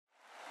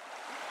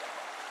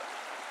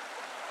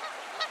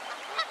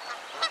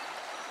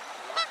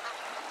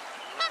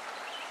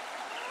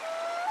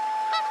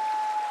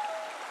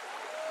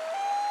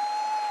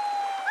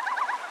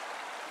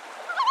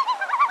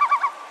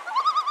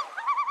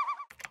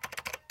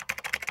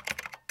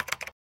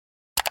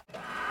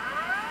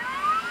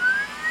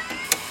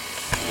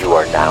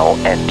now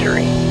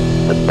entering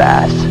the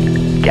Bass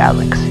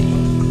Galaxy.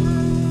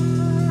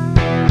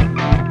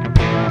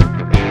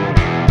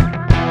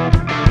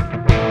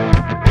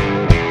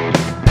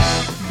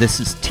 This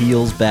is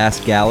Teal's Bass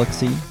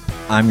Galaxy.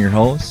 I'm your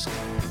host.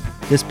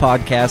 This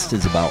podcast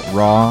is about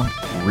raw,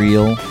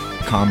 real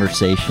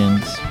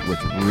conversations with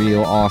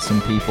real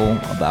awesome people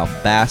about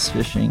bass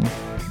fishing,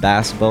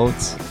 bass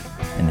boats,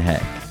 and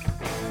heck,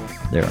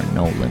 there are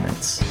no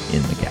limits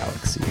in the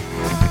galaxy.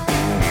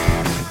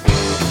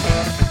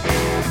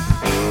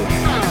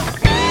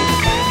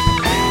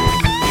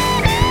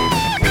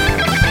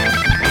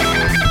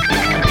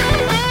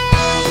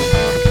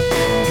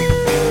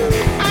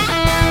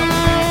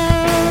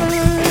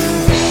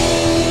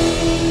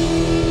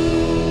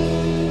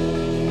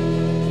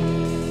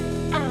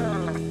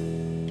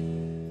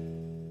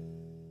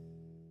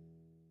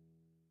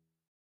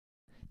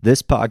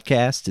 This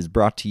podcast is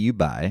brought to you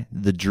by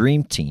the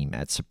Dream Team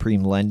at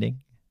Supreme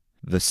Lending,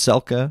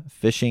 Veselka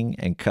Fishing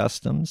and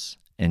Customs,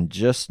 and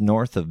just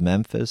north of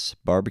Memphis,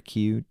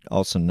 Barbecue,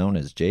 also known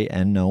as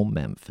JNO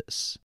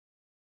Memphis.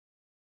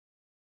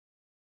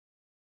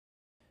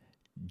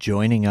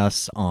 Joining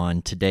us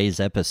on today's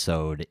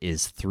episode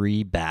is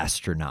three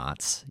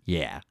Bassstronauts.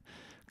 Yeah.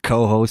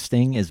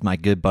 Co-hosting is my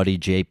good buddy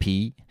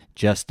JP,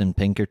 Justin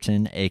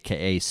Pinkerton,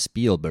 a.k.a.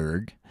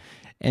 Spielberg,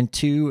 and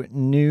two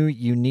new,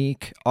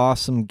 unique,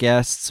 awesome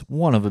guests.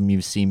 One of them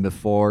you've seen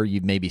before.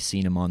 You've maybe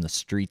seen him on the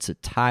streets of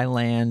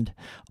Thailand,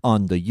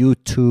 on the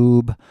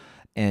YouTube,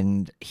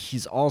 and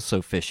he's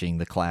also fishing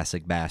the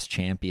Classic Bass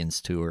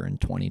Champions Tour in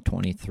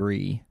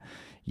 2023.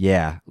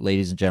 Yeah,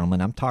 ladies and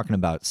gentlemen, I'm talking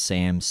about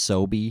Sam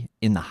Sobi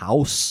in the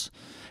house.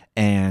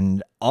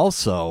 And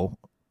also,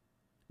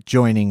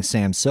 joining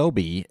Sam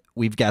Sobi,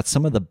 we've got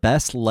some of the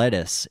best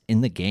lettuce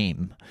in the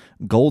game,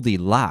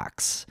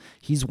 Goldilocks.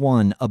 He's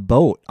won a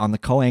boat on the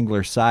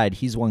co-angler side.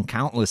 He's won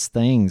countless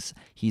things.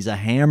 He's a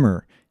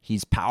hammer.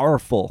 He's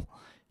powerful.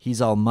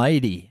 He's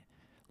almighty.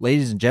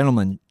 Ladies and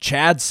gentlemen,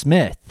 Chad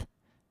Smith,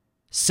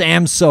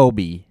 Sam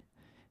Sobi,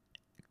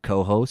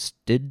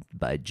 co-hosted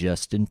by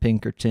Justin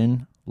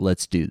Pinkerton.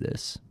 Let's do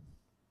this.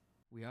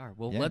 We are.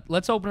 Well, Yeah.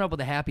 let's open up with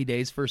the happy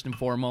days first and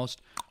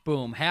foremost.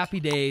 Boom. Happy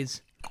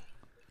days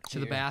to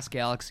the Bass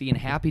Galaxy, and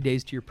happy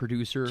days to your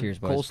producer, Cheers,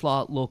 boys.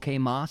 Coleslaw Loke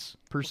Moss,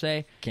 per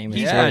se.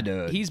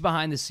 Dude. He's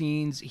behind the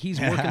scenes. He's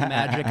working the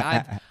magic.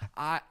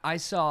 I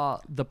saw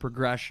the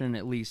progression,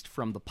 at least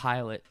from the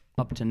pilot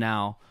up to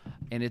now,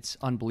 and it's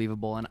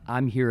unbelievable. And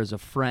I'm here as a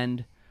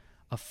friend,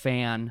 a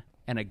fan,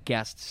 and a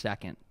guest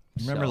second.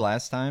 Remember So,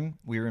 last time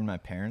we were in my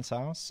parents'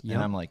 house, Yep.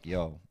 and I'm like,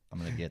 yo, I'm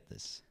going to get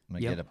this. I'm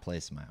going to Yep. get a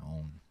place of my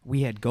own.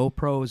 we had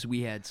GoPros,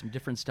 we had some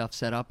different stuff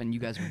set up, and you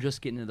guys were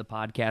just getting into the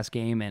podcast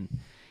game,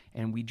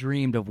 and we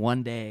dreamed of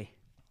one day,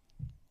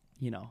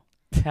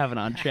 having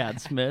on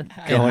Chad Smith.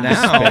 Going to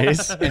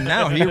space. And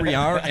now here we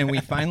are, and we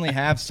finally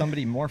have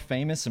somebody more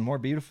famous and more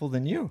beautiful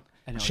than you.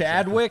 I know,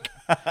 Chadwick,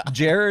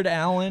 Jared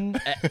Allen,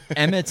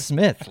 Emmett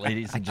Smith,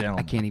 ladies and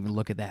gentlemen. I can't even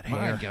look at that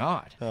hair. My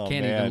God. Can't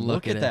even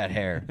Look at it. that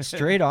hair.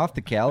 Straight off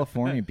the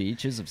California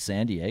beaches of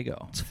San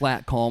Diego. It's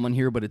flat calm in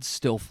here, but it's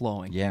still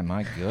flowing. Yeah,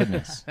 my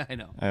goodness. I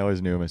know. I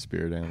always knew my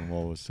spirit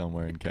animal was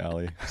somewhere in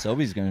Cali.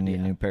 Sobi's going to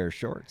need a new pair of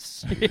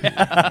shorts.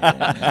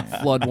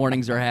 Flood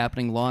warnings are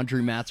happening.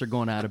 Laundry mats are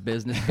going out of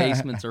business.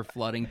 Basements are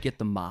flooding. Get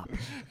the mop.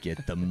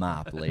 Get the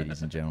mop,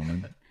 ladies and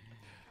gentlemen.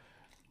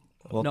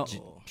 Well, No,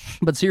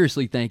 but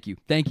seriously, thank you.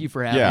 Thank you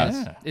for having Yeah. us.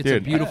 Yeah. It's a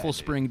Dude. beautiful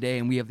spring day,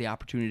 and we have the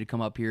opportunity to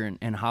come up here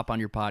and hop on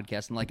your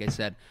podcast. And like I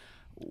said,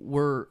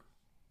 we're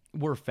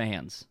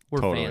fans. We're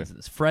Totally. fans of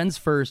this. Friends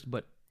first,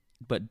 but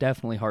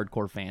definitely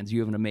hardcore fans. You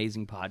have an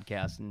amazing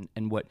podcast,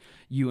 and what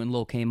you and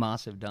Lil K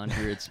Moss have done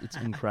here, it's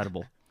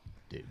incredible.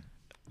 dude.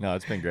 No,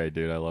 it's been great,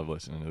 dude. I love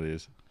listening to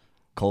these.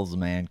 Cole's the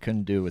man.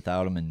 Couldn't do it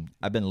without him. And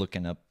I've been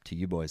looking up to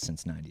you boys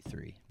since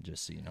 '93,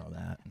 just so you know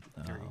that.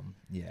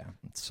 Yeah.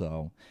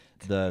 So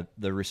the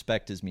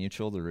respect is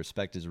mutual. The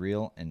respect is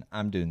real. And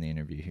I'm doing the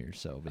interview here,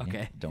 so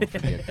Okay. don't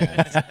forget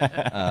that.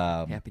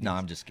 Happy No, days.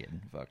 I'm just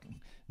kidding. Fucking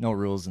no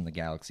rules in the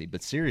galaxy.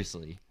 But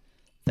seriously,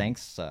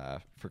 thanks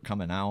for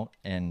coming out.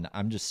 And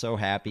I'm just so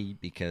happy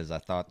because I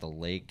thought the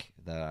lake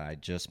that I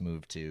just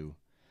moved to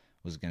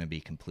was going to be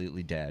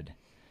completely dead.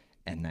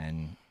 And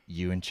then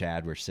you and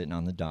Chad were sitting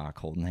on the dock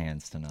holding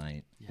hands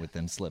tonight with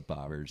them slip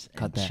bobbers.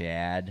 Cut And that.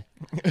 Chad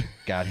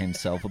got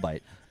himself a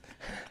bite.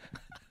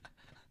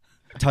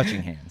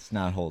 Touching hands,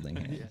 not holding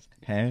hands.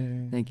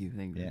 Hey. Thank you.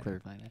 Thank you Yeah. for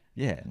clarifying that.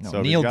 Yeah, no, So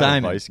if Neil he's got a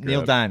Diamond. vice Neil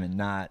grip. Diamond,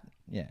 not,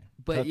 yeah.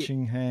 But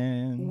Touching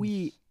hands.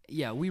 We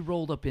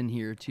rolled up in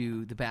here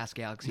to the Bass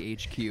Galaxy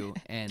HQ,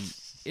 and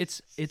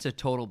it's a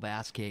total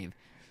bass cave.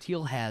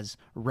 Teal has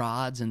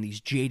rods and these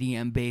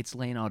JDM baits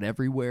laying out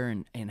everywhere,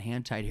 and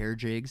hand-tied hair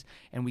jigs,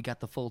 and we got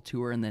the full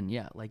tour. And then,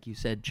 like you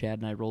said, Chad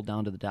and I rolled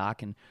down to the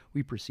dock, and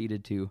we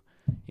proceeded to,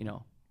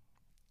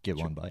 Get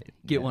one bite.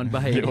 get one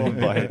bite. Get one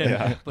bite,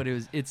 yeah. But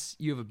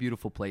you have a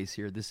beautiful place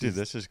here. This Dude,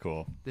 this is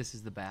cool.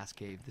 is the Bass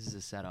Cave. This is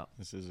a setup.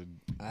 This is a.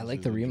 I this like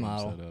is the a dream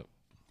remodel. setup.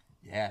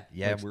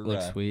 Yeah,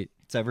 Looks sweet.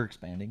 It's ever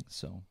expanding,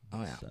 so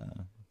Oh, yeah.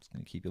 it's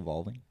going to keep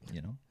evolving,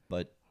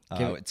 But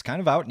It's kind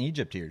of out in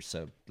Egypt here,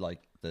 so like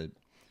the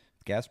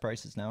gas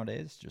prices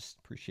nowadays. Just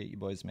appreciate you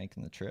boys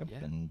making the trip.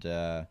 Yeah.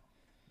 And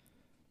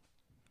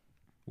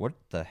what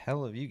the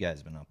hell have you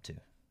guys been up to?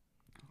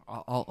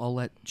 I'll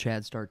let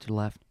Chad start to the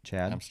left.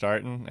 Chad? I'm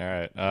starting. All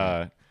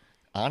right.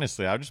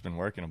 Honestly, I've just been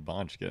working a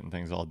bunch, getting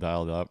things all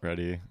dialed up,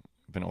 ready.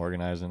 Been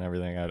organizing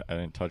everything. I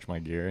didn't touch my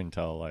gear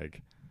until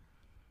like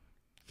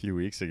a few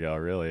weeks ago,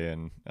 really,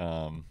 and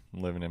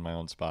living in my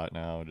own spot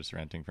now, just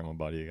renting from a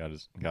buddy.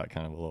 Got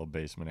kind of a little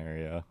basement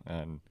area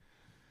and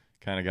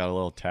kind of got a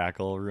little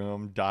tackle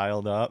room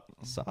dialed up.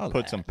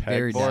 Put some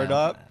pegboard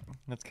up.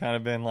 That's kind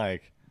of been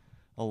like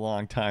a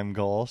long time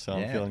goal, so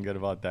I'm feeling good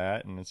about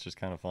that, and it's just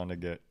kind of fun to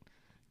get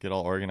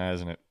all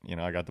organized.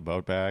 And I got the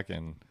boat back,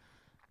 and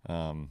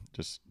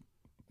just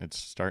it's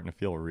starting to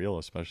feel real,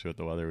 especially with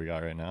the weather we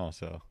got right now.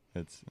 So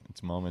it's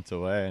moments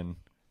away,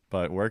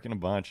 but working a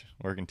bunch,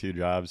 working 2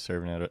 jobs,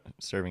 serving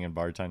and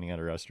bartending at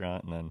a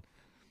restaurant, and then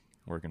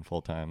working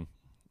full time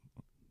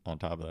on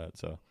top of that.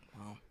 So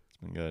it's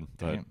been good,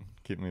 but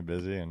keeping me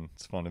busy, and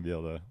it's fun to be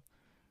able to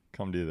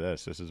come do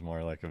this. This is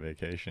more like a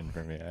vacation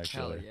for me,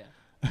 actually. Hell yeah.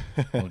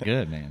 Well,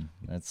 good, man.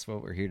 That's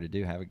what we're here to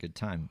do. Have a good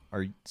time.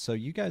 So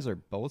you guys are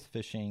both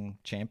fishing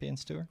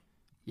Champions Tour?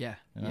 Yeah.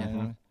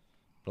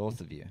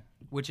 Both of you.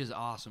 Which is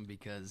awesome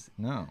because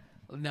No,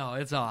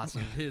 it's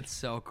awesome. It's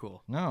so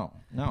cool. I'm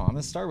going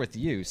to start with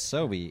you,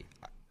 Sobi.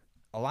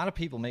 A lot of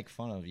people make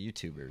fun of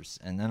YouTubers,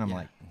 and then I'm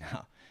like,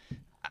 no.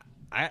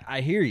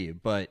 I hear you,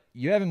 but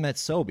you haven't met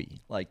Sobi.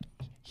 Like,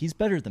 he's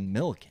better than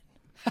Milliken.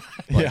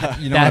 Like,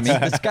 you know what I mean?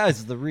 This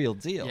guy's the real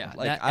deal. Yeah,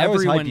 like, I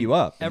always hype you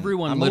up.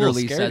 Everyone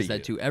literally says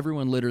that too.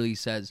 Everyone literally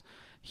says,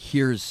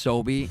 here's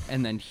Sobi,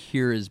 and then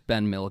here is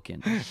Ben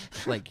Milliken.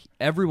 Like,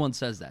 everyone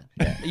says that.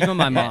 Yeah. Even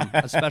my mom,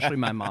 especially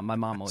my mom. My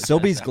mom always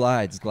Sobi's says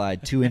that.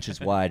 glide 2 inches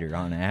wider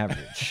on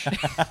average.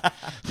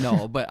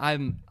 No, but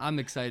I'm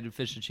excited to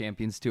fish the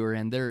Champions Tour,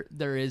 and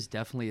there is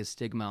definitely a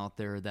stigma out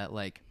there that,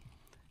 like,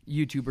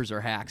 YouTubers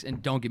are hacks.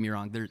 And don't get me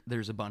wrong,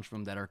 there's a bunch of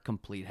them that are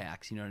complete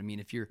hacks. You know what I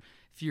mean? If you're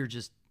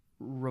just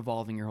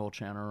revolving your whole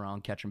channel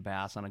around catching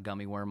bass on a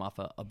gummy worm off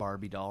a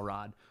Barbie doll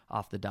rod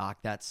off the dock,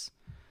 that's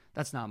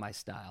not my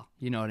style.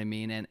 You know what I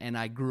mean? And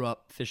I grew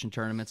up fishing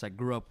tournaments. I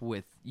grew up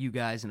with you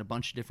guys and a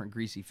bunch of different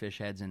greasy fish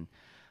heads, and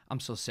I'm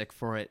so sick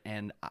for it.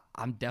 And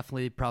I'm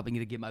definitely probably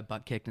going to get my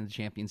butt kicked in the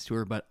Champions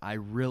Tour, but I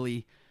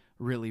really,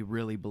 really,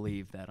 really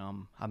believe that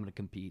I'm going to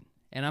compete.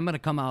 And I'm going to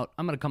come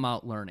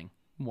out learning,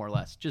 more or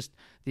less. Just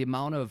the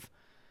amount of,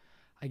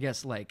 I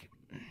guess, like,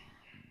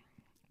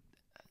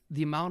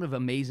 the amount of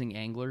amazing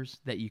anglers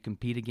that you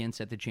compete against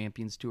at the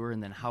Champions Tour,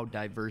 and then how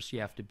diverse you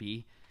have to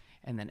be,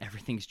 and then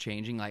everything's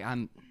changing. Like,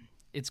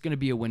 it's going to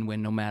be a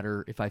win-win no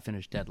matter if I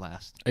finish dead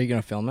last. Are you going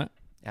to film it?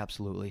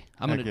 Absolutely.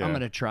 I'm going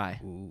to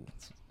try. Ooh.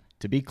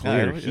 To be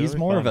clear, it'll he's be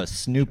more fun. of a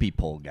Snoopy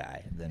pole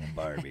guy than a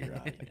Barbie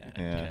rod.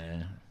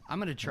 Yeah. I'm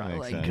going to try.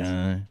 Makes Like,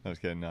 sense. I was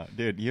kidding. No.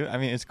 Dude,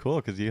 it's cool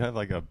because you have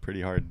like a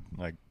pretty hard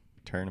like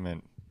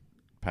tournament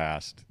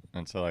past,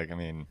 and so like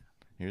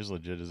you're as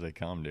legit as they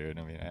come, dude.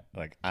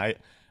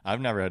 I've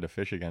never had to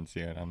fish against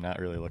you, and I'm not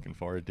really looking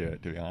forward to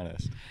it, to be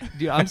honest.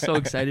 dude, I'm so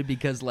excited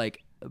because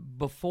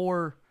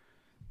before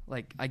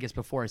I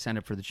signed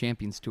up for the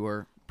Champions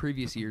Tour,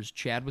 previous years,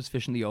 Chad was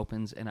fishing the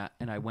Opens, and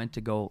I went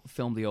to go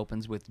film the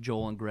Opens with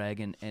Joel and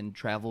Greg and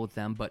travel with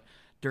them. But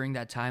during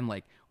that time,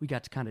 like, we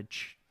got to kind of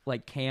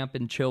camp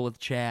and chill with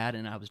Chad,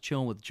 and I was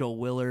chilling with Joel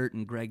Willert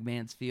and Greg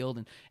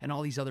Mansfield and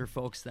all these other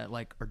folks that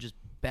like are just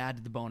bad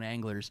to the bone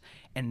anglers.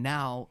 And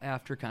now,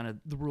 after kind of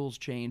the rules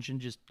changed and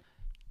just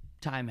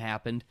time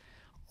happened,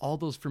 all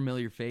those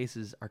familiar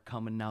faces are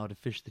coming now to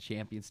fish the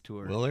Champions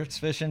Tour. Willard's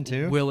fishing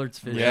too? Willard's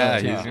fishing Yeah,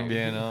 too. he's gonna be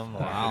in them.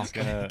 Wow.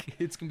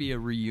 It's gonna be a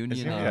reunion.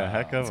 It's gonna be a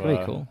heck of It's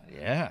pretty cool.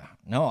 Yeah.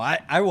 No,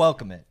 I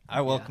welcome it.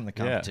 I welcome the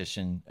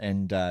competition.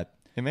 And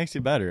It makes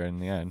you better in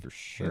the end, for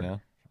sure. You know,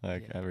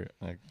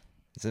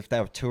 As if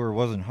that tour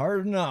wasn't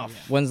hard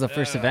enough. When's the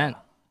first event?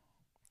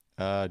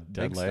 Dead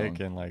Big Lake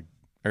Stone.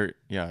 and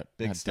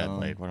Big not Stone.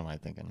 Dead Lake. What am I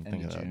thinking?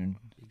 End of June.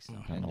 I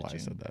don't know why I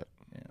said that.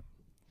 Yeah.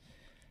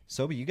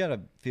 Sobi, you got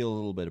to feel a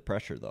little bit of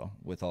pressure, though,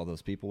 with all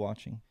those people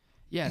watching.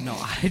 Yeah, no,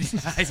 I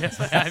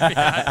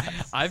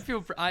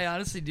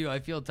honestly do. I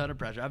feel a ton of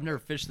pressure. I've never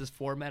fished this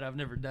format. I've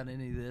never done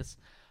any of this.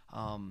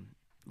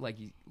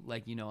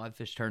 I've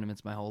fished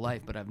tournaments my whole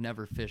life, but I've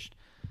never fished,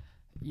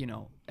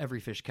 every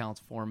fish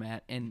counts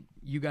format. And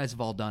you guys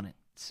have all done it.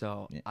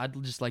 So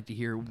I'd just like to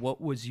hear,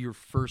 what was your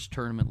first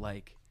tournament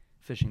like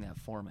fishing that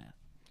format?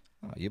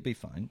 Oh, you'll be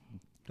fine.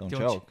 Don't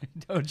joke.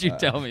 Don't you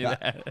tell me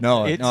that.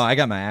 No, I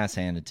got my ass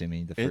handed to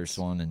me the first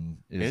one, and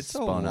It's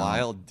a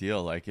wild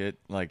deal. I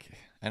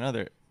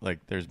know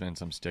there's been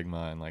some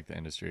stigma in like the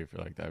industry for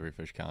like the every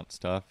fish count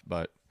stuff,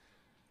 but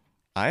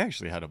I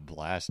actually had a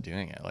blast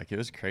doing it. Like, it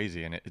was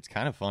crazy, and it's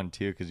kind of fun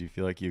too because you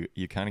feel like you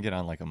kind of get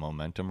on like a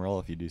momentum roll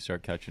if you do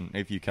start catching.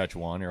 If you catch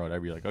one or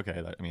whatever, you're like,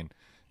 okay,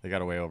 they got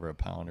to weigh over a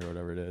pound or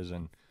whatever it is,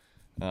 and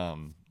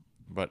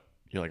but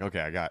you're like,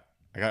 okay, I got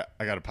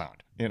a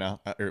pound, or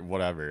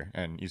whatever,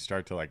 and you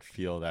start to like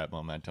feel that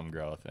momentum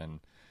growth. And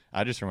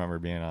I just remember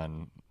being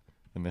on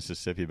the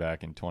Mississippi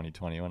back in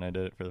 2020 when I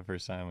did it for the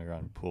first time. We were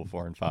on pool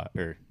 4 and 5,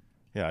 or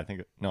yeah, I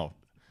think no,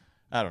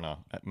 I don't know.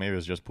 Maybe it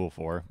was just pool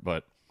 4,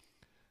 but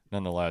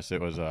nonetheless,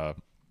 it was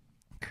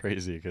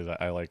crazy because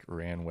I like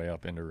ran way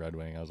up into Red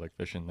Wing. I was like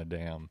fishing the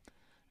dam,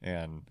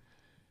 and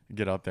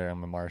get up there, and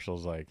my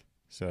marshal's like,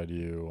 "So do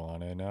you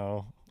want to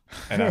know?"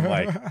 And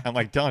I'm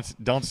like,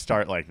 don't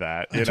start like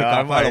that. You know,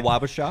 I'm out of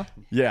Wabasha.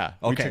 Yeah,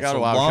 we Okay, took out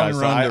so a Wabasha. long So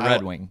run to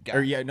Red Wing.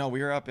 Or yeah, no,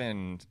 we were up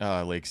in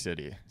Lake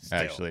City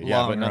actually. long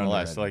Yeah, but run to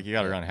nonetheless, Red so, like Wing. you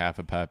got to run half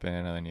a pep in,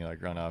 and then you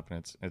like run up,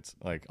 and it's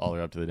like all the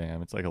way up to the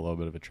dam. It's like a little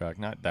bit of a trek,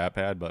 not that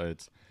bad, but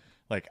it's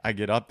like I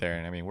get up there,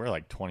 and I mean we're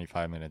like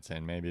 25 minutes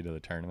in maybe to the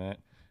tournament,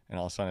 and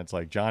all of a sudden it's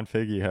like John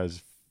Figge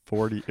has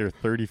 40 or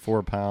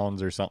 34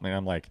 pounds or something. And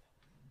I'm like,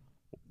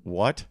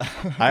 what?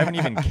 I haven't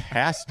even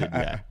casted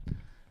yet.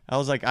 I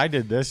was like, I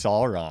did this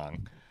all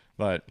wrong.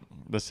 But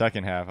the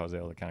second half, I was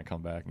able to kind of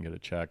come back and get a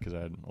check because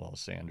I had a little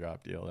sand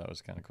drop deal. That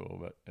was kind of cool.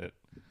 But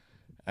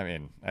I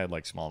had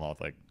like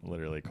smallmouth, like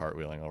literally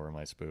cartwheeling over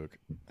my spook.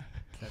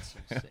 That's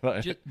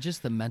so sick.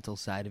 Just the mental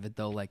side of it,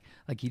 though. Like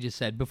he just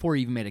said, before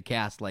he even made a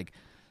cast, like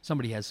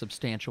somebody has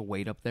substantial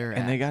weight up there.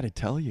 And they got to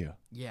tell you.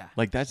 Yeah.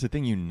 Like that's the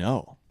thing, you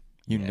know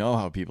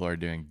how people are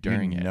doing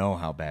during it. You know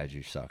how bad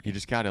you suck. You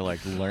just got to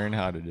like learn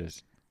how to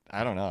just,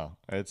 I don't know.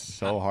 It's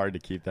so hard to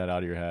keep that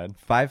out of your head.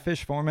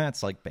 5-fish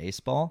format's like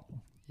baseball,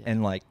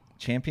 and like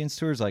Champions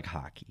Tour is like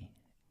hockey.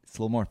 It's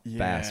a little more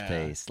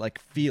fast-paced, like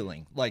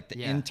feeling, like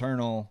the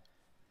internal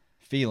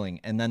feeling,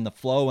 and then the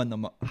flow and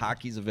the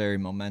hockey's a very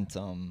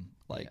momentum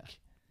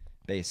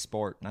based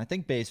sport, and I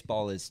think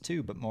baseball is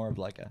too, but more of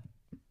like a.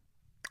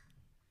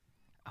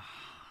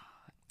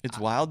 It's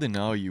wild to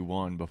know you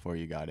won before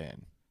you got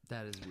in.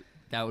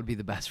 That would be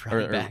the best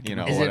ride back. You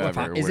know,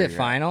 Is it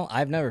final?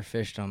 I've never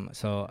fished them,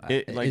 so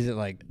is it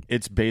like?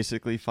 It's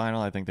basically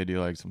final. I think they do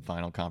like some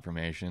final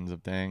confirmations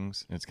of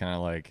things. It's kind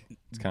of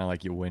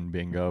like you win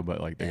bingo, but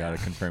like they got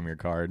to confirm your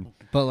card.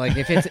 But like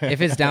if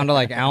it's down to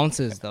like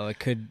ounces though, it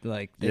could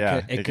like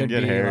it could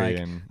get be hairy like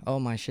and, oh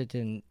my shit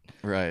didn't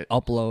right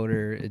upload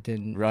or it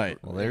didn't right.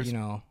 Well, there's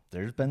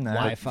been that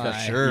Wi-Fi. for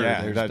sure.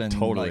 Yeah, there's that been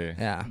totally.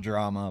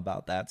 drama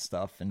about that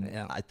stuff,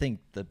 and I think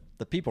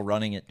the people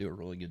running it do a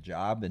really good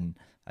job, and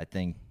I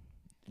think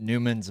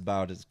Newman's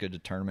about as good a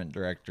tournament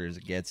director as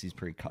it gets. He's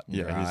pretty cut and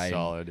dry. Yeah, he's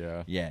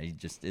solid. Yeah, he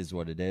just is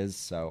what it is.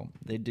 So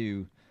they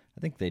do.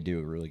 I think they do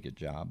a really good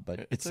job.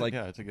 But it's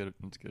good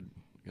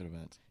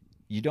event.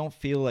 You don't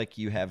feel like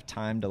you have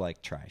time to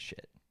like try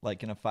shit.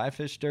 Like in a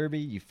 5-fish derby,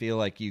 you feel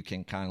like you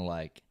can kind of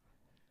like,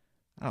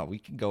 oh, we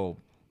can go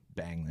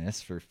bang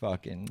this for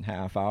fucking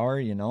half hour,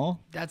 you know?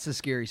 That's the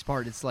scariest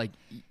part. It's like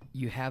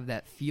you have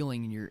that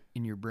feeling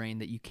in your brain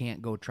that you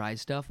can't go try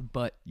stuff,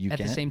 but at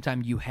the same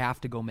time you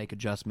have to go make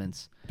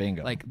adjustments.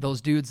 Bingo. Like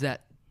those dudes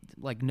that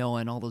like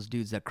Noah and all those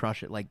dudes that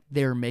crush it, like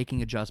they're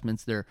making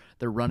adjustments, they're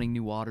running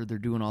new water, they're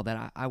doing all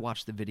that. I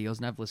watch the videos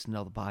and I've listened to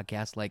all the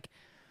podcasts, like,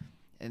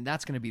 and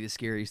that's going to be the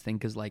scariest thing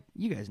because like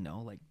you guys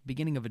know, like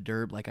beginning of a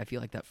derb, like I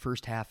feel like that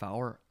first half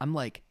hour, I'm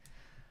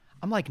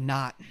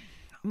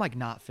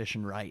not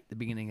fishing right the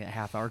beginning of that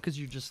half hour because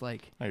you're just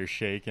like, oh, you're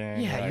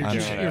shaking. Yeah,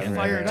 you're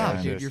fired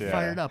up, dude. You're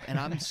fired up, and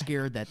I'm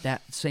scared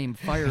that same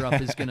fire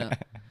up is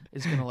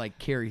gonna like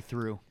carry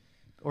through.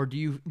 Or do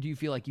you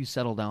feel like you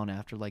settle down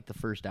after like the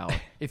first hour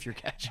if you're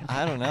catching?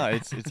 I don't know.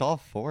 It's all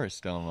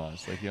forced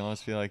almost. Like you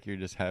almost feel like you're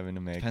just having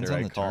to make Depends the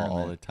on right the call all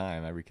tournament. the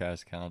time. Every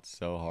cast counts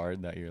so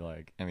hard that you're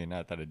like, I mean,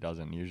 not that it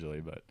doesn't usually,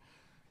 but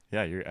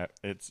yeah,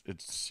 it's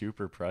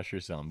super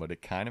pressuresome. But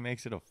it kind of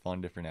makes it a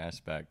fun, different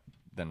aspect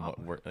than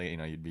what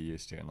you'd be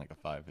used to in like a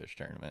 5-fish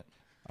tournament.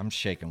 I'm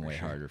shaking way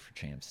harder for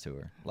Champs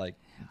Tour. Like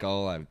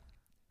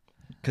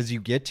because you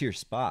get to your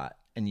spot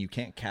and you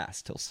can't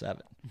cast till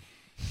 7.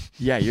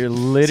 Yeah, you're So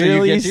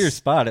literally you get to your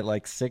spot at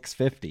like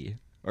 6:50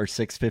 or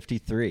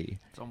 6:53,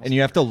 and you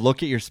have to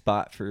look at your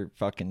spot for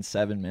fucking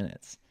 7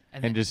 minutes.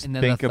 And just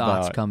then think the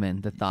thoughts about- come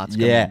in. The thoughts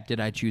come in. Did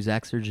I choose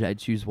X or did I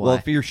choose Y? Well,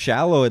 if you're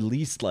shallow, at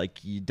least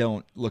like you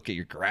don't look at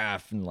your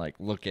graph and like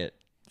look at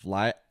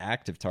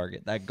active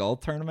target. That gull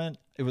tournament,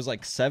 it was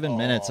like 7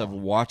 minutes of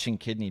watching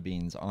kidney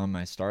beans on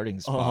my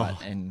starting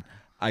spot, and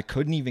I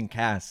couldn't even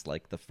cast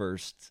like the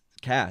first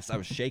cast. I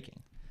was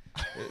shaking.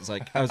 It was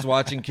like I was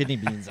watching kidney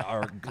beans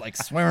are like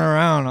swimming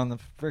around on the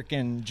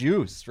freaking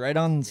juice right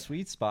on the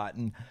sweet spot,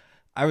 and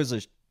I was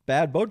a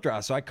bad boat draw,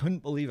 so I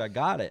couldn't believe I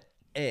got it.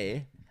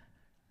 A.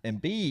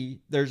 And B,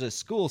 there's a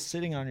school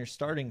sitting on your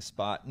starting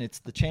spot, and it's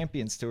the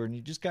Champions Tour, and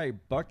you just got your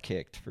butt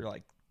kicked for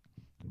like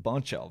a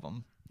bunch of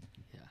them.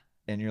 Yeah.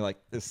 And you're like,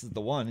 this is the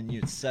one, and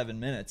you had 7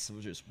 minutes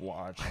of just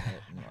watching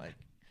it, and like,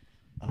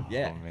 Oh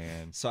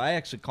man. So I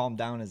actually calmed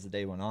down as the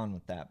day went on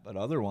with that, but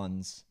other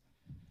ones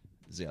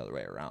is the other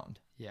way around.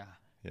 yeah.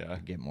 Yeah. I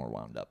get more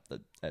wound up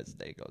as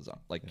the day goes on.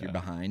 Like you're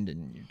behind,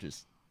 and you're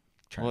just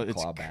trying Well, to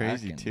it's claw back.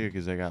 crazy too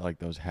because they got like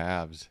those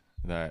halves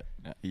that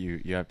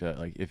you have to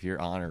like if you're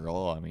on a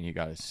roll. I mean, you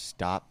got to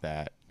stop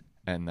that,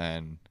 and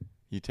then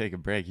you take a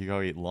break. You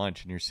go eat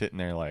lunch, and you're sitting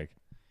there like,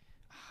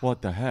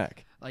 what the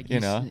heck? Like you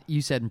know,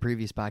 you said in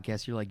previous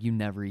podcasts, you're like, you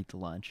never eat the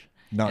lunch.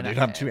 No, And dude,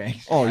 I'm too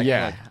anxious. Oh, I feel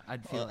yeah. like-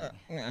 I'd feel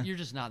like you're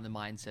just not in the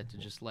mindset to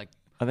just like.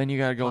 And then you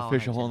gotta go Wow,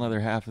 fish a that's whole it. other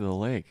half of the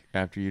lake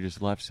after you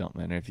just left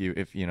something. If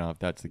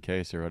that's the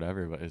case or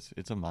whatever, but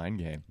it's a mind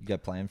game. You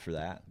got planned for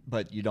that,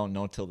 but you don't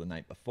know till the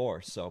night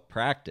before. So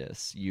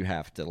practice, you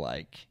have to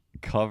like.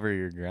 Cover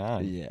your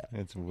ground. Yeah.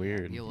 It's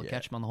weird. Be able to Yeah.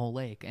 catch them on the whole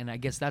lake. And I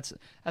guess that's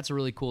a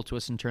really cool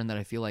twist and turn that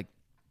I feel like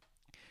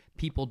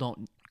people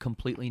don't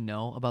completely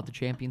know about the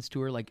Champions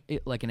Tour, like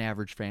an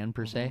average fan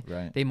per se.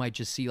 Right. They might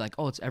just see like,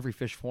 oh, it's every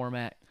fish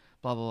format,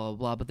 blah blah blah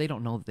blah, but they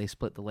don't know that they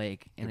split the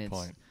lake, and Good it's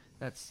point.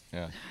 that's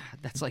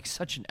that's like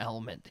such an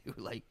element, dude.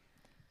 Like,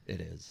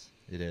 It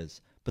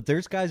is. But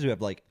there's guys who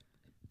have like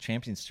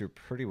Champions Tour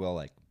pretty well.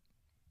 Like,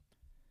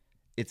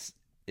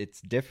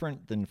 it's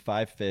different than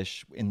five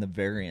fish in the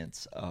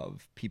variance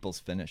of people's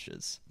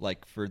finishes.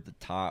 Like for the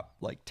top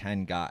like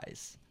 10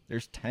 guys,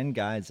 there's 10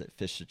 guys that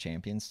fish the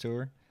Champions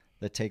Tour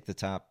that take the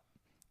top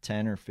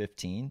 10 or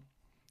 15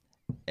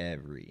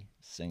 every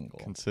single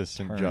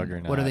Consistent tournament.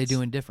 juggernaut. what are they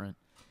doing different?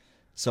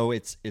 So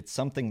it's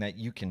something that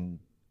you can,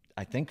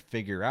 I think,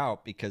 figure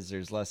out because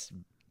there's less,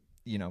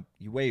 you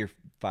weigh your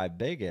five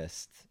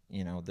biggest,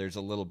 there's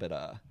a little bit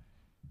of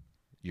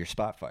your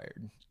spot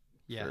fired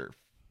for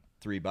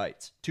 3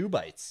 bites, 2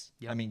 bites.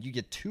 Yep. I mean, you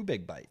get 2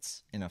 big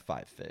bites in a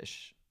 5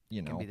 fish,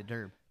 Can be the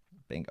derb.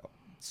 bingo.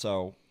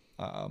 So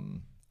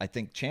I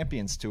think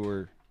Champions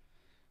Tour,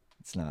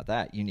 it's not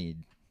that. You need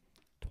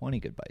 20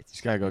 good bites.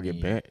 Just gotta go You get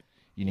need- bit.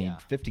 You need Yeah.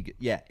 50 good.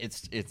 Yeah,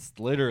 it's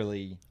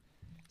literally.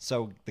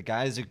 So the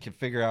guys who can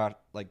figure out,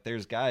 like,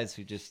 there's guys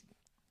who just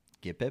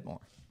get bit more.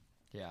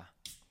 Yeah.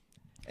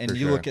 And For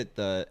you sure. look at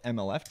the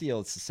MLF deal,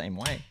 it's the same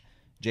way.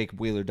 Jacob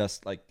Wheeler does,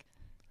 like,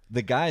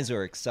 the guys who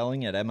are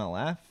excelling at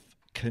MLF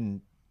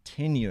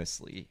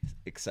continuously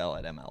excel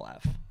at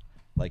MLF.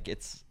 Like,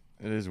 It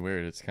is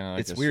weird. It's kind of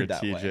like It's a weird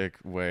that way. strategic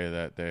way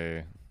that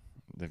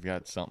they've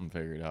got something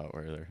figured out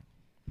where they're.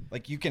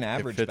 like you can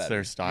average fits better.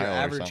 their style Your or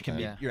average can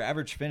be something. your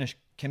average finish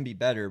can be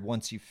better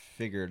once you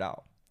figure it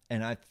out.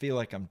 And I feel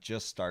like I'm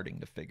just starting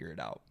to figure it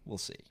out. We'll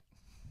see.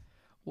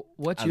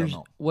 What's I your don't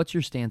know. what's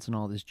your stance on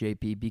all this,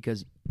 JP?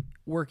 Because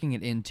working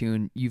at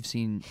Intune, you've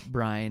seen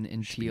Brian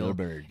and Teal,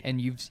 Spielberg. and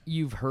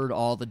you've heard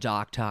all the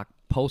doc talk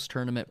post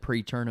tournament,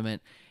 pre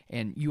tournament,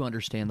 and you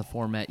understand the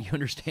format. You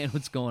understand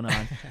what's going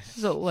on.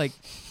 So, like,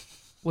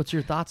 what's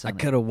your thoughts I on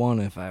could have won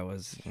if I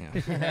was.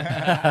 it?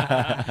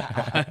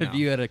 If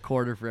you had a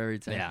quarter for every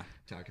time. Yeah.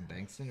 Talking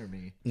Bankston or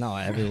me? No,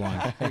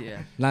 everyone.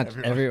 Yeah. Not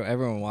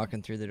everyone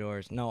walking through the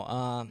doors. No.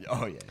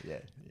 Oh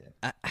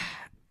yeah.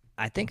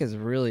 I think it's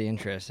really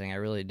interesting. I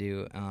really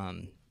do.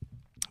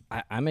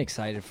 I'm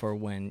excited for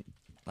when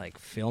like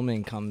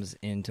filming comes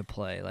into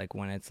play, like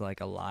when it's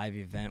like a live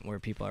event where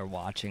people are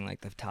watching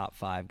like the top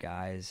 5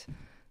 guys.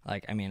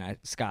 Like, I mean,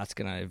 Scott's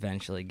gonna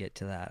eventually get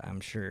to that,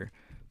 I'm sure,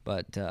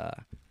 but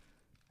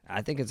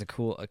I think it's a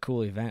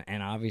cool event,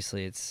 and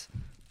obviously it's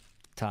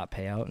top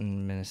payout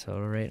in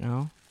Minnesota right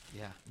now.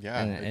 Yeah.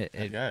 Yeah, And it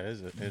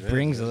is. It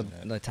Brings is, isn't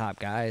it? the top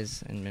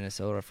guys in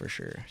Minnesota for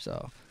sure.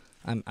 So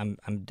I'm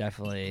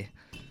definitely,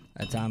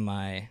 that's on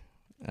my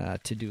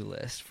to-do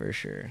list for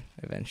sure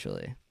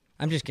eventually.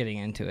 I'm just getting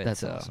into it.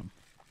 That's so, awesome.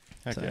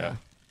 Heck so, yeah.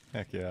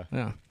 Heck yeah.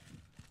 Yeah.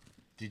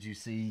 Did you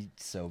see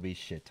Sobi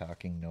shit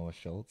talking Noah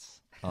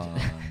Schultz?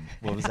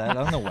 What was that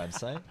on the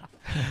website?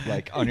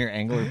 Like on your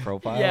angler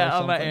profile? or Yeah,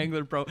 on my something?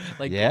 Angler Pro.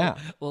 Like, Yeah.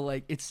 Well,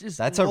 like it's just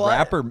That's a what?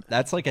 rapper.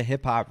 That's like a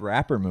hip hop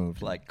rapper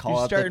move. Like call You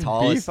out the starting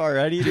tallest. beef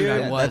already, dude? I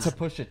Yeah, was. that's a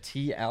Pusha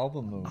T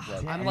album move.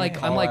 I'm like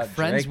call out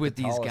friends Drake, with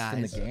the these tallest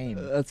in guys. the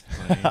game. That's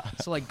funny.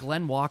 So like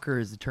Glenn Walker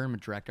is the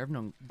tournament director. I've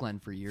known Glenn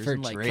for years. for,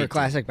 and like, for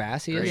Classic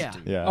Bass, he is? Yeah.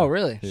 Yeah. Oh,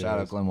 really? Yeah. Shout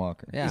out Glenn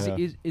Walker. Yeah.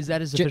 Is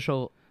that his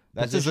official?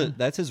 That's position?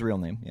 that's his real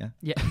name. Yeah.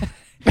 Yeah.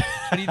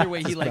 But either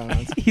way, he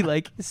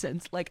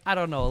sends like I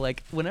don't know,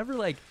 like whenever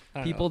like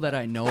people that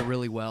I know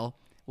really well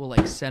will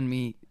like send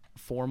me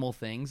formal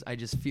things, I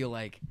just feel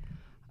like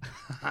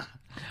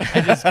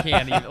I just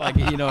can't even, like,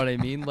 you know what I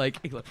mean? Like,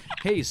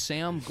 hey,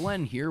 Sam,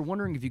 Glenn here,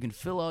 wondering if you can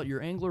fill out your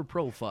angler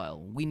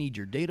profile. We need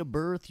your date of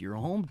birth, your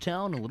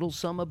hometown, a little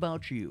something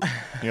about you.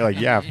 You're like,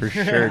 yeah, for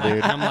sure, dude.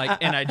 And I'm like,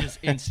 and I just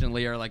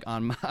instantly are like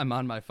I'm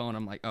on my phone.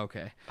 I'm like,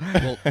 okay,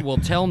 we'll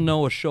tell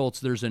Noah Schultz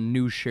there's a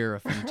new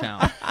sheriff in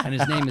town, and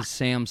his name is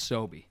Sam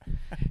Sobi.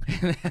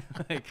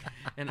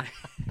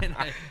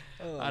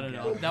 I don't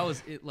know. That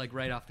was it, like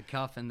right off the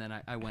cuff, and then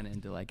I went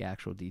into like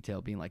actual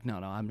detail, being like, no,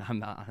 I'm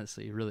not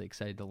honestly really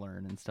excited to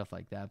learn and stuff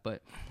like that.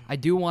 But I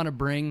do want to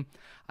bring.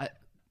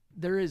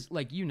 There is,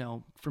 like, you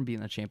know, from being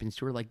on the Champions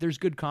Tour, like there's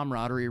good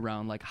camaraderie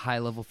around like high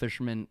level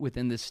fishermen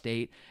within this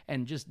state,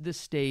 and just this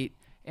state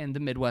and the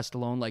Midwest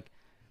alone. Like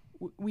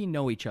we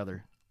know each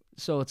other,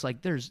 so it's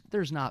like there's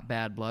not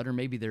bad blood, or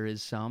maybe there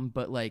is some,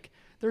 but like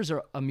there's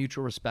a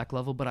mutual respect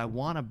level. But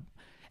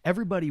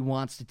everybody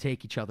wants to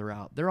take each other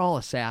out. They're all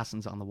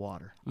assassins on the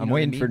water. You I'm know what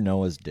I waiting mean? for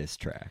Noah's diss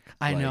track.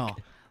 I Like, know.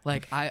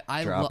 Like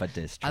I drop a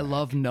diss I track.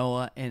 love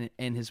Noah and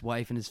his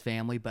wife and his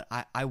family, but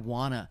I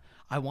wanna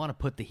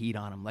put the heat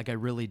on him. Like I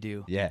really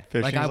do. Yeah.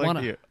 Fishing's Like, like, I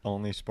wanna- the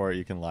only sport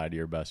you can lie to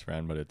your best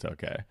friend, but it's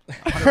okay.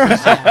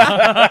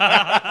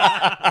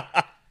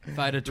 If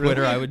I had a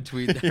Twitter, I would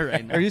tweet that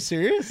right now. Are you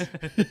serious?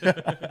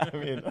 I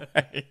mean,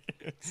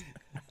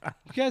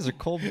 You guys are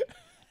cold.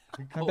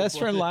 My best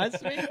friend lies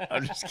to me.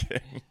 I'm just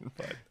kidding.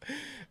 But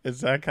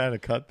it's that kind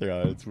of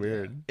cutthroat. It's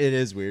weird. It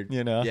is weird.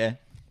 You know? Yeah.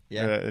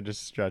 Yeah.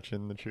 Just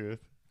stretching the truth.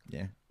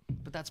 Yeah.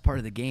 But that's part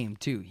of the game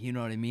too. You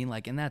know what I mean?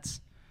 Like, and that's,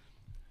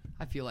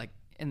 I feel like,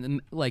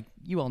 like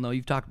you all know,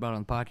 you've talked about it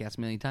on the podcast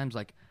a million times,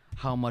 like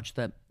how much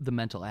that the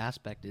mental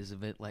aspect is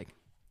of it. Like,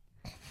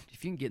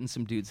 if you can get in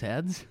some dudes'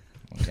 heads,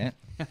 Yeah.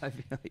 I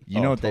feel like,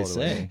 You know what totally.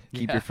 they say.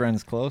 Keep Yeah. your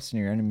friends close and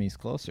your enemies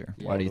closer.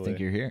 Why do you think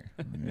Totally. you're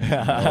here?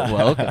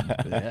 Well, welcome.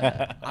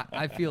 Yeah.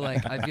 I feel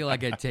like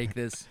I take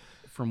this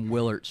from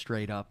Willert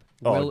straight up.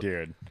 Oh,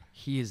 dude.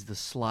 He is the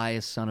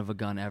slyest son of a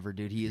gun ever,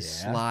 dude. He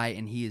is Yeah. sly,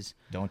 and he is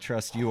Don't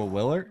trust you, a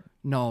Willard.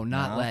 not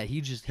No? that.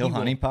 He just He'll he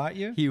will- honeypot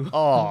you. He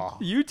Oh.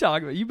 you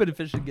talk about. You've been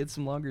fishing get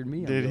some longer than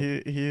me.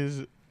 Dude,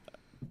 he's.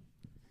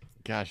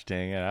 Gosh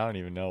dang it. I don't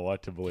even know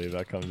what to believe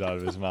that comes out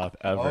of his mouth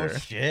ever. Oh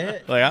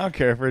shit. Like, I don't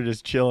care if we're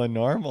just chilling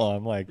normal.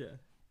 I'm like,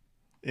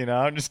 you know,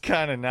 I'm just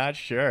kind of not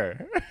sure.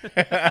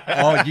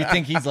 Oh, you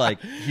think he's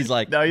like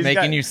No, he's making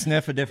got- you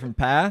sniff a different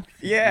path?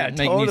 Yeah,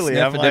 Making totally. you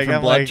sniff I'm a like, different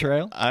I'm blood like,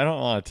 trail? I don't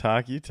want to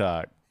talk. You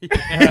talk.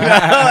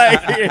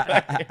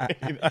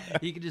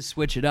 He could just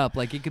switch it up.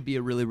 Like, it could be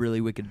a really,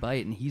 really wicked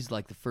bite, and he's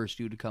like the first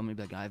dude to come and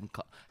be like,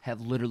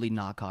 have literally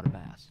not caught a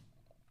bass.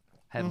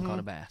 Haven't caught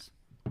a bass.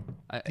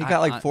 He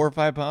got like 4 or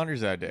 5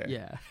 pounders that day.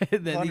 Yeah.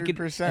 then he could,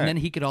 100%. and then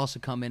he could also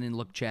come in and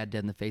look Chad dead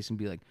in the face and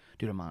be like,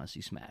 dude, I'm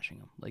honestly smashing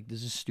him. Like,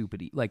 this is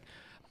stupid. Like,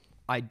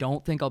 I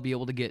don't think I'll be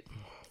able to get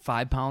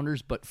 5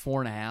 pounders, but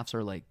 4.5s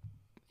are like,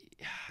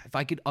 if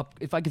I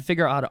could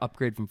figure out how to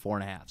upgrade from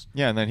 4.5s.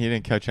 Yeah, and then he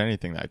didn't catch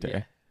anything that day.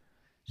 Yeah.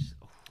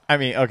 I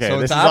mean, okay, So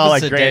this it's is all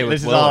like opposite day grain. with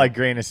This is all Will. like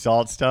grain of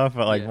salt stuff,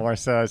 but like Yeah. more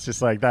so, it's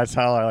just like that's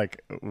how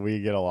like we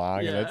get along,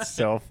 and Yeah. it's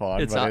so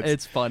fun. It's but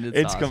it's fun.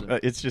 It's awesome.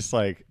 it's just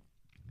like,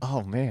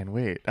 oh man,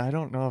 wait, I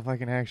don't know if I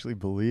can actually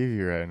believe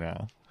you right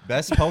now.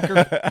 Best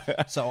poker.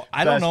 So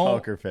I don't Best know.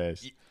 poker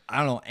face. I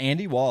don't know.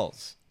 Andy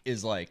Walls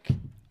is like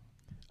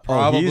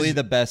probably he's-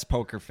 the best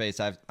poker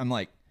face I'm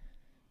like.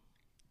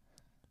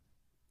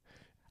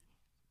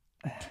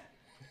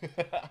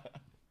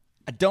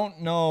 I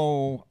don't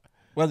know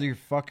whether you're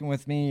fucking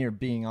with me or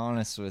being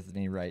honest with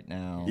me right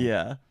now.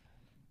 Yeah,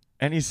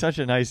 and he's such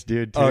a nice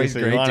dude too. Oh, he's so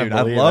a you great wanna dude.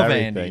 I believe love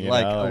everything, Andy. you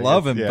Like, know? I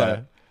love it's- him, yeah.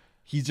 but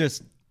he's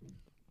just,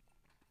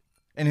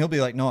 and he'll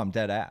be like, "No, I'm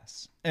dead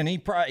ass," and he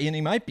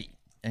might be,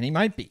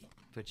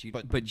 But you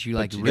But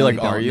like you really like,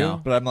 don't are you?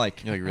 know. But I'm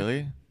like, You're like,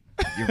 really?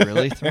 you're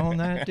really throwing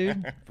that,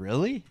 dude?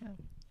 Really?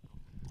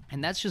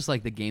 And that's just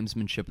like the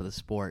gamesmanship of the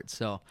sport.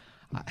 So,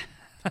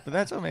 But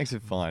that's what makes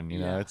it fun, you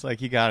know. Yeah. It's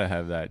like you gotta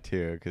have that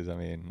too, because I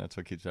mean that's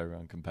what keeps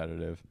everyone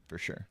competitive. For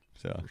sure.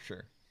 So For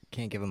sure.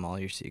 Can't give them all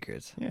your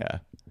secrets. yeah,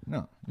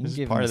 No, you This is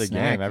give part him of a the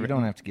snack. game. You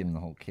don't have to give him the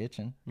whole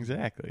kitchen.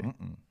 exactly.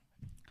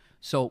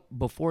 so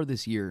before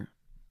this year,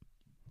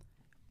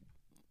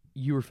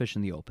 you were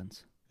fishing the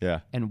opens. Yeah.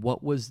 And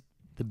what was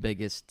the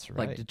biggest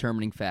right. like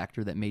determining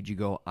factor that made you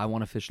go, I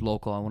want to fish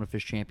local, I want to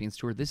fish Champions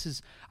Tour?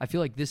 I feel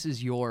like this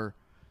is your,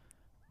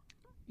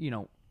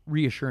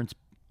 reassurance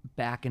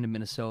back into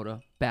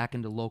Minnesota, back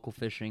into local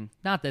fishing.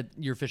 Not that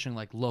you're fishing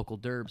like local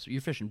derbs,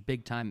 you're fishing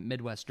big time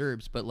Midwest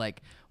derbs, but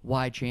like,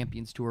 why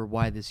Champions Tour?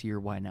 Why this year?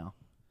 Why now?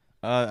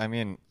 I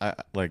mean, I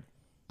like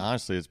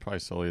honestly, it's probably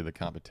solely the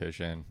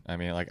competition. I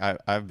mean, like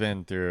I've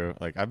been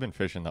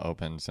fishing the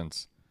open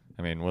since.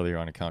 I mean, whether you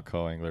want to count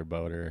co-angler,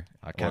 boater,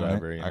 I count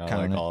whatever, it. you I know,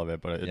 count like it. all of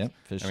it. But it's, Yep,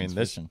 I fishing's mean,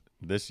 fishing.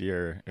 this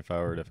year, if I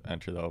were to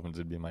enter the opens,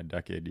 it'd be my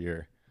decade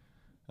year,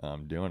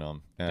 doing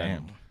them.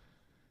 And Damn.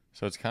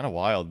 so it's kind of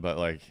wild, but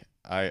like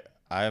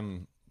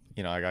I'm,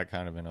 I got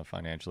kind of in a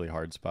financially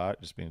hard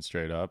spot, just being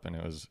straight up, and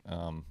it was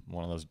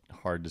one of those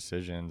hard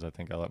decisions. I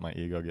think I let my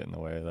ego get in the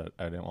way that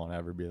I didn't want to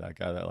ever be that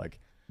guy that like,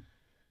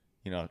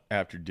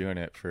 after doing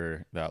it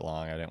for that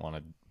long, I didn't want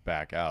to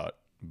back out.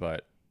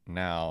 But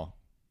now,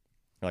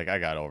 like I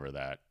got over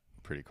that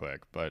pretty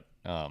quick. But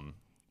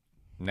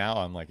now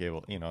I'm like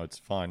able, it's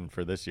fun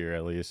for this year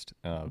at least.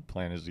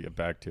 Plan is to get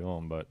back to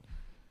them, but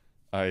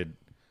I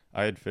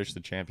had fished the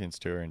Champions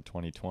Tour in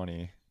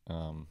 2020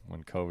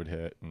 when COVID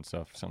hit and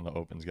stuff. Some of the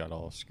opens got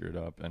all screwed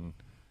up, and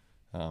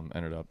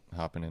ended up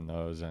hopping in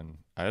those, and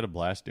I had a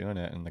blast doing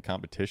it. And the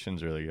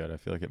competition's really good. I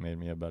feel like it made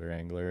me a better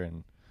angler,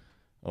 and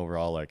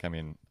overall, like, I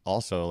mean,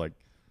 also like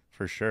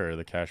for sure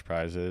the cash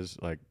prizes,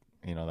 like,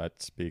 that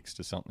speaks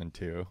to something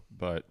too.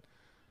 But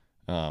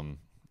I'm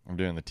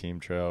doing the team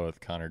trail with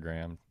Connor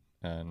Graham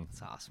and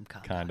It's awesome.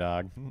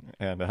 Condog,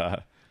 and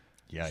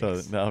Yikes. so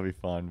that'll be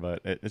fun.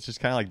 But it's just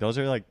kind of like those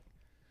are like.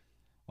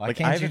 Why like,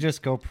 can't I you haven't-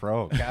 just go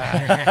pro? God,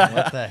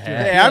 what the heck?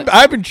 Hey,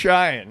 I've been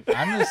trying.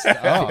 I'm just,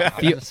 I'm just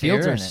Fields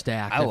hearing are it.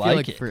 stacked. I I feel like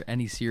like it. for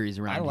any series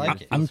around I here.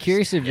 like it. I'm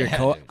curious of your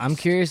Yeah, I'm dude.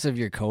 curious of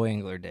your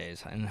co-angler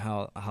days and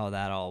how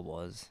that all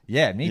was.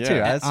 Yeah, me too.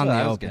 Yeah. That's On what the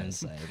I was going to opens.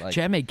 say. Like,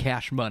 Chad made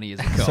cash money as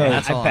a coach. So,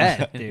 That's all I I'm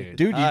bet, saying.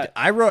 dude. dude,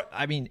 I wrote,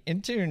 I mean,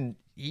 Intune,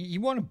 you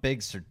won a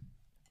big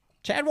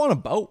Chad won a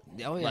boat.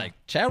 Oh, yeah. Like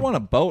Chad won a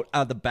boat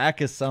out the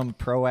back of some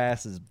pro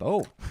ass's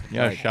boat.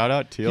 Yeah, Like, shout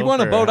out Teal. he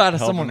won a for boat out of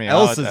helping someone me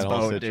out with else's that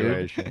whole boat, dude.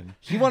 situation.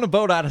 He won a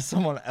boat out of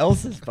someone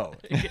else's boat.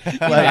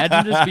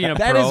 Imagine just being a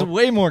That pro. is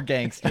way more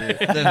gangster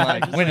than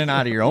like winning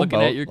out of your own looking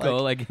boat. at your Like,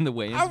 go like in the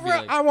weigh-ins. and be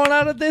like, I won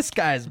out of this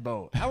guy's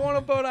boat. I won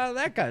a boat out of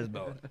that guy's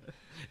boat.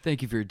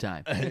 thank you for your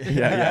time.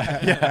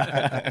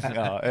 Yeah.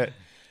 No,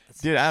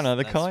 dude, I don't know.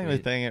 The That's Collingwood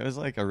sweet. thing, it was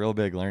like a real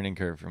big learning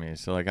curve for me.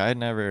 So like I had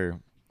never,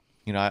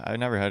 I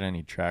never had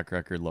any track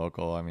record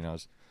local. I mean, I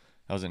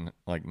was in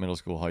like middle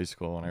school, high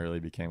school when I really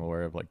became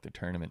aware of like the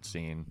tournament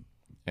scene,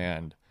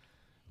 and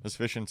I was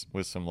fishing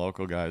with some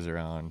local guys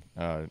around,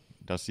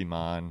 Dusty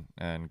Mon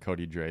and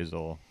Cody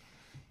Drazel.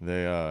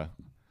 They,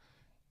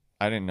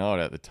 I didn't know it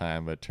at the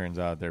time, but it turns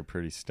out they're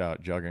pretty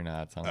stout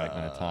juggernauts on like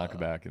Minnetonka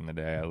back in the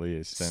day, at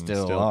least. And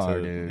Still are,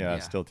 to, dude. Yeah, Yeah.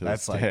 still to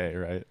That's this like- day,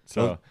 right?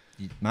 So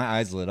my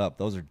eyes lit up.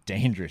 Those are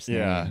dangerous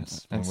Yeah,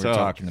 names when and we're so-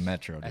 talking to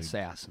Metro, dude.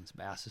 Assassins,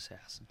 bass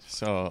assassins.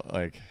 So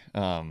like,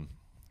 I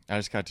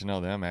just got to know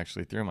them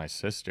actually through my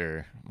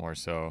sister more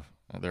so.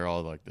 They're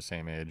all like the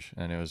same age,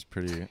 and it was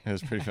pretty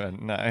fun.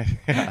 No,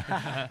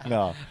 yeah.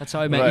 No, That's how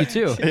I met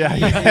you too. yeah.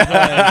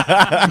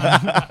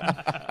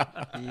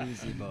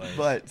 Easy boy.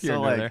 But Here so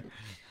and like, there.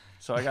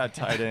 so I got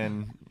tied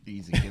in.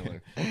 Easy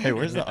killer. Hey,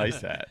 where's the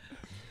ice at?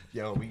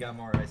 Yo, we got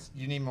more ice.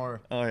 You need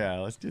more. Oh yeah,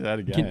 let's do that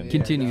again.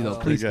 Continue though,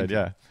 Pretty please. good.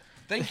 Yeah,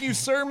 Thank you,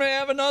 sir. May I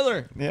have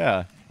another?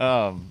 yeah.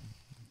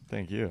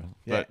 Thank you.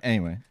 Yeah. But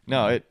Anyway,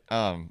 no, it.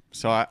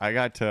 So I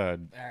got to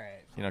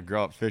All right.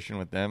 grow up fishing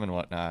with them and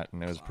whatnot,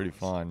 and it was pretty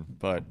fun.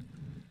 But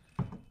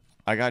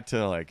I got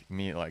to like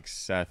meet like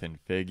Seth and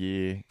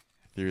Figgy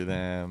through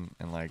them,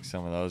 and like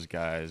some of those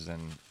guys.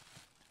 And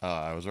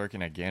I was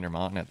working at Gander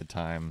Mountain at the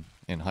time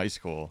in high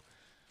school,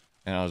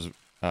 and I was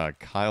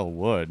Kyle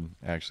Wood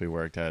actually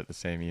worked at the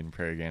same Eden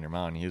Prairie Gander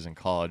Mountain. He was in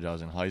college, I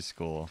was in high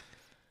school,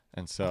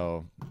 and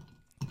so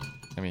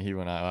I mean he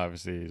went out.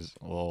 Obviously, he's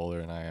a little older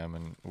than I am,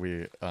 and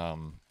we.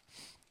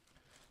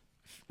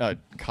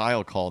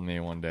 Kyle called me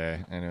one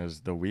day, and it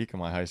was the week of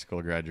my high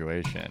school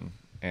graduation,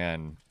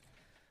 and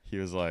he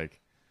was like,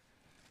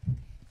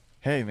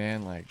 hey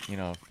man, like,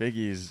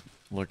 Figgy's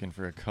looking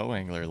for a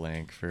co-angler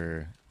link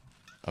for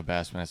a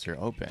Bassmaster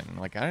Open.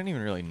 Like, I didn't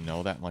even really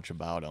know that much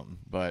about him,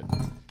 but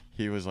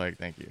he was like,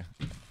 thank you.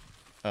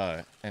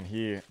 And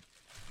he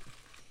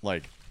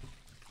like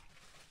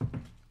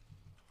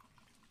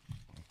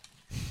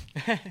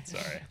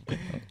sorry,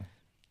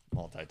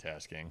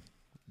 multitasking,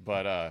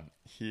 but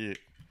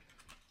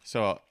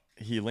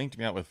he linked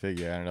me up with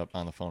Figgy. I ended up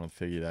on the phone with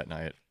Figgy that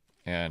night,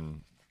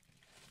 and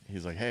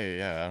he's like, hey,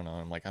 yeah, I don't know.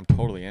 I'm like, I'm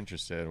totally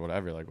interested,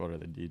 whatever. Like, what are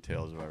the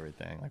details of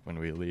everything? Like, when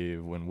we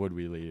leave, when would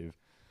we leave?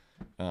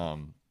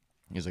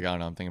 He's like, I don't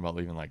know. I'm thinking about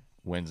leaving like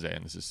Wednesday,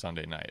 and this is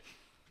Sunday night.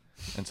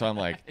 And so I'm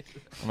like,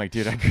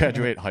 dude, I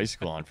graduate high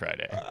school on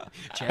Friday.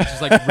 Chad's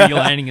just like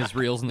relining his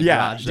reels in the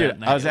Yeah, garage dude, that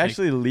night. I was like,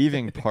 actually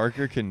leaving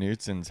Parker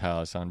Knutson's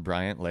house on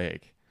Bryant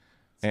Lake,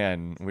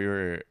 and we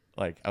were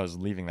like, I was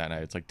leaving that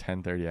night. It's like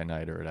 10:30 at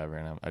night or whatever,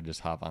 and I just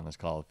hop on this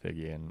call with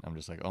Figgy, and I'm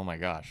just like, oh my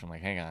gosh. I'm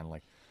like, hang on,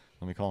 like,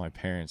 let me call my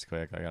parents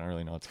quick. Like, I don't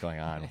really know what's going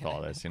on with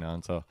all this,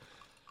 And so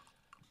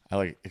I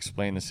like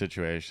explained the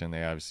situation.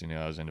 They obviously knew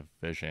I was into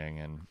fishing,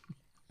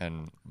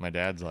 and my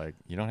dad's like,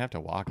 you don't have to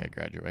walk at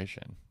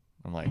graduation.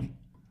 I'm like,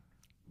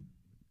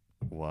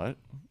 what?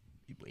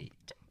 wait.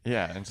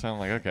 Yeah, and so I'm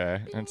like,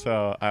 okay. And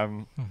so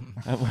I'm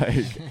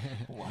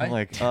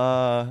like,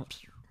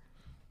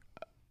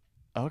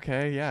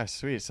 okay, yeah,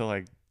 sweet. So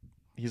like,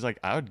 he's like,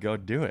 I would go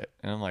do it.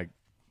 And I'm like,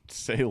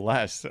 say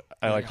less.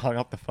 I like hung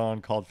up the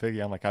phone, called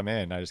Figgy. I'm like, I'm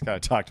in. I just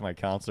got to talk to my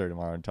counselor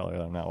tomorrow and tell her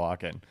that I'm not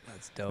walking.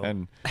 That's dope.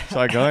 And so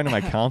I go into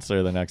my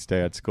counselor the next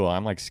day at school.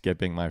 I'm like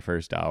skipping my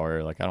first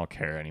hour. Like, I don't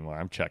care anymore.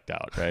 I'm checked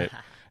out, right?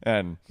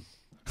 And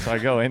so I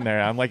go in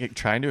there. I'm like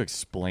trying to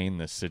explain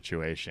this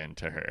situation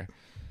to her.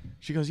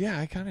 She goes, yeah,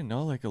 I kind of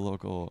know like a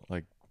local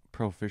like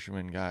pro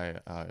fisherman guy.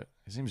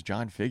 His name's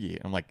John Figgy.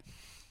 I'm like,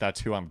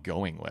 that's who I'm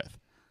going with.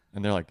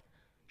 And they're like,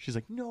 she's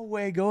like, no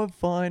way, go have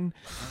fun.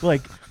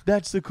 Like,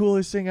 that's the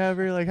coolest thing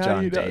ever. Like, how John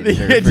do you know? dated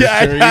her for sure.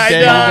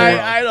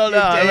 I don't know.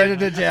 You Like,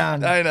 dated a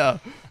John. I know.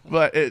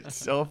 But it's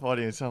so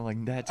funny. And so I'm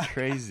like, that's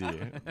crazy.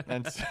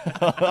 And so,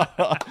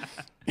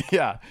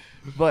 yeah.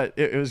 But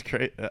it was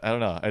great. I don't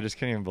know. I just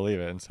couldn't even believe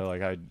it. And so,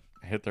 like, I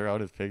hit the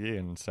road with Figgy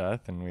and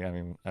Seth.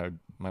 And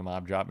my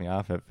mom dropped me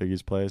off at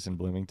Figgy's place in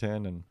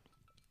Bloomington. And,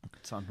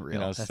 it's unreal.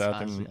 That's Seth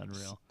honestly and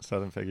unreal.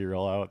 Seth and Figgy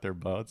roll out with their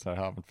boats. I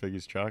hop in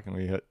Figgy's truck and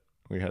we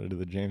headed to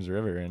the James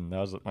River. And that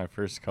was my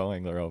first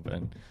co-angler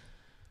open.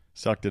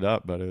 Sucked it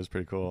up, but it was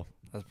pretty cool.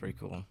 That's pretty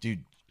cool.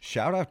 Dude,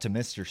 shout out to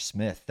Mr.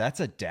 Smith. That's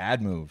a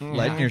dad move.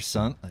 Letting your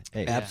son, like,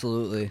 hey,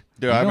 Absolutely.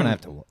 Dude, you I've don't been-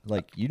 have to,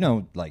 you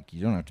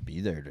don't have to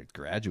be there to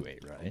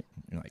graduate, right?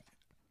 You're like,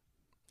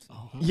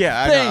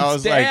 Yeah, I Thanks, know. I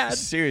was Dad. like,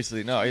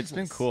 seriously, no, it's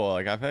been cool.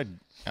 Like,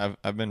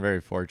 I've been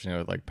very fortunate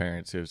with like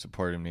parents who have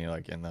supported me,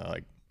 like in the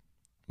like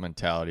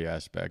mentality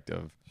aspect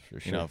of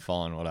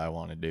following what I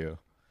want to do.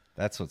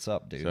 that's what's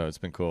up, dude. So it's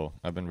been cool.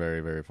 I've been very,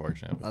 very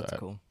fortunate with That's that.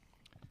 cool.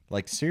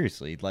 Like,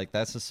 seriously, like,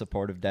 that's a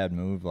supportive dad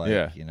move, like,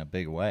 Yeah. in a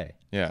big way.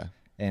 Yeah.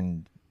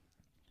 And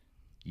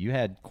you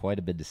had quite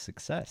a bit of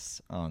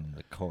success on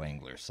the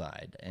co-angler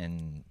side.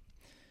 And,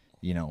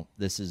 you know,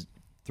 this is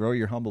throw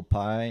your humble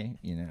pie,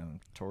 you know,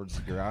 towards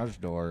the garage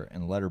door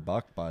and let her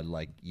buck, bud.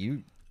 Like,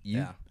 you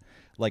Yeah.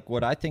 like,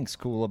 what I think's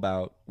cool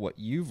about what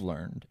you've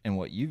learned and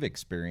what you've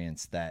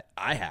experienced that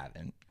I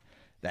haven't,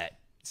 that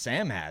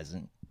Sam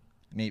hasn't,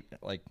 maybe,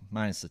 like,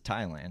 minus the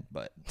Thailand,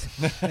 but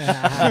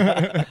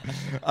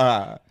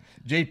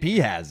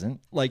JP hasn't.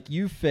 Like,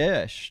 you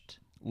fished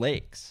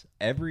lakes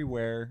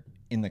everywhere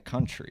in the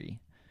country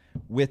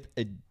with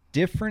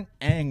different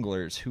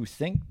anglers who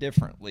think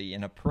differently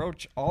and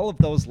approach all of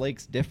those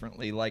lakes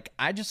differently. Like,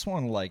 I just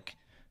want to, like,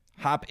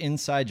 hop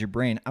inside your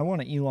brain. I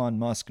want to Elon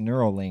Musk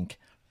Neuralink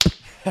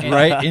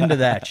right into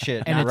that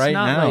shit And it's right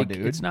not now, like,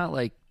 dude. It's not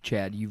like,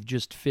 Chad, you've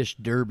just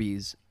fished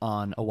derbies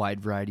on a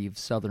wide variety of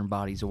southern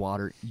bodies of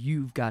water.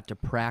 You've got to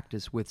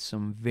practice with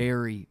some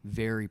very,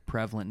 very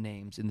prevalent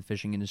names in the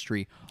fishing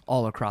industry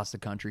all across the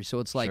country.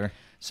 So it's like, Sure.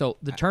 so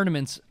the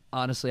tournaments,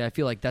 honestly, I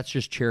feel like that's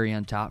just cherry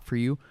on top for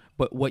you.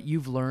 But what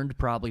you've learned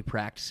probably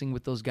practicing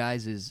with those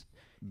guys is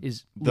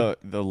The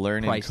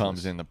learning priceless.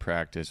 comes in the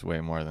practice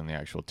way more than the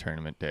actual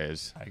tournament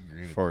days. I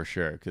agree with for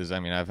sure. Because I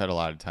mean, I've had a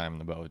lot of time in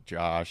the boat with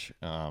Josh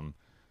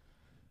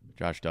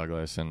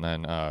Douglas, and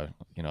then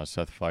you know,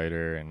 Seth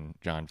Fighter and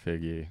John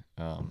Figgy,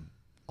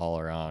 all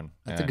around.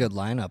 That's a And- good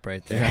lineup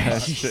right there. Yeah,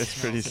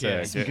 it's pretty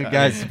sick. Some good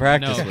guys to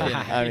practice No, with. kidding.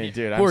 I mean,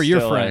 dude, Who I'm are your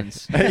still, like-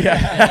 friends?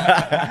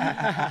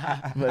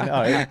 but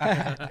no,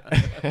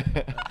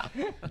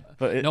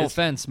 but No it's,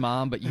 offense,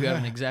 Mom, but you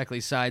haven't exactly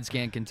side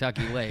scanned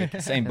Kentucky Lake.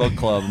 Same book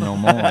club no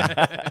more.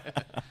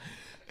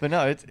 but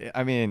no, it's.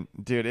 I mean,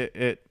 dude,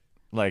 it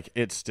like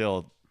it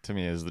still to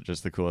me is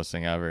just the coolest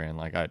thing ever, and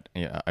like I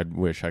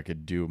wish I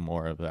could do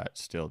more of that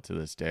still to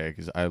this day,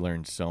 because I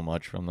learned so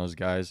much from those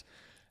guys,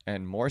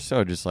 and more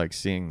so just like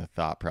seeing the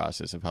thought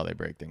process of how they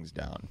break things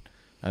down.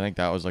 I think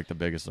that was like the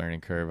biggest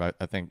learning curve. I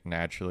think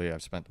naturally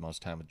I've spent the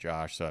most time with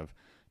Josh, so I've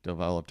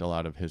developed a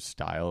lot of his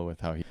style with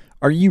how he.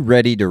 Are you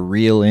ready to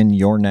reel in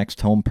your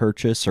next home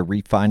purchase or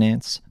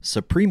refinance?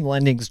 Supreme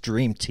Lending's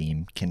Dream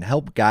Team can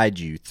help guide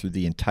you through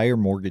the entire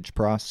mortgage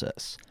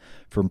process,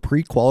 from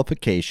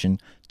pre-qualification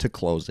to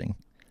closing.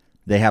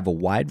 They have a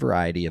wide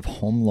variety of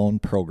home loan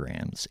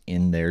programs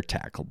in their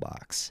tackle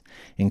box,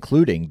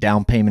 including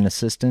down payment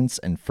assistance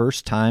and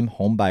first-time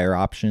homebuyer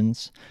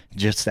options.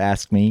 Just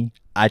ask me.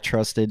 I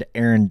trusted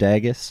Aaron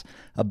Dagus,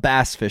 a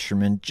bass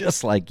fisherman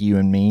just like you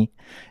and me,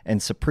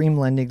 and Supreme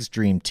Lending's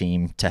Dream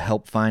Team to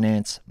help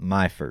finance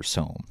my first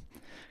home.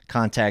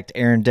 Contact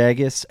Aaron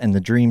Dagus and the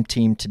Dream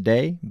Team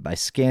today by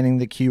scanning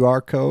the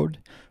QR code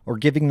or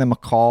giving them a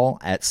call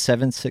at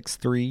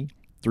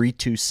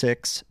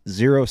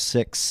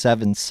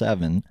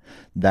 763-326-0677.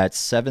 That's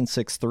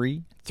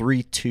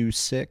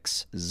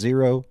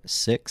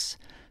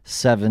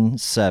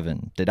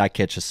 763-326-0677. Did I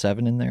catch a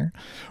 7 in there?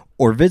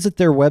 Or visit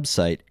their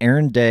website,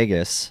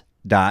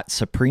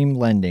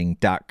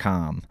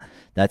 aarondagus.supremelending.com.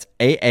 That's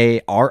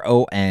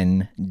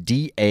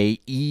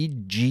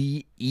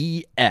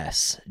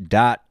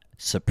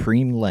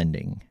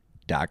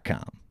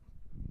AARONDAEGES.supremelending.com.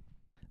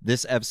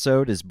 This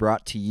episode is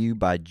brought to you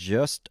by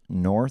just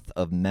north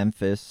of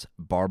Memphis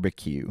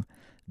Barbecue.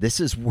 This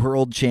is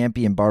World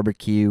Champion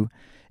Barbecue.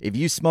 If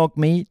you smoke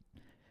meat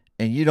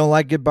and you don't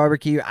like good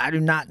barbecue, I do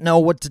not know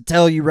what to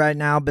tell you right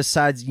now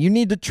besides you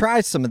need to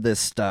try some of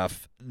this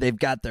stuff. They've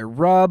got their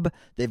rub.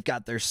 They've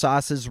got their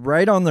sauces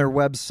right on their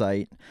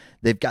website.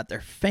 They've got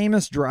their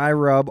famous dry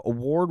rub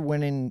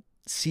award-winning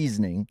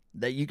seasoning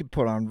that you could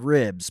put on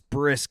ribs,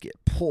 brisket,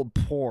 pulled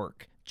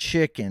pork,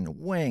 chicken,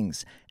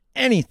 wings,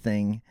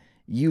 anything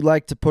you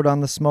like to put on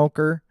the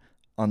smoker,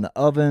 on the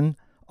oven,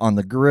 on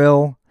the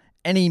grill,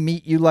 any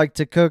meat you like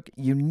to cook,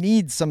 you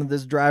need some of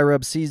this dry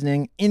rub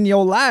seasoning in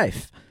your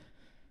life.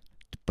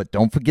 But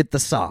don't forget the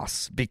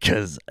sauce,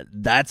 because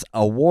that's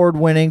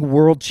award-winning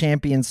world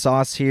champion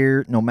sauce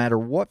here. No matter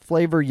what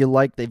flavor you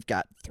like, they've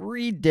got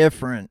 3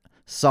 different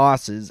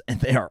sauces,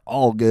 and they are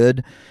all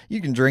good.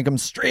 You can drink them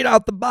straight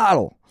out the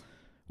bottle.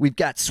 We've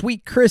got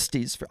Sweet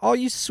Christie's for all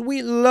you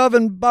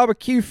sweet-loving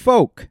barbecue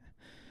folk.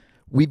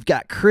 We've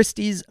got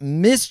Christie's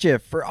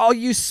Mischief for all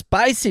you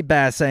spicy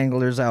bass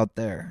anglers out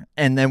there.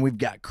 And then we've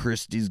got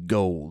Christie's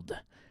Gold.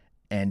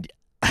 And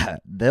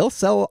they'll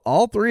sell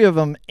all 3 of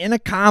them in a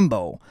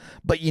combo.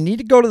 But you need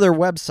to go to their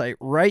website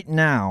right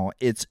now.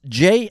 It's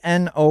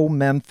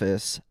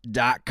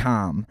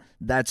jnomemphis.com.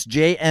 That's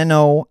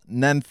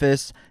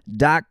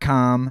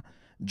jnomemphis.com.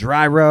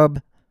 Dry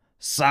rub,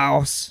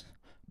 sauce,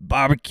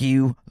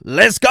 barbecue.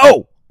 Let's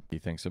go! He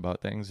thinks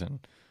about things, and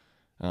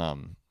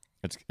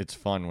it's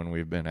fun when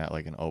we've been at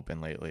like an open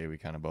lately. We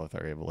kind of both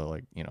are able to,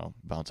 like, you know,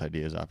 bounce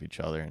ideas off each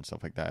other and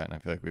stuff like that. And I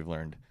feel like we've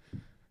learned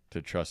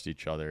to trust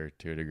each other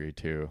to a degree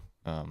too.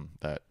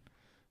 That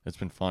it's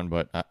been fun.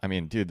 But I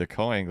mean, dude, the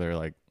co-angler,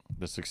 like,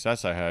 the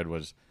success I had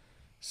was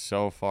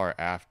so far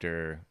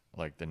after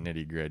like the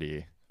nitty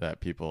gritty that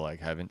people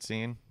like haven't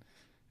seen.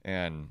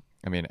 And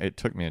I mean, it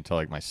took me until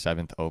like my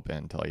 7th open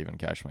until I even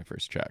cashed my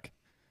first check.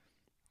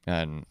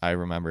 And I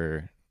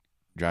remember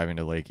driving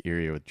to Lake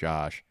Erie with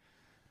Josh,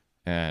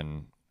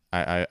 and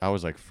I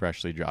was like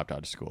freshly dropped out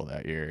of school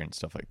that year and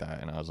stuff like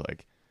that. And I was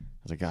like,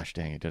 gosh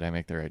dang it, did I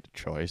make the right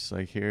choice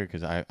like here?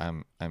 Because I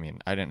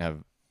didn't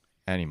have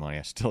any money.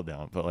 I still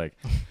don't, but like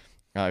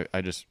I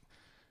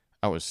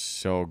was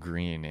so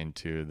green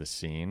into the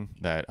scene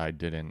that I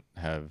didn't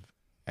have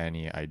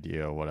any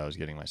idea what I was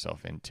getting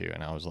myself into.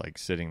 And I was like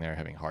sitting there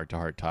having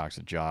heart-to-heart talks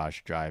with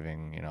Josh,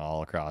 driving,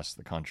 all across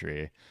the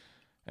country.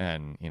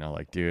 And,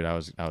 like, dude, I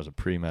was a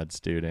pre-med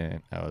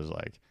student. I was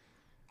like,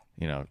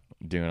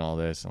 doing all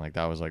this. And like,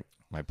 that was like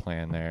my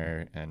plan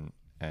there. And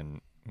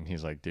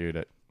he's like,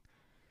 dude,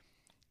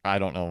 I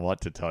don't know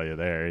what to tell you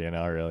there,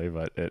 really.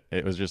 But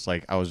it was just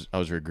like, I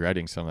was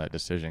regretting some of that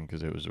decision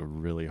because it was a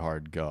really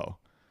hard go.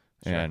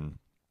 Sure. And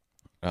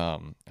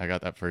I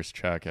got that first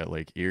check at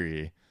Lake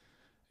Erie,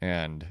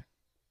 and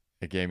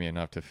it gave me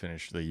enough to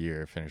finish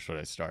what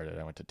I started.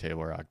 I went to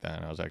Table Rock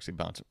then. I was actually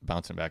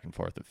bouncing back and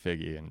forth with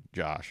Figgy and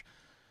Josh.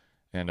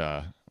 And,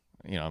 I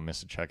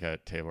missed a check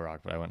at Table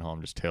Rock, but I went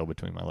home just tail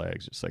between my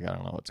legs, just like, I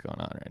don't know what's going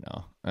on right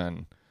now.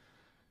 And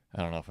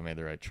I don't know if I made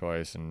the right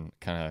choice. And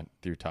kind of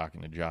through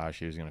talking to Josh,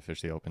 he was going to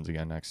fish the Opens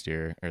again the next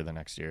year.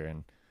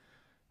 And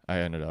I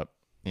ended up,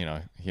 he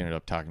ended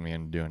up talking me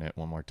into doing it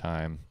one more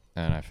time.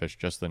 And I fished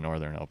just the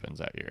Northern Opens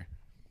that year.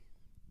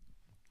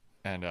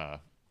 And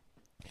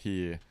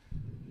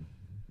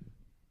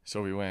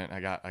so we went, I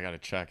got a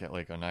check at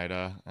Lake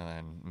Oneida, and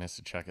then missed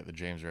a check at the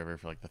James River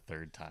for like the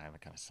third time.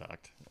 It kind of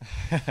sucked.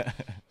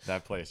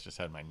 That place just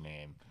had my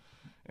name.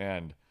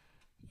 And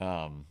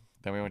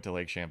then we went to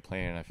Lake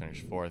Champlain, and I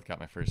finished 4th, got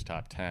my first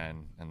top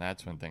 10, and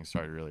that's when things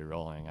started really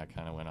rolling. I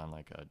kind of went on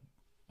like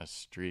a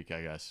streak,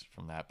 I guess,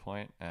 from that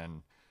point,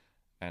 and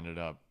ended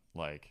up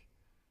like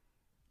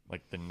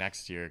the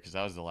next year, because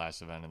that was the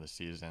last event of the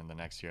season. The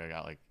next year I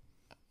got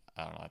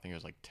I don't know, I think it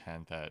was like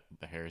 10th at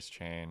the Harris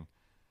Chain,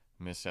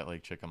 missed at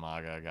Lake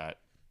Chickamauga, got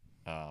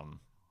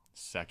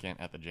 2nd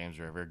at the James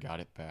River, got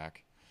it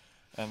back.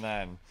 And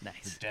then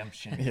nice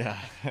redemption. Yeah.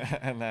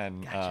 And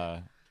then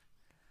gotcha.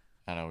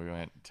 I don't know, we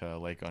went to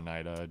Lake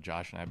Oneida.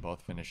 Josh and I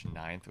both finished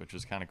 9th, which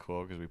was kind of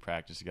cool because we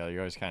practiced together. You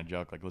always kind of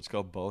joke like, let's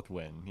go both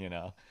win,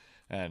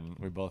 and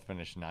we both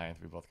finished 9th.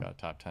 We both got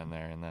top 10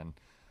 there. And then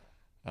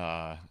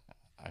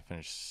I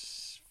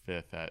finished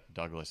 5th at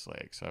Douglas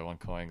Lake. So I won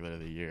Co-Angler of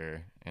the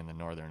Year in the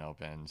Northern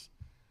Opens.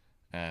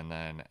 And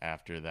then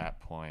after that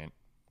point,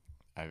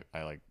 I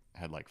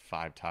had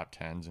 5 top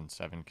 10s in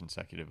 7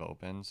 consecutive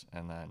Opens.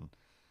 And then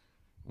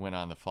went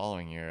on the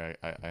following year,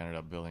 I ended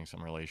up building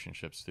some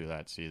relationships through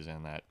that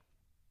season that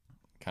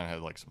kind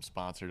of had some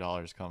sponsor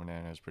dollars coming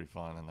in. It was pretty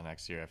fun. And the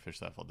next year I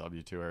fished the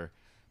FLW Tour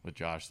with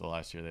Josh. The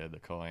last year they had the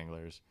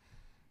Co-Anglers,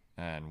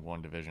 and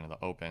won division of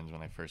the Opens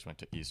when they first went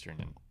to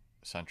Eastern and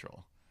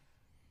Central.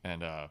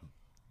 And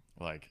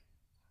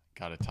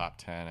got a top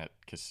 10 at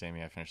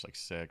Kissimmee. I finished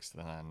 6th,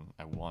 and then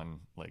I won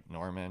Lake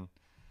Norman,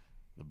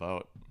 the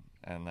boat,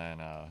 and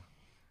then I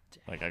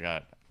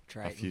got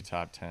Triton. A few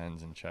top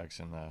 10s and checks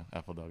in the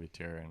FLW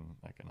Tour, and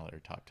another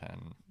top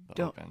 10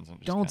 the Opens. And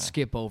just don't kinda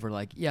skip over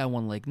I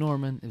won Lake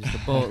Norman. It was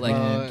the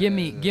boat. Give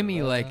me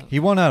He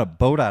won a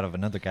boat out of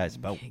another guy's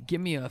boat.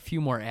 give me a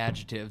few more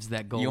adjectives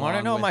that go. You want to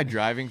along know with my it.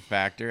 driving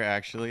factor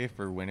actually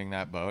for winning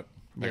that boat?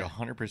 Yeah.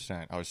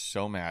 100%. I was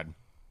so mad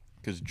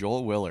because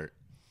Joel Willert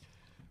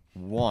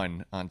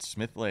won on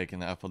Smith Lake in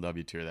the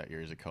FLW Tour that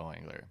year as a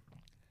co-angler.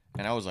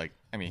 And I was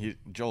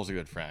Joel's a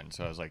good friend,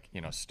 so I was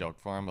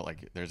stoked for him, but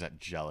there's that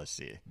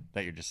jealousy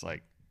that you're just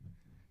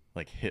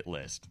hit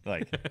list,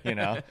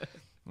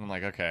 I'm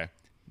like, okay.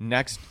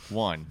 Next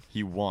one,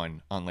 he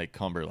won on Lake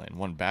Cumberland,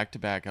 won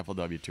back-to-back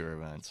FLW Tour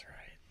events. Right.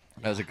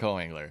 As a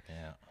co-angler.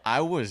 Yeah.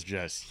 I was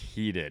just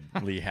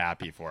heatedly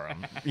happy for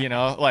him.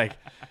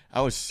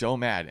 I was so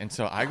mad. And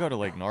so I go to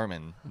Lake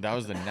Norman. That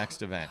was the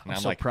next event. And I'm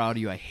I'm so proud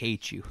of you. I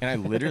hate you. and I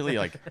literally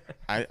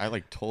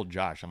I told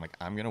Josh,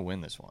 I'm going to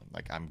win this one.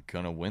 I'm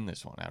going to win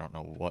this one. I don't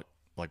know what,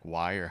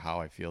 why or how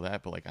I feel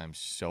that, but I'm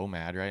so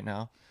mad right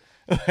now.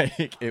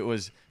 It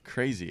was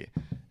crazy.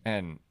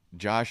 And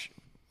Josh,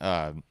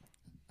 I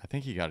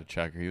think he got a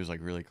check, or he was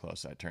really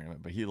close to that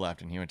tournament, but he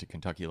left and he went to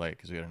Kentucky Lake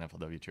because we had an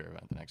FLW Tour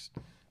event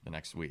the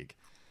next week.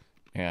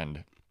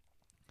 And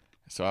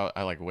so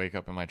I wake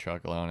up in my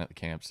truck alone at the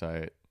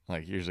campsite,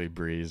 usually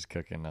Bree's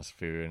cooking us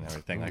food and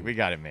everything. We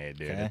got it made,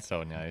 dude. Okay. It's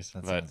so nice.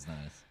 That But sounds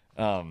nice.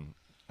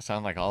 so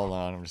I'm all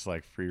alone. I'm just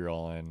free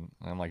rolling.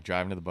 I'm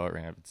driving to the boat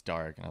ramp. It's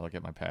dark, and I look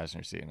at my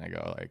passenger seat and I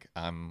go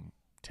I'm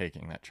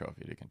taking that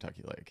trophy to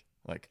Kentucky Lake.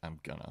 I'm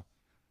gonna.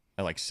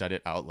 I said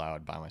it out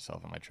loud by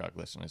myself in my truck,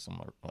 listening to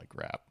some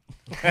rap.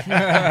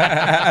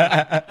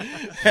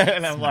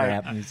 And I'm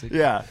Rap music.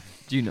 yeah.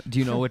 Do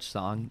you know which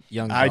song?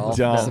 Young I Dolph.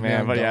 don't, man.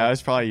 Young But yeah, Dolph. I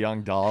was probably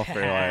Young Dolph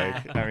or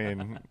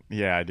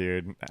yeah,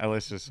 dude. I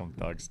listen to some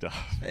thug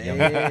stuff.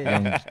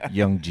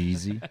 Young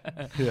Jeezy.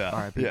 Yeah.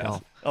 R.I.P. Yes.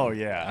 Dolph. Oh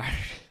yeah.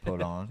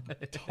 Put on.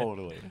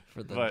 Totally.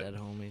 For the But- dead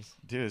homies.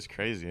 Dude, it's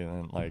crazy.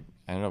 And then I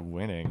ended up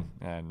winning,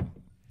 and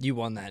You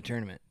won that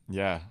tournament.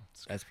 yeah,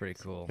 That's pretty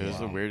cool. it was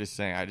the weirdest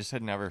thing. I just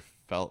had never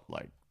felt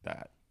like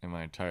that. in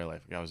my entire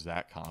life. Like, I was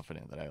that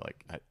confident that I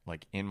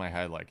like in my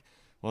head, like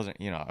wasn't,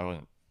 I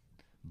wasn't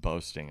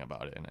boasting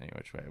about it in any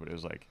which way, but it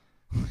was like,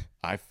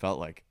 I felt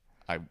like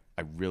I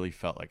really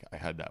felt like I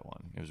had that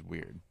one. It was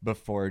weird.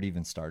 Before it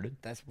even started.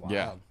 That's wild.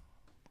 Yeah.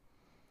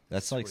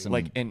 That's like some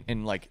Like,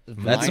 and like,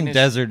 that's some minus-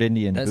 desert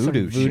Indian That's some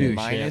voodoo, voodoo shit.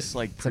 minus shit.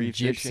 like Some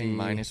pre-fishing, gypsy.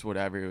 minus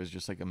whatever. It was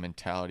just like a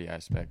mentality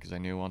aspect, because I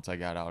knew once I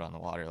got out on the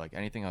water, like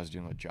anything I was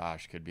doing with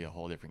Josh could be a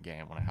whole different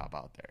game when I hop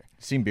out there.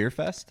 Seen Beer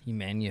Fest? He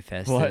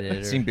manifested What?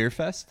 it. Seen Beer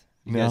Fest?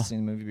 You No. guys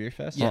seen the movie Beer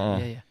Fest? Yeah,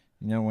 yeah.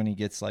 You know when he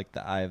gets like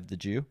the eye of the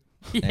Jew,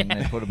 and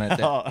they put him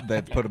at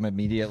they put him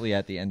immediately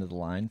at the end of the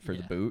line for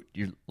the boot.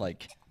 You're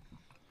like,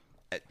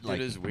 It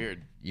is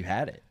weird. You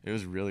had it. It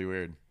was really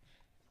weird,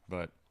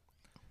 but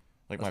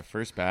like my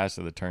first bass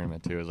of the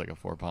tournament too was like a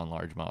 4-pound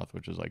largemouth,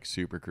 which was like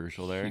super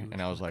crucial there.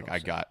 And I was like, I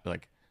got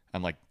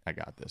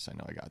this. I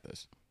know I got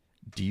this.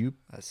 Do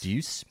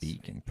you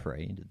speak and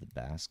pray to the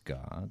bass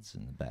gods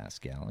in the bass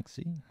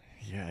galaxy?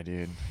 Yeah,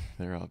 dude,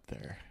 they're up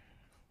there.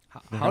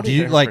 How do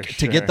you like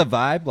to get the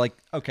vibe? Like,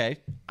 okay,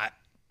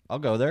 I'll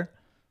go there.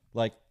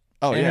 Like,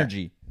 Oh, yeah.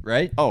 energy,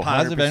 right? Oh,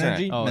 positive 100%.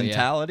 energy, Oh, yeah.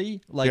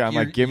 mentality. Like, I'm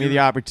like, give me the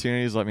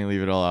opportunities, let me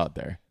leave it all out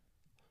there.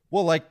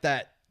 well, like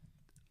that.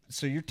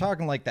 So you're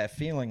talking like that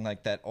feeling,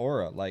 like that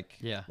aura, like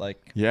Yeah.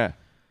 like Yeah,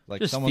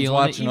 Just someone's feeling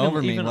watching it, even,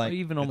 over me. even, Like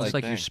even almost like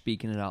like you're that.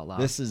 speaking it out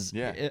loud. this is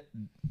Yeah. it,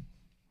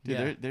 dude,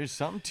 Yeah. there's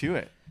something to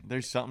it.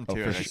 There's something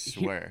to for it. I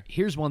sure. swear.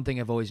 Here's one thing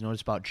I've always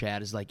noticed about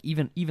Chad is like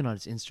even on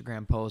his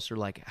Instagram posts or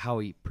like how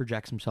he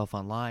projects himself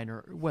online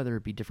or whether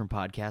it be different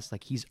podcasts,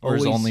 like he's or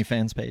his always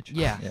OnlyFans page.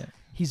 yeah.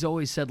 He's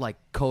always said like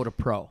Coda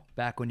Pro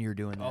back when you were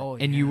doing that. Oh,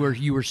 and you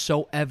were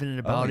so evident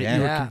about it. yeah.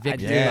 You were Yeah, I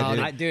convicted did. about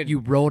Yeah, it. dude. You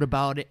wrote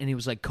about it and he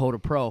was like Coda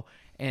Pro.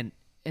 And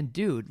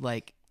dude,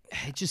 like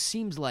it just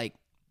seems like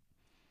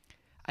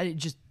it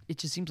just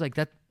seems like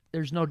that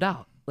there's no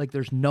doubt. Like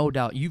there's no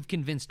doubt. You've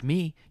convinced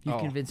me. You've Oh,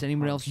 convinced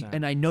anyone else, 100%.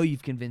 and I know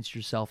you've convinced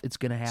yourself. It's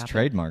gonna happen.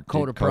 trademark, dude.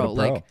 Coda Pro. Coda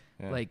Pro. Like,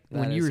 Yeah. like That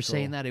when you is were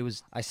saying cool. that, it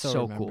was I still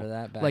so remember cool.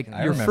 that back like in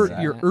the your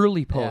day. your Yeah.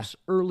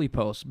 early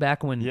posts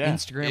back when Yeah.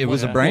 Instagram It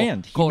was a wasn't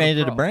brand. He Coda made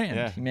it a Pro. brand.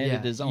 Yeah. He made Yeah.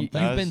 it his own You-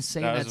 thing. you've been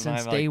saying that was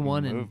since my, day like,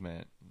 one and-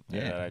 movement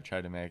Yeah. that I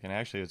tried to make. And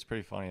actually, it's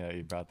pretty funny that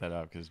you brought that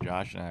up, because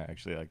Josh and I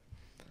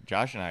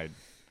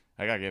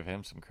gotta give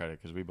him some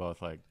credit, because we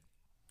both like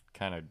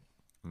kind of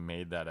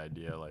made that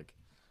idea like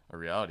a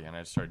reality, and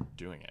I started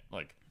doing it.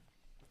 Like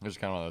it was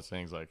kind of one of those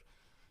things like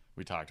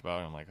we talked about,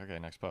 and I'm like, okay,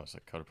 next post,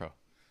 like Coda Pro,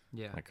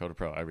 Yeah. like Coda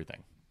Pro,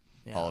 everything,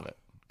 all of it.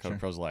 Coda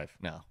Pro's life.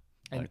 No,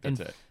 And, like, that's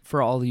and it.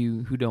 for all of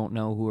you who don't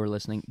know, who are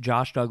listening,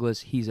 Josh Douglas,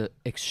 he's an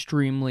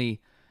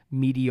extremely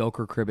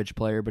mediocre cribbage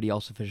player, but he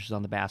also fishes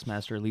on the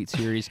Bassmaster Elite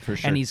Series. For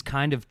sure. And he's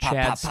kind of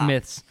Chad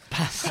Smith's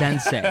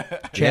sensei.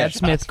 Chad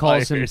Smith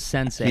calls him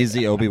sensei. He's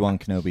the Obi-Wan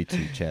Kenobi to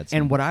Chad Smith.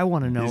 and what I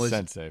want to know He's is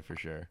sensei for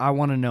sure. I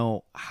want to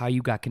know how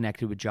you got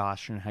connected with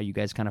Josh and how you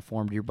guys kind of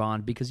formed your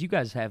bond, because you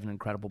guys have an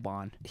incredible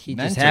bond. He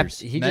Mentors.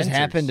 just Mentors.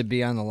 happened to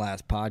be on the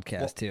last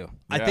podcast too.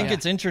 I think Yeah.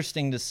 it's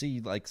interesting to see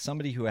like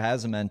somebody who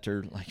has a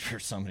mentor, like for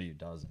somebody who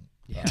doesn't.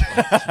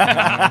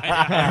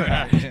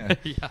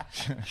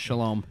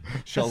 Shalom.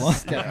 Shalom.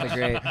 Definitely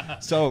great.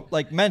 So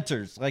like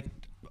mentors, like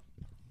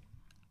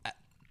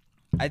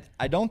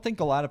I don't think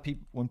a lot of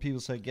people, when people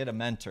say get a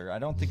mentor, I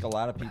don't think a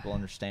lot of people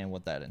understand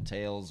what that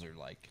entails, or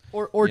like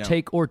Or you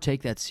know.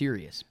 take that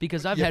serious,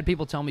 because I've had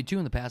people tell me too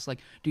in the past, like,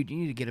 dude, you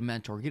need to get a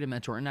mentor,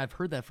 and I've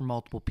heard that from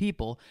multiple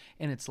people,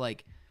 and it's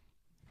like,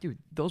 dude,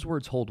 those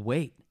words hold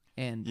weight,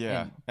 and,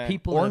 Yeah. and And-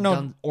 people or have know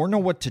done, or know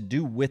what to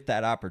do with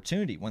that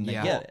opportunity when they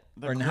Yeah. get it,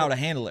 The or cool- how to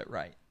handle it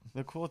right.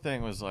 The cool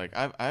thing was like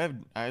I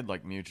had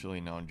like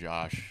mutually known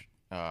Josh,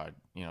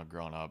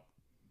 growing up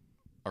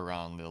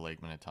around the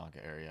Lake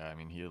Minnetonka area. I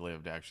mean, he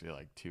lived actually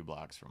like 2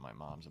 blocks from my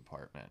mom's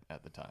apartment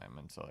at the time,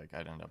 and so like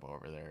I'd end up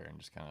over there and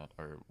just kind of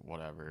or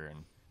whatever.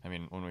 And I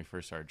mean, when we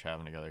first started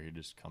traveling together, he'd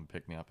just come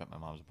pick me up at my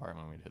mom's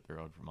apartment. We'd hit the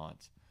road for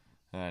months,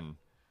 and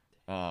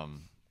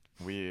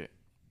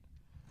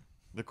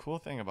the cool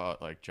thing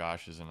about like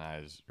Josh's and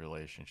I's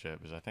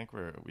relationship is I think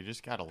we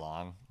just got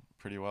along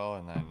pretty well,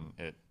 and then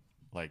it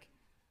like.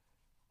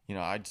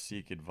 I'd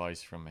seek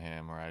advice from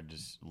him, or I'd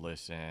just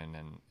listen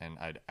and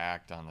I'd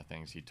act on the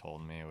things he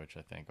told me, which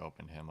I think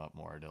opened him up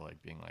more to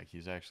like being like,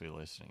 he's actually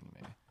listening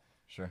to me.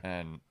 Sure.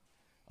 And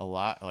a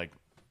lot, like,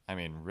 I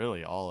mean,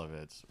 really all of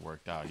it's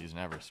worked out. He's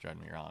never strutted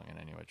me wrong in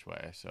any which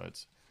way. So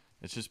it's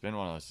just been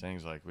one of those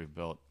things, like we've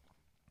built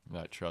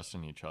that trust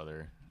in each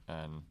other,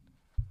 and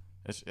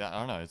I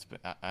don't know.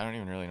 I don't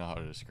even really know how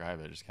to describe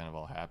it. It just kind of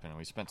all happened. And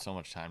we spent so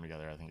much time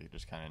together. I think it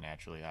just kind of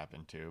naturally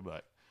happened too,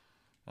 but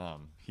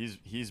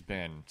he's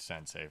been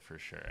sensei for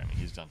sure. I mean,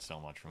 he's done so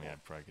much for me. I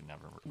probably could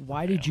never.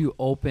 why did you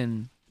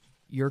open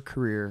your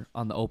career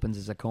on the opens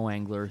as a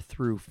co-angler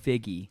through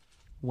Figgy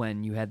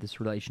when you had this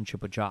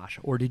relationship with Josh,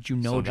 or did you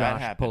know so that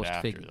Josh happened post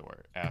after Figgy?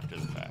 after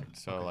the fact.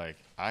 So like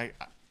I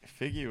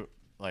Figgy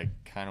like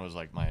kind of was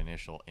like my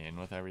initial in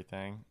with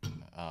everything,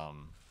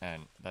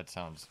 and that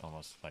sounds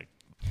almost like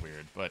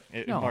weird, but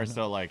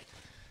so like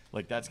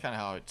that's kind of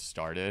how it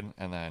started.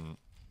 And then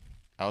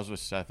I was with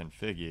Seth and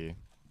Figgy,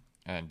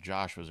 and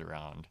Josh was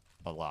around,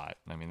 a lot.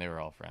 I mean, they were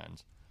all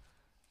friends.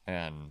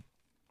 And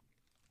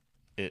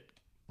it,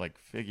 like,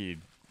 Figgy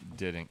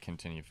didn't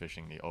continue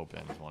fishing the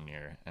opens one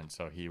year. And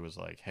so he was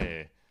like,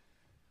 hey,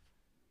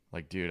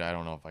 like, dude, I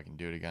don't know if I can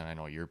do it again. I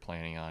know you're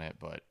planning on it,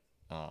 but,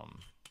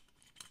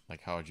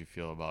 like, how would you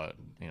feel about,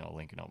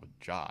 linking up with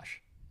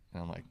Josh?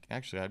 And I'm like,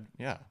 actually,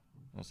 yeah,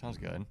 that sounds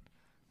good.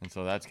 And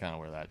so that's kind of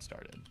where that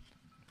started.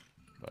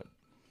 But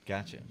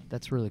Gotcha.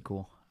 That's really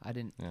cool. I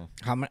didn't. yeah,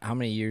 How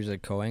many years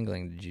of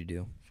co-angling did you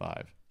do?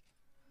 5.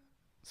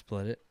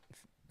 Split it,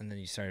 and then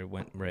you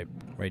went right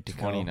to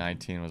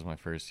 2019 was my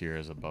first year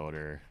as a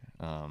boater.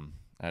 I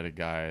had a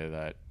guy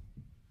that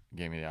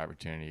gave me the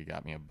opportunity. He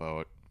got me a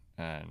boat,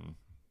 and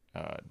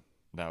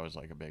that was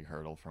like a big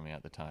hurdle for me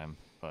at the time.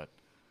 But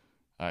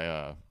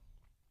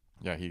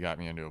he got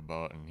me into a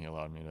boat, and he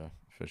allowed me to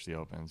fish the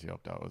opens. He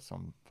helped out with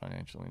some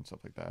financially and stuff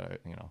like that.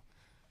 It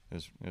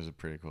was a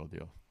pretty cool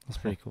deal. That's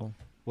pretty cool.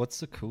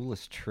 What's the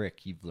coolest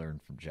trick you've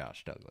learned from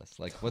Josh Douglas?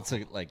 Like, what's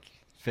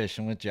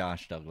fishing with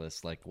Josh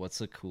Douglas? Like, what's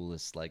the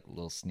coolest, like,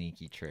 little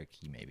sneaky trick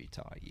he maybe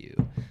taught you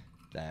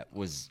that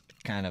was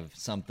kind of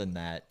something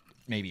that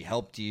maybe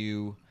helped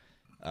you,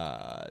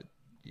 on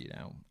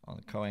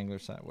the co-angler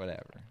side,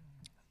 whatever?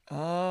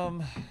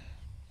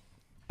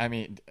 I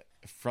mean,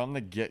 from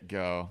the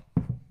get-go,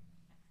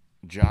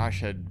 Josh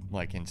had,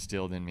 like,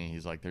 instilled in me,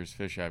 he's like, there's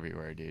fish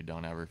everywhere, dude.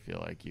 Don't ever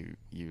feel like you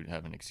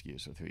have an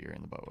excuse with who you're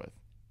in the boat with.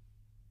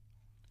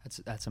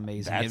 That's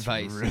amazing That's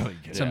advice. really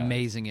good. It's Yeah.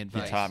 amazing He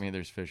advice. taught me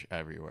there's fish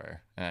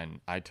everywhere,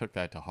 and I took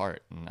that to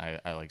heart, and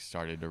I like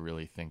started to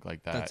really think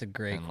like that. That's a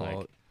great and,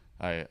 quote.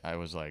 Like, I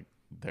was like,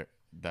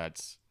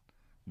 that's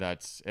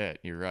it.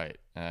 You're right,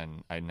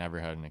 and I never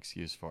had an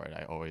excuse for it.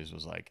 I always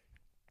was like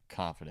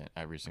confident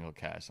every single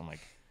cast. I'm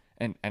like,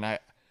 and I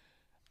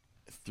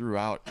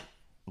throughout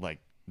like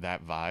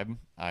that vibe,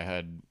 I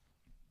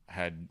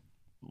had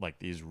like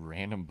these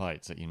random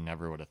bites that you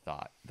never would have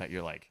thought that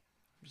you're like,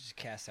 Just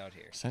cast out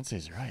here.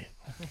 Sensei's right.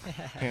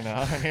 And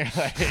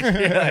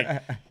you're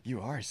like,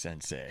 you are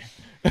sensei.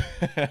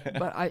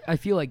 But I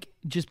feel like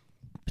just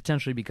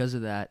potentially because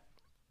of that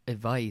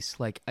advice,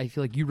 like I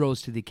feel like you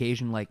rose to the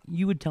occasion. Like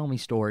you would tell me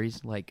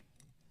stories, like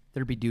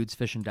there'd be dudes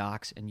fishing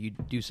docks and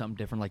you'd do something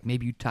different. Like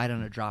maybe you tied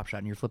on a drop shot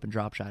and you're flipping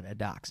drop shot at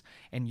docks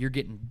and you're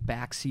getting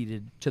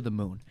backseated to the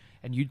moon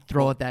and you'd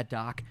throw at that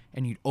dock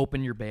and you'd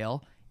open your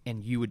bail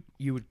and you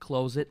would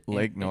close it.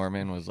 Lake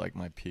Norman was like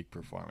my peak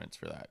performance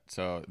for that.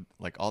 So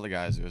like all the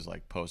guys, it was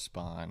like post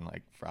spawn,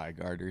 like fry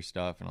garter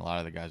stuff, and a lot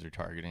of the guys are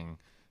targeting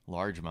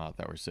largemouth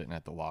that were sitting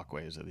at the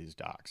walkways of these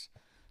docks.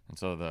 And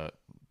so the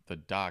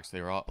docks,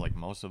 they were all like,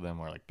 most of them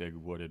were like big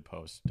wooded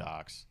post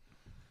docks,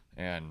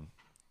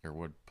 or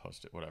wood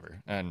posted,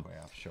 whatever. And Way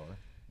offshore.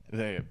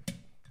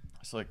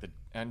 so like the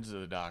ends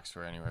of the docks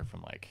were anywhere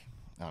from like,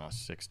 I don't know,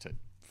 6 to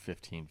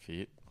 15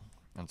 feet.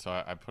 And so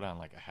I put on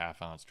like a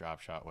half-ounce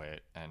drop shot weight,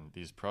 and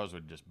these pros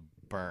would just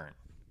burn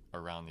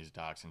around these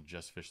docks and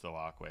just fish the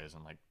walkways.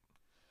 And like,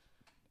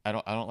 I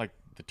don't like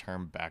the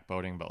term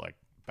backboating, but like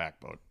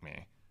backboat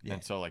me. Yeah.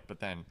 And so like, but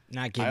then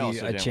Not give I you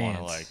also a didn't chance.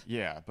 want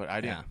to but I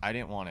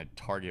didn't want to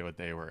target what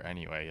they were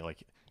anyway.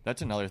 Like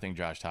that's another thing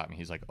Josh taught me.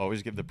 He's like,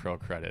 always give the pro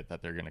credit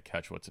that they're gonna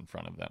catch what's in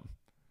front of them.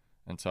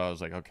 And so I was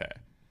like, okay.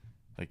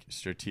 Like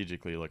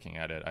strategically looking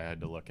at it, I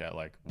had to look at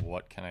like,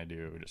 what can I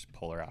do? Just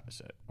polar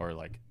opposite, or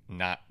like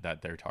not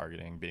that they're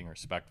targeting, being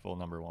respectful.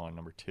 Number one,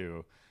 number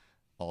two,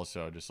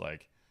 also just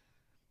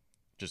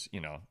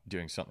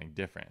doing something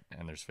different.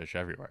 And there's fish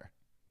everywhere.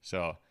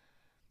 So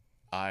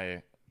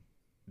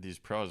these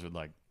pros would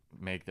like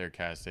make their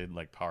cast, they'd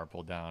like power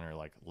pull down or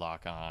like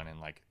lock on and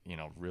like,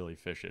 really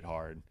fish it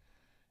hard.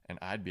 And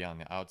I'd be on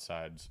the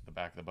outsides, the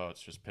back of the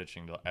boats, just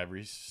pitching to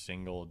every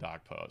single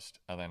dock post.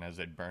 And then as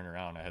they'd burn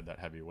around, I had that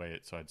heavy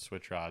weight. So I'd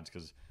switch rods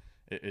because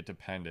it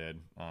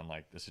depended on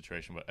like the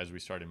situation. But as we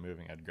started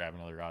moving, I'd grab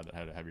another rod that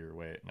had a heavier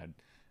weight, and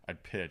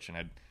I'd pitch, and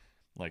I'd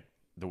like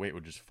the weight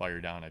would just fire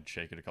down. I'd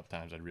shake it a couple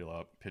times. I'd reel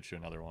up, pitch to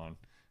another one,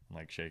 and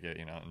like shake it,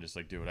 and just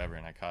like do whatever.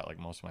 And I caught like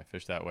most of my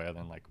fish that way. And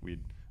then like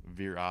we'd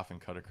veer off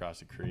and cut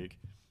across a creek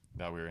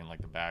that we were in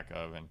like the back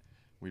of, and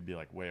we'd be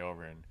like way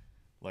over, and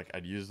like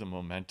I'd use the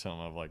momentum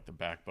of like the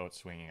back boat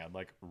swinging. I'd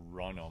like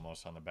run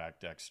almost on the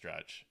back deck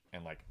stretch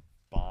and like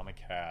bomb a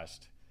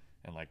cast,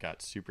 and like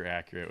got super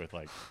accurate with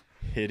like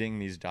hitting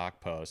these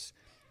dock posts,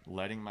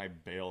 letting my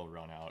bail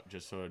run out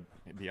just so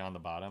it'd be on the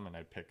bottom, and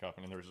I'd pick up,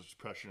 and then there was this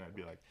pressure, and I'd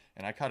be like,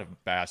 and I caught a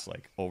bass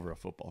like over a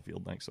football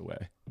field lengths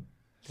away.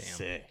 Damn.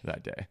 Sick.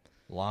 That day.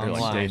 Long Or,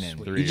 like, line day in.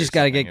 3 You or just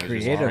gotta something. get It was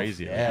just creative.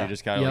 crazy. Yeah. You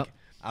just gotta Yep.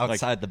 like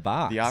Outside the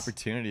box. the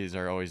opportunities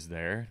are always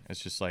there. It's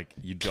just like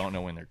you don't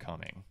know when they're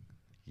coming.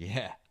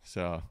 Yeah.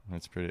 So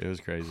it was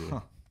crazy.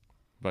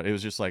 But it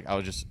was just like,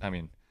 felt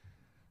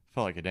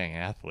like a dang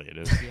athlete. It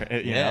was,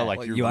 Yeah. like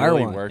Well, you're you are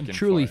really one. working And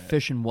truly for it.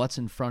 fishing what's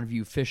in front of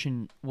you,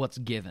 fishing what's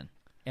given.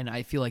 And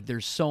I feel like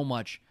there's so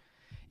much.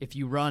 If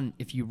you run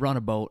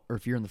a boat, or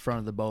if you're in the front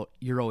of the boat,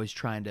 you're always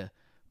trying to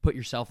put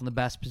yourself in the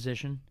best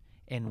position.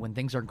 And when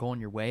things aren't going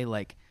your way,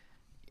 like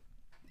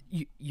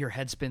your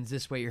head spins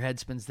this way, your head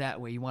spins that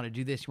way. You want to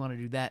do this, you want to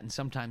do that, and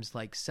sometimes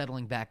like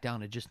settling back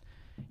down,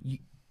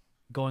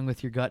 going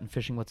with your gut and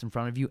fishing what's in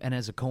front of you. And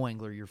as a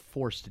co-angler, you're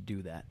forced to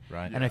do that.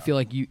 Right. And I feel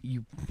like you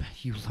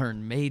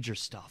learn major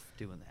stuff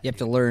doing that. You have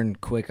to learn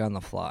quick on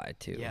the fly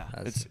too. Yeah.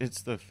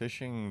 It's the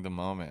fishing the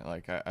moment.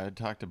 Like I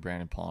talked to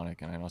Brandon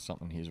Polnick, and I know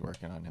something he's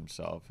working on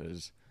himself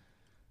is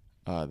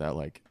that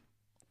like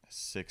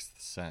sixth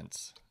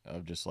sense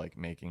of just like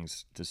making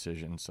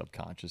decisions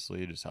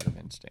subconsciously, just out of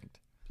instinct.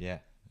 Yeah.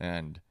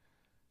 And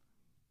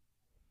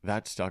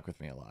that stuck with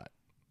me a lot.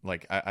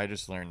 Like I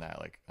just learned that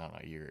like I don't know,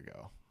 a year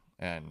ago,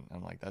 and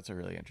I'm like, that's a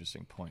really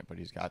interesting point. But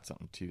he's got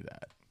something to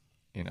that,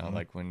 you know.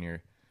 Like when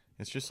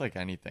it's just like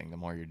anything. The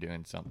more you're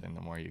doing something, the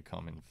more you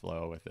come and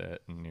flow with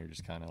it, and you're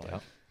just kind of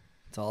like,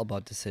 It's all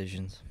about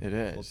decisions. it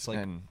is. Well, it's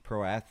like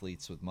pro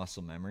athletes with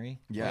muscle memory.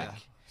 Yeah, Like,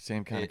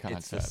 same kind of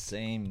concept. It's the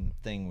same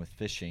thing with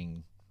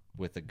fishing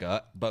with a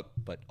gut, but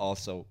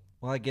also,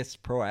 well, I guess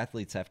pro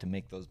athletes have to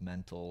make those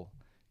mental,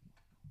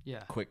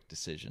 quick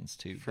decisions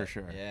too. For But,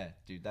 sure. Yeah,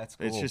 dude, that's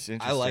cool. It's just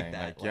interesting. I like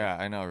that. Like, yeah,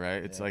 I know,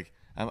 right? It's like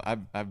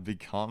I've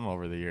become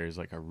over the years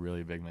like a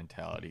really big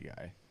mentality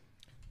guy.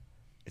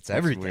 It's It's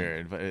everything.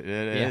 weird, but it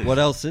Yeah. is. What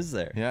else is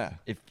there? Yeah.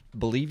 If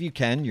believe you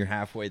can, you're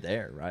halfway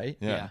there, right?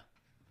 Yeah.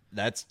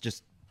 That's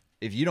just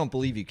if you don't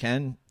believe you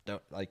can,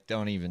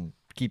 don't even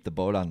keep the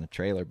boat on the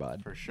trailer,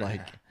 bud. For sure.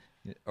 Like,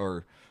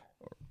 or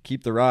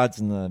keep the rods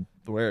in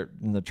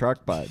the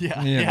truck, bud.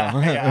 Yeah, You yeah, know?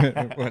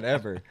 yeah.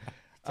 Whatever.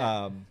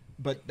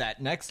 But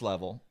that next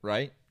level,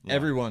 right? Yeah.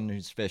 Everyone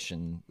who's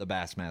fishing the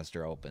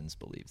Bassmaster Opens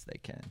believes they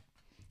can.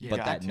 But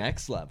Got that to.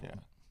 next level,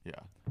 Yeah.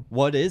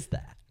 what is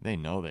that? They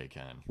know they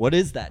can. What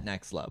is that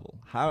next level?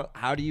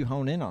 How do you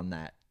hone in on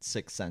that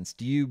sixth sense?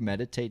 Do you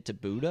meditate to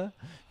Buddha?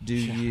 Do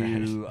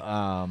you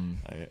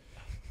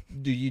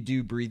do you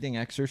do breathing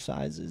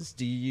exercises?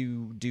 Do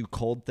you do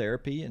cold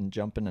therapy and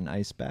jump in an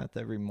ice bath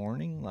every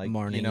morning? Like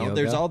Morning there's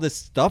yoga. all this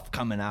stuff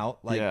coming out.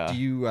 Like Yeah.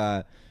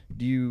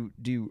 do you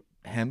do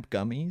hemp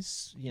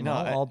gummies? No,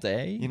 all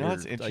day. You know Or,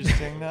 what's like,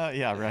 interesting though?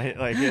 Yeah, right.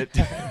 Like it.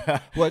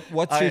 what's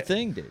your I-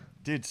 thing, dude?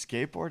 Dude,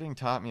 skateboarding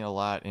taught me a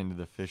lot into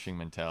the fishing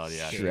mentality.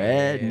 Actually.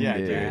 Shredding, Yeah,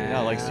 dude.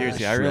 No, like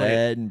seriously, I really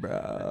Shredding,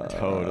 bro.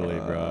 totally,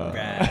 bro.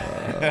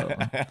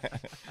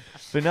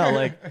 But no,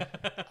 like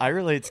I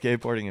relate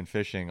skateboarding and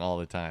fishing all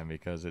the time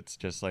because it's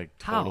just like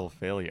total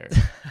failure.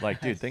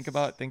 Like, dude, think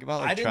about I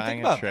like didn't trying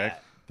think a about trick.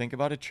 that. Think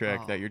about a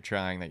trick that you're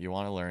trying that you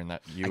want to learn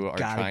that you are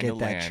Gotta trying get to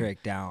that land,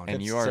 trick down.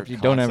 and you are Except you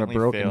don't have a constantly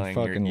broken failing,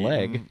 you're fucking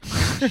leg.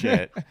 eating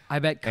shit. I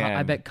bet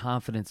And-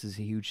 confidence is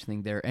a huge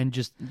thing there, and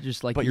just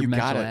like But your you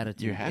mental gotta-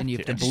 attitude, you have and you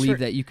have to. to believe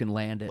that you can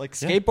land it. Like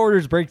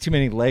skateboarders break too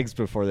many legs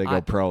before they go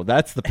pro.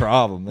 That's the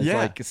problem. It's Yeah.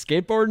 like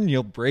skateboarding,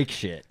 you'll break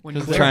shit When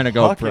you Because trying to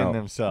go Fucking pro.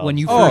 themselves. When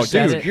you Oh, first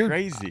said dude, it, you're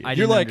crazy. I You're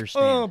didn't like,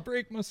 understand. oh,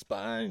 break my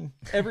spine.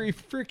 Every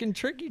freaking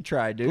trick you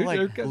try, dude.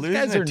 like Those losing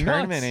guys a are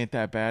tournament nuts. ain't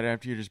that bad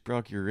after you just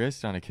broke your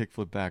wrist on a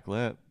kickflip back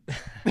lip.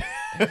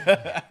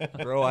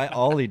 Bro, I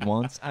ollied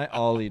once.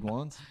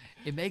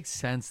 It makes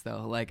sense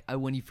though. Like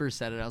when you first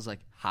said it, I was like,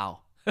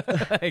 how?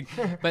 Like,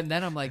 but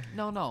then I'm like,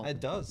 no,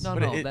 It does. No, But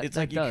no, it's that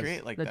like you does.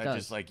 create like that that. does.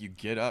 Just like you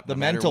get up, The no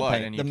matter mental what,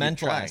 pain- and you the keep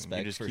mental trying. aspect,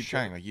 You just for keep sure.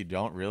 trying. Like you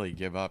don't really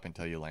give up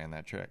until you land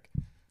that trick.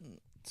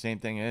 Same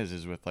thing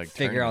is with like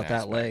Figure out tournament that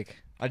aspect. leg.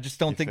 I just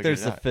don't You think figure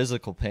there's it the out.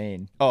 physical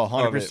pain. Oh, of it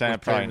 100%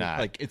 with probably training. not.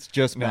 Like it's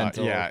just No,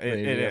 mental. yeah, it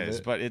maybe of is,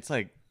 it. but it's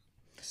like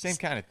same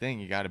kind of thing.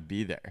 You got to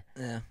be there.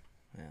 Yeah.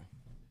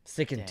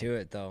 Sticking to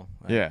it though.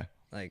 Like, Yeah.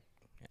 Like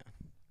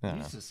I don't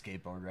know. to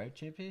skateboard, right,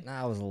 JP?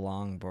 I was a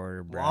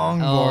longboarder, bro.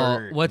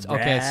 Oh, what's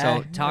okay?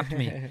 So Bruh. talk to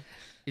me.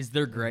 Is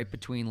there gripe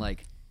between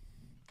like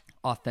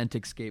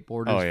authentic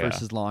skateboarders Oh, yeah.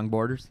 versus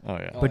longboarders? Oh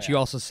yeah. But you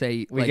also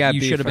say We like got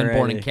you should have beef been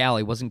born in already.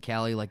 Cali. Wasn't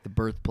Cali like the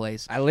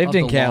birthplace? I lived of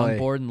in the Cali.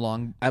 Longboard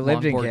and I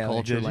lived in longboard Cali.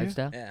 culture Did you?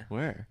 lifestyle. Yeah.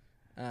 Where?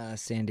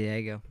 San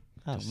Diego.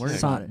 Oh, worry sick.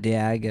 about San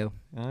Diego.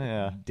 Oh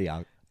yeah.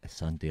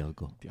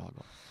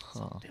 Santiago.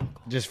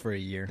 Just for a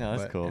year. Yeah,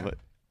 that's but, cool. yeah. But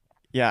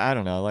yeah, I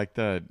don't know. Like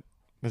the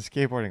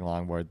skateboarding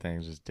longboard thing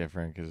is just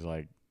different because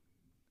like,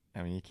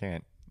 I mean, you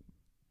can't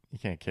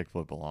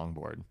kickflip a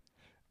longboard.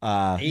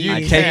 I You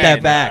take can.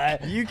 that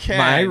back. You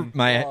can.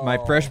 My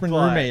freshman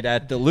but- roommate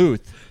at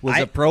Duluth was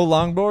a pro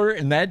longboarder,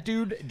 and that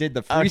dude did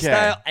the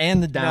freestyle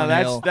and the No,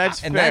 downhill.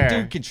 that's and fair. that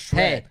dude can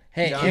shred.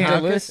 Hey, John in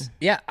Hawkes? Duluth.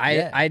 Yeah,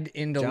 I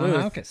in John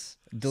Duluth. Hawkes.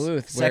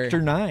 Duluth. Where,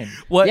 Sector 9.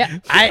 What? Yeah,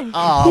 I.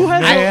 Oh,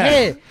 man.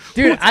 Hey,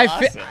 dude,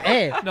 awesome.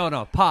 hey.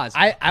 No. Pause.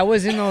 I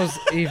was in those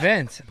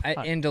events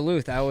in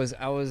Duluth. I was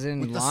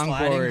in With the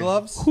sliding longboard.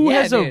 gloves? Who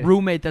Yeah, has a dude.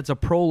 roommate that's a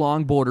pro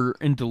longboarder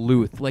in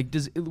Duluth? Like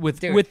does with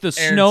Dude, the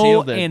Aaron snow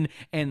Teal did.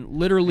 and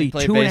literally He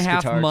played 2.5 bass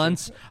guitar, too.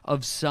 months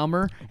of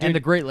summer and the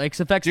Great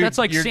Lakes effects. Dude, That's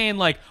like you're- saying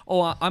like,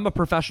 oh, I'm a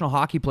professional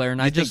hockey player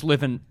and I just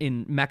live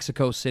in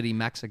Mexico City,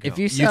 Mexico. If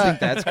you You saw, think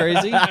that's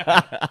crazy?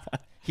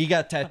 He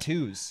got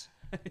tattoos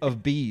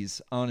of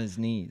bees on his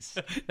knees.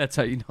 that's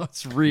how you know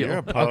it's real. You're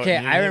a poet, okay,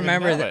 and you I didn't even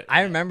remember know that. it.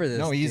 I remember this.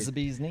 No, he's dude. the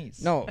bee's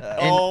knees. No.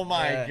 Oh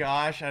my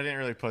gosh, I didn't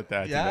really put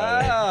that together.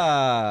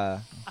 Yeah.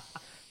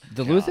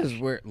 Duluth is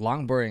where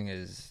longboarding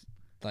is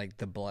like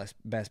the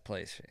best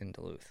place in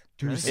Duluth.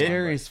 Dude,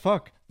 scary as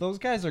fuck. Those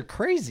guys are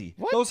crazy.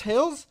 What? Those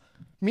hills?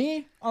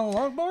 Me on a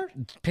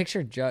longboard?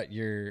 Picture Jut,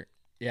 you're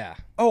Yeah.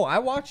 Oh, I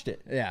watched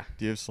it. Yeah.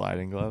 Do you have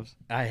sliding gloves?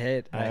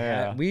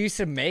 I we used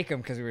to make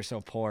them because we were so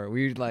poor.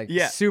 We would like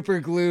Yeah. super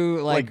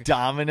glue Like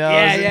dominoes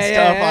Yeah, and yeah,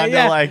 stuff yeah, onto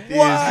yeah. like these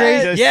What?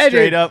 just Yeah,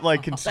 straight dude. up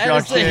like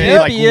construction, the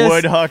like hippiest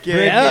wood hooking.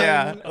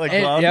 Yeah, like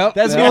gloves. Yep.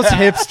 That's the most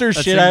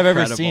hipster shit I've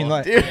ever incredible. seen.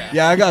 Like,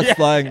 yeah, I got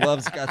flying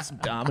gloves, got some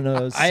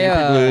dominoes, I,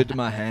 super glued to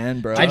my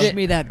hand, bro. I Give did-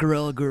 me that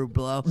Gorilla Glue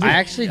blow. I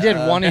actually did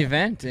one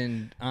event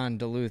on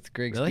Duluth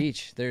Griggs Really?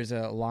 Beach. There's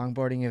a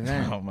longboarding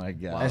event. Oh my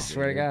god! I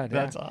swear to God.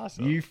 That's yeah.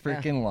 awesome. You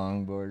freaking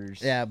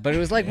longboarders. Yeah, but it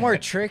was like more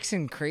tricks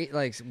and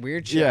like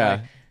weird shit. Yeah.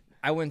 Like,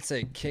 I wouldn't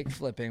say kick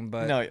flipping,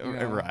 but no, you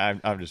know,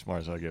 I'm just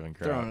more so giving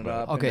credit. Throwing it but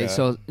up. Okay, yeah.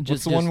 so What's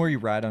just the one where you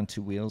ride on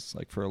two wheels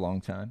like for a long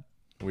time?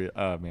 we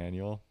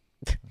manual.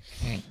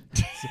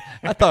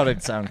 I thought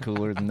it'd sound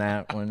cooler than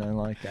that when I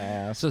like to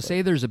ask. So but-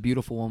 say there's a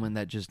beautiful woman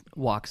that just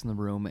walks in the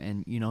room,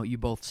 and you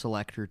both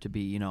select her to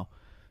be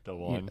The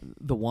one.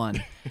 the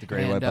one. the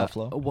Great White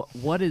Buffalo.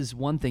 What is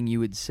one thing you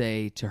would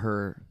say to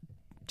her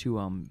to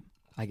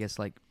I guess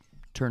like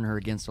turn her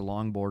against a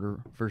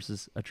longboarder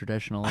versus a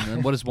traditional? And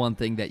then what is one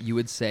thing that you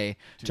would say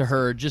to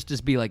her just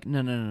to be like,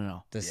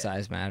 no. does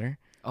size matter?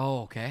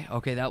 Oh, okay.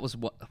 That was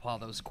wow,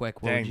 that was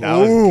quick. What Dang, would you- that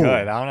was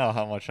good. I don't know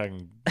how much I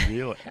can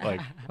deal. Like,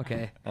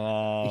 Okay.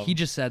 he He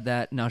just said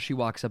that. Now she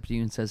walks up to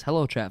you and says,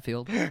 "Hello,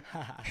 Chatfield."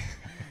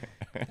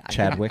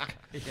 Chadwick.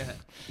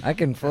 I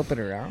can flip it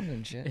around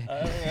and shit.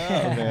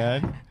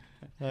 man.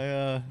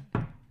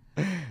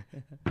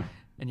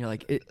 And you're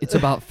like, "It's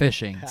about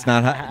fishing." It's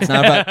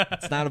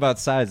not about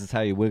size. It's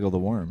how you wiggle the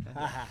worm.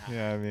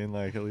 Yeah, I mean,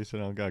 like, at least I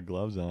don't got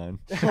gloves on.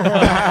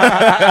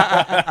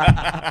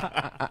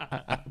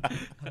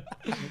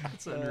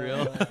 That's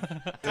unreal.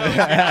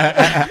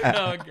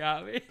 Oh,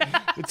 got me.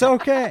 It's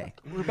okay.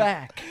 We're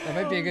back. That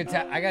might be a good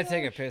time. I gotta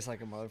take a piss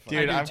like a motherfucker.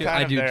 Dude, I I'm do too. kind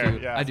I of do there. too.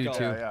 Yeah, I do let's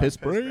too. go. Yeah, Piss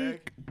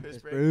break.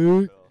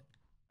 break.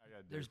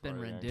 There's been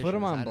renditions. Put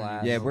 'em on I don't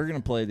blast. Yeah, even know. we're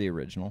gonna play the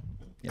original.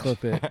 Yeah.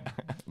 Clip it.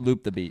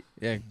 Loop the beat.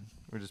 Yeah,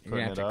 We're just you're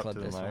gonna putting have it to up clip to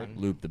the this mic. one.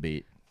 Loop the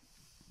beat.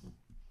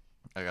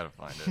 I gotta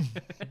find it.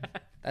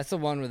 That's the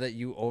one that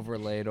you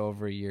overlaid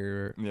over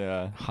your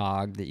Yeah.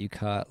 hog that you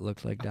caught.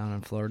 Looked like down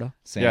in Florida.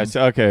 Sam, Yeah.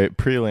 So, okay.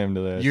 Prelim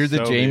to this. you're the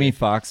Sobi. Jamie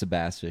Foxx of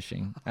bass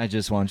fishing. I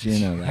just want you to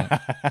know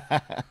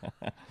that.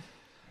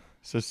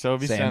 So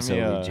Sobi Sam sent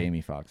me Sobi, a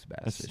Jamie Foxx of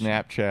a bass fishing.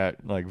 Snapchat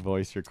like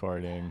voice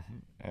recording,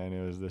 and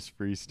it was this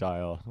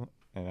freestyle,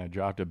 and I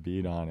dropped a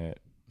beat on it,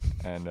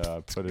 and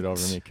put it over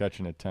me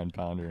catching a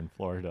 10-pounder in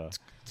Florida.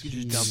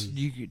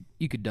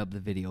 You could dub the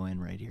video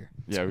in right here.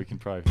 Yeah, we can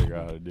probably figure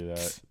out how to do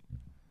that.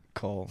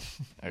 Cole.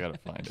 I gotta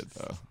find it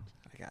though.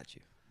 I got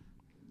you.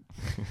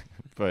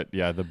 But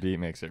yeah, the beat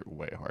makes it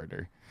way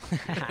harder.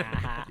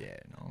 Yeah,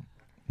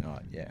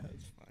 yeah.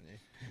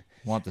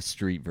 Want the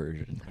street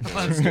version. You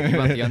want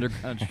the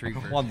underground street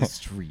version. Want the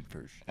street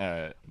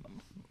version.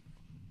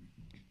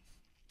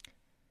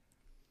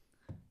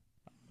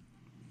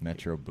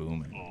 Metro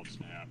booming.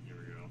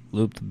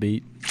 Loop the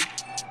beat.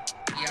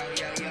 Yo,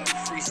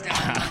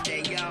 freestyle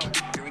Monday, yo.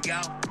 Here we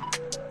go.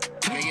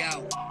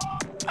 Yo.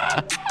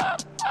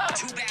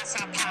 Two bass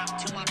I pop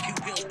till my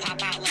pupils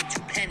pop out like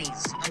 2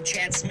 pennies. I'm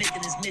Chad Smith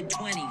in his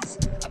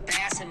mid-20s. A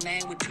bassin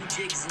man with 2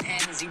 jigs in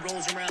hand as he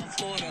rolls around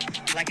Florida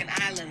like an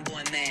island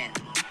boy man.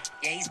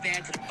 Yeah, he's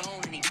bad to the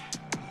bone and he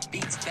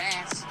beats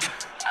bass.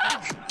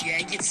 Yeah,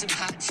 he gets some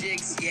hot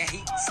chicks. Yeah,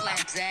 he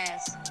slaps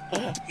ass.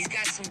 He's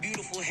got some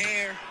beautiful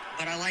hair,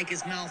 but I like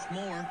his mouth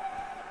more.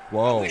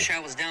 Whoa. I wish I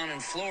was down in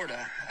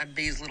Florida. I'd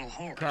be his little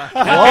whore.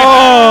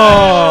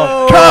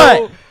 Whoa!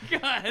 Cut!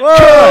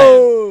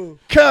 Whoa!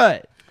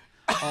 Cut!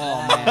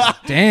 Oh man,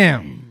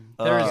 Damn.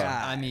 there's.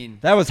 I mean,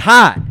 That was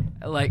hot.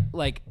 like.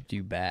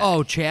 Do back.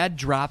 Oh, Chad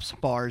drops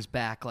bars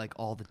back like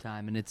all the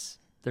time, and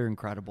they're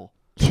incredible.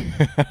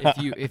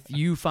 If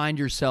you find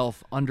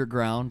yourself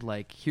underground,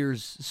 like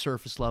here's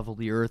surface level of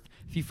the earth.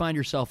 If you find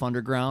yourself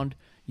underground,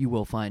 you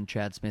will find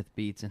Chad Smith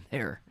beats in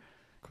there.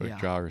 Quick Yeah.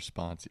 draw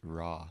response,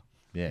 raw.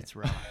 Yeah. It's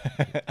rough.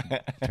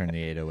 Turn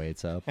the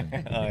 808s up and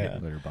yeah.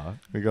 let her bop.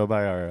 We go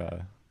by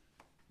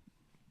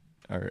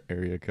our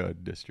area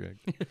code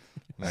district.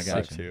 I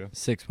got you.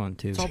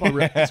 612. It's all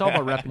about it's all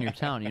about repping your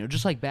town,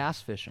 just like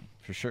bass fishing.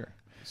 For sure.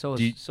 So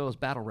Do you- is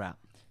battle rap.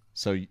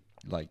 So,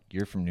 like,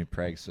 you're from New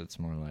Prague, so it's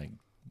more like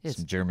It's-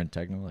 some German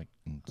techno, like.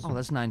 Oh,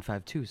 that's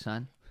 952,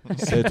 son.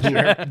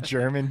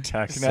 German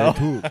techno.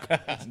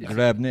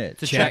 Grab net.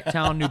 To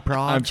Czechtown, New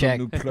Prague. I'm Check.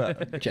 from New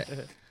Prague. Check.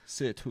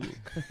 Sit hook.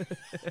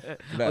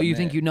 Oh, you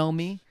think you know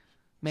me?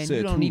 Man, Say you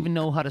it don't too. even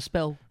know how to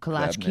spell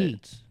Kalachki.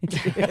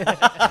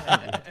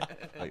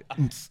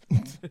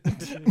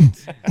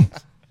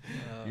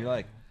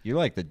 You're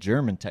like the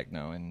German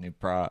techno in New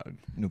Prague.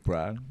 New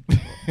Prague.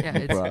 Yeah,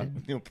 it's,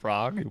 Prague. New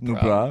Prague. New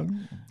Prague.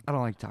 I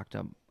don't like to talk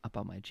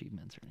about my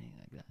achievements or anything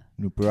like that.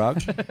 New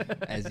Prague.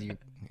 As you.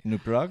 New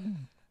Prague.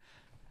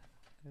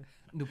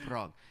 New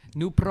Prague.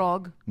 New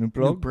Prague. New New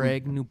Prague.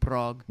 Prague. New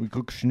Prague. We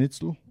cook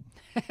schnitzel.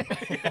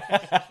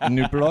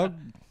 New Prague.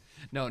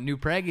 No, New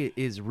Prague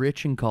is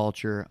rich in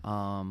culture.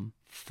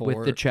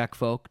 with the Czech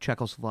folk,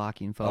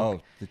 Czechoslovakian folk.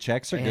 Oh, the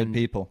Czechs are good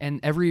people. And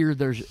every year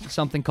there's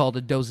something called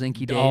a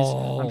Dozinki Days.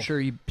 Oh. I'm sure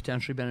you've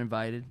potentially been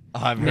invited.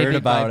 I've Maybe heard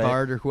about by it.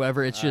 Bart or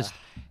whoever. It's just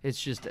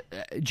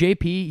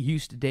JP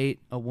used to date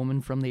a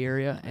woman from the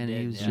area, and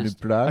he was just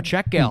Prague? a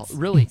Czech gal,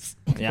 really. Yeah.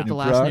 With the New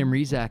last Prague? name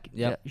Rizak.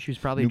 Yep. Yeah, she was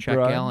probably a New Czech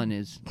Prague? gal, and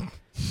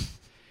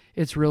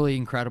it's really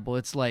incredible.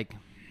 It's like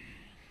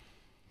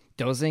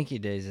Dozinki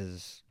Days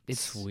is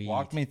It's sweet.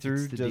 Walk me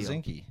through the deal.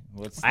 Dozinki.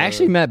 What's I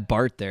actually met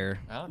Bart there.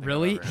 I don't think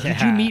really. I've ever heard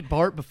Did you meet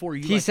Bart before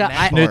you? He like, said- met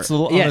I- Bart?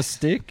 Schnitzel on a Yes.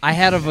 stick? I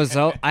had a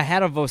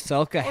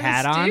Voselka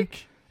hat on,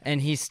 stick?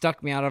 and he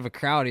stuck me out of a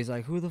crowd. He's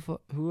like,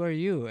 who are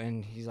you?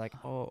 And he's like,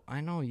 oh,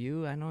 I know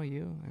you. And I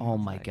Oh was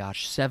my like,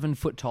 gosh, 7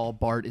 foot tall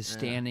Bart is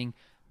standing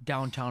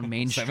downtown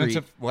Main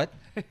Street. What?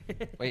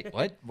 Wait,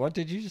 what? What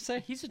did you just say?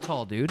 He's a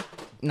tall dude.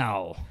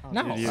 No.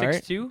 No, dude, you- all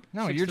right. 6'2"?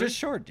 No, you're just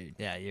short, dude.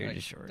 Yeah, you're Like,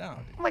 just short. no,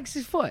 dude. I'm like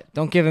 6 foot.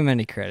 Don't give him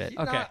any credit.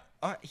 Okay.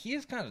 He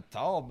is kind of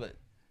tall, but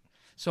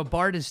So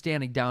Bart is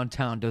standing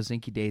downtown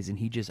Dozinki Days, and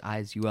he just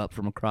eyes you up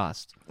from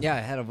across. Yeah, I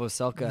had a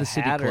Voselka The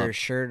city hat or club.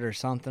 shirt or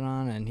something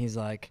on, and he's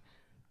like,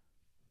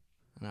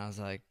 and I was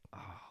like, oh,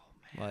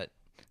 what?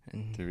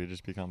 And Did we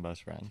just become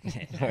best friends?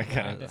 That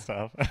kind of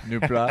stuff. New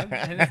Prague.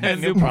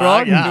 New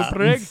Prague, yeah.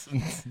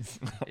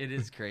 It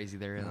is crazy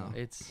there. Though.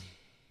 It's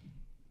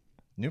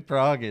New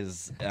Prague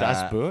is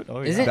Das Boot?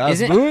 Oh, Isn't, Das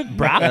isn't Boot?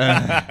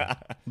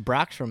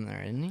 Brock's from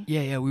there, isn't he?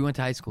 yeah. We went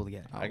to high school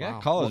together. I got wow.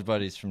 college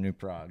buddies from New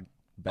Prague.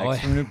 Beck's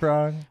Oh, from New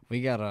Prague.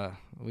 We got a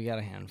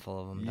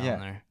handful of them down Yeah.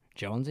 there.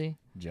 Jonesy?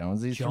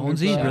 Jonesy's from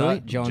Jonesy, New Prague. really?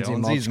 Jonesy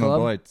Jonesy's Mulch my Club?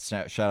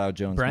 boy. Shout out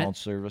Jones Brent? Mulch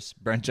Service.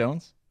 Brent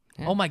Jones.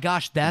 Yeah. Oh my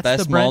gosh, that's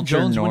Best the Brent mulcher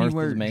Jones when north you of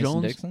were the Mason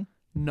Jones. Dixon.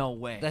 No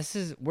way.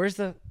 Where's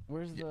the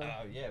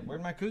yeah,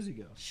 where'd my koozie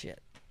go?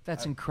 shit?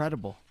 That's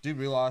incredible. Dude,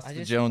 we lost I the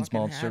just Jones fucking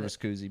Mulch had Service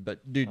koozie,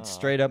 but dude,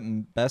 straight up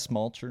best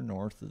mulcher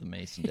north of the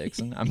Mason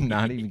Dixon. I'm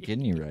not even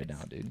kidding you right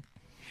now, dude.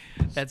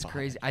 That's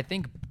crazy. I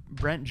think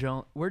Brent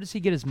Jones. Where does he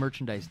get his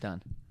merchandise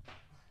done?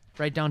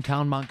 Right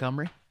downtown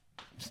Montgomery.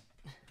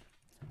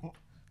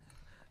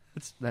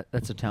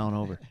 That's a town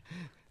over.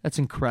 That's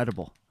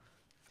incredible.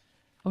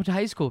 I went to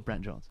high school with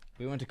Brent Jones.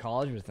 We went to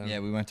college with them. Yeah,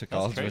 we went to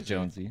college with crazy.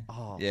 Jonesy.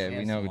 Oh, yeah, yeah, we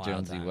it's know some wild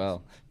Jonesy times.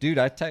 well, dude.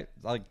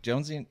 Like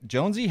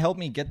Jonesy helped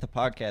me get the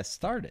podcast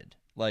started,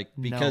 like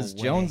because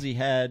way. Jonesy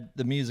had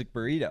the Music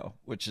Burrito,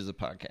 which is a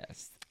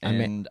podcast, I and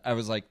mean- I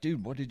was like,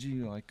 dude, what did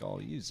you like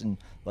all use? And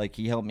like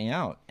he helped me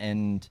out,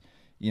 and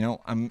you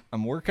know, I'm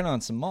working on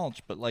some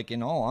mulch, but like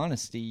in all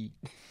honesty,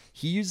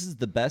 he uses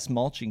the best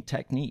mulching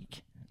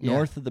technique. Yeah.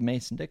 North of the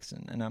Mason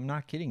Dixon, and I'm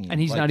not kidding you. And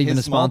he's Like, not even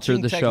his a sponsor of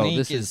mulching the show. technique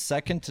This is is-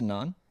 second to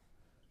none.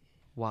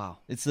 Wow.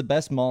 It's the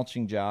best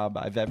mulching job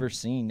I've ever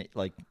seen.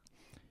 Like,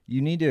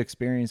 you need to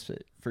experience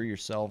it for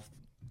yourself.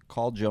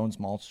 Call Jones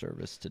Mulch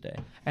Service today.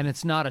 And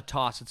it's not a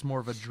toss. It's more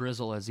of a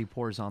drizzle as he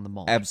pours on the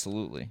mulch.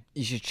 Absolutely.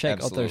 You should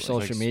check out their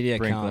Absolutely. social media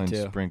account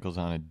sprinkling too. sprinkles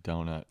on a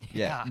donut.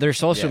 Yeah. Their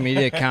social Yeah.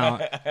 media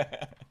account.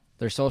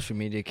 Their social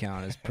media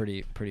account is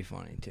pretty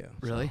funny too. So,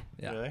 Really?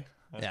 yeah. Really?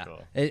 That's Yeah.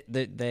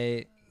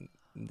 cool.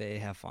 They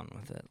have fun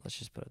with it. Let's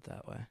just put it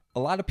that way. A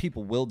lot of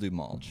people will do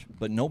mulch,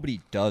 but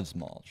nobody does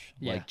mulch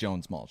Yeah. like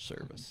Jones Mulch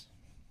Service.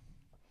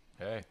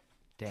 Hey,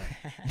 Damn.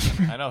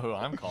 I know who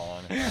I'm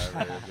calling. If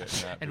I ever get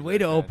in that And way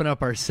to position. open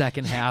up our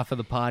second half of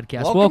the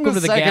podcast. Welcome to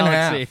the second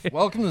galaxy. half.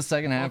 Welcome to the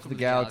second half of the to the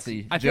galaxy.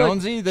 galaxy. I feel like-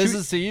 Jonesy, this should we-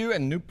 is to you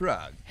and New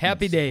Prague.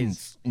 Happy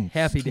days.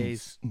 Happy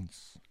days.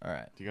 All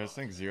right. Do you guys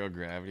think zero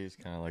gravity is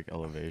kind of like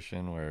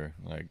elevation, where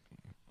like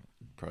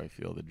probably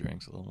feel the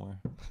drinks a little more?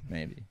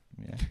 Maybe.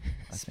 Yeah. I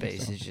think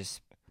Space so. is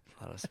just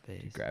a lot of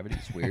space.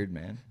 Gravity's weird,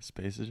 man.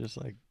 Space is just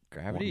like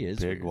Gravity one is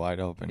big, weird. wide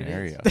open It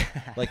area. is.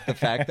 Like the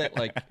fact that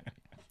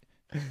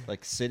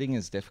like sitting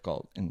is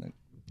difficult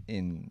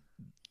in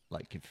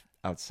like if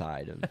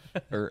outside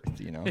of Earth,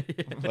 you know,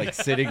 like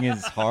sitting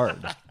is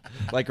hard.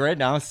 Like right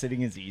now,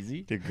 sitting is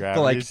easy. Dude, But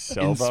like gravity's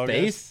so in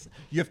bogus. space,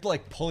 you have to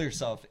like pull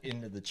yourself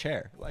into the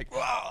chair. Like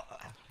wow,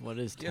 What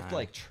is you have to time?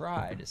 like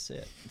try to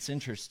sit. It's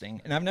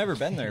interesting, and I've never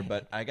been there,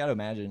 but I gotta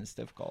imagine it's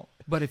difficult.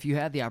 But if you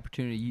had the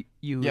opportunity,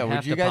 you Yeah, have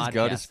would you to guys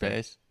go to podcast there.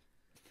 space?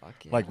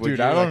 Fuck yeah. Like, would Dude,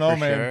 you, I don't like, know, for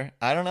man. Sure?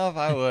 I don't know if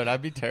I would.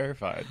 I'd be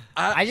terrified.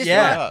 I just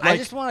yeah, wanna, I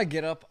just want to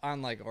get up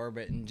on like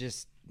orbit and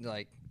just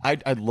like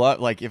I'd love,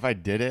 like, if I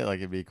did it, like,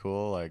 it'd be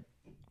cool, like,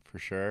 for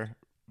sure.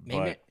 Maybe-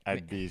 But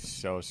I'd be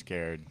so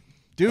scared,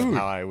 Dude. of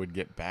how I would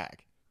get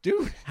back.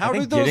 Dude, how I do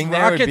think those getting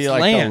there would rockets be like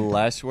land? the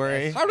less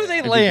worry. How do they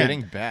It'd be land?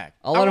 getting back.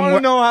 I'll I let want him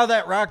to know how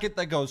that rocket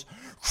that goes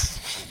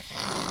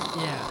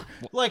Yeah.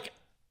 like.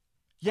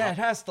 Yeah, it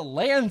has to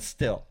land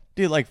still.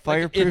 Dude, like,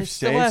 fireproof it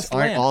still has states to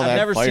aren't land. all I've that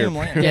never seen 'em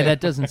fireproof. land. Yeah,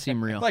 that doesn't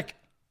seem real. Like,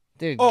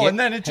 dude. oh, get- and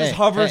then it just hey,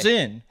 hovers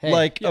hey, in hey,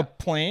 like a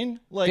plane.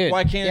 Like, Dude,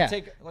 why can't yeah. it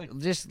take? Like,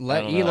 Just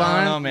let don't know. Elon. I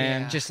don't know,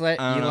 man. Just let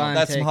I don't know. Elon.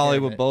 That's take some care of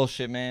Hollywood it.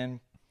 bullshit, man.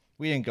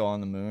 We didn't go on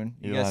the moon.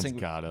 You guys Elon's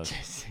think? got us.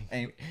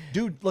 And,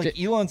 dude, like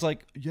Elon's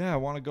like, yeah, I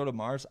want to go to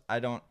Mars. I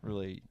don't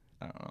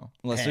know.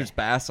 Unless there's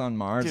bass on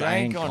Mars, Dude, I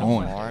ain't going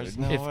going. to Mars.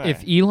 dude. No way.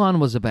 if Elon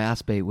was a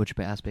bass bait, which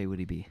bass bait would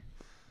he be?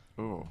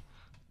 Ooh.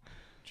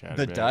 The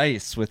Chatterbait.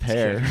 dice with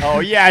hair. Oh,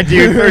 yeah,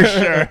 dude, for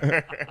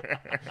sure.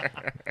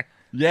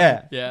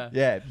 Yeah. Yeah.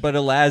 Yeah. But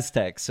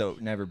Elastec, so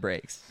it never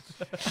breaks.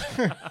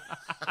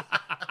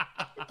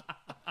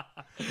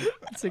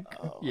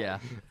 Yeah.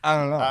 I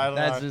don't know. I don't know, I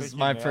That's think just you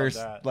my nailed first,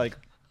 that. like,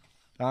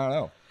 I don't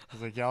know.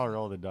 It's like, y'all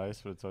roll the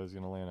dice, but it's always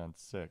going to land on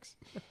 6.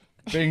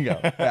 Bingo.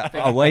 Yeah.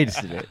 I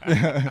wasted it.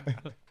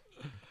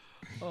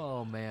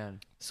 Oh man.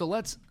 So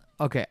let's.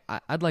 Okay,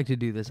 I'd like to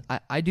do this.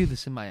 I do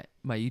this in my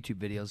YouTube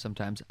videos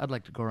sometimes. I'd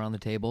like to go around the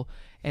table,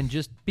 and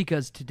just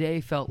because today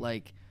felt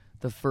like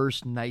the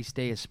first nice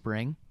day of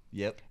spring,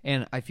 Yep.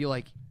 and I feel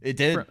like It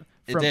did.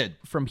 It did.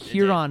 From It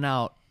here did. on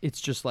out,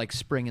 it's just like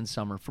spring and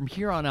summer. From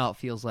here on out,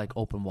 feels like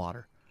open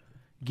water.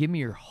 Give me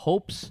your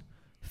hopes,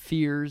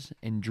 fears,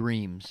 and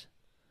dreams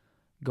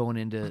going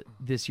into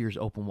this year's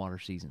open water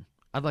season.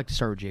 I'd like to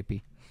start with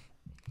JP.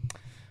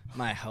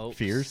 My hopes.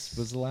 Fears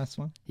was the last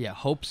one? Yeah,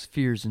 hopes,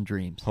 fears, and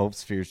dreams.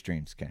 Hopes, fears,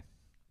 dreams. Okay.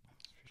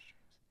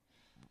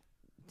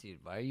 Dude,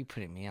 why are you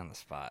putting me on the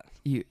spot?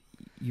 You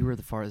were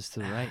the farthest to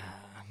the right.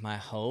 My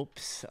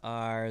hopes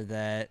are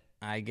that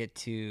I get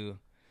to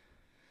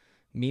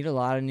meet a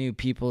lot of new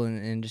people in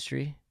the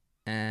industry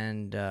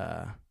and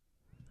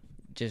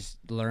just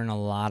learn a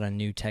lot of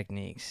new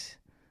techniques.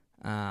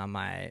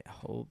 My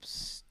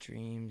hopes,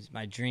 dreams.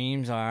 My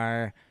dreams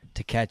are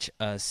to catch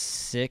a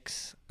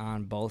 6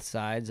 on both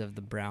sides of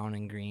the brown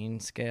and green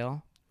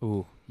scale.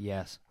 Ooh,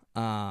 yes.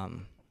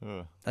 Ugh.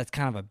 That's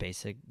kind of a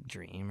basic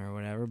dream or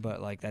whatever,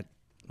 but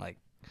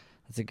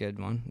that's a good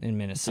one in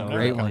Minnesota.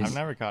 great one. I've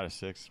never caught a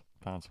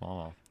 6-pound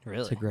smallmouth.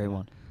 Really? It's a great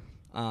one.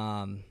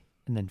 Um,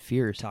 And then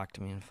fears. talk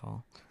to me in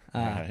fall.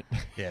 Right.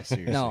 Yeah,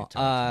 seriously. No,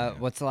 Thomas,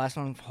 what's the last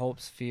one?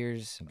 Hopes,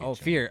 fears. Oh,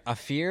 Beach fear. A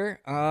fear.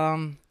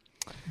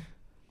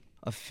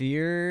 A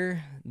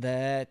fear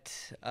that.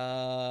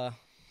 A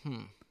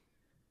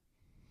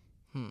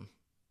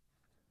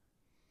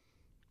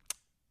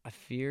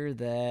fear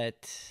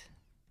that.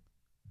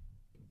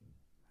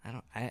 I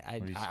don't. What are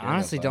you I scared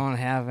honestly of, bud? don't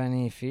have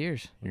any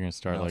fears. You're going to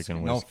start No,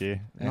 liking no. whiskey?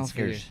 That no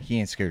scares, fears. he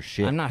ain't scared of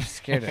shit. I'm not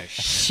scared of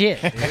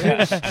shit,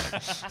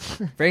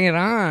 dude. Bring it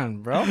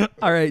on, bro.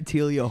 All right,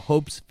 Telio,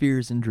 hopes,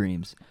 fears, and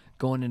dreams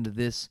going into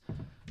this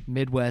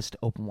Midwest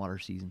open water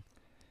season.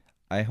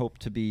 I hope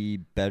to be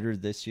better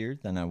this year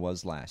than I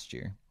was last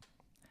year.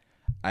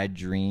 I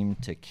dream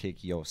to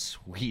kick your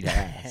sweet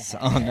ass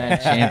on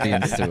that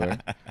Champions Tour.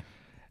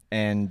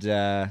 And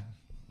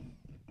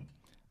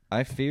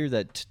I fear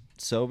that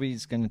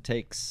Sobi's going to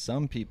take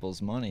some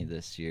people's money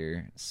this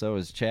year. So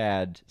is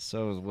Chad.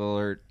 So is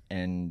Willard.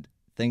 And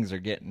things are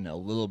getting a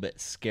little bit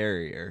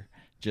scarier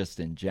just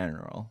in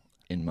general,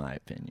 in my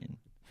opinion.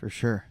 For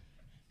sure.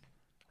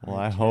 Well,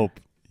 I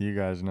hope you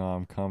guys know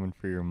I'm coming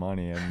for your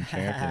money in the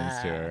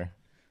Champions Tour.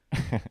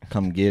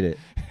 Come get it.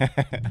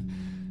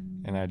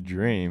 And I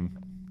dream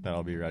that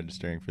I'll be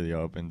registering for the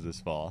Opens this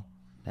fall.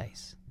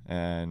 Nice.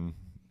 And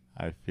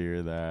I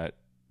fear that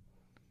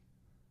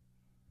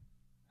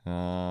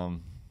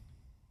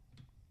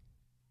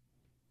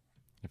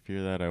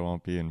I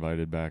won't be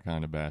invited back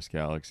onto Bass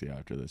Galaxy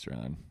after this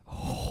round.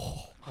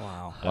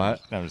 Wow.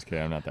 What? I'm just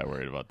kidding. I'm not that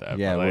worried about that.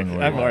 Yeah, I but wouldn't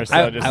worry I'm about more it.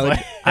 so just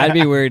like, I'd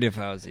be worried if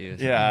I was you.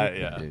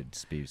 yeah. Dude,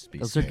 be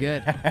Those are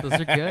scared. good. Those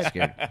are good.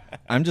 Scared.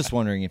 I'm just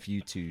wondering if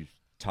you two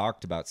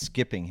talked about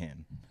skipping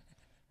him.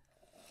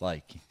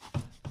 Like,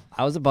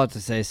 I was about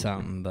to say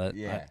something, but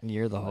Yeah.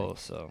 you're the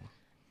host, so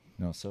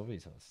no,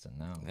 Sobi's hosting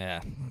now.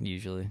 yeah,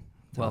 usually.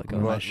 Welcome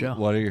to my show.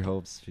 What are your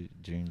hopes,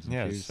 dreams, and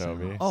Yeah, fears,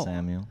 Sobi. Oh.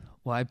 Samuel?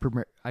 Well, I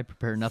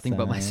prepare nothing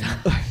but Sam.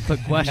 myself.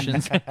 But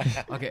questions.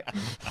 Okay.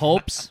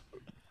 Hopes.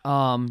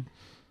 I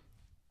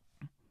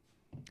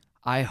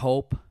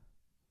hope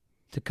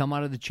to come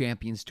out of the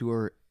Champions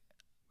Tour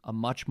a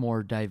much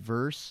more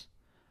diverse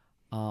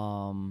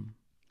and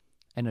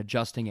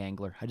adjusting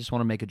angler. I just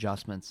want to make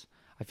adjustments.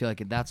 I feel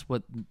like that's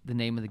what the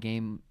name of the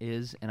game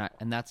is, and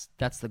that's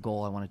the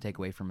goal I want to take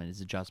away from it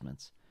is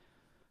adjustments.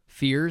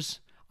 Fears.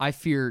 I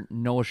fear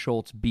Noah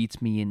Schultz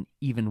beats me in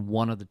even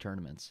one of the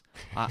tournaments.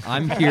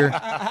 I'm here.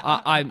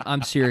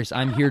 I'm serious.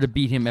 I'm here to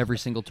beat him every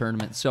single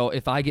tournament. So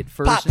if I get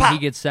first and he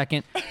gets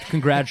second,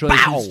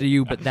 congratulations to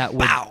you. But that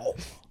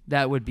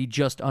would be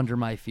just under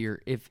my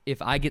fear.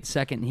 If I get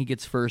second and he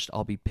gets first,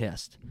 I'll be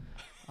pissed.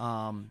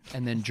 And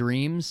then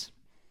dreams.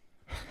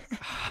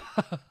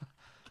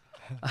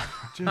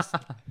 Just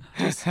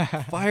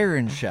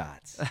firing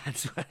shots.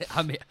 That's what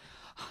I'm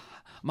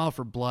out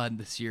for blood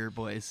this year,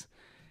 boys.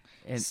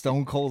 And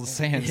Stone Cold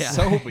Sand Yeah.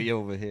 Sobi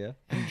over here.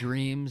 and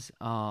dreams.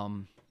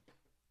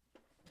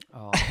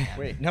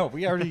 Wait, no,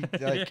 we already.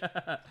 Like,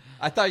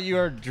 I thought you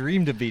already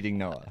dreamed of beating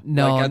Noah.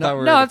 No, Like, I thought we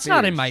were no, the it's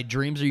not in fears. my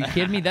dreams. Are you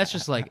kidding me? That's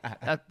just like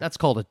that's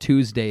called a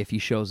Tuesday if he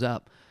shows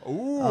up.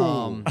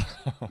 Ooh.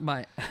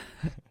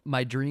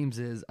 My dreams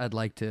is I'd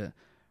like to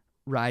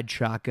ride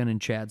shotgun in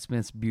Chad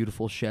Smith's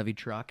beautiful Chevy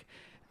truck,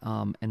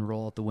 and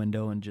roll out the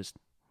window and just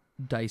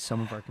dice some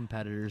of our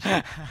competitors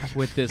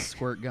with this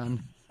squirt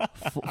gun.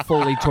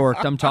 Fully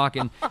torqued. I'm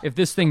talking. If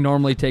this thing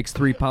normally takes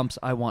 3 pumps,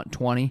 I want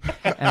 20,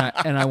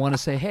 and I want to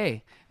say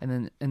hey,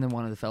 and then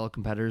one of the fellow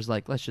competitors,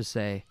 like let's just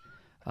say,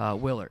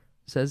 Willard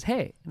says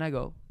hey, and I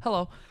go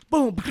hello,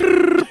 boom,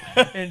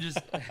 and just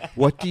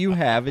What do you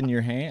have in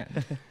your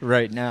hand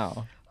right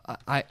now?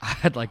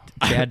 I'd like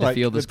Chad to Like,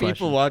 field this the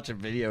people question. watching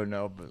video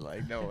know, but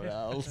like no one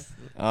else.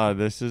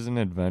 This is an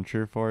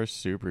Adventure Force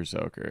Super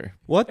Soaker.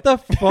 What the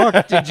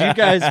fuck did you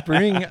guys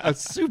bring a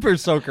super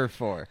soaker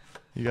for?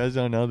 You guys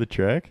don't know the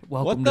trick?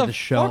 Welcome What to the the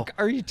show. fuck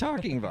are you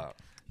talking about?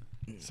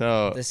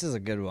 So This is a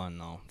good one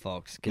though,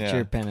 folks. Get Yeah.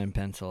 your pen and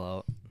pencil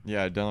out.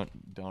 yeah, don't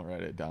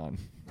write it down.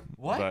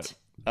 What?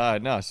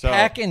 But no, so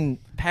Packing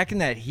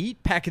that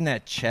heat, packing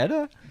that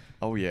cheddar.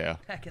 oh yeah,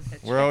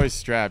 we're always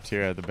strapped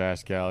here at the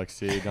Bass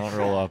Galaxy. Don't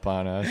roll up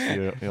on us.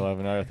 You'll have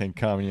another thing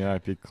coming. You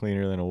might be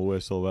cleaner than a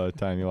whistle by the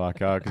time you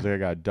walk out because I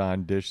got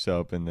Dawn dish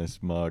soap in this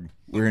mug.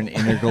 We're an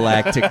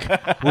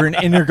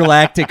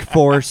intergalactic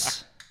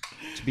force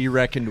to be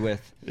reckoned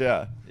with.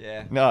 Yeah.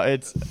 Yeah. No,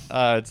 it's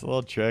a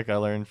little trick I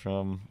learned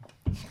from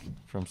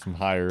some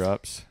higher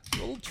ups.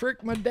 Little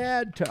trick my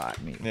dad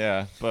taught me.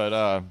 Yeah, but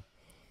Oh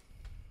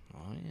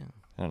yeah.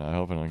 I don't know. I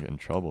hope I don't get in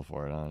trouble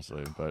for it,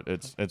 honestly. But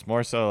it's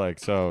more so like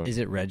so. Is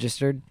it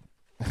registered?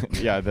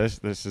 Yeah, this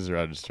is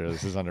registered.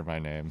 This is under my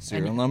name.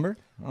 Serial number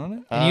on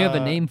it? And you have a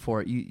name for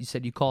it. You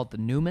said you call it the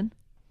Newman.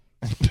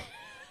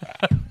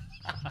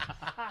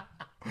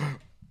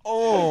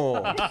 Oh,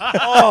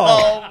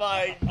 Oh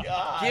my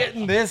god!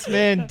 getting this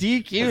man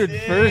DQ'd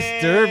first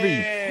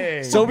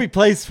derby. Sobi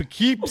plays for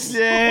keeps.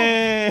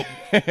 Dang!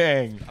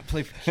 I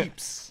play for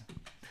keeps.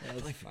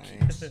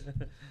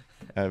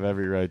 I have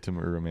every right to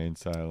remain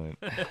silent.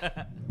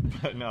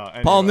 But no,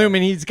 anyway. Paul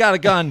Newman, he's got a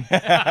gun.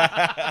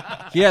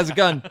 He has a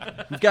gun.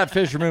 We've got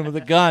fishermen with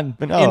a gun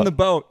But no. in the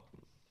boat.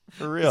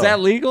 For real. Is that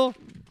legal?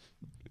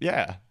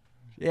 Yeah,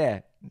 Yeah.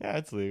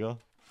 it's legal.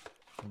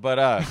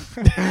 But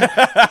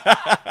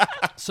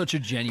Such a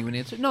genuine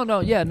answer. No,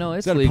 it's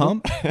Is that legal. a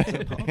pump?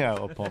 yeah, a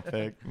little pump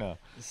fake. No.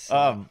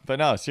 But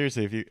no,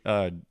 seriously, if you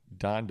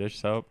Dawn dish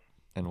soap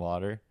and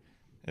water,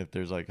 if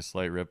there's like a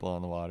slight ripple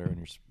on the water when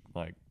you're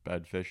like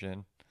bed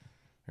fishing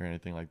or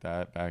anything like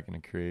that, back in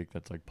a creek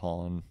that's like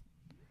pollen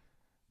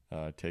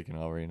taking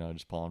over,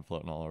 just pollen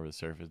floating all over the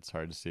surface. It's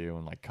hard to see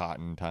when like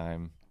cotton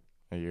time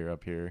a year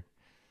up here.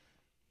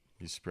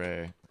 You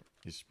spray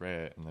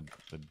it, and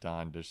the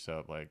Dawn dish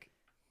soap like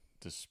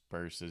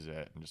disperses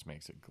it and just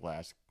makes it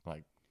glass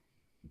like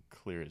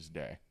clear as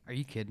day. Are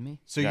you kidding me?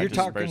 So Yeah, you're it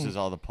disperses talking.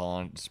 all the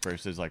pollen,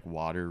 disperses like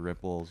water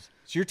ripples.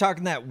 So you're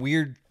talking that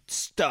weird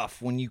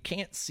stuff when you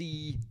can't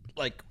see,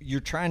 like you're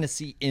trying to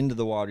see into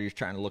the water. You're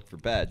trying to look for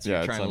beds. Yeah, You're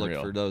it's trying to look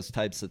unreal. for those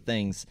types of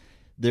things.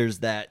 There's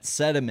that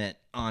sediment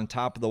on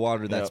top of the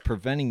water that's Yep.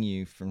 preventing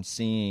you from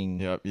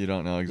seeing. Yep, you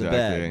don't know bed.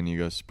 exactly, and you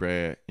go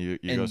spray it. You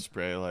go And-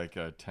 spray like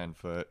a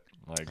 10-foot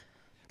like.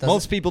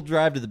 Most people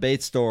drive to the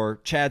bait store.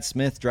 Chad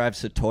Smith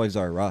drives to Toys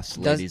R Us,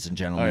 ladies and Oh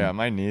gentlemen. yeah,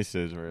 my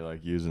nieces were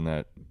like using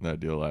that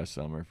deal last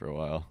summer for a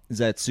while. Is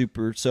that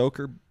Super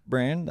Soaker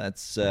brand?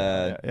 That's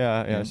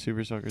Yeah.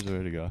 Super Soaker's the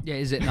way to go. Yeah,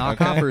 is it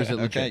knockoff or is it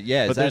legit? okay.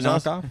 Yeah, But is that there's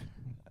also- knockoff?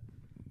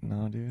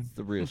 No, dude. It's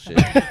the real shit.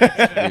 It's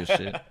the real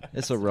shit.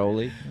 It's a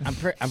Rolly. I'm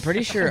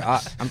pretty sure.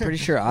 I'm pretty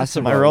sure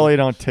Austin. My Rolly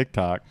don't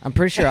TikTok. I'm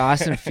pretty sure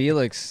Austin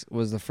Felix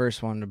was the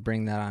first one to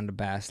bring that onto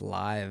Bass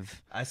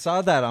Live. I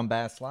saw that on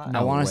Bass Live.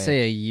 I want to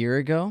say a year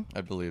ago.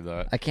 I believe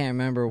that. I can't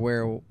remember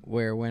where,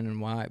 when,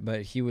 and why,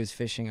 but he was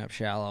fishing up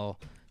shallow.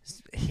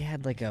 He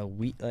had like a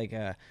week, like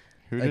a.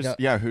 Who like just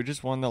who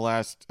just won the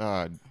last?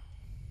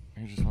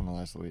 Who just won the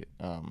last elite?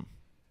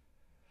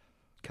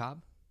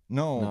 Cobb?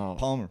 No,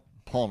 Palmer.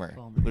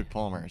 Luke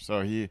Palmer.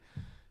 So he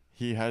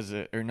has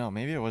it, or no,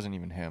 maybe it wasn't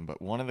even him,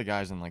 but one of the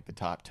guys in like the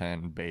top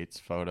 10 baits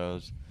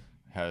photos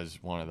has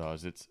one of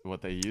those. It's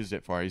what they used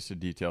it for. I used to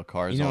detail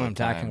cars. You know all what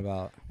the I'm time, talking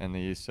about. And they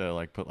used to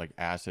like put like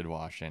acid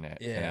wash in it.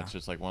 And Yeah. it's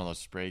just like one of those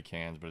spray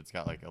cans, but it's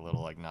got like a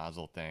little like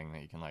nozzle thing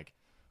that you can like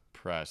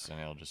press and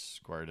it'll just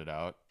squirt it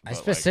out. I But,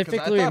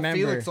 specifically remember.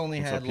 Felix only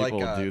And so had like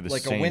people do the a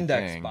same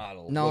Windex thing.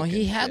 bottle. No, he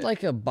looking had shit.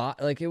 like a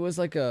like it was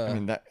like a. I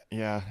mean that,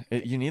 yeah.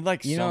 You need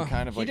like You some know,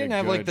 kind of He like didn't a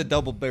have like the good-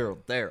 double barrel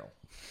barrel.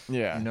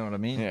 yeah. You know what I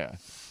mean? Yeah.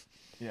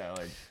 Yeah,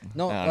 like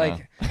no, I don't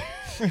like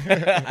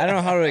I don't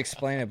know how to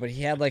explain it, but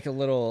he had like a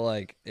little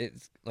like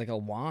it's like a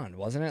wand,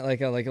 wasn't it?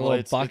 Like a little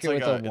bucket like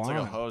with a wand. It's like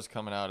a hose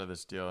coming out of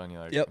this deal, and you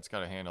like Yep. it's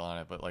got a handle on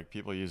it, but like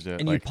people used it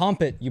and like you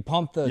pump it. You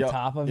pump the Yep,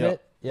 top of yep.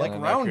 it. Yep. Like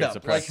And that creates Roundup, the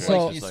like, pressure.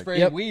 So- like you It's spray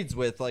Yep. weeds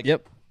with. Like,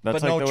 Yep. that's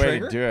but like no the way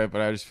trigger? to do it,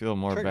 but I just feel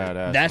more Trigger.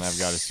 badass That's when I've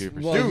got a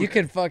super well, soaker. you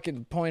could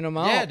fucking point them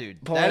out. Yeah,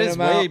 dude. Point That is 'em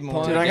way out, more-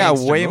 point Dude, 'em I out. got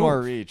gangster way move.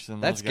 more reach than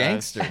That's those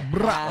guys. gangster.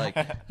 Like,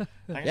 I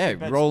got yeah, your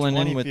bets rolling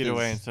 20 in with feet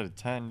away his, instead of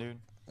 10, dude.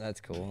 That's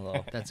cool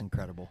though. That's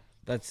incredible.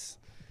 That's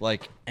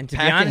like and to be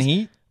packing honest,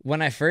 heat.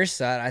 when I first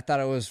saw it, I thought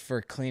it was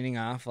for cleaning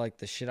off like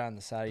the shit on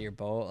the side of your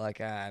boat. Like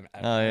I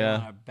Oh yeah.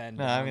 wanna bend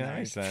No, down I mean there that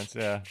makes and sense.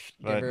 Yeah, Give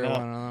but her no.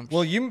 one of them.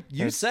 Well,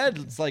 you said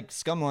it's like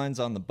scum lines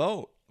on the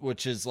boat,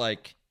 which is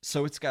like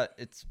so it's a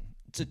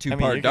I mean,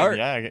 two-part you can- dart.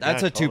 yeah,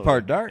 That's yeah, a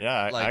two-part dart.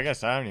 Yeah, Like, I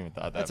guess I haven't even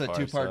thought that that's a far,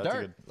 two-part so that's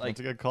dart. A good, Like- that's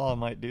a good call. I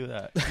might do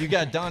that. you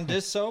got Dawn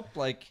dish soap.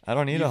 Like I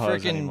don't need you a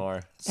hose frickin'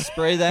 anymore.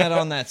 Spray that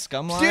on that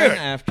scum line Dude,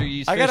 after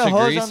you. I got fish a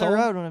hose grease on the hole.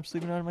 road when I'm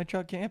sleeping out of my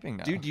truck camping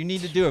now. Dude, you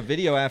need to do a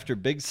video after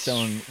Big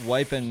Stone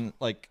wiping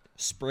like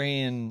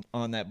spraying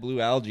on that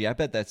blue algae. I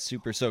bet that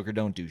super soaker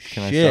don't do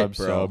Can shit, I sub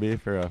bro. Sobi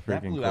for a That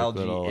freaking blue quick algae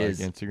little is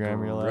Instagram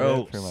reel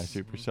gross. for my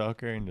super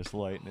soaker and just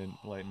lighten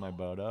my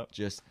boat up?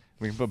 Just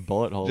We can put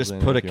bullet holes just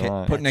in put it a if you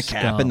want. putting a That's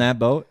cap dumb. in that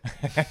boat.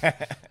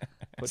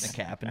 Putting a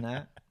cap in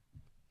that.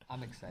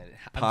 I'm excited.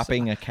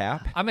 Popping a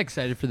cap. I'm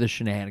excited for the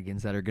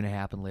shenanigans that are going to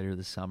happen later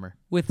this summer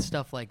with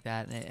stuff like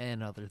that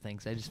and other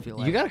things. I just feel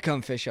like You got to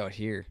come fish out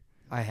here.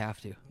 I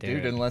have to.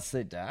 Dude, unless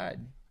they died.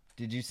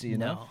 Did you see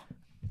enough?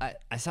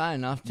 I saw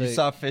enough to. You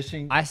saw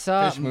fishing? I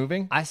saw fish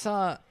moving? I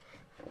saw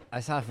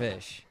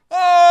fish.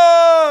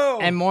 Oh!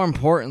 And more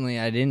importantly,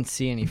 I didn't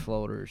see any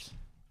floaters.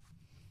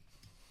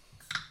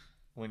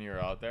 When you were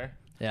out there?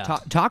 Yeah.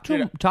 Talk to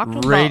him. Talk to him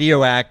about-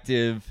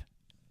 radioactive,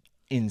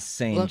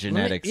 insane Let me-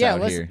 genetics yeah,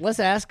 out let's, here. Let's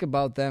ask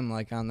about them,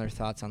 like on their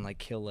thoughts on like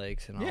kill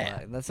lakes and all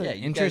that. That's an you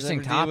guys interesting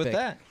ever deal topic. with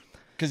that?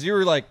 Because you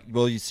were like,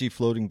 well, you see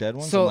floating dead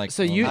ones? So- I'm like,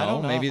 so well, you- no, I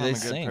don't know maybe if they I'm a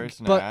good sink.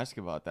 person But- to ask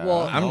about that. well,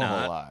 I don't I'm know a not.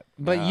 whole lot.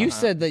 But Yeah. you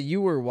said that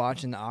you were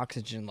watching the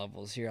oxygen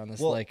levels here on this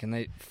Well, lake, and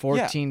they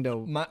 14 to.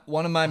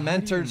 One of my do you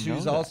mentors, know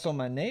who's that? also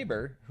my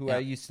neighbor, who Yeah. I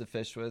used to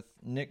fish with,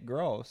 Nick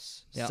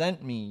Gross, Yeah.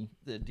 sent me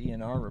the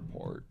DNR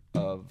report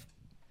of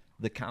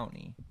the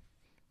county.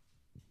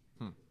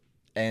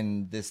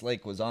 And this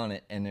lake was on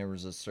it, and there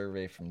was a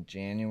survey from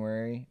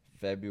January,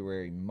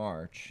 February,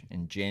 March.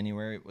 In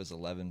January, it was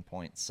 11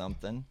 point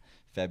something.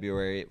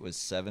 February, it was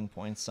 7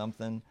 point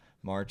something.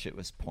 March, it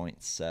was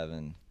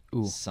 0.7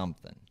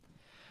 something.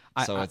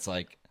 So it's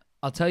like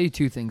I'll tell you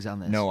two things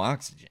on this. no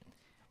oxygen.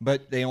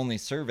 But they only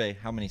survey,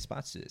 how many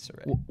spots do they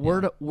survey?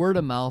 Word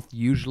of mouth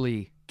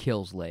usually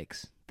kills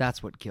lakes.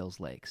 That's what kills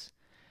lakes.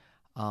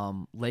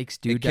 Lakes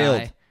do It die.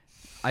 killed.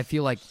 I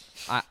feel like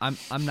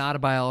I'm not a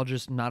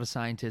biologist, not a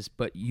scientist,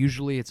 but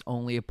usually it's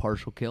only a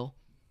partial kill.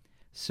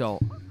 So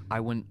I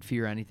wouldn't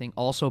fear anything.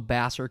 Also,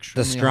 bass are The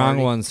extremely strong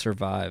hardy. ones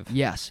survive.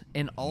 Yes,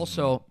 and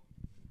also,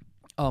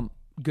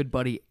 good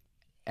buddy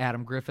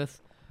Adam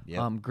Griffith.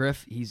 Yep.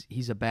 Griff,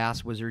 he's a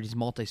bass wizard. He's a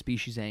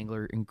multi-species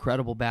angler,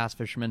 incredible bass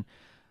fisherman.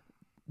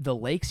 The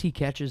lakes he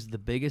catches the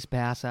biggest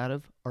bass out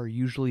of are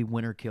usually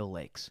winter kill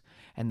lakes,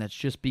 and that's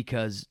just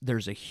because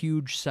there's a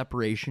huge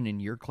separation in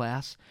your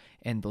class,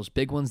 and those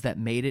big ones that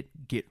made it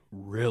get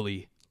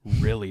really,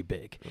 really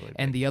big.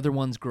 And the other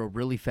ones grow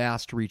really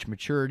fast to reach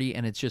maturity,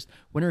 and it's just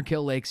winter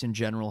kill lakes in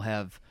general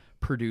have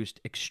produced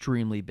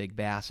extremely big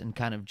bass and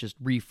kind of just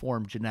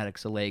reformed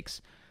genetics of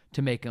lakes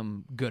to make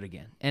them good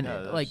again. And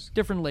like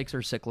different lakes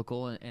are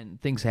cyclical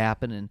and things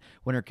happen and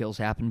winter kills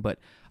happen, but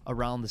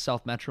around the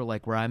South Metro,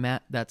 like where I'm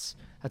at, that's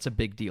a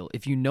big deal.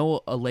 If you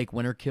know a lake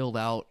winter killed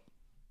out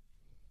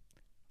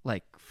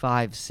like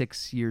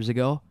 5-6 years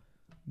ago,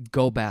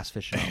 go bass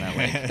fishing on that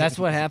lake. That's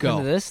what happened Go.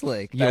 to this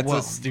lake. Yeah,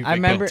 well, I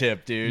remember,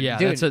 tip, dude. Yeah,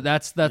 Dude.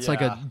 that's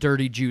like a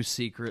dirty juice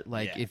secret.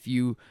 Like if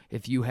you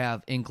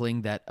have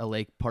inkling that a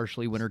lake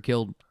partially winter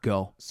killed,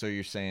 go. So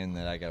you're saying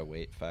that I gotta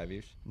wait 5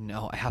 years?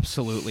 No,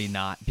 absolutely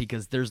not.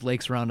 Because there's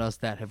lakes around us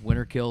that have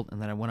winter killed,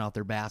 and then I went out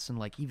there bassing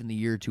like even the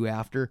year or two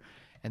after,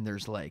 and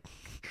there's like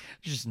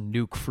just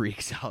nuke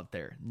freaks out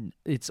there.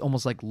 It's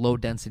almost like low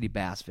density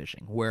bass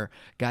fishing, where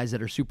guys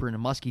that are super into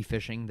muskie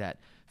fishing that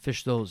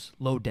fish those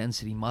low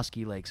density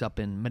muskie lakes up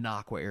in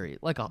Minocqua area,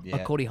 like a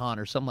Cody Hahn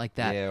or something like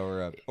that.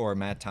 Yeah, or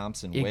Matt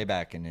Thompson way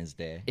back in his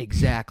day.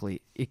 Exactly.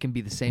 It can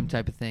be the same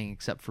type of thing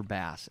except for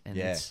bass. And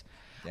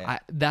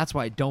that's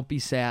why don't be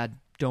sad,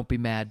 don't be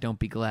mad, don't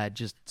be glad.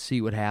 Just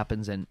see what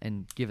happens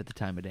and give it the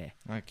time of day.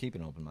 All right, keep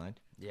an open mind.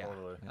 Yeah.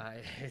 Totally.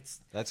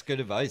 That's good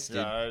advice, dude.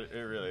 Yeah, it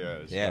really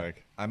is. Yeah,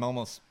 Like, I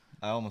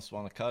almost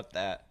want to cut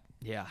that.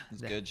 Yeah.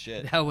 It's good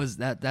shit.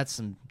 That's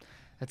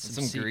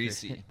some secret.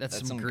 Greasy.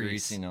 That's some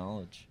greasy grease.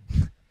 knowledge.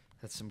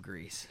 That's some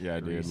grease. yeah,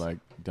 dude. Like,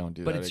 don't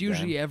do But that. it's again.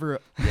 usually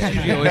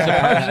usually always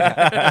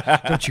a person.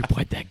 Don't you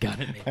point that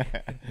gun at me.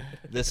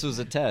 This was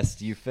a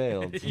test. You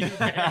failed.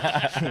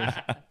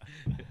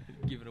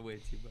 Giving away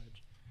too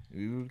much.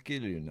 We will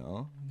kill you,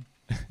 no?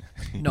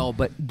 No,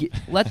 but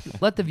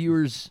let the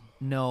viewers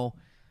know,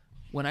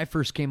 when I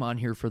first came on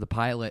here for the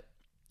pilot,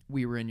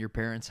 we were in your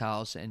parents'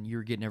 house and you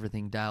were getting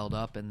everything dialed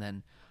up, and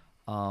then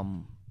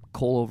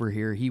Cole over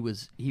here, he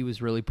was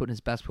really putting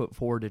his best foot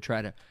forward to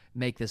try to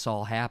make this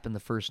all happen the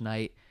first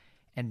night.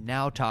 And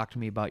now talk to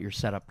me about your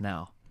setup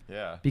now.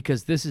 Yeah.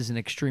 Because this is an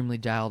extremely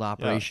dialed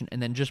operation.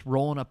 And then just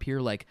rolling up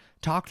here, like,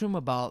 talk to him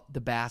about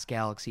the Bass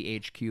Galaxy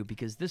HQ,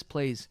 because this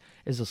place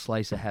is a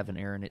slice of heaven,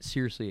 Aaron. It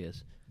seriously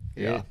is.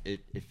 Yeah.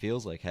 It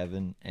feels like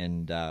heaven.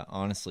 And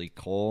honestly,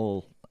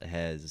 Cole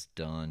has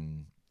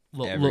done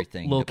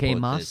everything Lil to K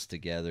put Moss? this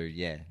together.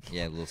 Yeah,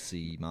 Lil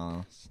C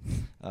Moss.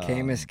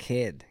 Camus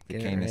Kid. the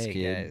Get it Camus right,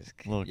 Kid. guys.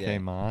 Little Yeah. K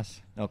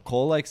Moss. Now,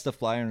 Cole likes to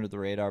fly under the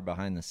radar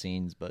behind the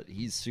scenes, but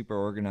he's super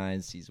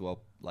organized.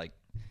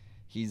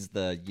 He's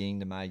the yin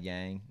to my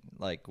yang,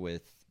 like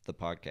with the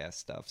podcast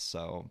stuff.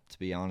 So to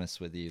be honest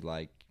with you,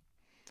 like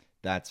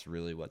that's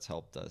really what's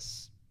helped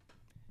us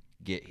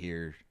get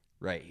here,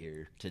 right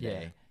here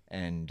today. Yeah.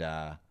 And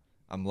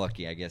I'm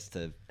lucky, I guess,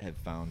 to have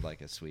found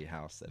like a sweet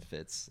house that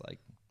fits like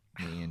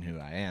me and who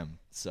I am.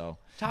 So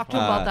Talk to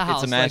him about the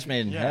house. It's a match like,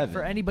 made in heaven.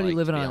 for anybody like,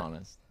 living to be on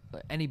honest.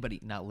 anybody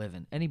not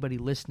living, anybody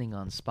listening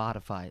on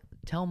Spotify,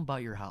 tell them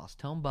about your house.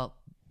 Tell them about,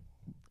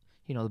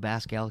 the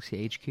Bass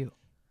Galaxy HQ.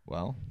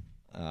 Well,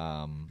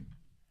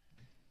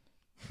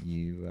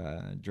 you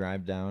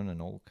drive down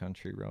an old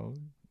country road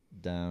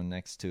down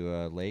next to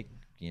a lake,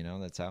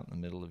 that's out in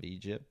the middle of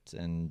Egypt,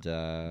 and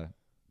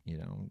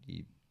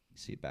you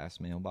see a bass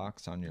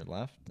mailbox on your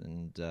left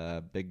and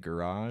a big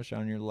garage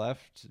on your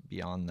left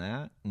beyond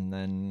that, and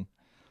then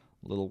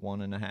a little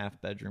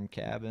 1.5 bedroom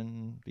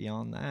cabin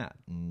beyond that.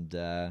 And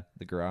the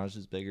garage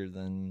is bigger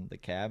than the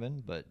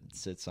cabin, but it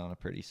sits on a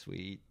pretty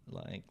sweet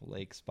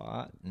lake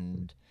spot,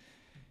 and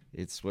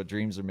it's what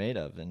dreams are made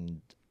of.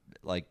 And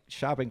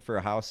shopping for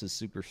a house is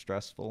super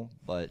stressful,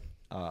 but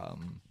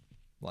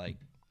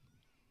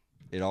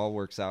it all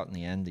works out in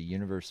the end. The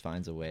universe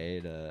finds a way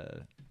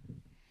to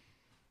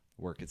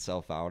work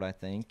itself out, I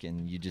think,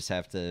 and you just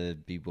have to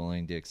be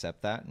willing to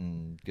accept that,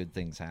 and good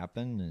things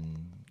happen.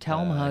 And tell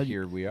them how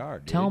here we are.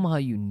 Dude. Tell them how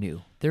you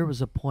knew. There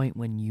was a point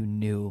when you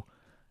knew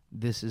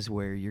this is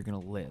where you're gonna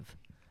live.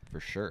 For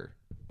sure.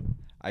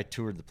 I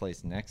toured the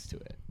place next to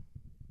it.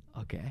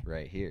 Okay.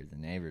 Right here, the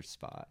neighbor's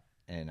spot,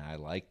 and I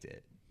liked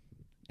it.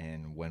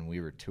 And when we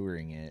were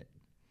touring it,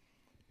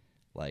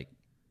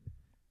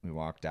 we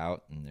walked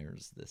out, and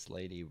there's this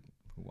lady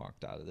who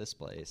walked out of this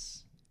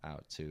place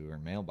out to her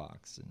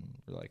mailbox, and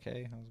we're like,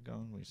 hey, how's it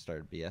going? We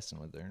started BSing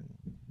with her,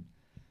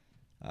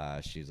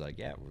 and she's like,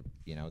 yeah,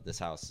 this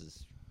house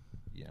is,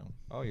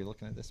 oh, you're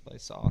looking at this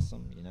place,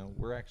 awesome.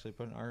 We're actually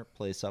putting our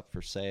place up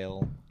for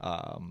sale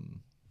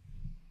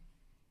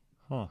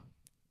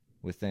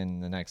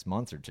within the next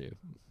month or two.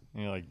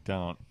 And you're like,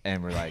 don't.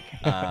 And we're like,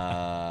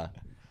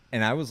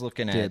 and I was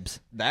looking Dibs.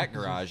 at that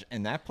garage,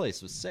 and that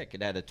place was sick.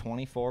 It had a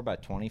 24 by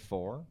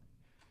 24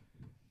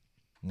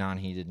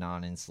 non-heated,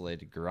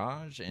 non-insulated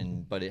garage,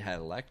 but it had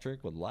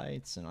electric with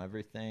lights and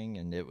everything,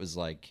 and it was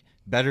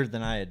better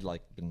than I had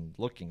been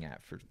looking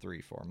at for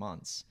 3-4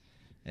 months.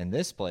 And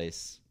this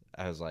place,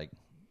 I was like,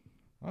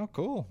 oh,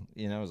 cool.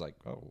 I was like,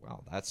 oh,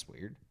 wow, that's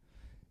weird.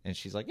 And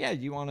she's like, yeah,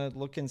 you want to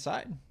look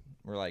inside?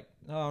 We're like,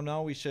 oh,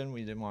 no, we shouldn't.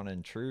 We didn't want to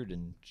intrude.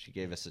 And she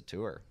gave us a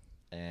tour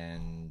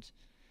and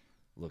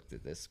looked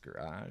at this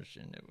garage,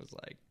 and it was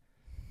like,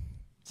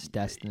 it's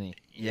destiny.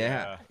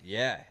 Yeah.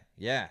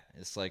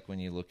 It's like when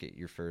you look at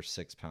your first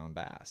 6-pound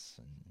bass,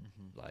 and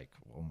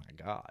oh my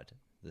God,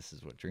 this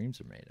is what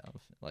dreams are made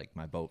of.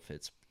 My boat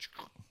fits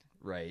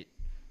right.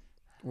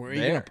 Where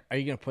are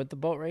you gonna put the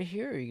boat right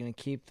here, or are you gonna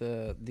keep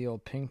the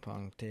old ping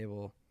pong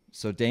table?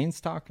 So Dane's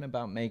talking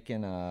about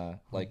making a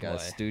boy.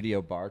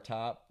 studio bar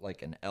top,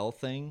 an L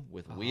thing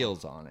with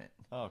wheels on it.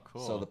 Oh,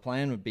 cool. So the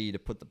plan would be to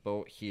put the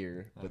boat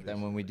here, but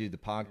then when we do the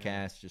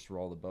podcast, just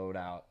roll the boat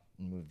out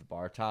and move the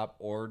bar top,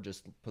 or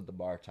just put the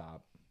bar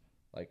top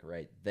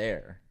right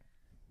there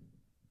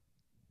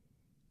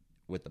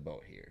with the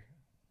boat here.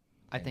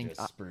 I think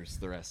just spruce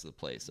the rest of the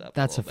place up.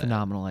 that's a little bit.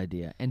 phenomenal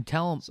idea. And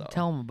tell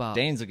them about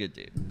Dane's a good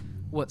dude.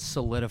 what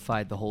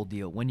solidified the whole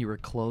deal. When you were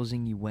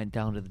closing, you went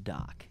down to the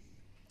dock.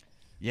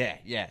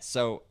 Yeah.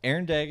 So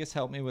Aaron Dagus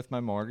helped me with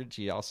my mortgage.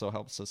 He also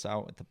helps us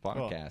out with the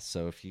podcast. Cool.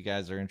 So if you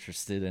guys are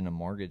interested in a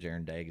mortgage,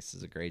 Aaron Dagus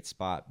is a great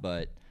spot.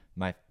 But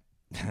my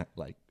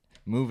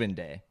move-in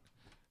day,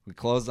 we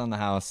closed on the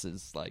house.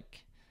 Is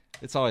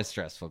it's always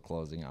stressful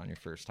closing on your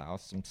first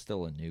house. I'm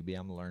still a newbie.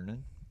 I'm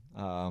learning.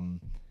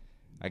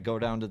 I go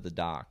down to the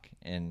dock,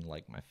 and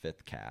my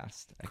 5th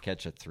cast, I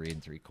catch a 3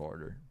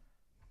 3/4.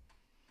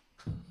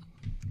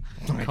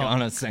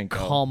 On a Senko.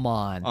 Come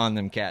on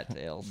them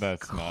cattails.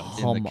 That's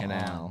nuts. In the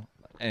canal.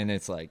 And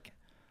it's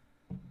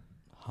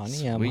Honey,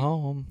 sweet. I'm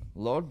home.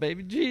 Lord,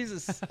 baby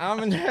Jesus, I'm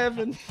in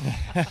heaven.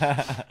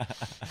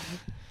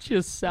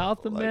 just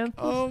south of Memphis.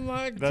 Oh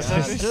my God. That's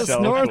actually Just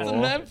so north cool. of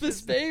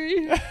Memphis,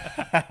 baby.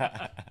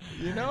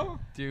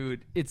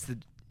 Dude,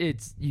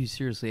 you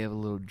seriously have a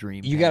little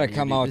dream. You pad gotta here,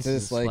 come dude. out This to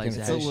is this lake slice and of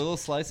It's a heaven. little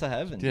slice of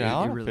heaven, Dude, I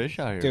want really- to fish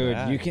out here. Dude,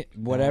 bad. you can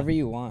whatever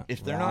you want.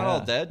 If they're not all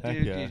dead, Heck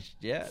dude, yeah.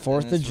 yeah.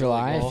 4th then of it's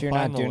July, really if you're We'll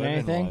not find the doing living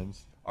anything.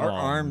 ones. Our Oh,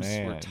 arms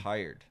were man.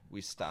 tired.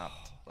 We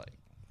stopped.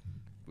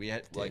 We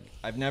had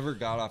I've never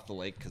got off the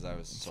lake because I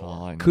was That's all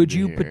sore. I need Could to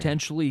you hear.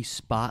 potentially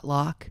spot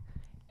lock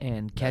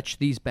and catch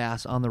these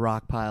bass on the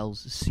rock piles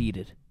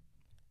seated?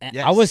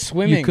 Yes. I was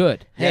swimming. You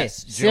could. Hey,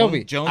 Yes,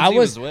 Sylvie, Jonesy I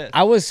was with.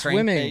 I was Crankbait,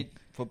 swimming.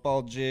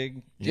 football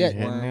jig, You Yeah.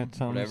 hitting worm, it,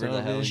 Tom whatever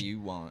the hell Selby? you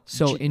want.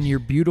 So in your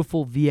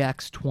beautiful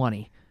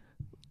VX20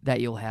 that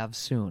you'll have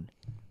soon,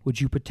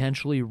 would you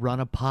potentially run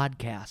a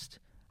podcast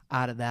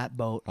out of that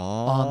boat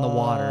on the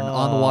water, an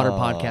on the water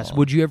podcast?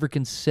 Would you ever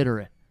consider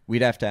it?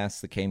 We'd have to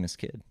ask the Camus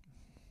kid.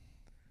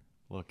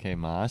 Little K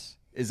Moss.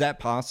 Is that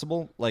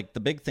possible? The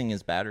big thing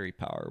is battery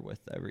power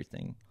with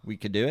everything. We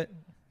could do it.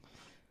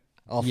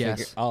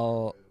 Yes.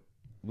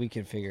 We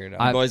can figure it You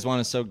out. boys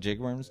want to soak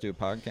jigworms? Do a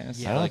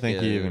podcast? I don't think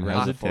he even around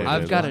hesitated. before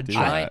I've got a Let's do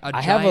giant. that.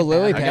 I have a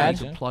lily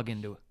battery pad. to plug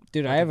into it.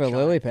 Dude, I have a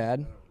lily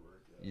pad.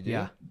 You do?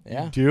 Yeah.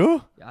 Yeah.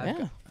 Do?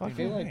 Yeah. I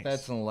feel like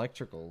that's an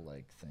electrical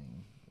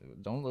thing.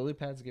 Don't lily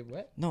pads get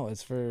wet? No,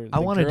 it's for. I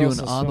want to do an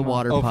on the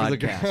water Oh, for the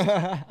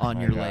podcast on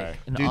your guy.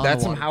 lake. Dude,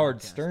 that's some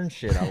Howard Stern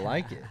shit. I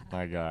like it.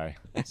 My guy.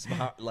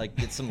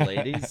 Get some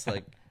ladies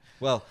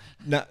Well,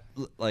 not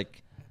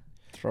like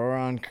Throw her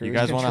on cruise You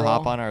guys want to control.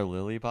 hop on our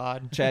lily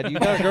pod? Chad. You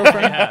got a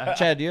girlfriend?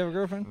 Chad, do you have a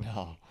girlfriend?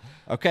 No.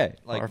 Okay,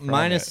 Far like from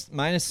minus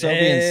Sobi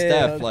and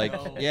Steph. Like,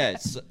 no.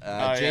 yes,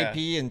 yeah.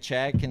 JP and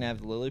Chad can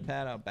have the lily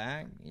pad out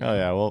back. You Oh know.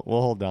 yeah, we'll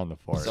hold down the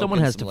fort. Someone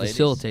Soaking has some to ladies.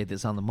 facilitate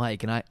this on the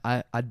mic, and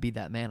I'd be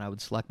that man. I would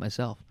select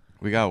myself.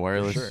 We got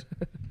wireless. Sure.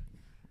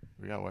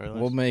 We got wireless.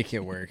 We'll make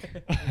it work.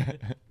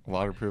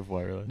 Waterproof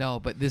wireless.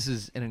 No, but this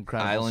is an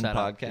incredible Island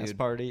setup, podcast dude.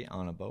 party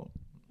on a boat.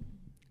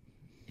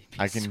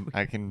 I can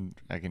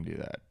do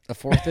that. A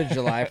 4th of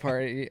July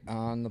party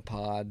on the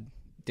pod,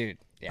 dude.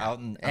 Yeah. Out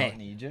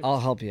in Egypt. I'll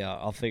help you out.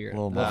 I'll figure it.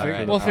 Little We'll more figure,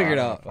 for we'll the figure it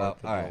pod. out. Well,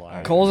 all right, all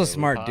right. Cole's a Lily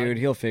smart pod. dude.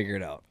 He'll figure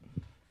it out.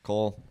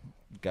 Cole,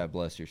 God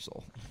bless your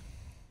soul.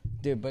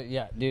 Dude, but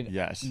yeah, dude.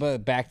 Yes.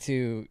 But back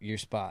to your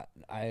spot.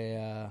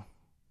 I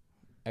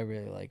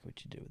really like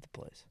what you do with the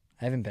place.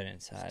 I haven't been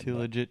inside. Too but-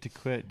 legit to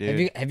quit,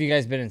 dude. Have you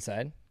guys been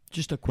inside?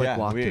 Just a quick yeah,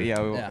 walk. we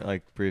Yeah.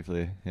 like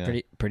briefly. Yeah.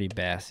 Pretty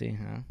bassy,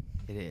 huh?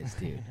 It is,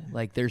 dude.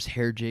 Like there's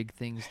hair jig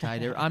things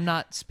tied there. I'm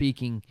not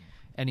speaking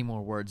any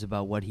more words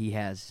about what he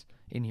has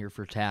in here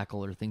for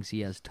tackle or things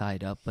he has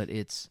tied up, but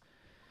it's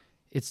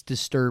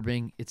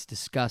disturbing, it's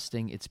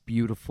disgusting, it's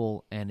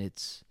beautiful, and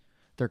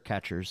they're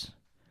catchers.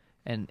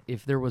 And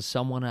if there was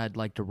someone I'd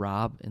like to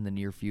rob in the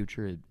near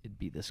future, it'd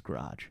be this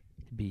garage.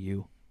 It'd be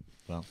you.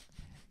 Well,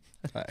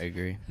 I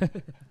agree.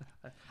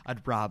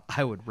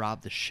 I would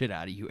rob the shit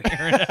out of you,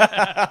 Aaron.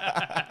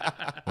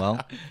 well,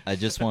 I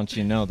just want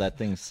you to know that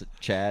thing's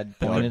Chad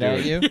Oh, pointed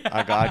at you. dude.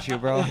 I got you,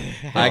 bro.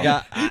 I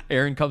got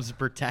Aaron comes to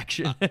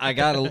protection. I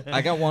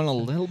got one a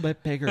little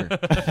bit bigger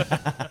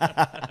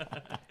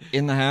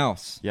in the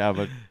house. Yeah,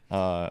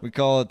 but We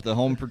call it the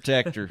home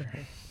protector.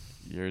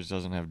 yours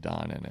doesn't have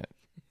Don in it.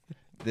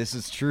 This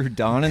is true.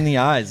 Dawn in the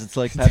eyes. It's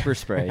like pepper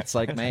spray. It's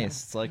like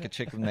mace. It's like a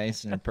chick with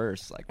mace in her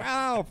purse. Like,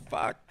 oh,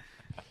 fuck.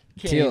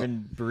 Can't Teal.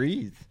 even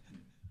breathe.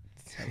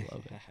 I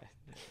love it.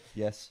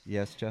 Yes,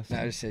 Justin.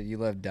 I just said you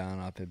left Don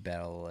up at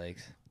Battle of the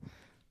Lakes.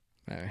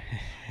 All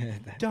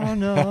right.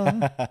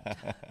 Donna.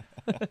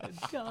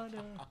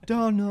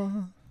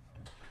 Donna.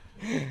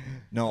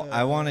 No,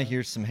 I want to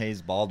hear some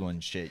Hayes Baldwin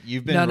shit.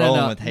 You've been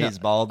rolling with Hayes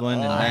Baldwin,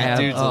 and I that have.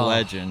 dude's a Oh.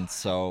 legend.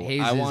 So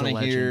Hayes I is want a to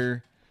legend.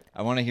 hear.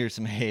 I want to hear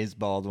some Hayes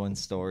Baldwin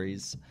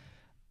stories.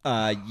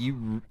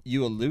 You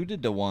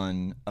alluded to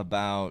one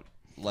about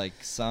like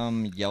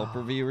some Yelp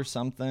review or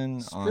something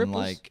on Strippers?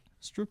 like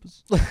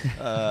strippers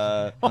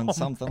on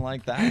something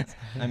like that.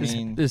 I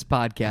mean, This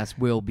podcast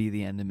will be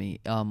the end of me.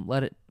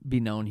 Let it be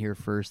known here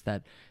first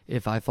that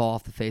if I fall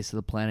off the face of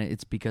the planet,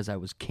 it's because I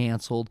was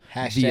canceled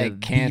via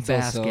Hashtag the cancel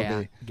vast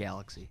Sobi.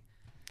 galaxy.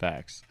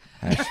 Facts.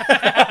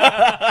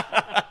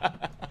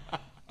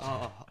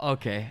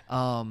 Okay.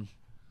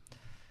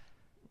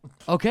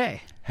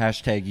 Okay.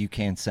 hashtag you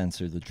can't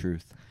censor the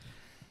truth.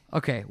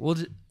 Okay. Well,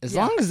 As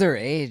long as they're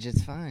age,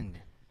 it's fine.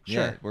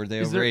 Yeah, were they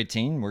Is over there-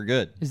 18? We're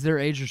good. is there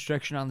age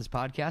restriction on this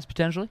podcast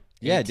potentially?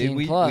 Yeah, dude, 18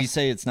 we plus.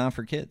 say it's not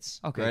for kids.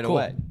 Okay, right cool.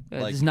 away.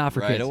 It's not for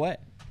right kids. away.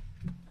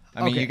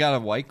 I mean, Okay. you got a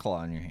White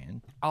Claw in your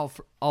hand.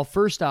 I'll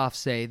first off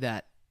say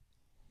that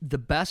the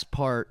best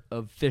part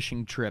of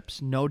fishing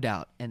trips, no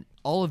doubt, and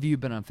all of you have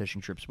been on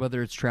fishing trips,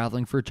 whether it's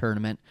traveling for a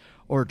tournament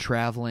or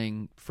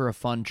traveling for a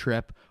fun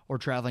trip or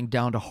traveling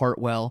down to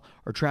Hartwell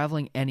or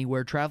traveling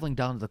anywhere, traveling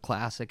down to the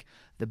Classic,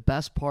 the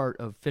best part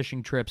of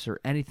fishing trips or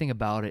anything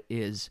about it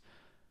is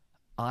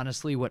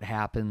honestly what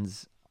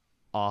happens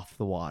off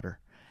the water.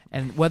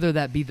 And whether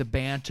that be the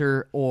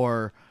banter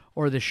or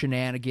the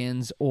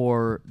shenanigans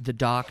or the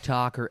dock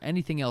talk or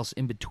anything else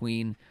in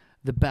between,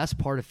 the best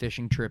part of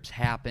fishing trips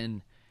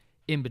happen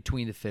in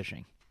between the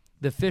fishing.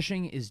 The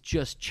fishing is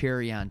just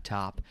cherry on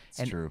top.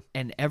 And, true.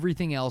 And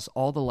everything else,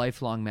 all the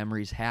lifelong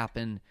memories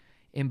happen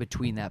in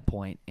between that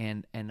point.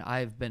 And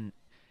I've been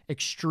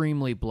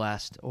extremely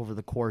blessed over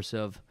the course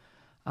of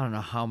I don't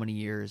know how many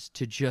years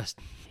to just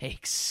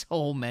make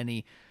so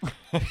many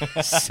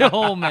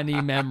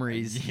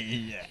memories.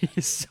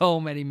 So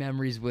many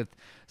memories with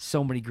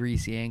so many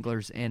greasy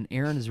anglers. And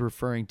Aaron is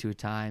referring to a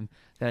time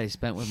that I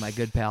spent with my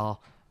good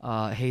pal,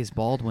 Hayes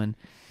Baldwin,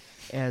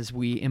 as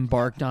we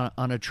embarked on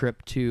a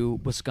trip to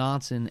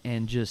Wisconsin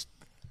and just,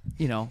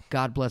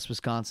 God bless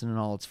Wisconsin and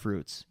all its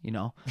fruits,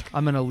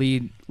 I'm going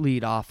to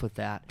lead off with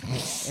that.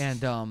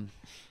 And,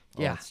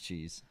 yeah. Oh, it's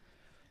cheese.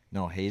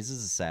 No, Hayes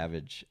is a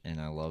savage,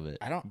 and I love it.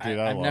 Dude,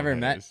 I I've love never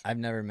Hayes.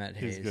 met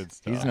He's Hayes. good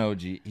stuff. He's an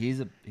OG.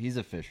 He's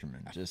a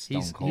fisherman. Just stone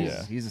He's- cold.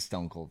 he's- He's a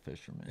stone cold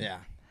fisherman. Yeah.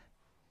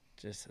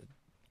 Just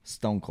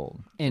Stone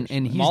cold. And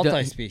he's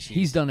Multi-species.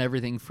 He's done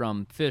everything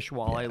from fish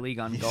walleye league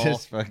on He's Gull,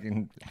 just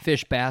fucking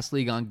fish bass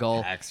league on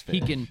Gull. Axe He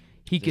fish. can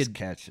Just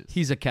catches.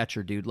 He's a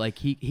catcher, dude. Like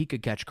he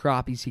could catch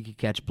crappies, he could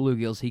catch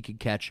bluegills, he could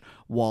catch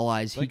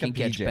walleyes, he like a can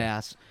catch PJ.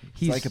 bass.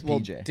 He's like a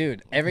PJ.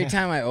 dude, every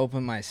time I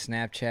open my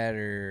Snapchat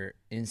or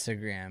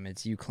Instagram,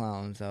 it's you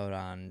clowns out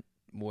on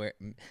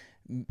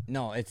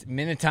it's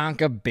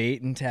Minnetonka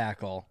bait and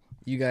tackle.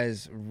 You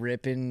guys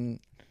ripping.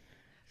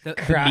 The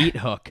Crap. meat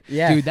hook.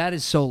 Yeah. Dude, that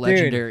is so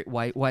legendary.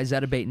 Why is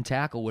that a bait and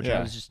tackle? Which I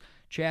Yeah. was just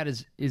Chad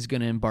is going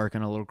to embark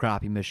on a little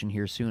crappie mission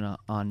here soon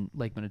on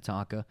Lake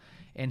Minnetonka,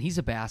 and he's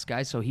a bass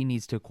guy, so he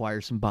needs to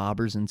acquire some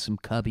bobbers and some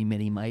cubby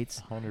mini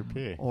mites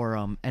 100p.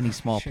 or any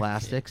small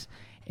plastics.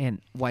 And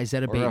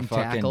Wyzetta Or bait a and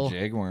fucking tackle.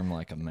 jigworm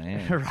like a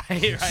man. right.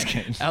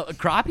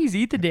 Crappies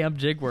eat the damn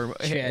jigworm.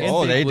 and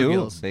Oh, big they do.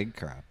 bluegills. Big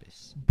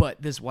crappies.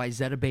 But this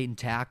Wyzetta bait and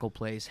tackle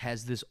place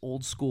has this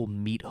old school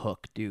meat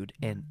hook, dude,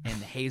 and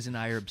Hayes and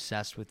I are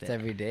obsessed with it. It's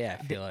every day, I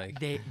feel like.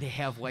 They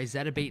have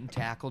Wyzetta bait and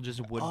tackle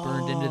just wood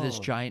burned into this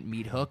Oh. giant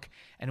meat hook,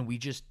 and we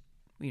just,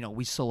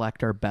 we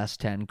select our best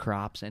 10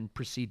 crops and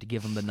proceed to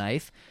give them the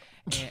knife.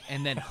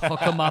 And then hook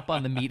them up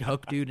on the meat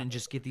hook, dude, and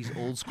just get these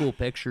old school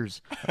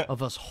pictures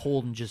of us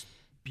holding just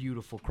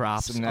beautiful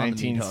crops Some on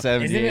the meat hook.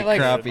 1978 Isn't it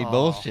like- crappie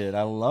bullshit.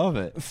 I love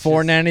it.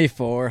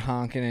 $4.94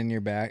 honking in your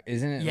back.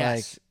 Isn't it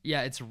Yes,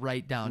 yeah, it's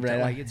right down.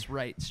 Right Like on- it's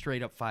right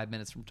straight up 5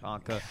 minutes from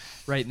Tonka,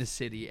 right in the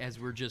city. As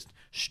we're just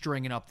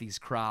stringing up these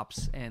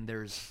crops, and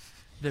there's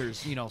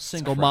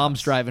single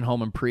moms driving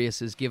home in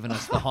Priuses giving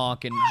us the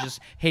honk, and just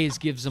Hayes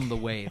gives them the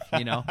wave.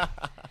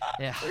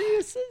 Yeah.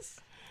 Priuses?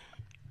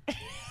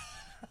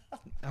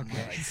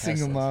 Okay.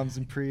 Single moms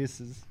and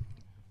Priuses.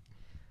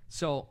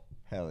 So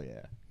Hell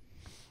yeah.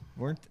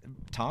 Weren't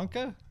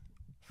Tonka?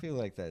 I feel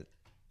like that.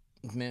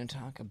 like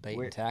Minnetonka bait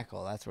Where- and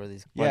tackle? That's where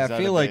these. Yeah, that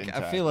I feel a like bait I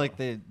and feel like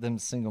them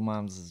single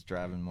moms is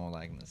driving more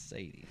like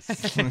Mercedes,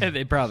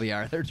 they probably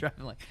are. They're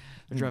driving like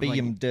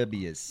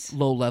BMWs,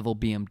 low level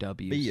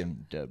BMWs,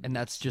 BMW, and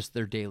that's just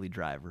their daily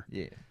driver.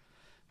 yeah.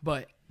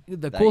 But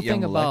the That cool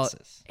young thing about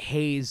Lexus.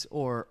 Hayes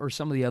or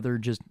some of the other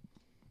just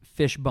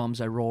fish bums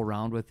I roll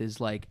around with is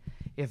like,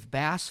 if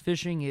bass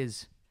fishing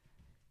is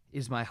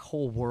my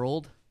whole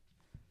world,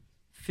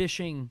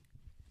 fishing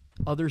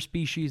other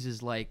species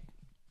is like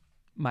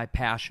my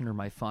passion or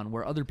my fun.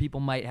 Where other people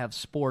might have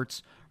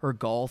sports or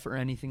golf or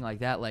anything like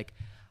that, like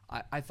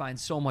I find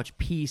so much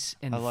peace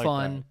and I like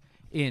fun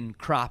in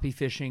crappie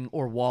fishing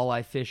or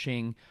walleye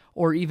fishing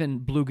or even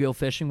bluegill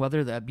fishing,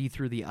 whether that be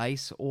through the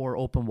ice or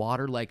open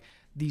water. Like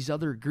these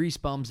other grease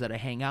bums that I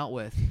hang out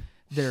with,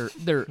 they're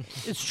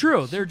it's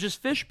true, they're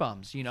just fish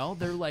bums,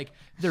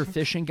 they're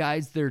fishing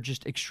guides, they're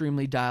just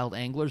extremely dialed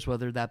anglers,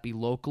 whether that be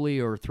locally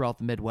or throughout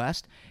the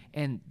Midwest,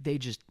 and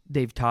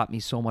they've taught me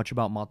so much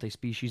about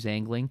multi-species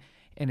angling,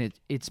 and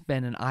it's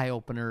been an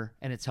eye-opener,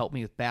 and it's helped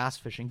me with bass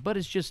fishing. But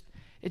it's just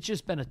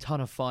been a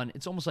ton of fun.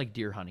 It's almost like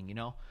deer hunting,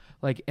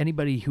 like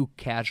anybody who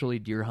casually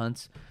deer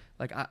hunts.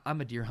 Like I'm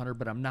a deer hunter,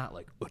 but I'm not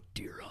like a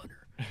deer hunter.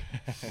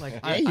 Like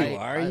Yeah, you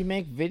are. You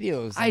make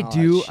videos. And all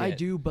that I shit.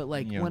 do, but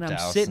like when I'm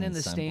douse sitting in in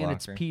the stand,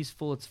 it's sunblocker.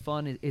 peaceful, it's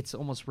fun, it's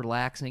almost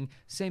relaxing.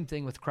 Same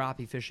thing with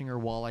crappie fishing or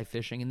walleye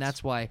fishing, and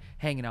that's why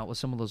hanging out with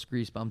some of those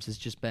grease bumps has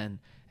just been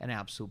an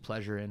absolute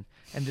pleasure. And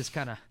this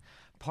kind of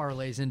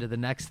parlays into the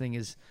next thing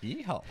is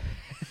Yeehaw.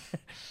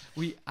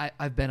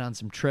 I've been on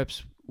some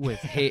trips with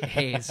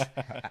Hayes,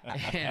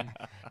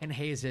 and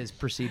Hayes has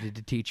proceeded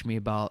to teach me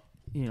about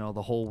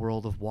the whole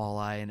world of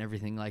walleye and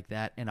everything like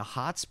that. And a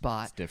hot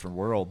spot Different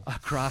world.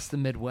 across the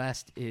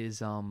Midwest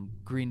is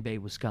Green Bay,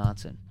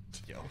 Wisconsin,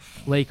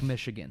 Lake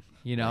Michigan.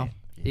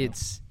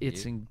 It's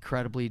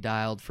incredibly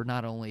dialed for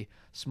not only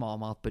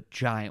smallmouth but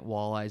giant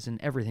walleyes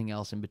and everything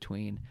else in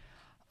between.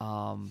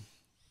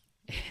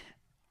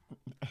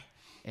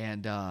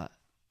 And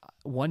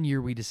one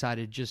year we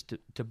decided just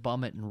to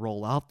bum it and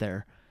roll out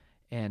there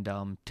and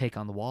take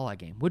on the walleye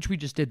game, which we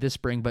just did this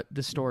spring. But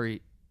this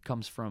story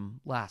comes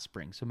from last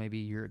spring, so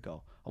maybe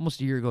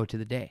almost a year ago to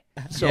the day.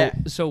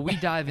 So we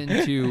dive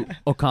into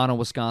O'Connell,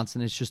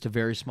 Wisconsin. It's just a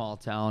very small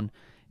town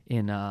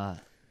in kind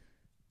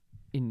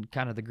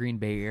of the Green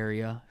Bay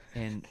area,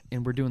 and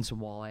we're doing some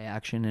walleye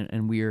action,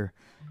 and we're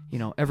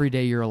every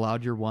day you're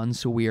allowed your one,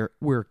 so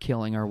we're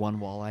killing our one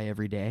walleye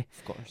every day,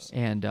 Of course.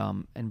 and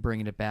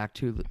bringing it back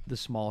to the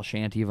small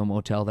shanty of a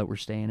motel that we're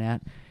staying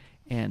at.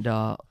 And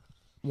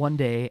one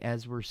day,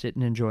 as we're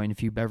sitting enjoying a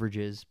few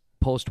beverages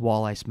post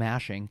walleye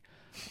smashing,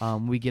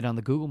 we get on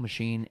the Google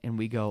machine and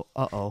we go,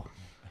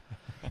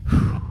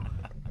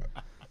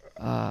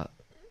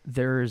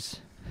 there's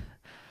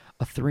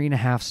a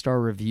 3.5-star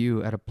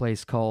review at a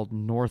place called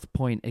North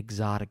Point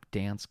Exotic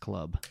Dance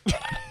Club,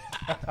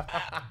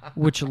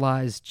 which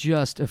lies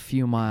just a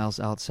few miles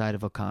outside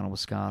of O'Connell,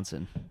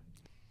 Wisconsin.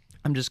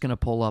 I'm just going to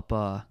pull up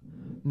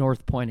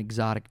North Point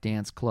Exotic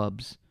Dance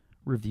Club's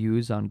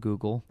reviews on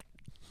Google.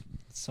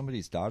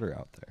 Somebody's daughter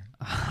out there.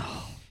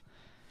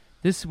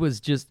 This was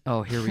just,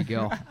 here we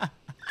go.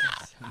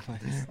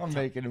 I'm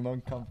making him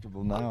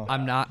uncomfortable now.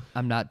 I'm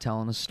not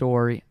telling a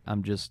story.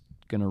 I'm just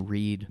going to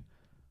read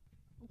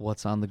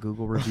what's on the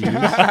Google reviews.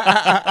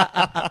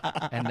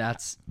 And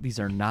these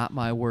are not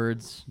my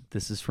words.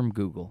 This is from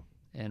Google.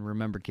 And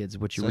remember, kids,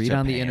 what you Such read a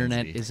on the pansy.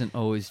 internet isn't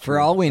always true. For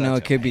all we know,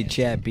 Such it a could be pansy.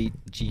 Chat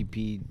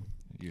GP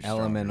You're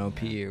stronger than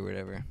LMNOP or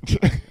whatever.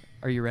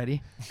 Are you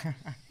ready? that.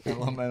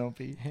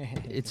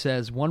 LMNOP. It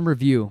says, one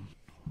review.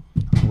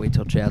 Wait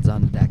till Chad's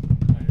on the deck.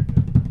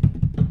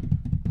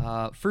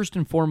 First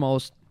and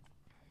foremost,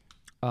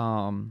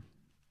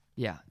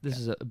 this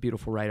is a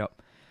beautiful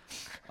write-up.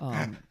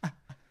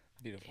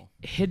 Beautiful.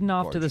 Hidden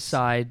off to the Gorgeous.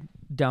 side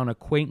down a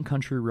quaint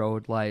country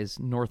road lies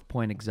North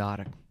Point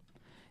Exotic.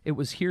 It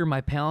was here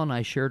my pal and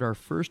I shared our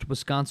first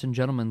Wisconsin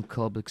Gentleman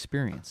Club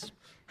experience.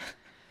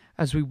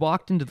 As we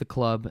walked into the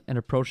club and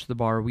approached the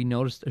bar, we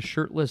noticed a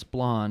shirtless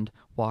blonde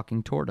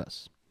walking toward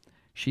us.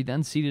 She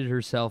then seated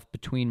herself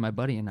between my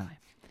buddy and I.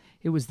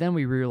 It was then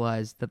we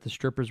realized that the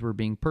strippers were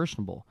being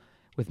personable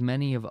with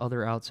many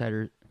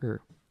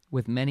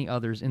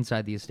others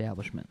inside the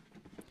establishment.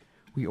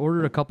 We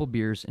ordered a couple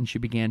beers and she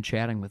began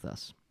chatting with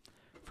us.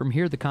 From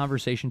here, the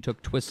conversation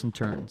took twists and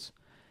turns,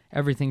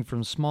 everything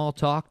from small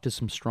talk to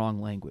some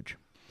strong language.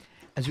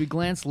 As we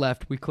glanced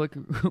left,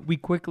 we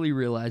quickly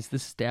realized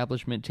this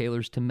establishment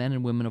tailors to men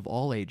and women of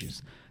all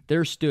ages.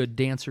 There stood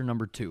dancer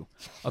number 2,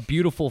 a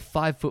beautiful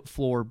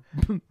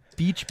 5-foot-4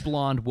 beach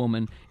blonde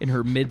woman in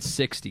her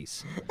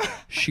mid-60s.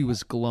 She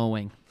was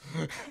glowing.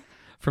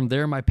 From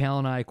there, my pal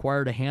and I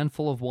acquired a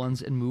handful of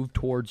ones and moved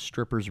towards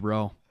Strippers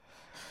Row.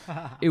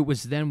 It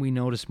was then we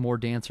noticed more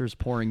dancers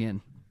pouring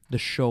in. The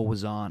show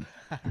was on!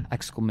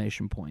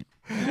 Exclamation point.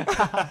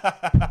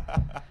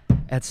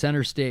 At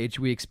center stage,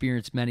 we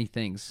experienced many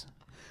things.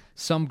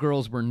 Some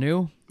girls were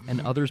new,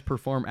 and others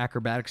performed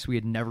acrobatics we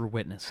had never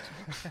witnessed.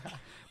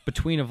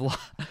 Between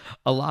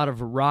a lot of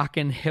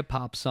rockin'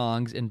 hip-hop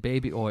songs and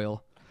Baby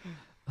Oil,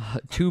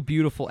 2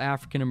 beautiful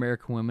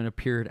African-American women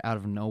appeared out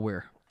of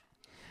nowhere.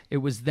 It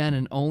was then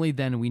and only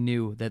then we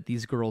knew that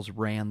these girls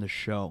ran the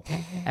show!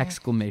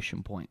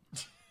 Exclamation point.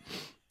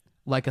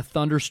 Like a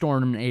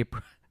thunderstorm in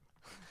April.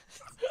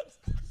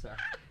 Sorry.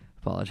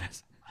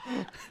 Apologize.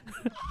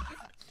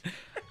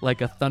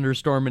 Like a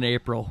thunderstorm in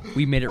April,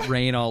 we made it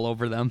rain all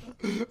over them.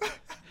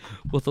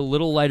 With a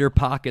little lighter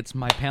pockets,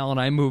 my pal and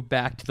I moved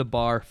back to the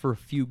bar for a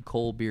few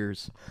cold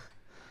beers.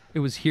 It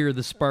was here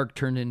the spark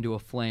turned into a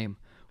flame,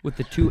 with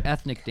the 2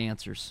 ethnic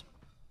dancers.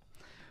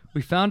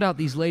 We found out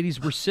these ladies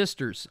were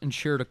sisters and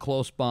shared a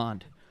close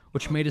bond,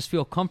 which made us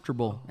feel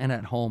comfortable and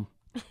at home.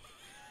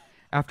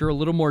 After a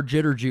little more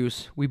jitter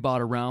juice, we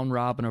bought a round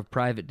robin of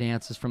private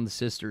dances from the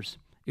sisters.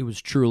 It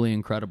was truly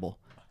incredible!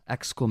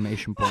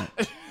 Exclamation point.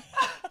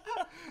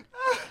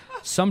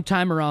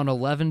 Sometime around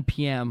 11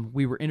 p.m.,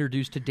 we were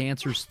introduced to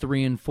dancers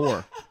 3 and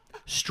 4.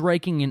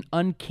 Striking an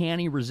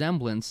uncanny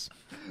resemblance,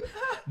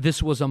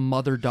 this was a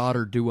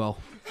mother-daughter duo.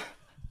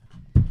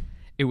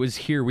 It was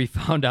here we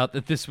found out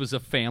that this was a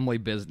family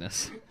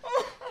business.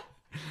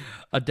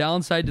 A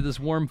downside to this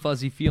warm,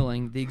 fuzzy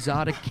feeling the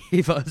Exotic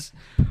gave us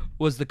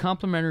was the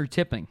complimentary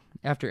tipping.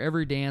 After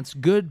every dance,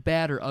 good,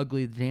 bad, or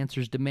ugly, the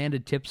dancers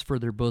demanded tips for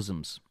their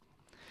bosoms.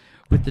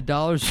 With the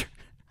dollars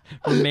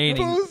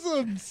remaining...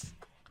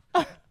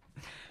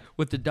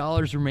 With the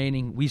dollars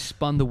remaining, we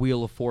spun the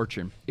wheel of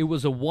fortune. It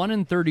was a 1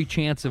 in 30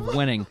 chance of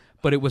winning,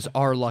 but it was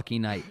our lucky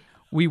night.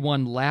 We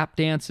won lap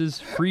dances,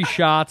 free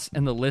shots,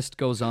 and the list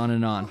goes on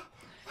and on.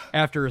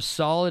 After a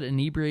solid,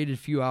 inebriated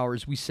few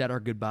hours, we said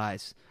our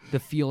goodbyes. The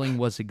feeling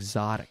was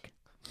exotic.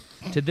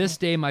 To this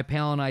day, my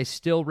pal and I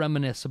still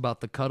reminisce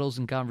about the cuddles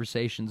and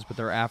conversations with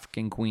our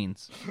African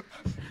queens.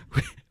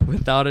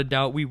 Without a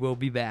doubt, we will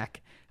be back.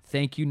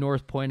 Thank you,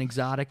 North Point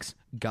Exotics.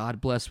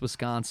 God bless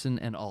Wisconsin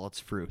and all its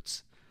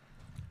fruits.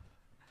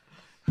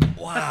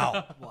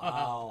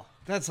 Wow.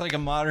 That's like a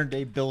modern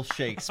day Bill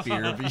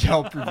Shakespeare of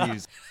Yelp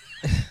reviews.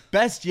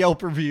 Best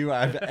Yelp review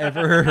I've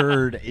ever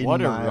heard in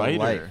What a my writer.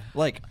 life.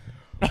 Like,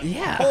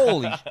 yeah.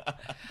 Holy.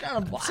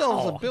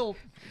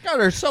 Got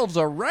ourselves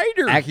a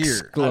writer here.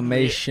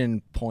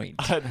 Exclamation point.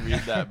 I'd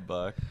read that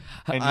book.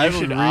 And I you would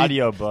should read-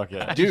 audiobook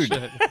it.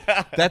 Dude,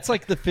 that's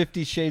like the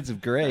 50 Shades of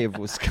Grey of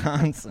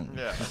Wisconsin.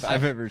 Yeah. If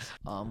I've ever.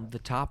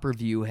 The top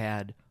review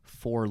had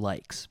 4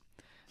 likes.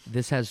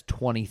 This has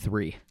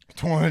 23.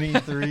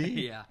 23.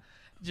 Yeah.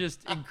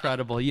 Just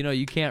incredible. You know,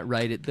 you can't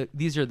write it.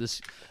 These are the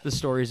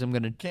stories I'm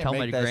going to Can't tell my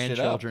make that shit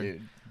up, grandchildren.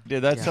 dude.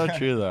 Dude, that's so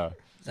true, though.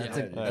 That's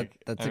Yeah. a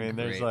that's I a mean,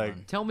 there's great like,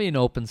 one. Tell me an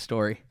open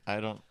story. I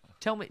don't.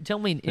 Tell me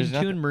an There's Intune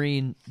nothing-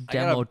 Marine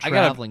demo I gotta-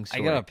 traveling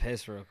story. I gotta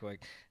piss real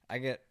quick. I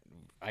got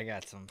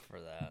some for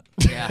that.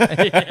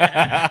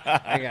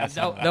 Yeah. I got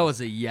some. that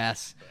was a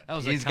yes. That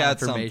was He's a got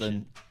confirmation.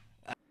 something.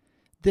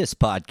 This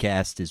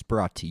podcast is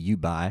brought to you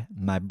by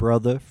my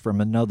brother from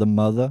another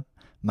mother,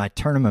 my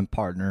tournament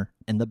partner,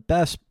 and the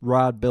best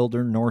rod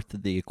builder north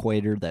of the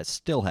equator that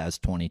still has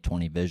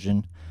 20/20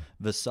 vision,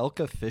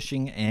 Veselka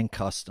Fishing and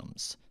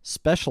Customs,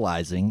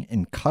 specializing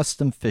in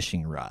custom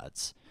fishing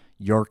rods.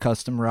 Your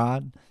custom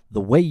rod,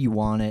 the way you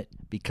want it,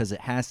 because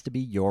it has to be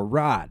your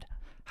rod.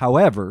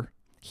 However,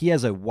 he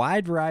has a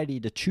wide variety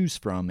to choose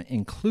from,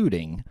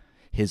 including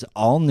his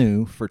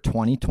all-new for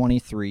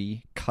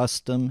 2023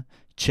 custom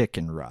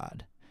chicken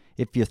rod.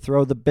 If you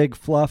throw the big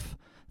fluff,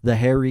 the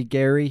hairy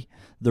Gary,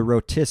 the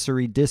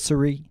rotisserie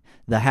dissery,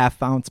 the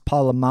half-ounce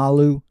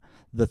Palomalu,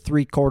 the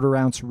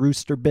 3/4-ounce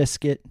rooster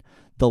biscuit,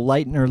 the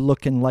lightener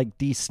looking like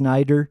D.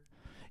 Snyder,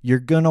 you're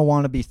going to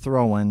want to be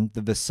throwing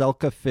the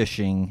Veselka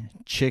Fishing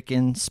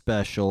Chicken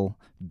Special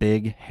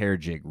Big Hair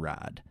Jig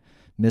Rod.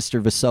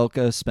 Mr.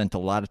 Veselka spent a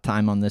lot of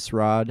time on this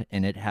rod,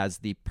 and it has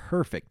the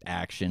perfect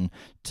action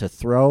to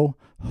throw,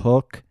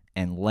 hook,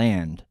 and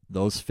land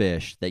those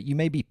fish that you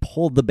maybe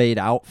pulled the bait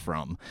out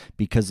from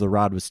because the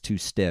rod was too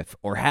stiff,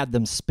 or had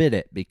them spit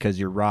it because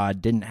your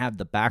rod didn't have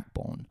the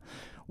backbone.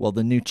 Well,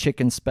 the new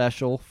chicken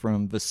special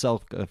from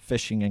Veselka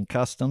Fishing and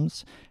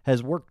Customs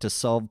has worked to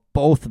solve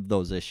both of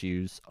those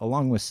issues,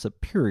 along with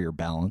superior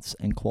balance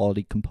and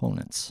quality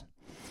components.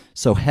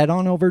 So head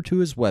on over to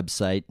his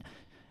website,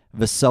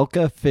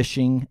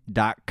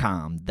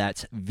 veselkafishing.com.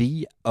 That's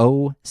VOCELKA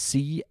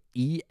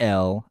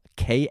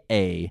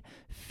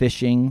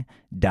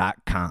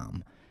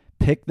fishing.com.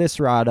 Pick this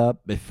rod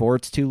up before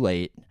it's too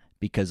late,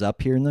 because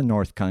up here in the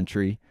North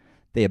Country,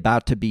 they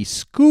about to be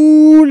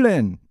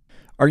schooling.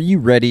 Are you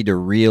ready to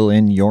reel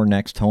in your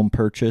next home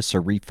purchase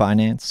or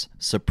refinance?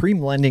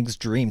 Supreme Lending's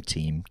Dream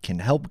Team can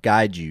help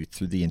guide you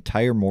through the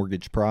entire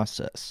mortgage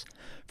process,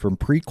 from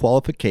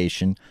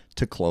pre-qualification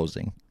to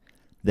closing.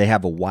 They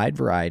have a wide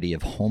variety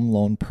of home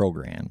loan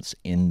programs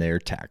in their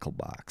tackle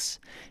box,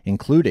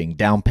 including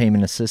down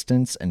payment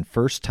assistance and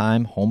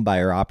first-time home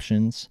buyer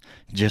options.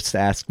 Just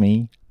ask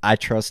me. I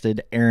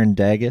trusted Aaron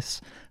Dagas,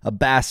 a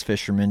bass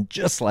fisherman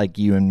just like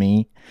you and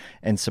me,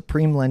 and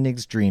Supreme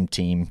Lending's Dream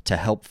Team to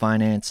help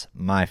finance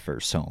my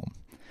first home.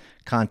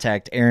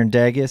 Contact Aaron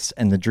Dagas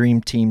and the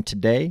Dream Team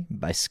today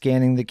by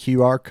scanning the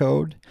QR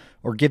code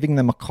or giving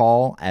them a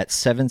call at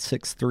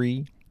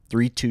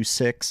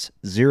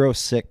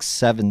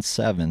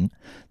 763-326-0677.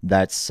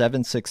 That's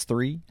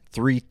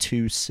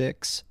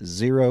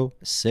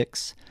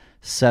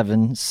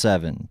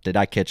 763-326-0677. Did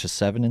I catch a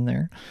 7 in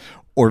there?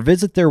 Or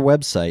visit their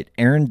website,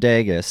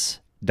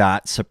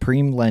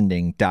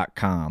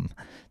 aarondages.supremelending.com.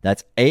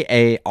 That's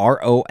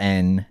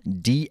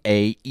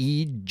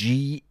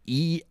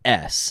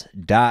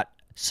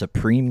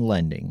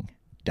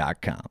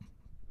AARONDAEGES.supremelending.com.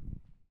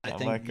 I might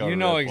think go you to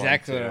know Rip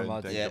exactly one, what too, I'm about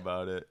and to think say.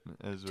 about it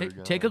as we're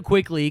going. Take a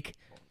quick leak.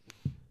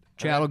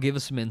 Chad will give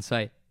us some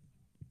insight.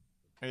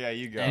 Oh, yeah,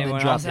 you go. Anyone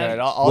drop else it. have-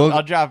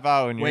 I'll drop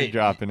out when Wait, you're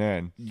dropping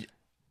in.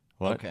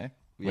 What? Okay.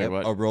 Wait, Yep,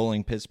 what? a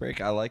rolling piss break.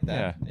 I like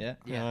that. Yeah.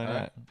 Yeah. Why All not?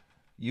 right.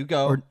 You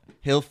go. Or-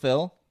 He'll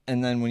fill.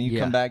 And then when you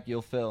Yeah. come back,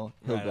 you'll fill.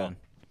 He'll Right go. on.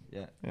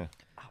 Yeah. Yeah.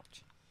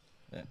 Ouch.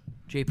 Yeah.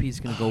 JP's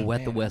going to go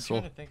wet the whistle.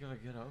 I'm trying to think of a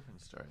good open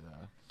story,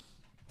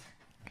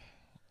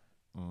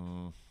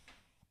 though.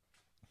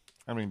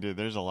 I mean, dude,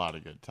 there's a lot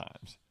of good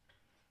times.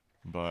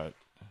 But...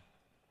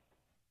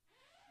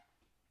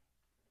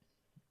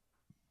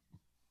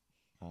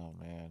 Oh,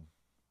 man.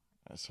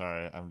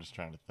 Sorry, I'm just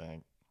trying to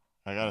think.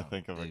 I got to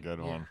think of a dude, good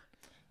yeah. one.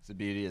 The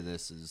beauty of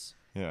this is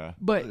Yeah.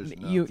 But There's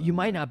you nothing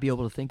might there. not be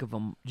able to think of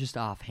them just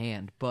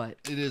offhand, but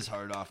it is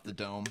hard off the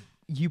dome.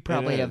 you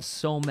probably have is.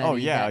 so many Oh,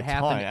 yeah, that a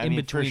happen ton. in I mean,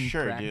 between for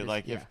sure, practice. dude.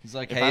 Like, Yeah. He's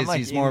like, if hey, I'm like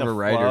he's in more of the a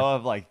writer. flow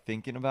of like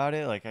thinking about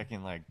it, like I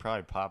can like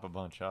probably pop a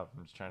bunch up.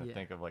 I'm just trying to Yeah.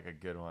 think of like a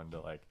good one to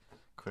like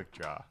quick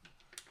draw.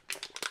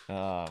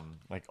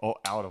 Like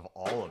out of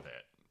all of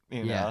it,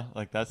 you Yeah. know,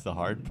 like that's the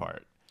hard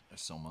part.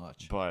 There's so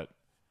much. But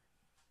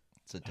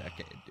It's a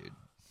decade, dude.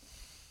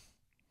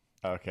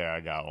 okay, I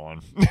got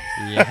one.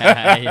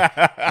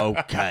 Yeah.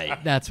 Okay.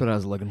 That's what I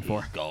was looking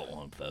for. Go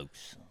on,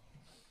 folks.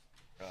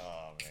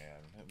 Oh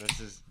man, this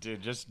is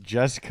dude.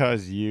 Just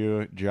cause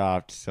you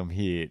dropped some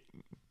heat,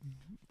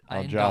 I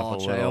I'll drop a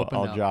indulged. I little.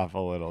 opened I'll up. drop a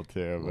little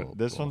too. But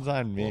this one's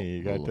on me.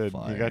 You got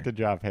to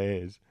drop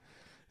Hayes.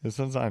 This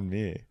one's on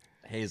me.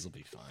 Hayes will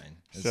be fine.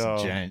 It's, So-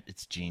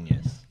 it's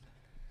genius.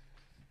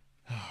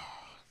 All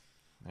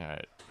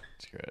right,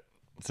 screw it.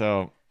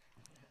 So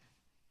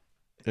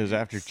it was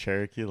after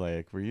Cherokee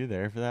Lake. Were you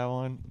there for that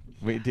one?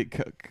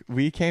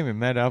 We came and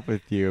met up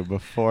with you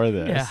before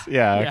this.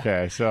 Yeah.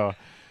 Okay. So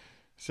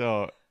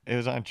it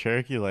was on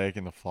Cherokee Lake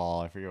in the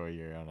fall. I forget what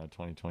year. I don't know.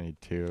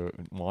 2022,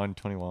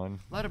 21.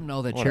 Let them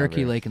know that Whatever.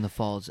 Cherokee Lake in the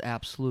fall is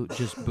absolute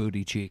just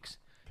booty cheeks.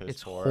 Piss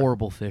It's poor.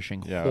 horrible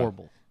fishing. Yeah.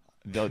 Horrible.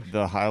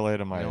 The highlight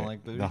of my don't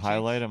like booty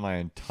highlight of my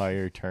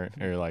entire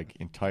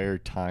entire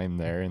time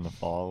there in the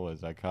fall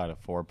was I caught a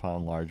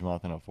 4-pound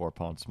largemouth and a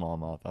 4-pound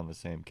smallmouth on the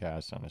same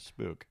cast on a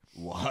spook.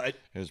 What?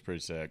 It was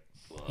pretty sick.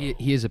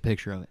 He is a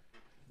picture of it.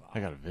 I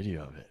got a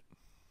video of it.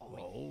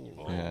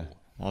 Yeah,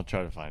 I'll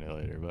try to find it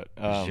later. But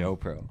Show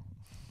pro.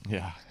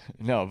 yeah,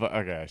 no, but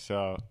okay.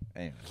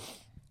 Anyway.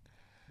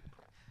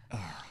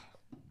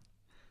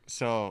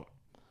 So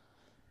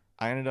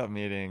I ended up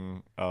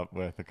meeting up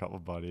with a couple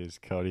buddies,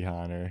 Cody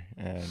Honor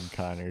and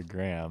Connor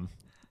Graham,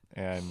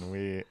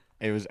 and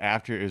it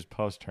was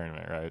post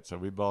tournament, right? So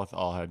we both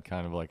all had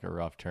kind of like a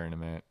rough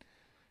tournament.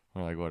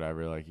 We're like,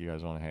 whatever, like you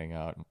guys want to hang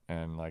out,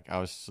 and like I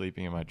was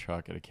sleeping in my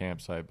truck at a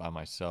campsite by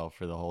myself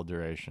for the whole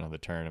duration of the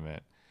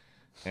tournament,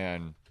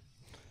 and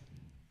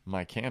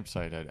my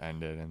campsite had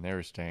ended, and they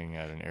were staying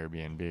at an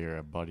Airbnb or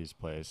a buddy's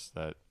place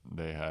that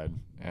they had,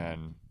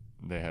 and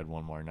they had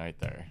one more night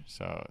there.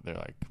 So they're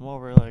like, come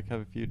over, like have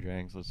a few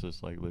drinks, let's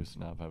just like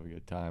loosen up, have a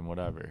good time,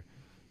 whatever.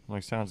 I'm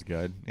like, sounds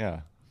good.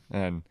 Yeah.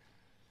 And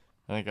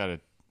I think I had a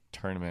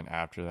tournament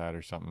after that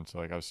or something, so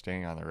like I was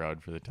staying on the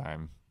road for the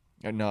time.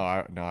 No,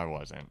 I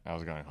wasn't. I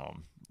was going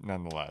home.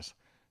 Nonetheless,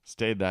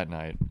 stayed that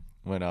night,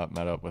 went up,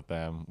 met up with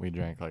them. We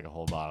drank like a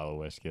whole bottle of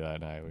whiskey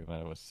that night. We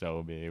met up with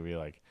Sobi. We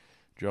like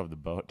drove the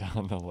boat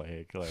down the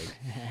lake, like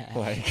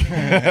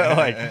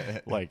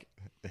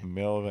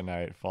middle of the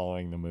night,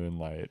 following the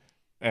moonlight,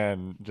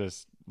 and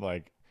just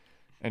like,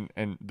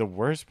 and the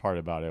worst part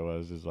about it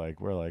is like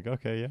we're like,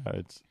 okay, yeah,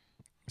 it's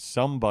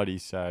somebody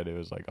said it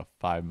was like a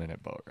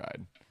 5-minute boat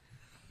ride,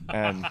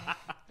 and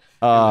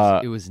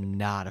it was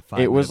not a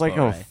 5-minute it was like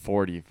boat a ride.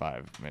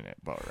 45-minute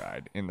boat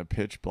ride in the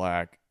pitch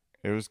black.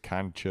 It was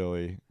kind of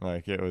chilly.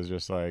 Like, it was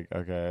just like,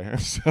 okay,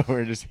 so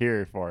we're just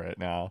here for it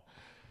now.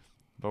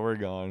 But we're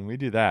going. We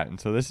do that. And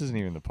so this isn't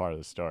even the part of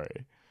the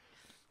story.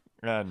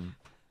 And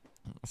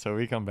so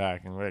we come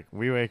back and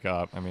we wake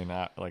up. I mean,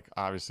 like,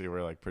 obviously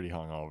we're like pretty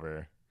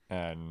hungover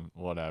and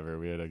whatever.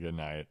 We had a good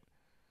night.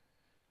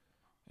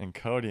 And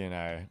Cody and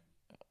I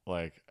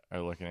like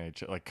are looking at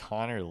each other. Like,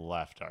 Connor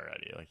left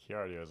already. Like, he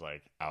already was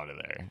like out of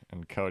there.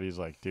 And Cody's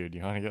like, dude,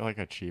 you want to get like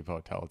a cheap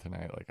hotel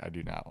tonight? Like, I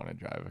do not want to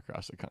drive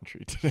across the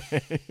country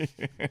today.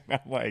 And I'm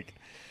like,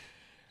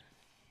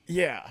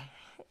 yeah,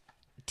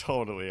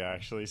 totally,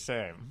 actually,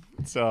 same.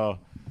 So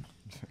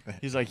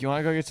he's like, you want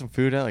to go get some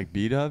food at like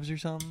B-Dubs or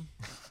something?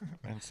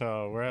 And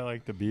so we're at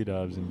like the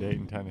B-Dubs in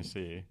Dayton,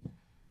 Tennessee.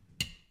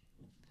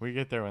 We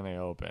get there when they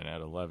open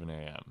at 11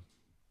 a.m.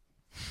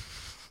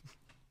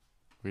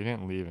 We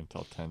didn't leave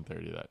until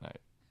 10:30 that night.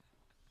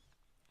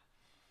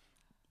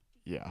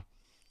 Yeah.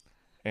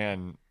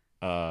 And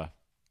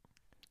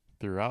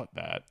throughout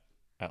that,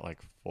 at like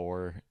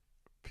 4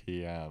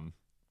 p.m.,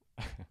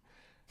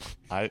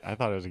 I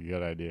thought it was a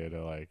good idea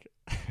to like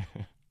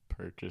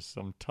purchase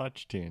some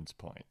Touch Tunes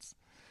points.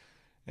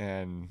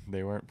 And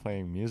they weren't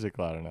playing music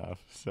loud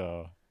enough.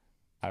 So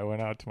I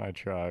went out to my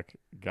truck,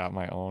 got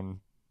my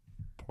own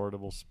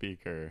portable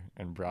speaker,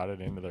 and brought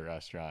it into the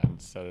restaurant and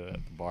set it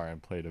at the bar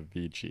and played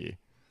Avicii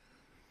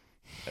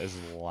as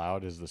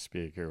loud as the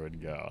speaker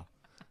would go.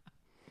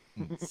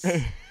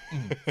 I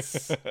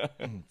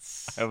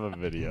have a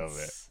video of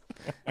it.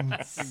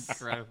 That's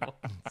incredible.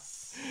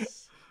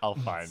 I'll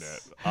find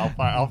it.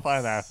 I'll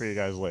find that for you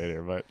guys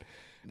later. But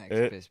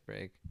Next piss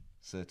break.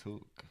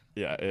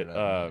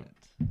 yeah,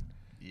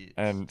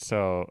 and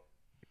so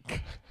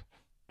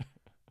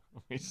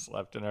we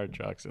slept in our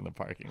trucks in the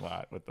parking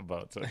lot with the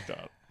boats hooked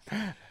up,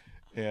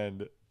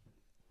 and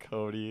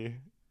Cody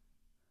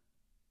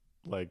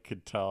like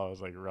could tell I was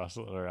like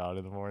rustling around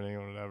in the morning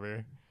or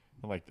whatever.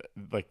 And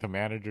like the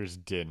managers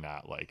did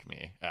not like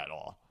me at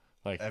all.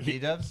 Like At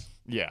B-Dubs?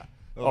 yeah.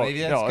 Oh,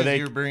 maybe that's because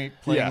you're playing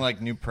yeah.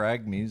 like new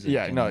Prague music.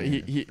 Yeah, no, in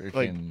he your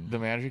like freaking the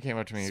manager came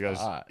up to me and he goes,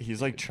 spot,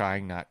 he's like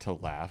trying not to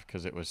laugh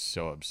because it was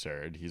so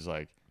absurd. He's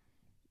like,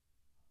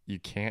 you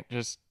can't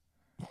just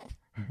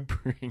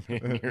bring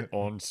in your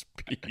own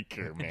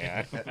speaker,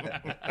 man.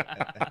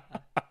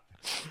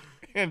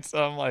 And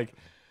so I'm like,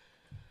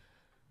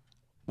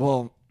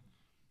 well,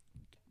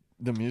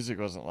 the music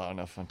wasn't loud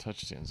enough on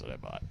Touch Tunes that I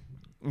bought.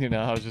 You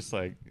know, I was just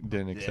like,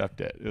 didn't accept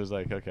it. It was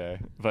like, okay.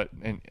 But,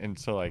 and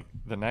so like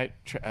the night,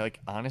 like,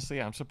 honestly,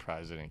 I'm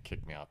surprised they didn't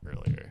kick me out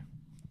earlier.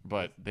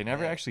 But they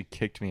never actually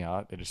kicked me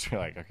out. They just were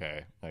like,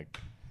 okay, like,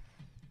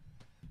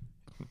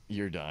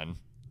 you're done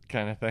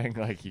kind of thing.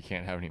 Like, you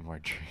can't have any more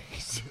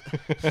drinks.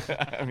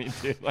 I mean,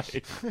 dude,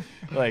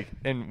 like,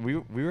 and we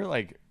were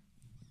like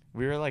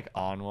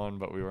on one,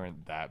 but we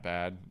weren't that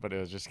bad. But it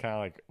was just kind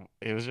of like,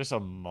 it was just a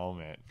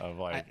moment of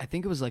like, I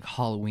think it was like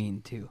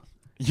Halloween too.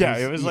 yeah,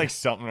 it was like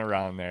something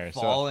around there.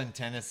 fall in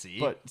Tennessee.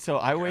 But so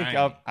I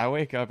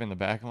wake up in the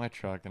back of my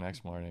truck the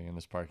next morning in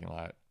this parking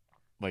lot,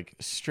 like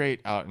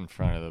straight out in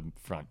front of the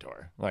front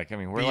door. Like, I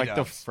mean, we're like the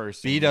B-Dubs.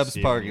 first thing you B-Dubs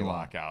see when parking you lot.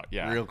 walk out.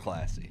 Yeah, Real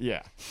classy.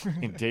 yeah,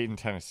 in Dayton,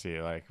 Tennessee.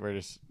 Like, we're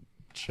just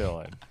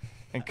chilling.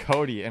 And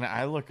Cody, and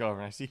I look over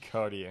and I see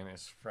Cody in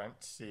his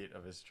front seat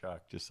of his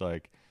truck, just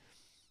like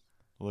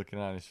looking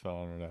on his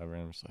phone or whatever.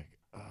 And I'm just like,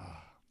 oh,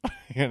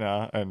 you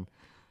know, and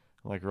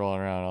I'm like rolling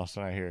around. All of a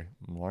sudden I hear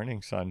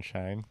 "Morning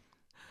Sunshine."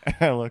 And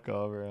I look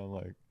over and I'm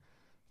like,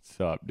 what's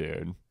up,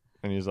 dude?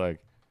 And he's like,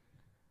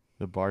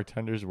 the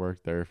bartender's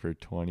worked there for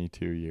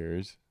 22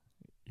 years.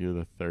 You're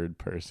the third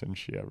person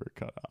she ever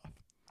cut off.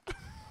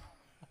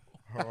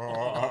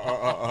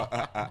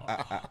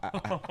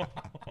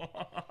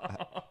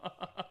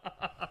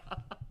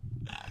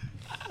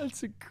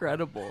 That's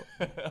incredible.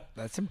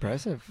 That's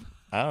impressive.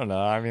 I don't know.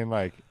 I mean,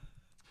 like,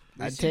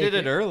 I'd You take did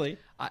it early.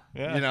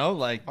 yeah. You know,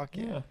 like Fuck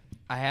yeah.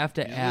 I have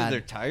to usually add. they're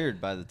tired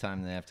by the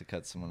time they have to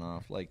cut someone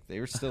off. Like they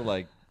were still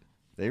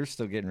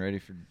getting ready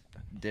for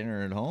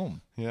dinner at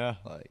home. Yeah.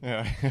 Like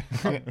Yeah.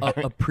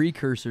 a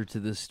precursor to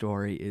this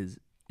story is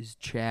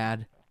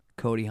Chad,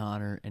 Cody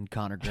Honor, and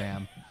Connor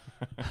Graham.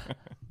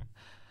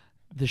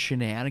 The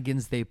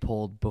shenanigans they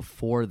pulled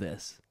before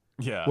this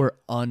Yeah. were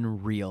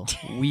unreal.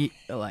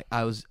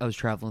 I was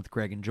traveling with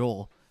Greg and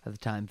Joel at the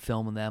time,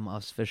 filming them. I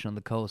was fishing on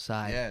the coast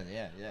side.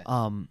 yeah.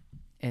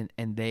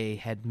 And they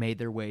had made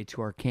their way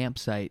to our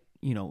campsite,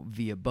 you know,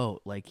 via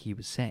boat, like he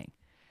was saying.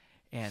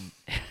 And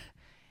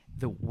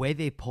the way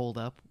they pulled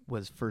up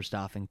was, first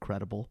off,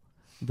 incredible.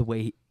 The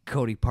way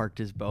Cody parked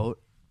his boat,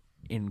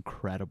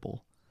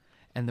 incredible.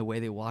 And the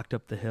way they walked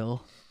up the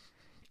hill,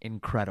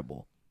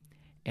 incredible.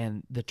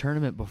 And the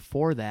tournament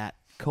before that,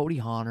 Cody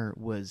Honor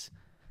was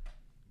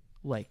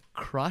like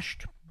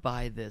crushed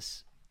by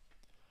this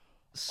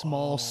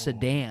small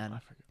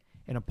sedan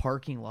in a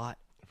parking lot,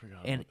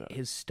 and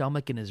his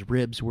stomach and his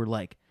ribs were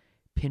like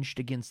pinched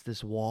against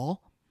this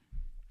wall.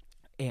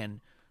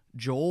 And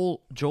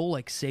Joel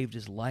like saved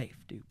his life,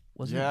 dude.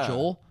 Wasn't it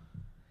Joel?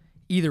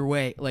 Either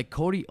way, like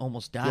Cody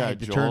almost died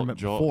the tournament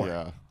before.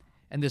 Yeah.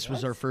 And this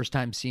was our first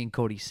time seeing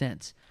Cody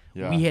since.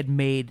 Yeah. We had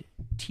made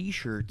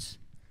T-shirts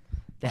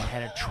that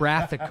had a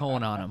traffic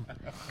cone on them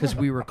because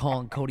we were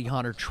calling Cody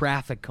Hunter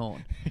Traffic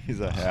Cone. He's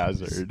a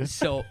hazard.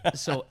 So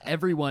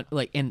everyone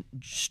like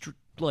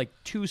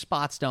 2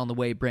 spots down the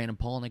way, Brandon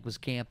Polnick was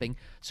camping.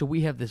 So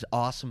we have this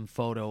awesome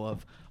photo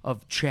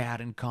of Chad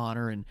and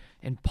Connor and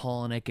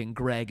Polnick and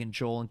Greg and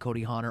Joel and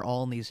Cody Hunter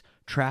all in these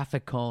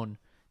traffic cone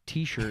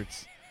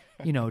T-shirts.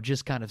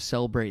 Just kind of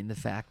celebrating the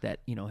fact that,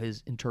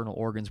 his internal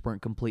organs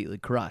weren't completely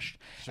crushed.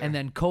 Sure. And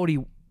then Cody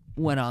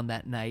went on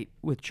that night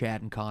with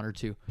Chad and Connor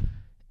to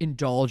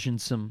indulge in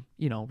some,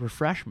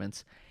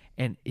 refreshments.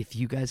 And if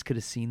you guys could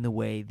have seen the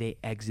way they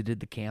exited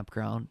the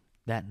campground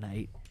that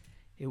night,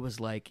 it was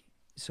like,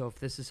 so if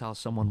this is how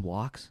someone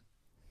walks,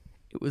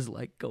 it was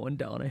like going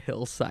down a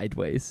hill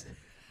sideways.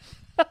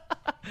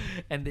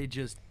 And they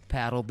just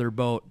paddled their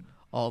boat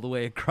all the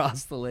way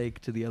across the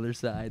lake to the other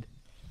side.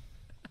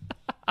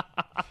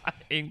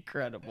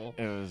 Incredible.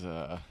 It was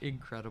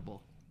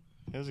incredible.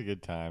 It was a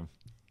good time.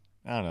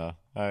 I don't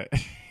know.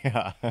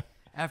 Yeah.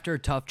 After a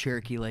tough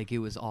Cherokee Lake, it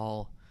was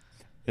all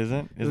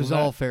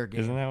all fair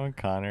game. Isn't that when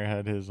Connor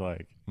had his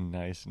like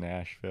nice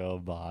Nashville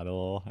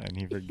bottle and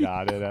he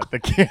forgot it at the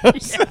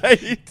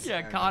campsite?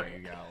 Yeah, Connor.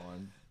 You got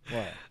one.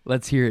 What?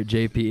 Let's hear it,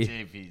 JP.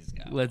 JP's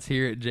got one. Let's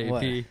hear it, JP.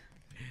 What?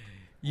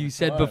 You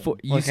said fun? before.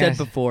 You What said kind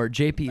of- before.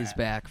 JP is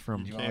back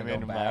from. Do you want Came to go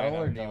into battle mine,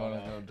 or I'm do you want to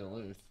going go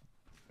Duluth?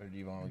 Or do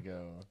you want to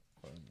go...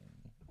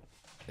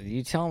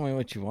 You tell me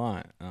what you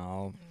want.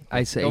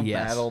 I say go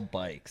yes. battle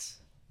bikes.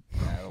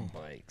 Battle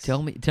bikes.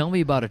 Tell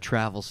me about a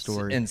travel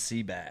story. And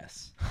sea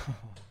bass.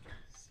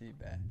 Sea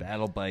bass.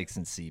 Battle bikes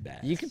and sea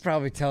bass. You could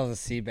probably tell the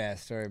sea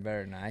bass story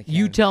better than I can.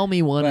 You tell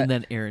me one, But and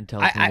then Aaron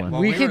tells me one.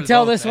 Well, we we could were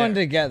tell both this one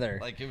there. together.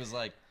 Like it was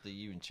like the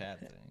you and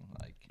Chad thing.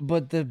 Like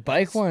But the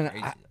bike one,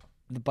 crazy,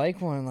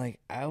 like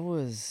I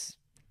was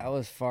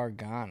far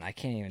gone. I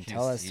can't even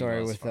tell that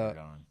story without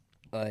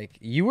like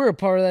you were a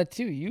part of that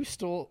too. You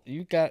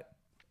got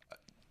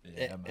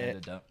Yeah, I might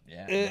have done.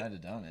 Yeah, I might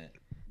have done it.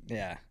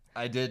 yeah.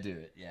 I did do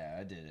it. Yeah,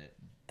 I did it.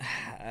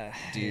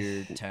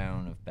 Dear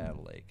town of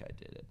Battle Lake, I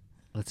did it.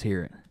 Let's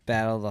hear it.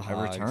 Battle of the I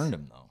Hogs. returned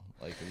him though.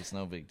 Like it was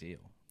no big deal.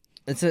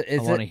 It's I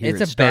wanna hear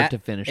it start to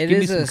finish. Give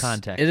me some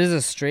context. It is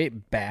a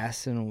straight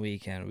bassin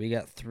weekend. We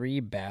got 3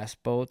 bass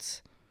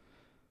boats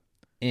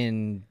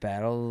in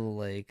Battle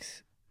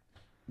Lakes,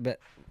 but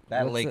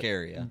Battle Lake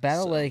area.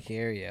 Battle Lake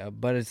area,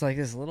 but it's like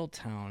this little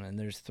town, and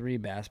there's 3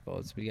 bass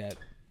boats. We got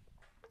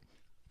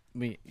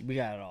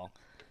it all.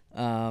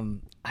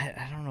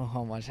 I don't know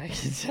how much I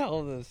can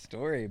tell the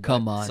story. But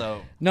Come on.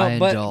 So no, I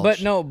but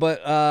indulge. no,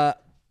 but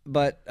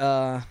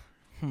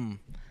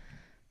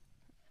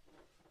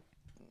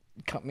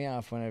cut me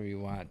off whenever you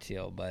want,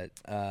 Teal. But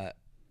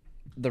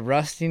the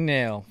rusty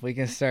nail, we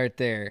can start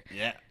there.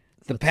 yeah.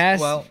 The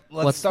past. Well,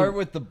 let's what's start the-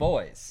 with the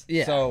boys.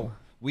 Yeah. So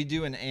we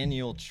do an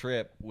annual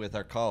trip with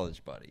our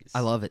college buddies. I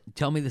love it.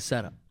 Tell me the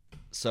setup.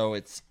 So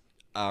it's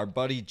our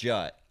buddy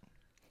Jut,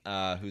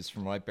 who's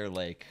from White Bear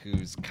Lake,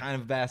 who's kind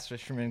of a bass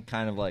fisherman,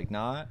 kind of like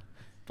not,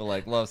 but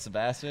like loves to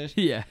bass fish.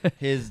 Yeah.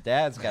 His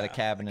dad's got a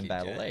cabin in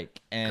Battle Lake,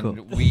 and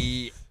Cool.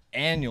 we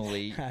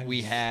annually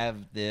we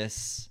have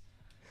this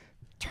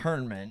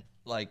tournament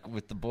like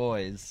with the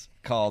boys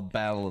called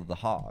Battle of the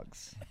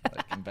Hogs,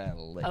 like in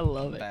Battle Lake. I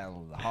love it.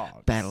 Battle of the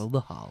Hogs. Battle of the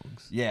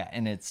Hogs. Yeah,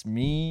 and it's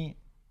me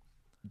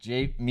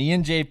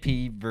and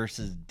JP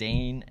versus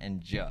Dane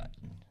and Jut.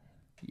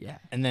 Yeah.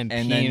 and then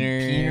And then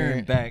Peener, Peener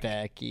and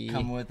Becky.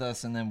 come with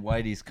us, and then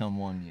Whitey's come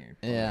one year.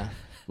 Yeah,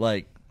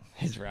 Like,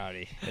 he's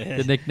rowdy.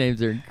 The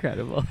nicknames are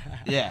incredible.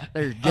 yeah.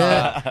 There's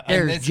Judd. And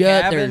There's this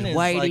Judd. cabin There's is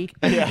Whitey. like-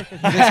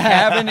 this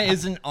cabin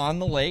isn't on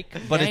the lake,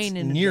 but Dane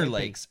it's and near JP.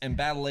 lakes. And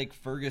Battle Lake,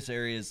 Fergus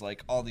area is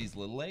like all these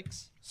little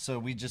lakes. So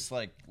we just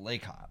like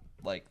lake hop,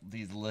 like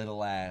these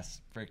little ass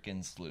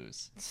freaking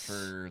sloughs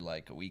for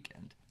like a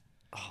weekend.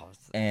 Oh,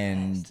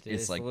 And best, dude.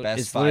 it's It's like li- best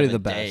it's 5 literally a the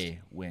best. day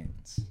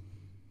wins.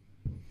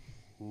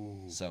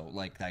 So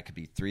like that could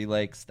be 3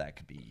 lakes, that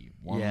could be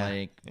 1 Yeah.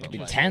 lake, Could but, be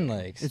like- 10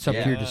 lakes. It's up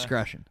Yeah. to your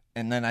discretion.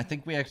 And then I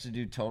think we actually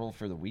do total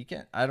for the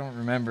weekend. I don't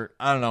remember.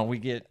 I don't know. We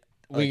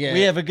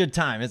We have a good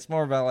time. It's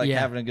more about like Yeah.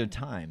 having a good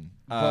time.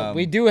 But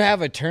we do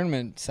have a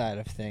tournament side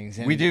of things.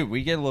 And We do.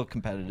 We get a little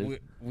competitive.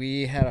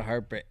 We had a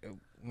heartbreak.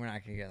 We're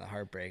not gonna get the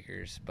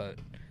heartbreakers, but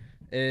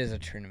it is a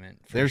tournament.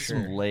 For There's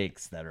sure. some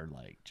lakes that are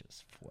like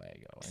just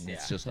fuego, and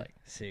it's just like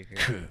secret.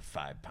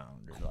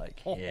 5-pounder, like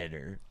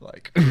hitter,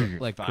 like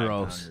Like 5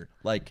 gross. pounder,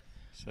 like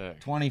Sick.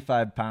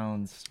 25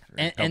 pounds. For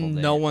a couple And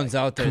days, no one's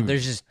like, out there.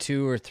 There's just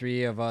 2 or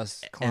 3 of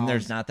us. and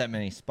there's clowns. not that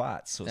many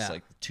spots, so it's Yeah.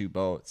 like 2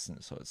 boats,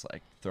 and so it's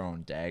like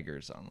throwing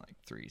daggers on like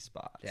 3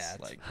 spots. Yeah,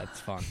 like that's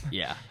fun.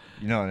 Yeah.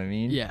 you know what I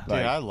mean? Yeah. Dude,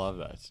 Like, I love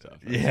that stuff.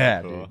 That's so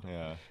Yeah, cool. dude.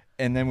 Yeah.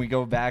 And then we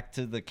go back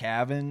to the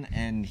cabin,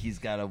 and he's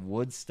got a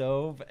wood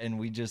stove, and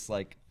we just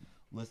like,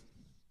 listen.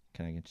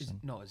 Can I get you some?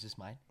 No, is this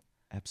mine?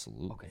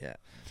 Absolutely. Okay.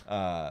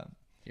 Yeah.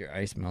 Your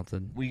ice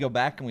melted. We go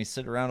back and we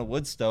sit around a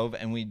wood stove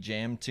and we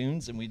jam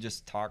tunes and we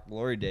just talk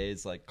glory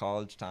days, like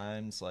college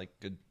times, like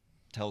good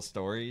tell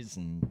stories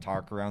and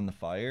talk around the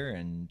fire,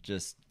 and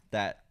just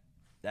that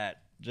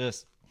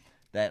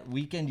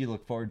weekend you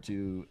look forward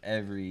to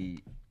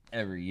every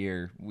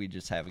year. We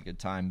just have a good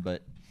time,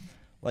 but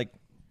like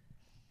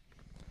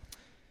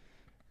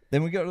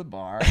then we go to the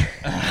bar.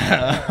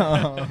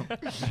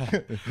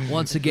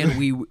 Once again,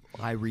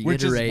 I We're reiterate,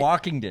 just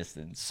walking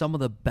distance. some of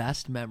the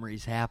best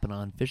memories happen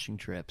on fishing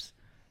trips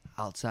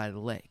outside of the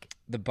lake.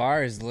 The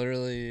bar is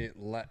literally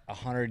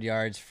 100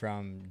 yards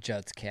from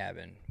Judd's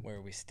cabin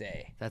where we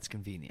stay. That's And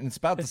convenient. it's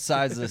about the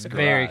size of this garage.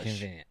 Very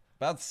convenient.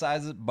 About the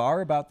size of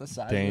bar, about the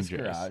size Dangerous.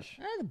 of this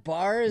garage. The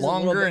bar is a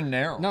Longer little bit, and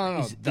narrow. No.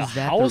 Is The that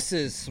the- house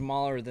is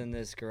smaller than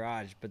this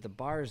garage, but the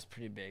bar is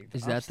pretty big.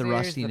 Is that the Upstairs,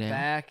 Rusty the Nail?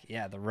 back?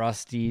 Yeah, the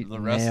rusty. The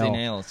rusty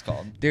nail it's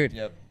called. Dude,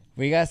 Yep.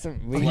 we got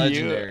some.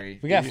 Legendary.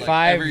 We got Like,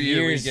 5 every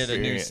year years. we get a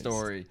new experienced.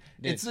 story.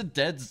 Dude. It's a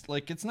dead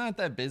like it's not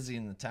that busy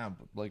in the town,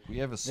 but like we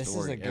have a is a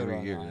story good every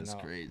one, year. though, I It's know.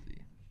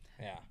 crazy.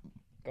 Yeah,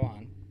 go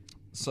on.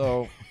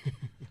 So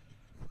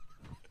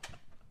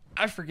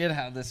I forget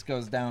how this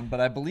goes down,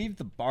 but I believe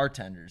the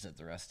bartenders at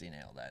the Rusty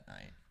Nail that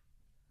night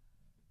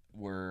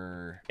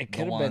were It the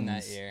could have been that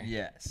ones- year.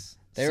 Yes.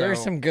 There were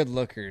So, some good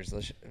lookers.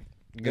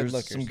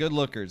 there's some good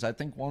lookers. I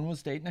think one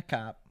was dating a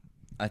cop.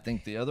 I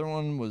think the other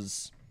one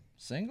was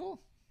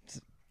single.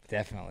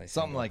 Definitely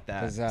Something single. like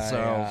that. 'Cause I,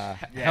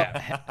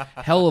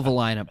 So Hell of a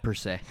lineup per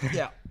se.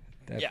 yeah.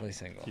 definitely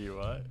single. You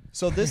what?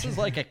 So this is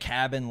like a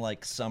cabin,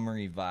 like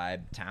summery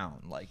vibe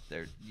town, like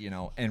they're,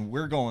 and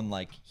we're going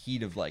like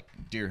heat of like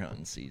deer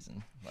hunting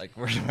season, like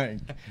we're like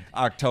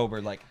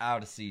October, like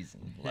out of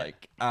season,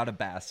 like out of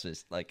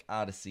bass, like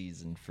out of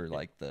season for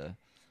like the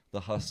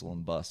hustle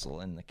and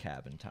bustle in the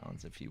cabin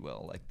towns, if you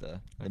will, like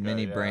the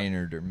mini yeah.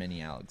 Brainerd or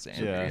mini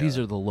Alexandria. Yeah. These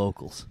are the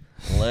locals.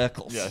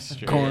 Lickles. Yeah,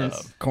 straight Corn, up.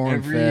 corn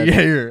every fed.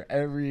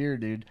 year,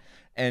 dude.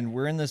 And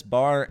we're in this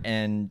bar,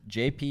 and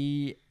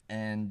JP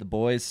and the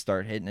boys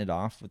start hitting it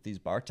off with these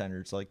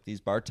bartenders. Like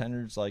these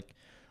bartenders, like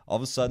all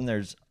of a sudden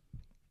there's,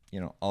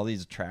 all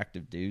these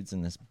attractive dudes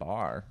in this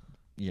bar,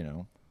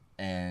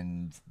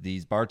 and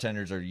these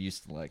bartenders are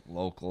used to like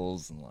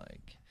locals and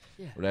like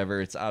whatever.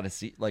 It's out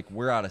of like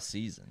we're out of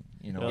season.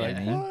 You know what I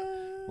mean?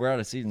 We're out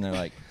of season. They're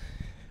like,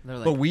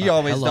 but we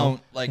always hello.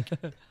 don't like.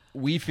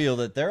 We feel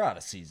that they're out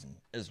of season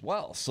as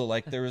well. So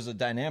like there was a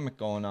dynamic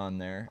going on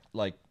there.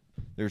 Like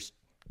there's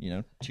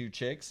 2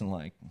 chicks and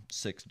like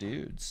 6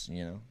 dudes.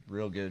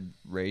 Real good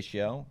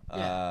ratio.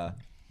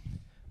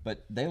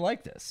 But they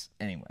liked us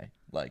anyway.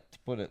 Like to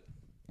put it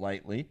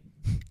lightly.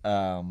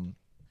 And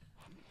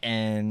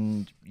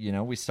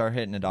we start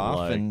hitting it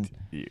off and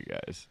you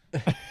guys.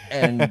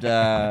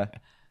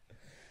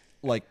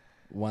 like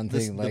One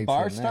this, thing the leads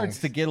bar the starts next.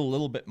 to get a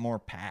little bit more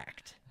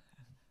packed.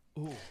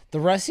 The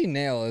Rusty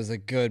Nail is a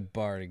good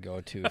bar to go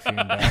to if you're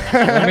in Battle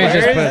Lake. Let me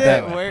just put it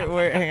that way.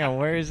 Where? Hang on.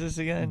 Where is this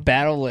again?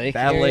 Battle Lake.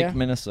 Battle area? Lake,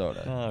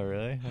 Minnesota. Oh,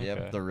 really? Yep,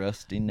 Okay. the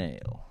Rusty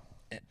Nail.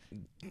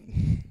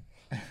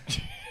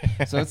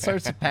 So it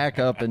starts to pack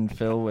up and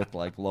fill with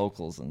like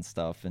locals and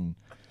stuff, and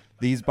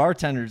these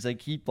bartenders, they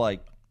keep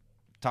like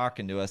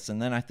talking to us,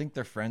 and then I think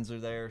their friends are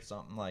there or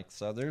something, like,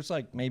 so there's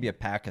like maybe a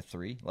pack of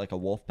 3, like a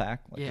wolf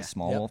pack, like Yeah. a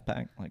small wolf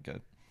pack, like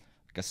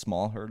a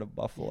small herd of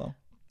buffalo,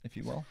 if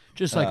you will.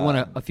 Just like when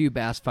a few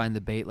bass find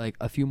the bait, like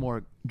a few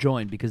more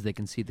join because they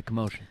can see the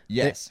commotion.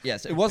 Yes,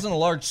 it wasn't a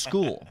large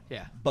school.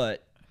 Yeah.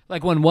 But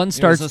Like when one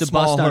starts a to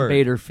small bust on herd.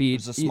 bait or It feed,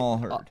 was a small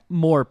herd.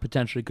 More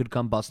potentially could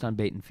come bust on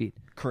bait and feed.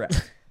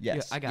 correct.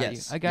 Yes. Yeah, I got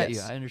yes, you. I got yes.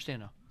 you. I understand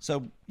now.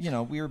 So,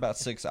 we were about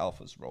 6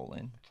 alphas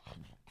rolling.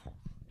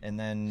 And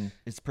then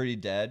it's pretty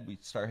dead. We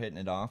start hitting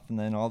it off. And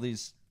then all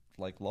these,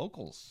 like,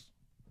 locals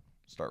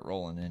start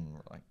rolling in. And we're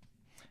like,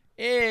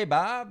 hey,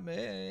 Bob.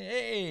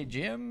 Hey,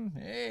 Jim.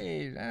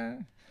 Hey.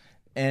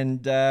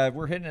 And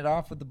we're hitting it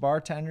off with the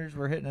bartenders.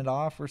 We're hitting it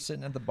off. We're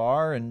sitting at the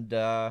bar. And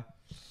all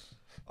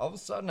of a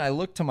sudden, I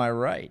look to my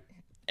right.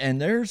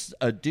 And there's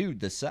a dude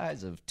the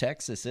size of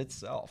Texas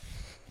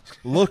itself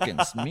looking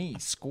me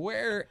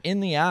square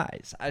in the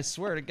eyes. I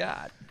swear to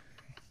God.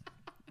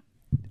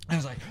 I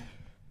was like,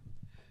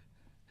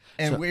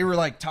 and we were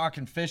like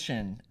talking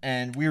fishing,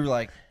 and we were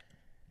like,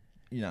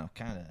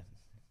 kind of,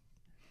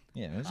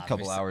 it was a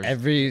couple hours.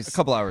 A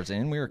couple hours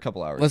in, we were a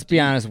couple hours. Let's be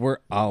honest, we're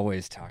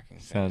always talking.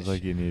 Sounds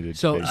like you needed.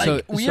 So- big-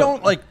 so- We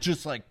don't like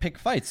just like pick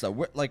fights though.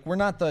 We're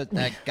not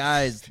that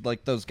guys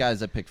like those guys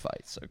that pick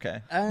fights.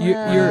 Okay.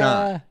 You're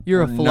a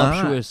We're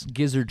voluptuous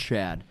gizzard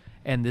shad,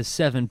 and this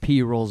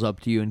 7P rolls up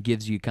to you and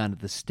gives you kind of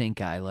the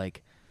stink eye,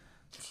 like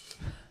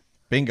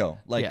Bingo.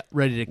 Like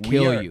ready to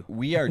kill you.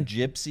 We are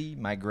gypsy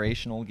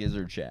migrational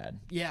gizzard shad.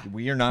 Yeah.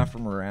 We are not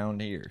from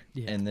around here.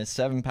 Yeah. And this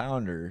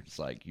 7-pounder, it's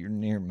like you're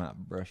near my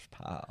brush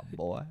pile,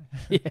 boy.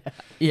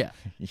 Yeah.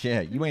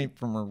 Yeah, you ain't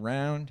from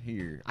around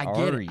here. I are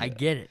get it. ya? I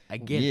get it. I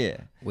get it.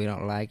 Yeah. We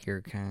don't like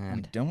your We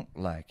kind. don't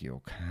like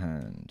your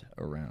kind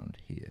around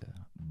here,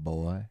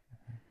 boy.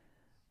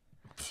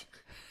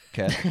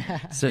 Okay.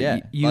 So yeah,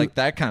 you like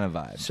that kind of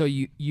vibe. So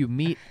you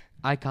meet,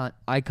 eye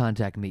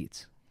contact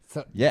meets,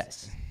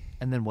 Yes.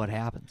 and then what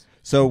happens?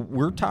 So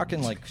we're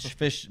talking like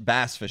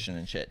bass fishing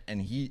and shit,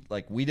 and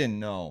we didn't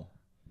know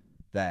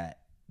that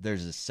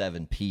there's a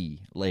 7P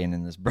laying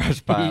in this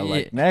brush pile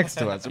like next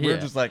to us. And we're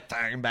just like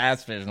talking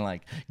bass fishing,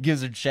 like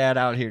Gizzard Shad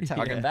out here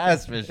talking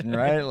bass fishing,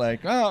 right?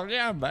 Like, oh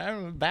yeah,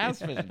 bass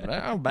fishing,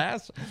 oh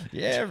bass,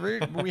 yeah,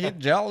 we hit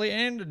Jolly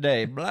End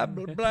today, blah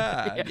blah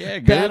blah. Yeah,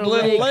 good Battle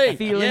little lake,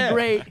 feeling yeah.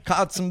 great.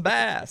 Caught some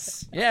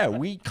bass. Yeah,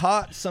 we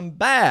caught some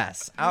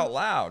bass out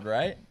loud,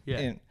 right? Yeah.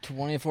 And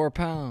 24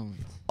 pounds.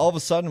 all of a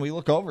sudden we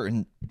look over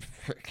and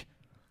frick,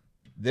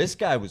 this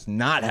guy was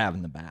not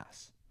having the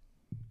bass.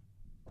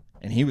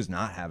 And he was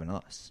not having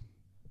us.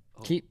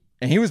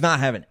 And he was not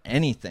having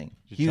anything.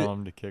 Did you tell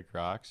him to kick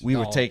rocks? We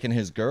were taking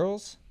his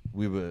girls.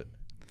 We were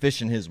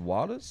fishing his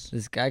waters.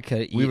 This guy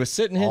could eat. We were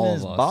sitting in all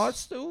his of us. bar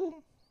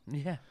stool.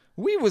 Yeah.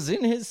 We was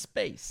in his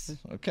space,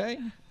 okay?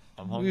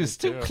 I'm We hungry was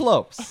too too.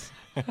 close.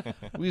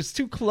 We was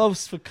too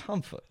close for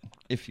comfort,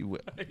 if you will.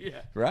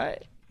 Yeah.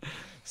 Right?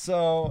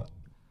 So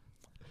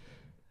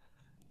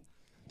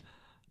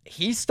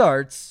he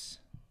starts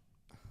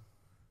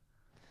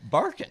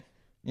barking,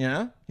 you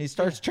know? He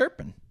starts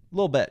chirping a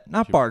little bit.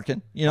 Not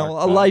barking, you know,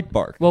 a light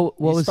bark. What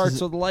he was starts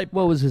his, with a light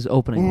What was his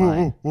opening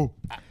line?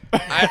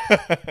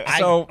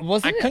 So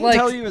Wasn't I it couldn't like?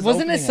 tell you his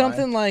Wasn't it opening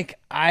something like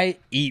 "I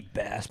eat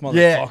bass, motherfuckers"?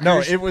 Yeah, no,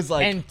 it was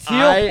like And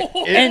Teal-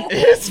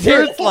 his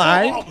first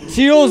line.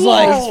 Teal's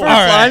like, His "All first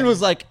right." line was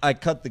like, "I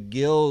cut the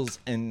gills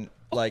and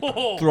like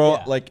throw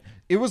like."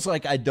 It was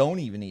like I don't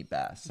even eat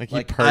bass. Like he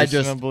I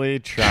just personally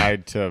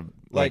tried to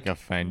like-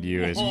 offend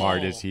you as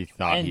hard as he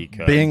thought he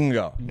could.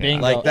 bingo,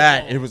 Bingo. like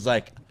that. It was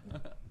like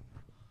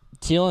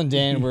Teal and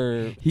Dan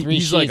were three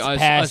he's sheets like, I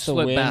past the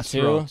split wind bass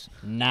too. throats.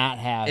 Not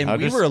having. and I'll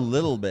we just- were a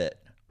little bit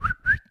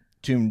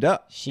tuned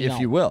up, She if don't.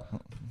 you will.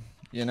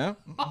 You know,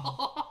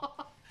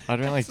 I'd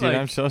been like, dude, like-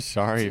 I'm so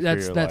sorry for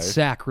That's your that's life.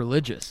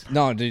 sacrilegious.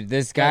 No, dude,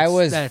 this guy That's-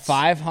 was that's-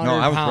 500 no,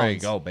 I was pounds. ready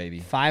to go, baby. I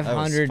was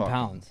 500 fucking-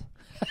 pounds.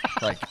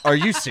 Like, are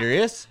you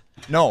serious?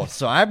 No.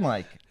 So I'm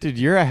like, Dude,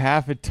 you're a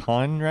half a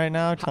ton right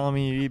now telling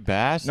me you eat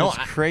bass? no,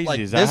 That's crazy. Like,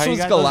 Is that this how you was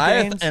got those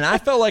Goliath, gains? and I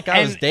felt like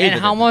I was And, David.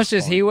 and how at much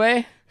this does he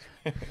point.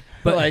 weigh?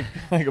 But like,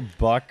 like a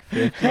buck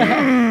 50.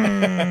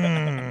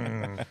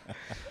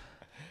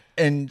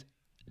 And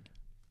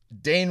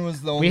Dane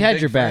was the only. we had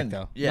big your back friend.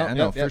 though. Yeah, No, I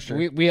know yep, for yep. sure.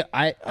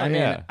 I mean,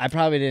 yeah. I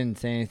probably didn't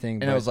say anything.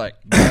 and but I was like,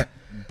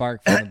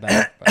 bark from the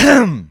back.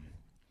 but-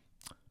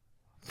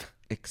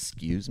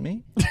 "Excuse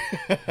me."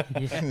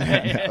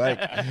 Like,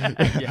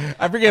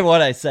 I forget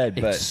what I said,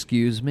 but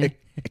Excuse me.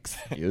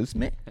 excuse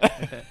me.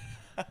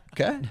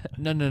 Okay.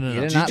 No. You did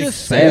Did not you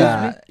just say say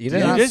that. that? You Did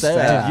did you not just say say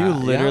that. that? Did you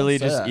Yeah, literally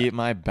say just that. eat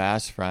my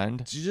bass friend?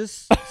 Did you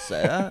just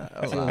say that?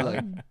 out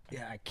loud?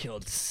 Yeah, I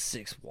killed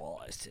 6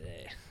 walleyes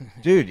today.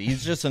 Dude,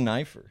 he's just a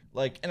knifer.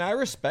 Like, and I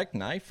respect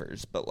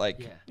knifers, but like,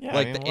 Yeah,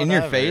 like I mean, in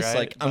your whatever, face, right?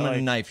 like But, I'm gonna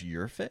like- knife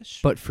your fish.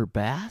 But for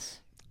bass?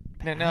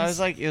 No,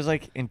 it was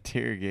like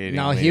interrogating.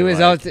 No, me, he was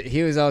like, out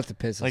to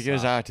piss us like it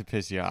was off. out to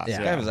piss you off. Yeah.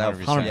 This guy was out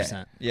for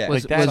 100%. Yeah,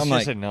 Was- Like that's I'm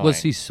just like, annoying. Was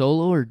he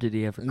solo or did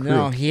he have a crew?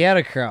 No, he had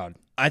a crowd.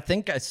 I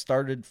think I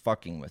started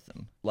fucking with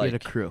him. He Like,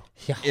 had a crew.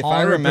 He if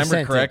I 100% remember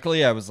did.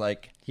 correctly, I was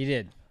like, He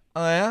did.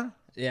 "Oh yeah,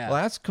 Yeah.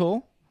 well that's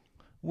cool.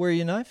 Where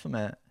you knife him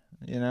at?"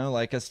 You know,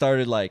 like I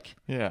started like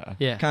Yeah.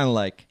 Yeah. kind of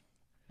like,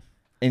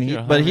 and he,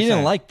 Yeah, but he didn't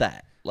 100%. like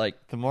that.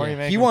 Like The more you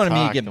make he him wanted me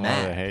to talk, get the more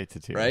they mad, hate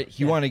it too. right?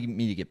 He wanted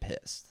me to get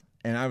pissed,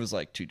 and I was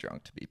like too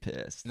drunk to be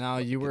pissed. No,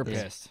 you were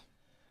pissed.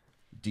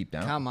 Deep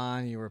down, Come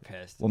on, you were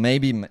pissed. well,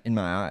 maybe in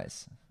my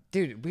eyes.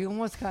 Dude, we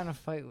almost kind of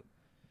fight.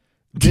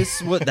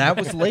 That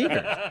was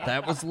later.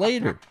 That was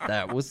later.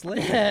 That was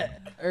later.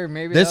 Or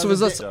maybe This that was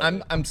bit- it's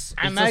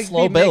I a might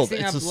slow be build.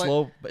 mixing It's a up, like-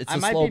 slow. It's I a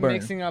might slow be burn.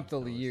 mixing up the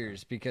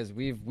years because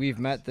we've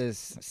met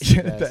this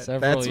That- several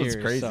that's years.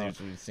 what's crazy. so is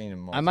we've seen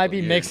him. I might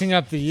be mixing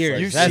up the years.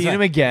 You've That's seen not-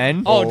 him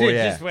again? Oh, dude,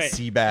 yeah. just wait.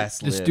 Sea bass.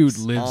 This lives. dude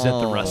lives at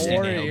the Oh, rusty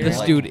Four nail. years. This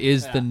Like- dude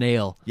is the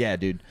nail. Yeah,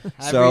 dude.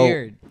 Every So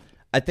year.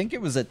 I think it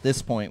was at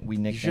this point we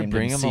nicknamed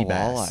bring him him a Sea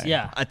Bass. walleye.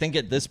 Yeah. I think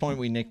at this point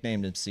we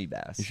nicknamed him Sea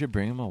Bass. You should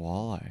bring him a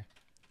walleye.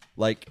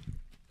 Like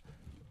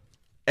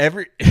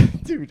every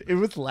dude, it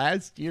was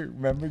last year.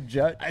 Remember,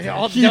 Judge? He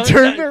don't-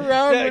 turned don't-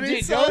 around don't- when he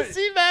dude, saw don't-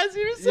 Sea Bass.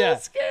 He was so Yeah.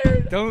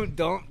 scared.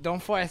 Don't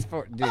fast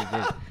forward, dude.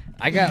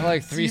 I got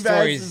like 3 Sea Bass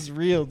stories, is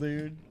real,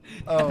 dude.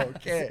 Oh,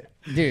 okay.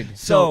 dude.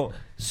 So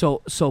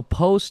So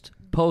post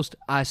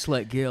I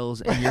slit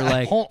gills and you're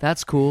like, Hold-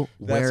 that's cool.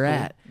 That's Where cool.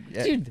 at?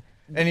 yeah. Dude,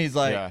 and he's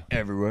like Yeah.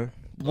 everywhere.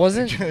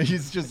 wasn't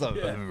He's just like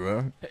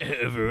everywhere,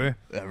 Everywhere.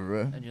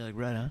 everywhere. And you're like,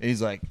 right on. And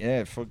he's like,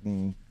 yeah,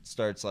 fucking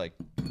starts like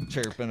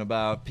chirping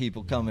about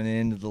people coming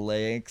into the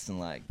lakes and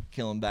like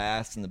killing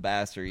bass, and the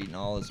bass are eating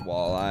all his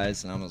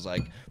walleyes. And I was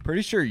like,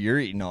 pretty sure you're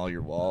eating all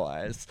your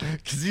walleyes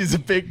because he's a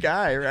big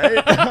guy,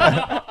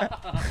 right?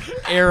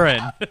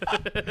 Aaron.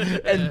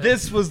 And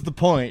this was the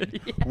point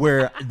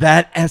where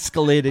that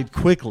escalated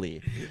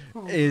quickly.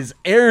 Is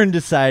Aaron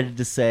decided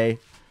to say,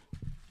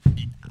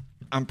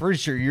 I'm pretty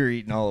sure you're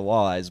eating all the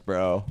walleyes,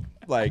 bro.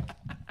 Like,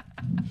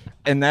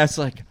 And that's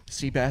like,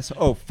 sea bass,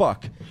 oh,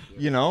 fuck.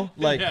 You know?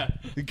 Like,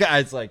 the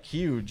guy's, like,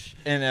 huge.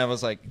 And I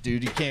was like,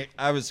 dude, you can't.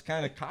 I was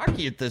kind of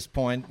cocky at this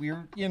point. We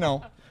were, you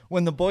know,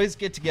 when the boys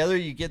get together,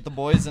 you get the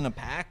boys in a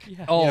pack.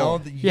 Yeah. You know,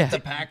 the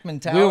pack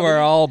mentality. We were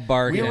all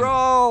bargaining. We were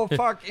all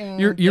fucking.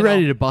 You're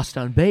ready to bust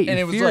on bait. And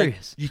You're it was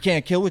furious. like, you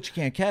can't kill what you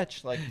can't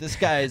catch. Like, this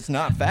guy is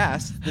not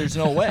fast. There's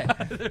no way.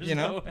 You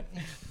know?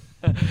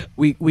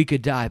 We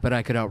could die, but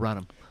I could outrun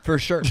him. For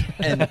sure.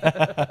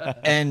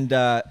 And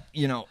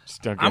you know,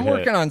 I'm hit.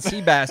 working on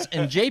sea bass,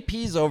 and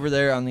JP's over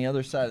there on the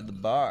other side of the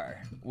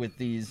bar with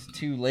these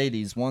two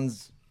ladies.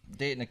 One's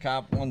dating a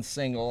cop, one's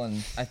single, and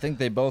I think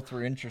they both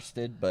were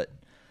interested, but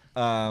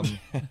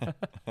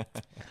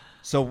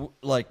so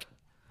like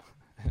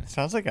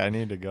Sounds like I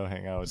need to go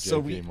hang out with so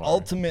JP we more.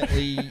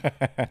 ultimately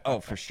oh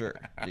for sure.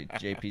 Dude,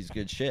 JP's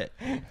good shit.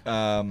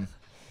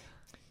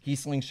 He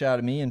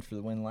slingshotted me in for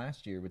the win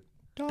last year with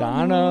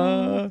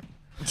Donna.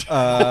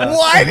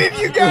 Why did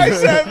you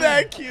guys have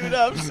that queued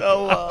up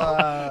so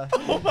well?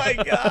 Oh my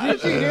god!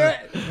 Did you hear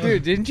it?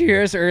 Dude, didn't you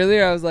hear us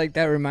earlier? I was like,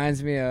 that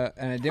reminds me of,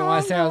 and I didn't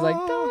want to say, I was like,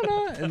 Donna.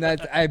 And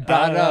I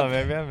brought up.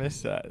 Maybe I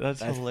missed that.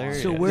 That's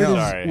hilarious. So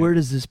where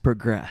does this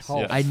progress?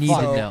 Oh, I need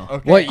to know.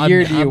 Okay. What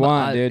year do you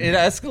want, dude? It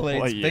escalates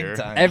What big year?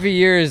 time. Every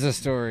year is a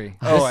story.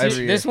 Oh, this,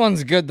 every this year.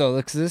 one's good though.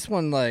 Looks this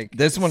one like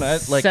This one like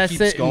sets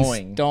keeps it in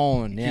going.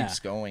 stone. Yeah. Keeps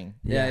going.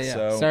 Yeah.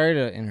 So, Sorry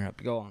to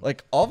interrupt. Go on.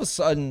 like all of a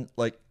sudden,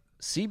 like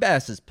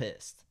Seabass is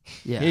pissed.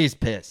 Yeah. He's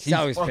pissed. He's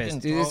always fucking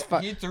pissed, dude. This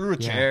he threw a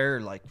chair,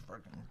 like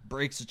fucking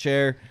breaks a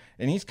chair,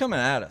 and he's coming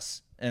at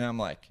us. And I'm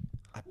like,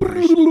 I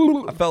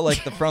felt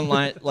like the front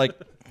line. Like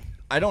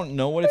I don't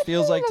know what it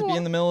feels like to be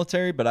in the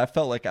military, but I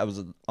felt like I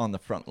was on the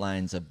front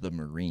lines of the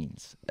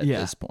Marines at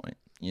this point.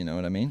 You know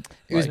what I mean?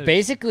 It was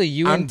basically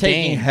you I'm and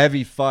taking Dane.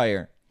 heavy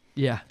fire.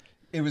 Yeah.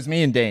 It was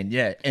me and Dane,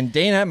 yeah. And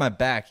Dane had my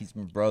back. He's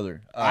my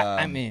brother.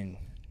 I mean,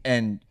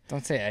 and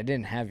don't say I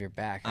didn't have your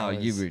back. I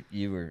was,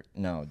 you were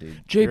no,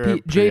 dude.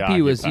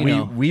 JP was, you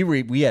know,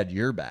 We had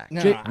your back.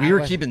 No, we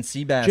were I keeping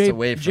Seabass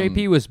away from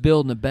JP was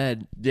building a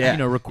bed, Yeah. you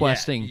know,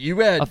 requesting You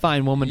had a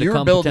fine woman to you were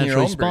come building your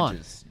potentially own spawn.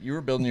 bridges. You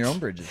were building your own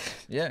bridges.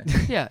 Yeah.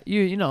 Yeah,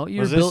 you know,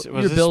 you're Was this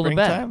building a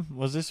bed. springtime?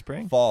 Was this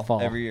spring? Fall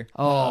Fall. every year.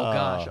 Oh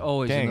gosh,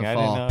 always dang, in the I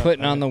didn't fall. know.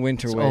 putting on the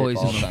winter It's weight. always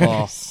in the Fall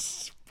fall.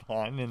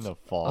 Spawn in the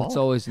fall. It's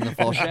always in the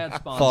fall. Shad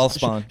spawns. Fall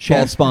spawn. Shad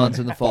Fall spawns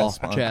spawn. in the fall. Fall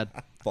spawn. Chad.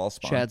 Fall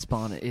spawn. Shad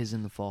spawn is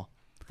in the fall.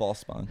 Fall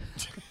spawn.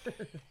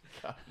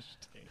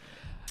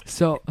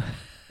 So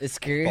It's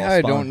scary Fall how I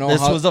spawn. don't know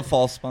This how. was a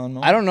fall spawn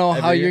moment. I don't know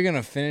how every you're year.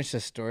 gonna finish the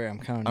story. I'm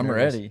kind of. I'm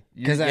ready.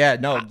 Because yeah,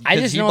 no, I because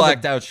just he know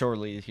blacked out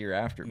shortly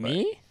hereafter. But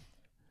me.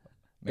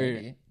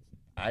 maybe.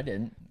 I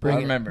didn't. bring I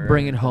it, remember.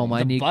 bring it home. I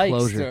The need bike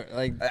closure.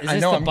 Like, is I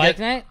this know. the I'm bike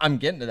getting, night? I'm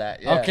getting to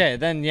that. Yeah. Okay,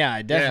 then yeah, I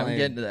Yeah, definitely I'm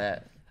getting to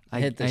that. I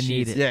hit the need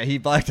sheets. it. Yeah, he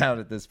blacked out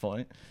at this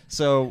point.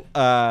 So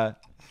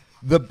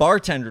the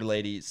bartender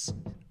ladies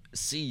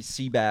see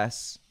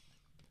Seabass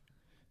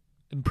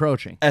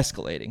Approaching.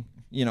 escalating,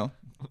 you know,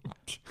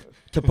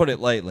 to put it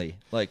lightly.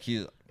 Like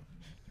he's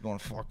going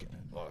fucking.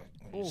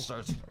 He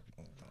starts,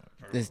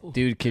 This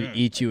dude could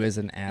eat you as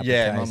an appetizer.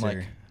 yeah, and I'm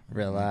like,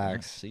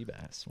 relax.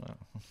 Seabass. Wow,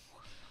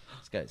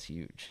 this guy's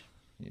huge.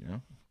 You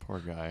know, Poor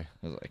guy.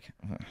 I was like,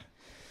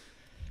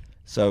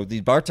 so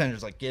these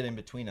bartenders like get in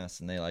between us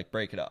and they like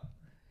break it up,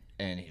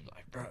 and he's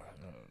like, bro,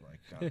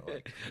 like, kinda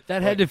like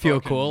That had to feel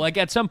fucking- cool. Like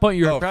at some point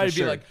you were Oh, for probably be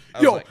sure. like, I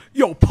was yo, like-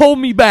 yo, pull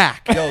me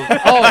back. yo,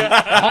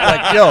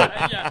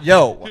 like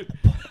yo,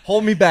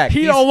 hold me back. He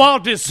These- don't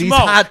want this These smoke.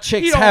 hot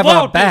chicks He don't have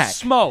want a back. this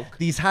smoke.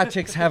 These hot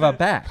chicks have a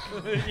back.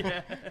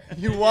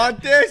 You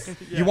want this?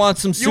 You want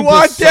some super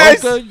want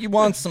this? soca? You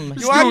want some?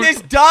 You want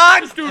this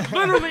dog? Dude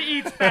literally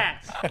eats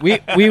bats.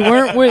 we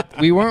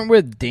weren't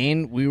with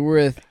Dane. We were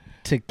with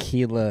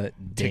Tequila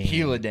Dane.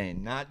 Tequila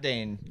Dane, not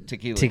Dane.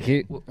 Tequila.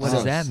 Tequila. What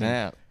does that mean?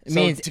 Snap. It So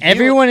means tequila-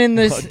 everyone in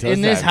What this does that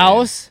mean?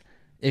 house.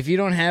 If you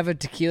don't have a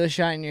tequila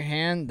shot in your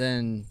hand,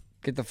 then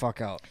get the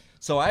fuck out.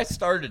 So I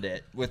started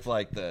it with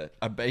like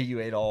I bet you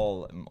ate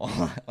all of them.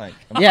 Like,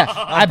 Yeah,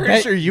 I'm pretty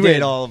bet sure you did.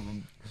 ate all of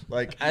them.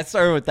 Like I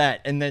started with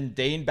that, and then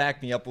Dane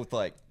backed me up with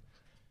like,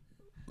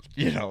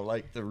 you know,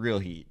 like the real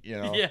heat. You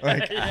know,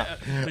 like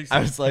I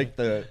was like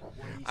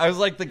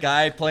the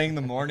guy playing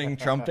the morning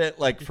trumpet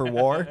like for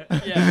war.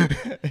 Yeah.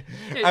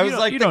 I was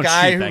like the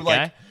guy who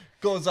like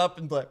goes up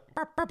and like,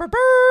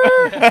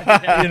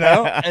 you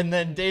know, and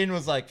then Dane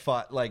was like,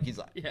 fought, like he's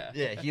like,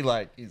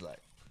 he's like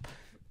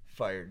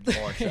fired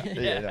more shots. You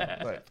know,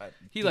 like,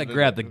 He like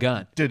grabbed the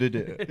gun.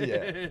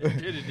 yeah.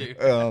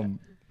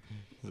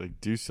 He's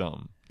like, do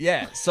something.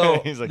 Yeah, so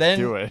He's like, then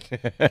do it.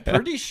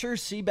 pretty sure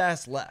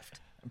Seabass left.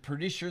 I'm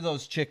pretty sure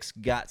those chicks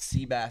got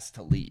Seabass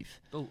to leave.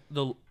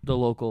 The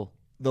local.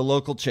 The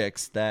local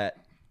chicks that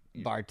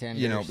Bartender.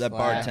 you know that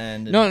slash-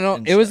 bartend. No,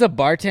 and it was stuff. a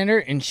bartender,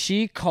 and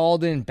she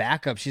called in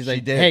backup. She's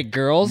like, did. "Hey,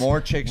 girls, More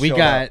chicks We showed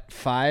got up.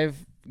 five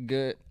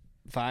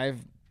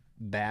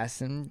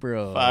bassin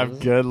bros. 5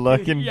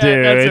 good-looking Yeah,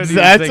 dudes.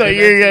 that's That's what what he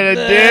was you're gonna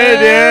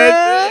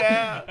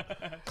thinking.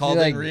 do, dude. called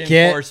You're in like,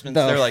 reinforcements.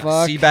 "Get They're like, the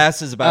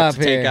Seabass is about up to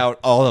take here." out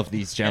all of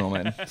these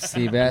gentlemen.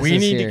 Seabass We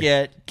is need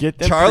here. to Get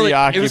them Charlie.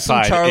 It was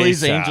some preoccupied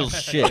Charlie's ASAP. Angels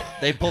shit.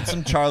 They pulled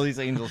some Charlie's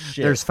Angels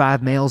shit. There's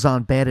 5 males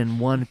on bed and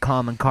 1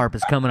 common carp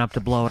is coming up to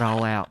blow it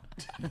all out.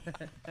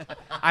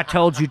 I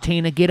told you,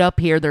 Tina, get up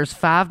here. There's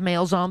 5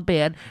 males on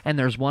bed and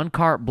there's 1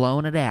 carp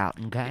blowing it out,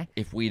 okay?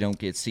 If we don't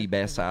get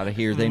Seabass out of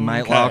here, they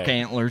might lock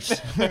antlers.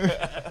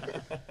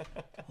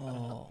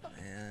 Oh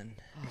man.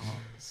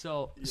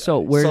 So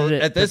where So did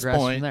it at this progress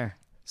point- from there?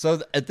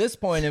 So at this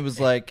point, it was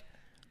like,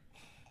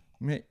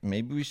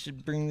 maybe we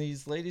should bring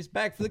these ladies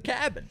back to the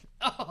cabin.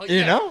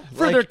 You know,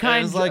 For Like, their it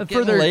kind, was, like, for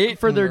getting their late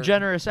for and their we're-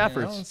 generous you know,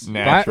 efforts. it's-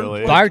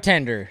 Naturally.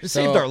 Bartender. It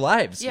So saved our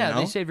lives. Yeah, you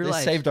know? they saved your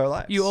lives. Saved our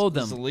lives. You owed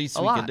them It's the least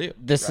a we lot. could do.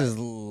 This is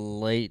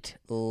late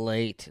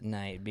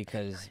night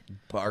because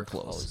Bar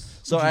closed.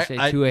 So Did you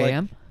say 2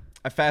 a.m.?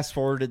 I fast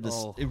forwarded this.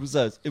 Oh. It was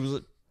a.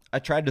 I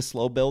tried to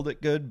slow build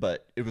it good,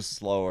 but it was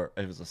slower.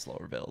 It was a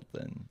slower build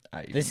than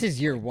I. this even is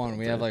year 1. We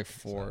built have it, like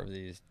 4 of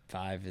these,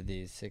 5 of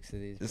these, 6 of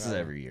these. This is probably.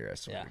 every year. I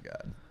swear to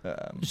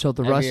God. So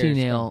the Every Rusty year it's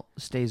Nail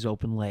stays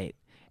open late.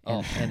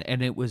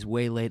 And it was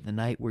way late in the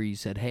night where you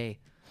said, "Hey,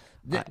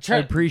 I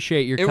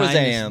appreciate your It was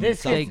kindness. AM.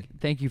 This gets-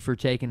 Thank you for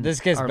taking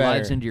This gets our better.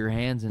 lives into your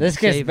hands and This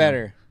gets saving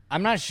better. them.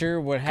 I'm not sure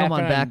what happened.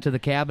 Come on back to the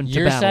cabin to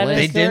your battle side of it."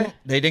 They the story? didn't.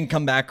 They didn't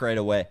come back right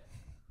away.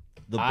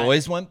 The I-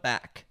 boys went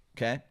back.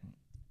 Okay,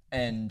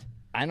 and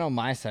I know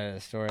my side of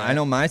the story. I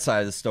know my side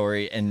of the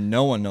story, and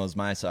no one knows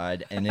my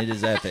side, and it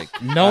is epic.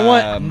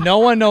 No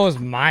one knows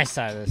my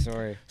side of the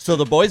story. So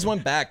the boys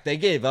went back. They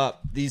gave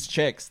up. These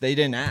chicks, they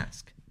didn't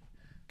ask.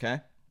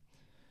 Okay.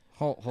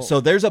 Hold. So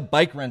there's a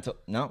bike rental.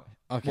 No.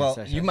 Okay, Well,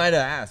 sorry. you might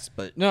have asked,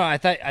 but No, I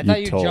thought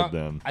you told jumped.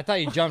 them. I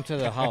thought you jumped to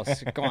the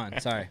house. Go on,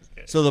 sorry.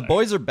 so the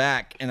boys are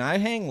back, and I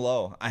hang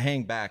low. I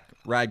hang back,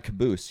 ride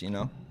caboose, you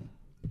know,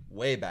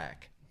 way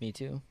back. Me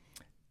too.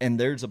 And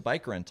there's a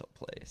bike rental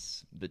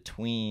place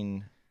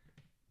between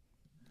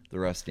the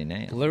Rusty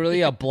Nail.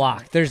 Literally a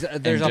block. There's a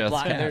just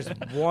block. cabin.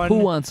 There's one. Who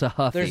wants a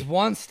Huffy? There's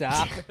one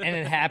stop, and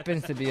it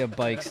happens to be a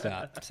bike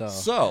stop. So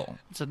So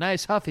It's a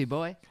nice Huffy,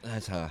 boy.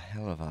 that's a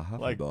hell of a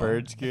Huffy Like boy.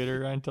 bird scooter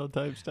rental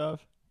type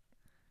stuff.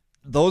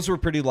 Those were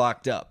pretty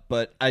locked up,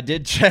 but I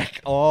did check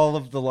all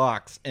of the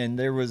locks, and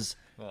there was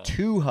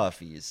 2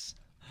 Huffies,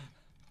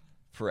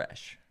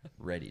 fresh,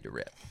 ready to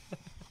rip.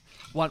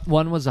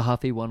 One was a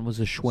Huffy, one was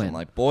a So Schwinn. I'm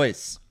like,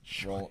 boys.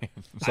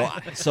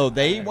 So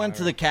they went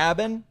to the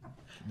cabin.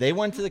 They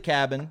went to the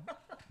cabin.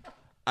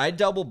 I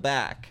double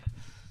back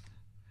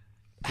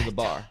to the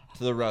bar,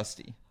 to the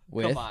Rusty.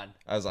 with I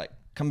was like,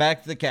 come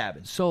back to the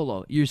cabin.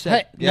 Solo. You said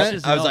Hey, this yeah,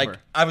 isn't I was over. like,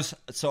 I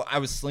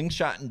was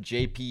slingshotting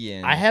JP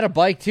in I had a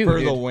bike too. for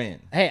dude. the win.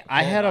 Hey,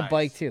 I had a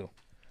bike too.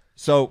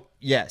 So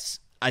yes,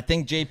 I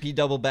think JP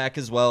doubled back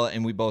as well,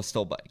 and we both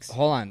stole bikes.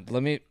 Hold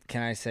on.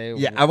 Can I say?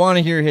 Yeah, I want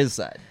to hear his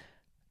side.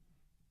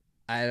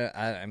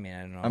 I mean,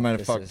 I don't know. I if might have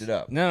this fucked is- it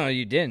up. No,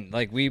 you didn't.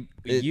 Like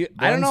It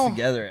I don't blends know.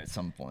 together at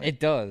some point. It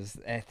does.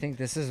 I think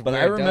this is. But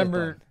where I it does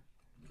remember,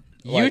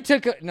 blend. You like-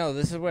 took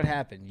this is what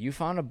happened. You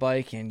found a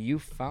bike and you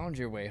found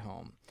your way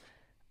home.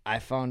 I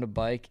found a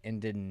bike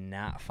and did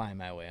not find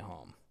my way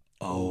home.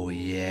 oh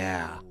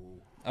yeah,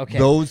 Okay.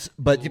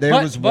 but there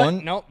was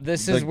one. No,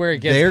 this is where it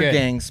gets their good.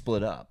 gang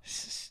split up.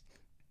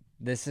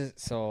 This is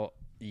so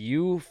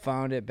you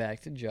found it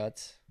back to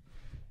Juts.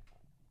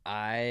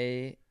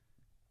 I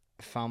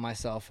found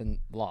myself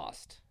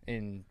lost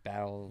in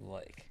Battle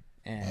Lake,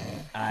 and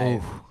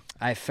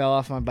I fell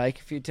off my bike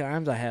a few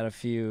times. I had a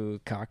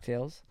few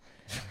cocktails,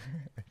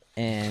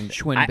 and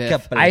Schwinn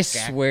Biff. I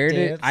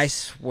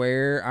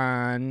swear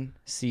on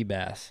sea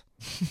bass.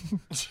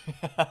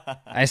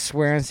 I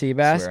swear on sea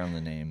bass. Swear on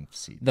the name.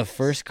 See, The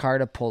first car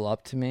to pull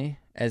up to me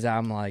as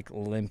I'm like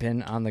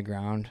limping on the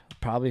ground,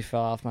 probably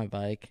fell off my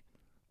bike,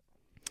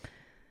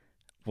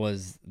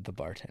 was the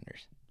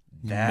bartenders.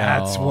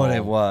 that's what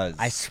it was.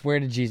 I swear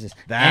to Jesus.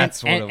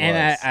 That's what it And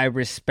was. I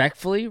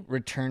respectfully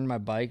returned my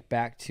bike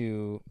back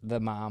to the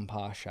mom and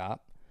pa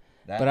shop.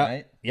 that But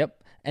night. Yep.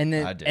 And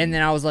I then didn't.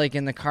 I was like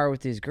in the car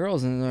with these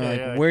girls, and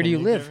they're like, "Where do you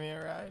live?"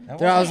 That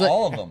There, I wasn't was like-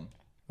 all of them.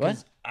 What?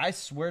 'Cause I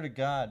swear to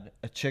God,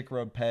 a chick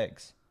rubbed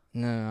pegs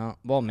No.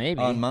 Well, maybe.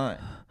 on mine.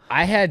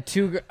 I had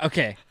 2.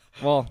 Okay.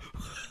 Well,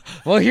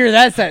 hear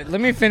that side.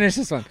 Let me finish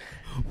this one,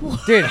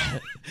 dude.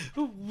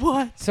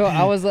 What? So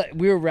I was like,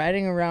 we were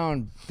riding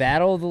around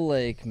Battle of the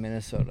Lake,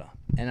 Minnesota,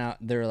 and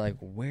they were like,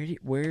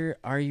 "Where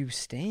are you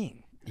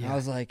staying?" And I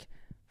was like,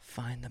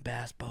 "Find the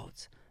bass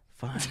boats.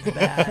 Find the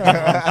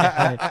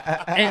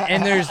bass."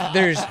 and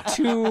there's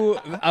 2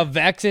 a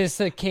Vexus,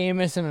 a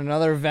Camus, and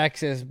another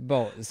Vexus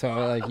boat. So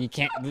like you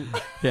can't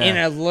in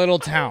a little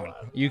town,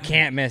 you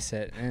can't miss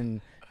it.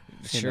 And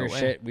sure no way.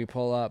 shit, we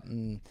pull up,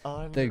 and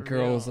the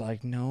girl's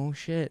like, "No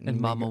shit," And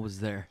we Mama go- was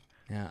there.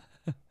 yeah.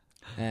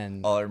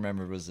 And All I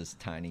remember was this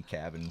tiny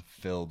cabin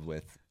filled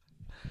with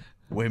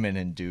women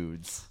and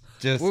dudes.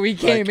 Just Well, we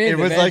came in It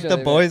was like the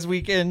eventually, boys'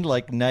 weekend,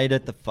 like night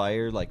at the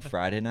fire, like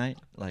Friday night,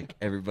 like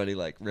everybody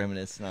like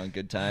reminiscing on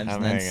good times. I'm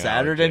And then hanging out with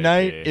Saturday JP.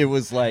 night, it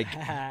was like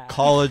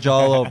college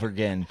all over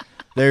again.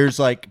 There's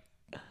a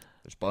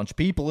bunch of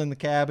people in the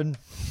cabin.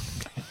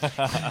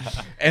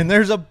 And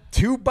there's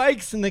 2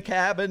 bikes in the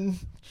cabin.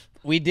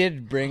 We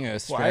did bring a Why are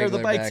straggler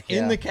the bikes back,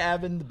 in yeah. the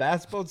cabin? The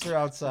bass boats are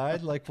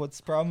outside. Like, what's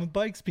the problem with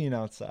bikes being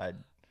outside?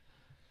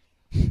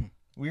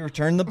 We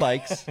returned the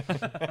bikes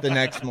the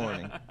next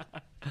morning.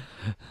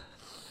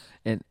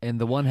 And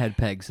the one had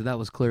pegs, so that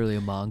was clearly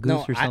a mongoose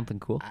No, or something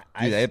cool.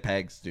 Dude, they had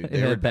pegs, dude. They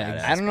It were had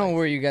pegs. badass I don't know bikes.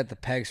 where you got the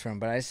pegs from,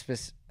 but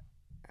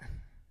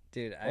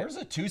dude, There was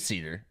a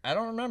 2-seater. I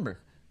don't remember.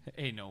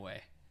 Ain't no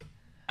way.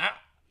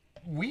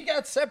 We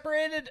got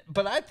separated,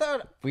 but I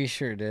we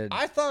sure did.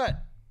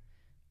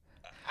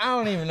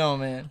 don't even know,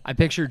 man. I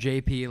picture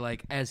JP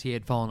like as he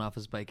had fallen off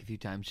his bike a few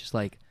times, just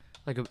like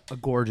a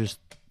gorgeous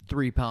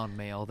 3-pound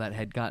male that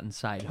had gotten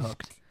side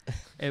hooked,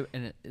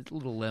 and it's a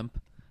little limp,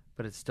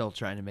 but it's still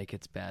trying to make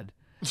its bed.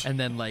 And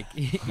then like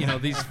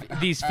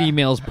these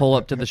females pull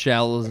up to the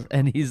shallows,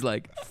 and he's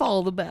like,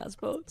 "Follow the bass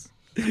boats."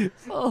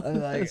 Follow the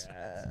bass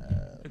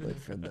Look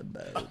for the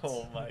boats.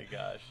 Oh my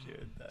gosh,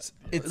 dude.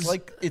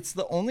 It's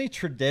the only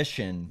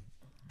tradition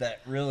that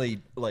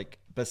really, like,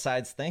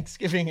 besides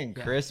Thanksgiving and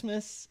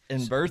Christmas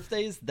and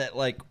birthdays, that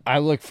like I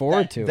look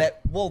forward to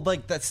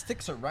that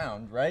sticks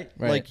around, right?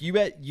 Right. Like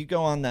you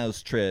go on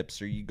those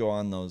trips or you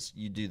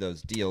do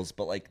those deals,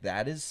 but like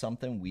that is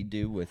something we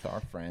do with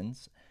our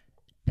friends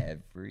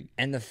every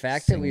and the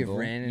fact that we've single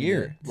ran into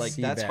year. Like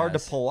sea that's hard to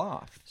bass. pull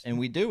off, and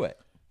we do it.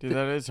 Dude,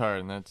 that is hard,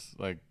 and that's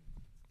like,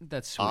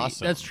 That's sweet.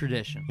 Awesome. That's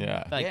tradition.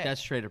 Yeah. Like Yeah. that's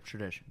straight up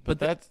tradition. but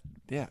that's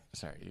yeah.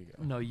 Sorry, you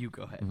go. No, you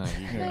go ahead. No,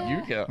 you go.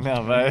 You go.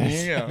 No, but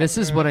This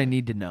is what I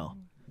need to know.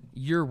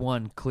 Your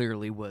one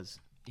clearly was,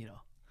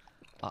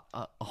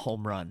 a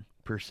home run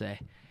per se.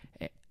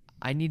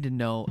 I need to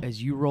know,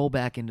 as you roll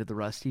back into the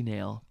Rusty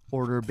Nail,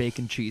 order a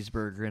bacon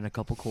cheeseburger and a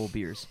couple cold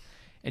beers,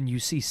 and you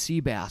see sea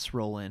bass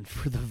roll in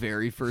for the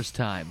very first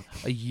time,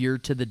 a year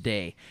to the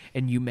day,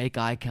 and you make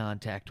eye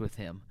contact with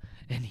him,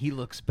 and he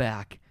looks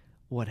back,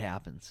 what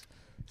happens?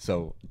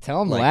 So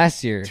Tell him like,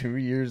 last year. 2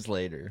 years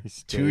later.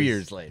 stays. 2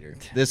 years later.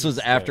 This was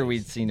after stays.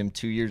 we'd seen him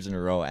 2 years in a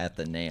row at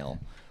the Nail.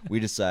 We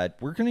decide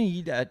we're gonna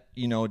eat at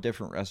a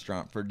different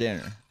restaurant for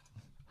dinner.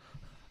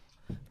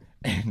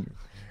 And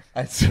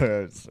I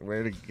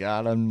swear to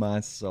God on my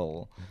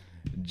soul,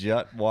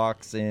 Jut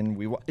walks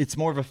in. It's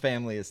more of a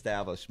family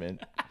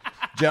establishment.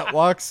 Jut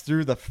walks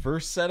through the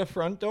first set of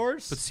front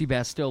doors. But sea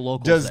bass still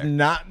local. Does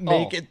not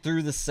make it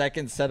through the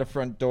second set of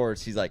front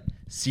doors. He's like,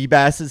 sea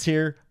bass is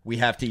here. We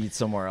have to eat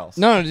somewhere else.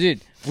 No,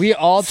 dude. We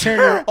all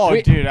turned. Oh,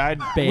 dude, I'd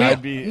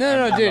Bam. be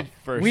No, I'd be dude, the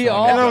first we one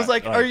all- to And I was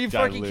like, like, are you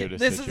fucking dilute kidding? a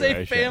This is a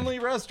situation. family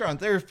restaurant.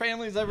 There are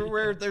families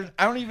everywhere.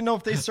 I don't even know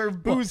if they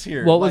serve booze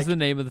here. What was Like, the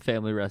name of the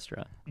family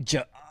restaurant?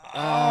 Oh,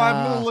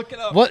 I'm going to look it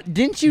up. What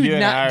didn't you You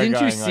and I not? are Didn't you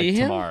going, see like,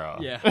 him? tomorrow?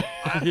 Yeah.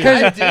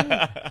 Because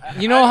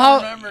you know how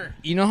remember.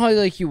 you know how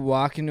like you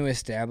walk into an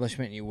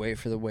establishment and you wait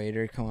for the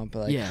waiter to come up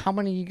and like, Yeah. how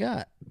many you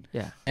got?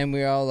 Yeah. And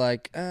we're all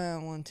like,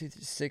 1, 2,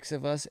 3, 6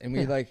 of us, and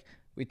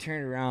we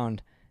turned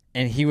around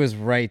and he was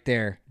right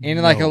there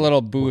in like a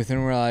little booth,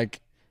 and we're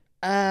like,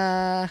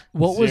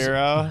 What was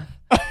 0.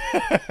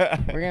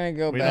 we're gonna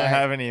go We back. don't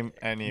have any Dude.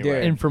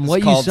 anywhere. and from It's what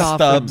you called saw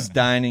Stubbs from,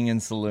 Dining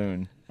and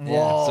Saloon.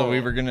 Whoa. So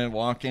we were going to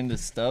walk into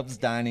Stubbs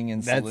Dining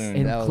and That's- Saloon.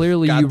 and that was-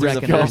 clearly got you through the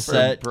recognize first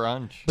set,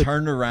 brunch.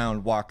 turned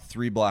around, walked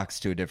 3 blocks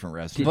to a different Did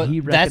restaurant. But he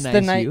that's recognize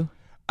the night- you?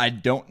 I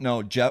don't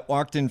know. Jet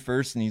walked in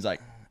first, and he's like,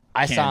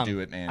 I can't saw him. do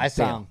it, man. I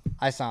saw Damn. him.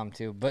 I saw him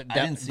too. But I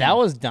didn't see that him.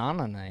 was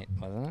Donna night,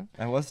 wasn't it?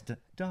 I was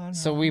done.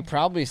 So we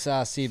probably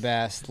saw sea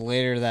bass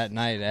later that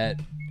night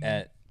at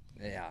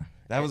yeah.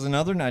 That was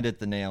another night at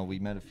the Nail. We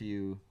met a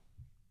few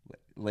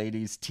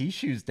ladies.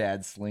 T-Shoe's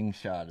dad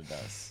slingshotted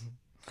us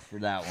for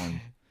that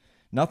one.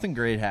 Nothing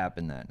great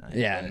happened that night.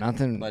 Yeah,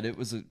 nothing- But it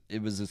was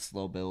a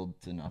slow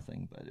build to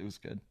nothing, but it was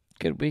good.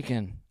 Good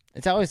weekend.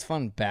 It's always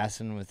fun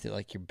bassing with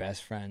like your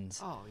best friends.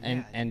 Oh,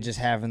 and just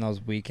having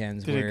those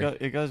weekends Dude, where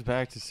it goes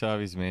back to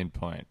Sobi's main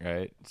point,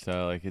 right?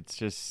 So like it's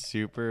just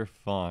super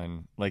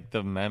fun. Like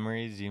the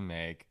memories you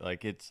make,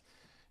 like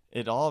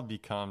it all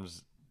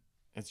becomes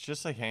it's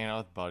just like hanging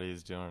out with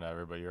buddies, doing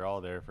whatever, but you're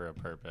all there for a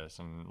purpose,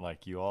 and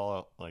like you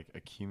all like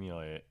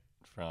accumulate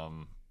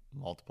from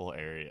multiple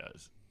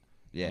areas.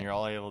 Yeah. And you're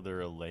all able to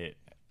relate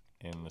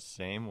in the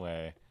same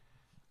way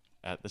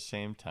at the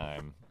same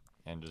time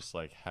and just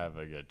like have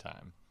a good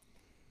time.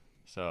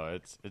 So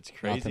it's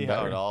crazy Nothing how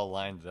better. it all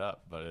lines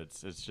up, but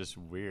it's just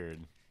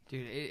weird.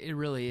 Dude, it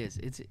really is.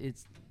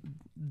 It's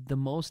the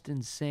most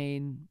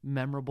insane,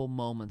 memorable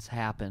moments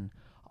happen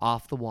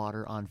off the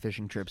water on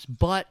fishing trips,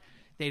 but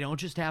they don't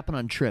just happen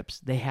on trips.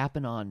 They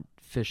happen on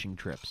fishing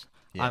trips.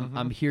 Yeah.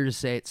 I'm here to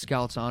say it,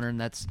 Scout's honor,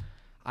 and that's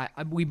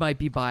we might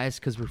be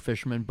biased because we're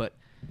fishermen, but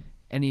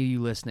any of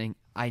you listening,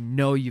 I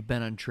know you've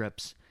been on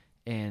trips,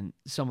 and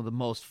some of the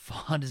most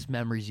fondest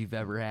memories you've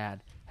ever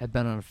had have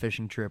been on a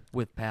fishing trip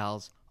with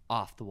pals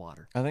off the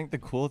water. I think the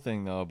cool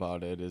thing though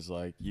about it is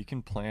like you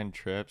can plan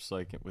trips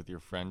like with your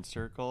friend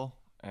circle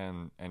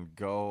and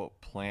go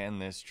plan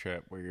this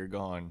trip where you're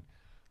going,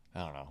 I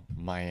don't know,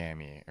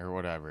 Miami or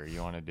whatever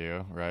you want to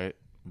do, right?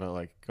 But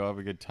like go have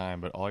a good time,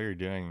 but all you're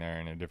doing there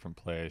in a different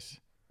place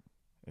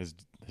is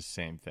the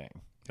same thing.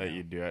 that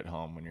you do at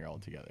home when you're all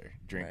together,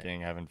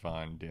 drinking, having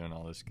fun, doing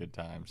all this good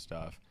time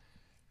stuff.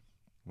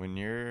 When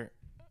you're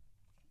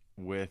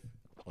with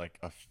like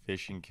a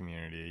fishing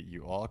community,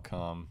 you all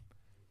come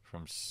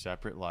from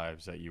separate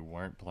lives that you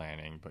weren't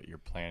planning, but you're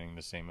planning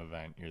the same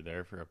event. You're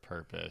there for a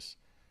purpose.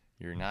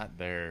 You're not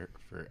there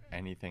for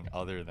anything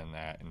other than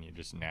that, and you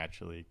just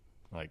naturally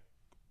like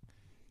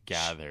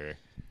gather,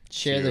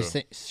 share the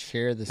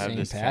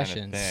same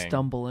passion,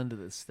 stumble into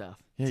this stuff.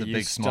 Yeah, it's a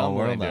big small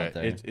world out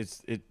there.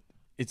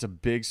 It's a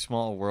big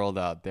small world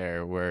out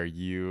there where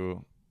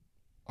you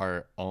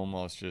are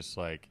almost just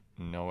like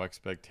no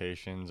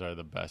expectations are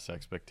the best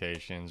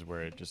expectations,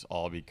 where it just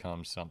all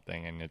becomes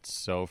something, and it's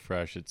so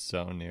fresh, it's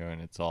so new,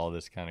 and it's all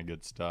this kind of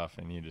good stuff,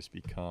 and you just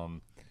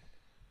become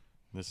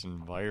this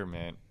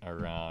environment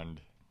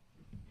around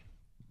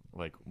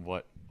like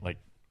what like,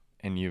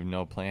 and you have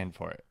no plan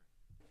for it.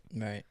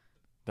 Right.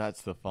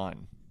 That's the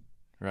fun,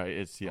 right?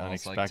 It's the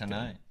Almost unexpected. like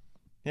tonight.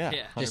 Yeah,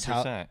 Yeah.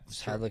 100%.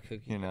 Just how the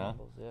cookie You know?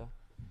 crumbles, yeah.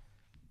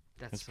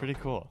 It's pretty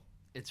cool.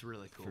 It's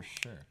really cool. For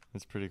sure.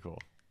 It's pretty cool.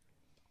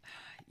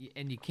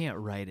 And you can't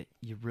write it.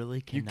 You really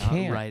You cannot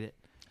can't. write it.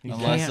 You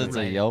Unless can't it's a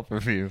write it. Yelp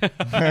review.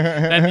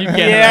 Then you can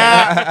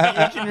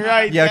Yeah, you can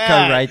write You that.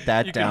 can write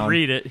that You down. can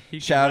read it. You can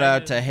Shout write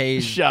out it. to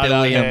Hayes Shout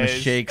out, William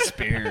Hayes.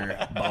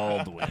 Shakespeare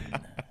Baldwin.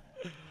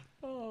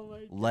 Oh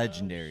my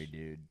Legendary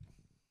dude.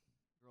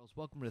 Girls,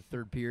 welcome to the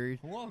third period.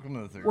 Welcome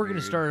to the third We're going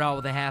to start out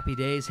with the happy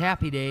days.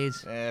 Happy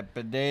days.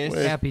 Happy days.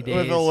 Happy days.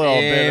 With a little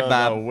Hey, bit of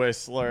Bob. a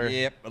whistler.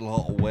 Yep, a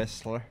little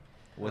whistler.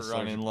 We're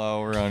running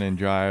low, we're running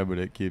dry, but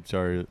it keeps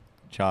our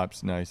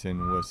chops nice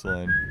and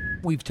whistling.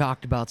 We've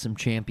talked about some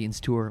Champions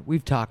Tour.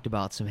 We've talked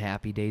about some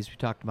happy days. We've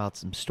talked about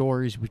some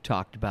stories. We've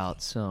talked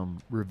about some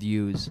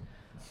reviews.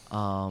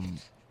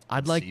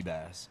 I'd like Sea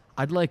bass.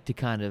 to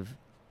kind of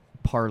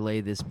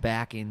parlay this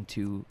back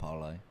into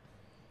Parlay.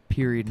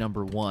 period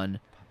number one.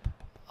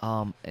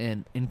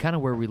 And kind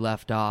of where we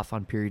left off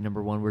on period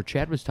number one, where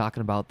Chad was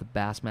talking about the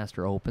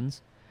Bassmaster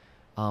Opens,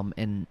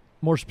 and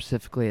more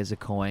specifically as a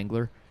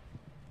co-angler.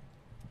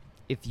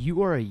 If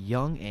you are a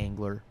young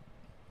angler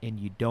and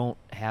you don't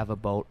have a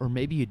boat, or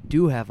maybe you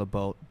do have a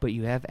boat, but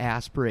you have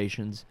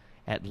aspirations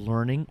at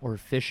learning or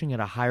fishing at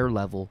a higher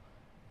level,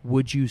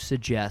 would you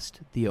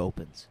suggest the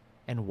Opens,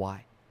 and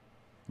why?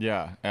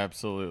 Yeah,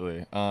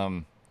 absolutely.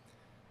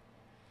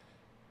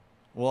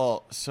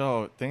 Well,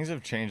 so things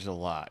have changed a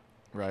lot,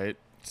 right?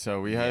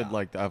 So we had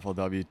like the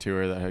FLW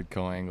tour that had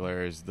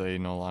co-anglers. They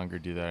no longer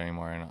do that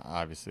anymore, and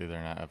obviously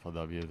they're not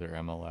FLW, they're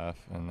MLF,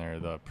 and they're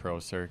the pro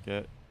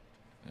circuit,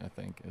 I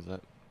think. Is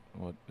that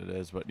what it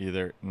is? But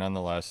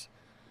nonetheless,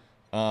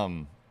 for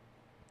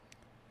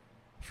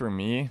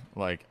me,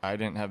 like, I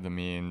didn't have the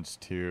means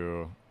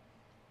to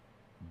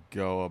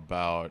go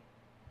about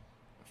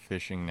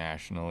fishing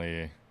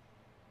nationally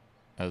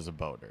as a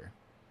boater.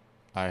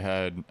 I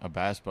had a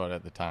bass boat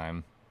at the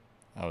time.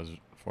 I was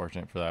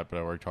fortunate for that, but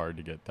I worked hard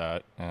to get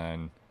that.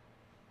 And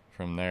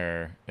from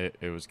there,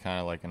 it was kind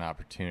of like an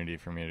opportunity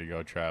for me to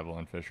go travel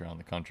and fish around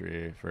the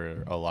country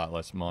for a lot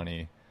less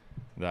money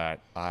that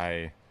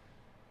I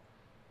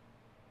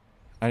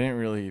didn't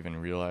really even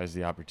realize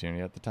the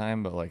opportunity at the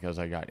time, but like as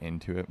I got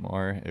into it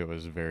more, it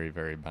was very,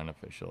 very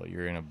beneficial.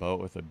 You're in a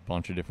boat with a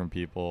bunch of different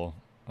people.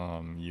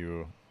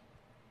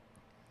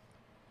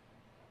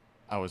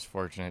 I was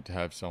fortunate to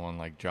have someone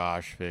like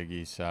Josh,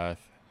 Figgy,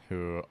 Seth,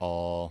 who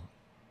all,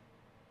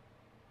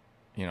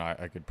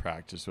 I could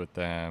practice with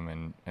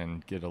them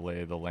and get a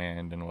lay of the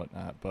land and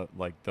whatnot. But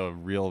like the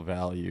real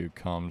value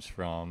comes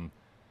from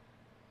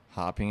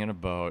hopping in a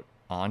boat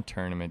on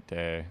tournament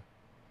day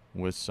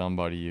with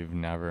somebody you've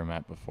never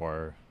met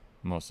before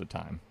most of the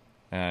time.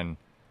 And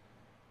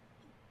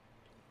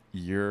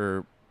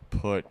you're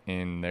put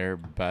in their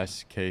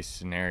best case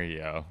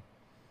scenario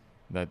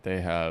that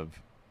they have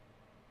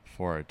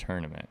for a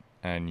tournament,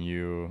 and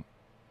you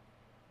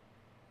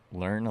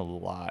learn a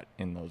lot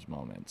in those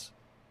moments.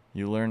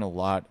 You learn a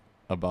lot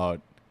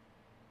about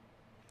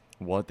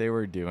what they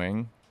were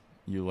doing.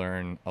 You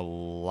learn a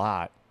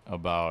lot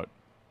about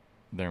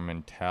their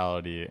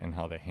mentality and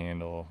how they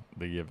handle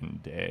the given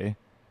day.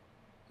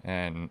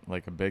 And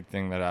like a big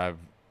thing that I've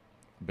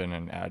been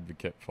an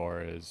advocate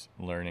for is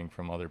learning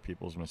from other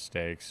people's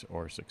mistakes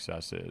or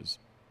successes.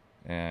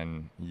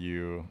 And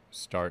you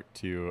start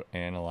to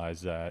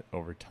analyze that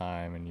over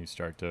time, and you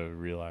start to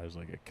realize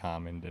like a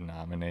common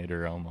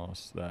denominator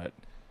almost, that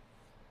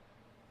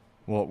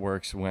what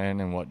works when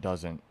and what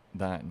doesn't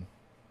then.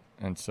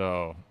 And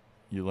so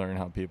you learn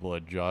how people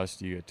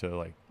adjust. You get to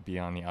like be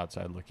on the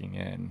outside looking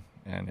in,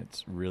 and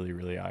it's really,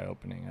 really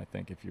eye-opening, I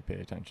think, if you pay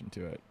attention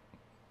to it.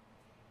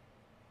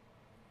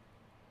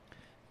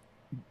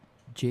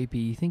 JP,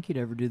 you think you'd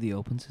ever do the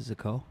Opens as a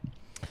co?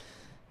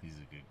 He's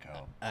a good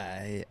cow.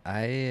 I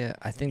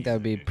think that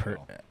would be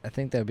I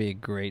think that would be a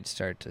great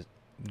start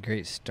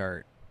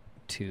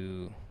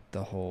to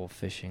the whole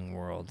fishing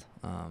world.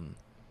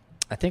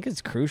 I think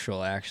it's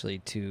crucial actually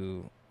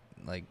to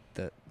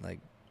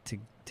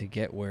to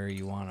get where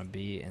you want to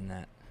be, and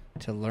that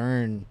to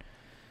learn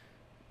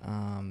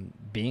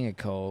being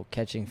a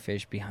catching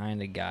fish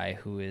behind a guy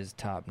who is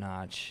top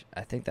notch,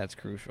 I think that's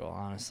crucial,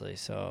 honestly.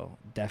 So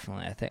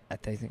definitely,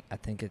 I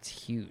think it's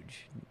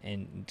huge,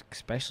 and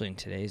especially in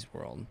today's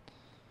world.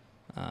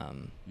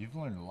 You've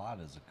learned a lot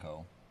as a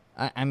co.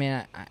 I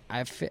mean,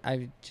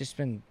 I've just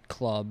been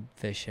club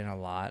fishing a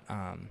lot.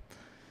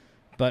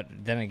 But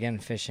then again,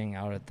 fishing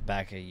out at the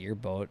back of your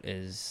boat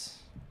is,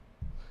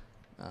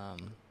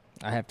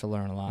 I have to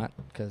learn a lot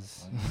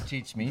because You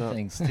teach me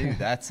things too.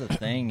 That's the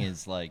thing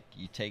is like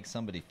you take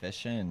somebody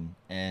fishing,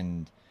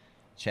 and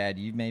Chad,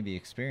 you maybe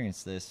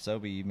experienced this.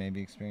 Sobi, you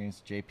maybe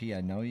experienced. JP,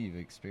 I know you've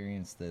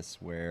experienced this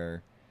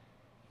where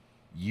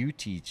you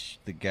teach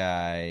the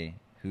guy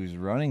who's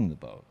running the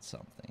boat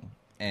something,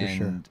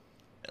 and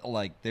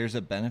like there's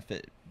a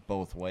benefit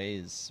both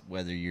ways,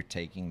 whether you're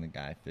taking the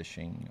guy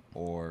fishing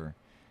or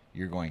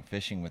you're going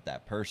fishing with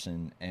that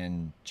person.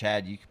 And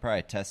Chad, you could probably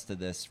attest to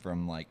this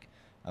from like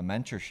a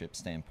mentorship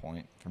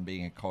standpoint, from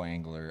being a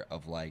co-angler,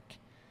 of like,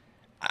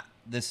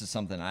 this is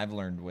something I've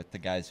learned with the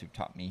guys who've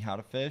taught me how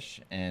to fish,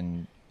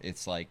 and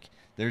it's like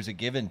there's a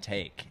give and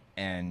take,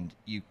 and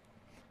you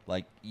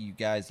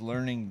guys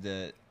learning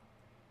to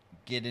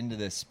get into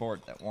this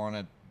sport that want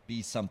to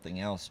be something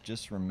else,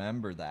 just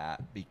remember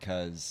that,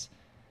 because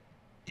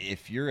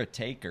if you're a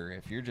taker,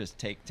 if you're just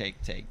take,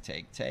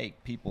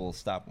 people will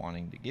stop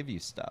wanting to give you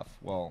stuff.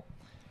 Well,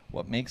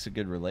 what makes a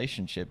good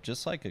relationship,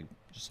 just like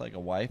a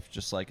wife,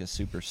 just like a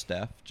super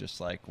Steph,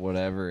 just like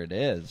whatever it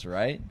is,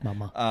 right?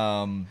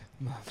 Mama.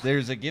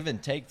 There's a give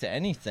and take to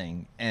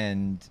anything.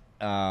 And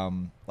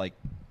like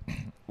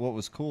what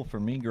was cool for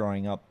me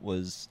growing up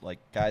was like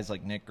guys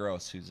like Nick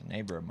Gross, who's a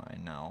neighbor of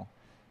mine now.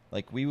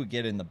 Like we would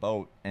get in the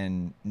boat,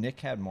 and Nick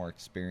had more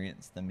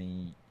experience than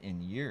me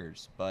in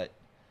years, but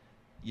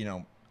you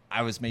know,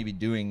 I was maybe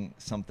doing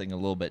something a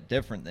little bit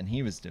different than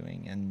he was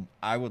doing, and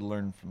I would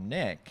learn from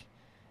Nick,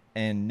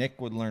 and Nick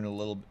would learn a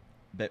little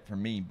bit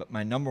from me. But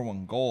my number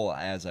one goal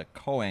as a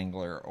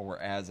co-angler or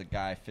as a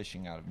guy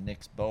fishing out of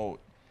Nick's boat,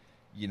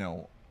 you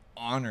know,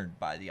 honored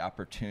by the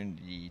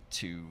opportunity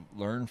to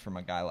learn from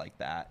a guy like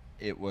that,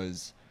 it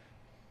was,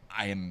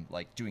 I am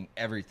like doing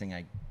everything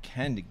I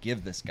can to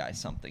give this guy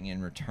something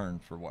in return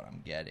for what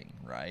I'm getting,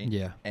 right?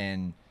 Yeah.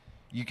 And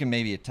you can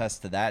maybe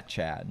attest to that,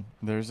 Chad.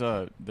 There's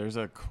a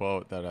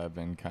quote that I've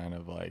been kind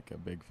of like a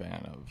big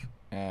fan of,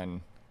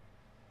 and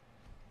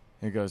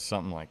it goes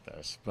something like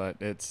this, but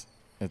it's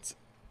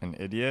an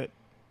idiot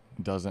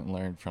doesn't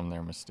learn from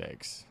their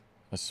mistakes.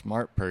 A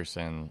smart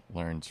person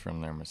learns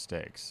from their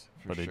mistakes,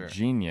 but sure. a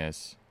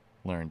genius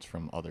learns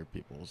from other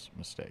people's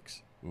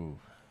mistakes. Ooh.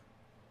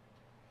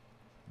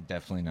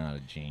 Definitely not a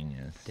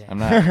genius.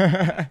 Damn.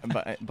 I'm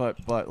not,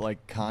 but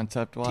like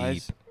concept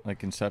wise, Deep. like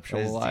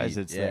conceptual wise,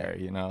 deep, it's yeah. there,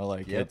 you know,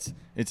 like Yep.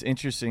 it's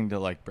interesting to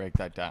like break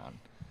that down.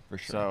 For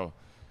sure. So,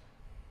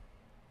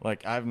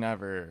 like I've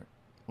never,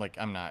 like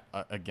I'm not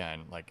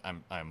again, like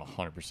I'm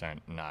 100%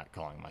 not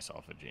calling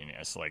myself a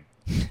genius, like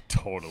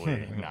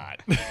totally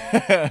not.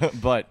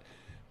 but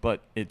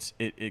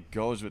it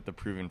goes with the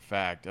proven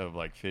fact of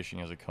like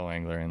fishing as a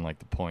co-angler and like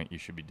the point you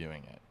should be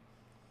doing it,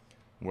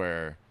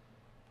 where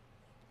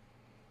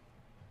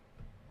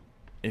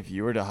if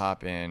you were to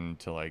hop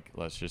into like,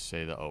 let's just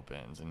say the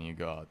opens, and you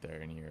go out there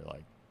and you're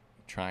like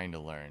trying to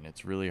learn,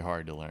 it's really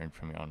hard to learn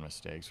from your own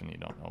mistakes when you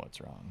don't know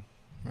what's wrong.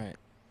 right.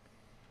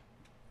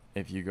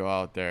 If you go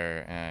out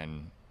there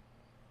and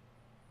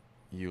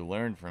you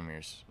learn from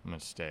your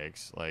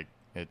mistakes, like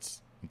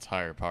it's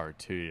higher power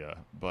to you.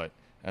 But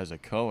as a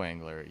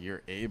co-angler,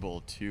 you're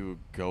able to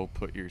go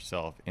put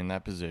yourself in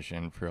that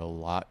position for a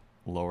lot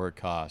lower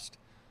cost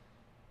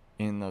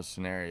in those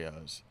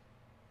scenarios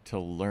to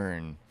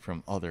learn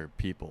from other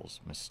people's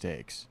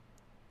mistakes.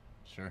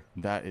 Sure.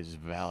 That is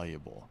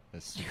valuable.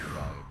 That's super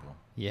valuable.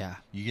 Yeah.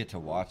 You get to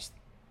watch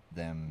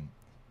them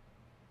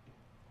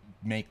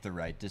make the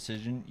right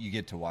decision. You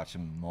get to watch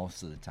them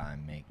most of the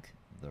time make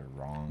the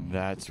wrong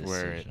That's decision.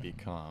 where it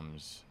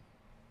becomes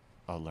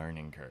a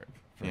learning curve.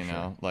 For you sure.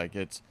 know, like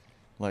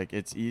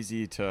it's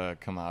easy to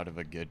come out of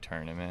a good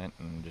tournament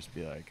and just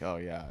be like, oh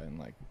yeah, and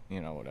like, you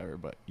know, whatever,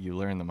 but you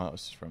learn the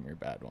most from your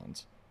bad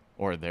ones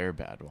or their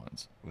bad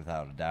ones.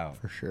 Without a doubt.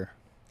 For sure.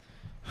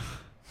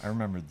 I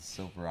remember the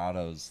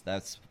Silverados.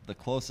 That's the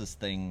closest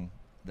thing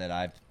that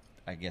I've,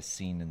 I guess,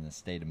 seen in the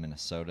state of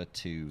Minnesota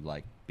to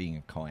like being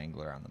a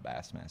co-angler on the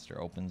Bassmaster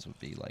Opens would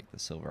be like the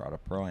Silverado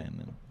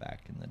Pro-Am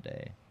back in the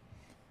day.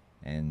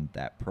 And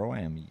that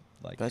Pro-Am,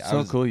 like, That's I so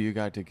was, cool you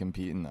got to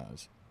compete in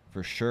those.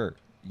 for sure.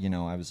 You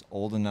know, I was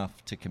old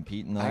enough to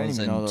compete in I didn't those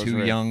even know and those too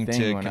were a young thing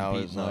to when I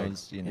compete was in like,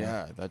 those. You know,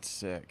 yeah, that's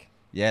sick.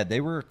 yeah,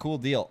 they were a cool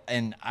deal.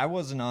 And I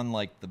wasn't on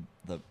like the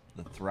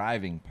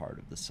thriving part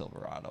of the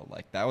Silverado.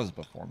 Like that was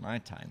before my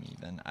time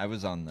even. I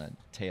was on the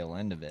tail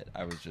end of it.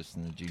 I was just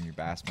in the Junior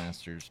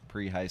Bassmasters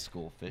pre-high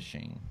school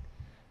fishing.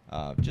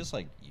 Just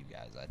like you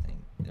guys, I think.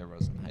 There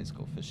wasn't high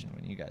school fishing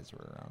when you guys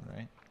were around,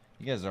 right?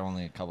 You guys are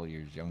only a couple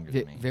years younger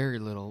than me. Very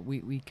little.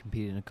 We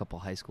competed in a couple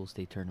high school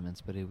state tournaments,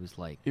 but it was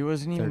like It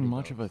wasn't even 30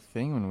 much though. of a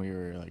thing when we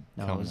were like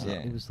No, coming up. Yeah.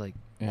 it was like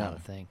Yeah. not a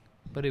thing,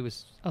 but it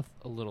was a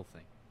little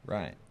thing.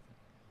 Right.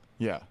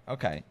 Yeah.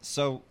 Okay,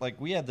 so like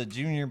we had the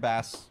Junior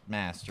Bass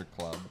Master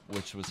Club,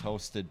 which was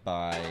hosted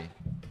by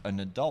an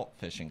adult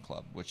fishing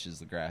club, which is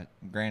the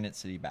Granite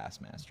City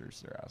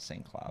Bassmasters. They're out of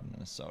St. Cloud,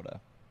 Minnesota.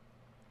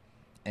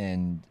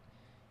 And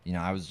you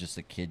know, I was just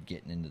a kid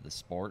getting into the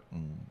sport,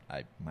 and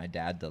my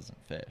dad doesn't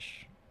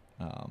fish.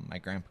 My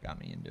grandpa got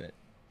me into it,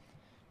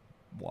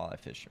 walleye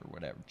fish or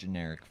whatever,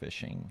 generic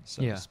fishing,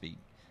 so to speak.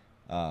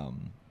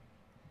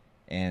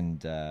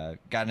 And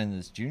got into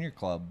this junior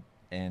club,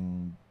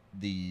 and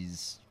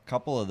these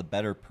couple of the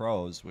better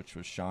pros, which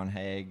was Sean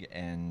Haig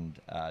and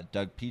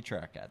Doug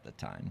Petrak at the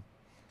time,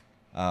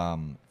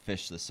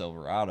 fished the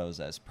Silverados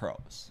as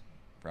pros,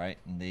 right?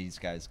 And these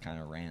guys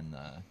kind of ran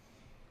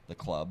the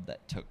club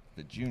that took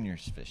the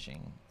juniors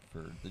fishing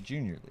for the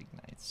junior league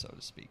nights, so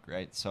to speak,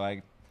 right? So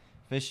I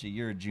fished a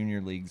year of junior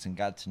leagues and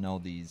got to know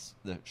the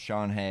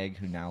Sean Haig,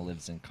 who now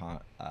lives in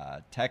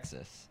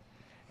Texas,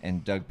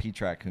 and Doug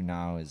Petrak, who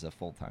now is a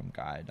full-time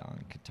guide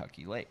on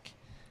Kentucky Lake.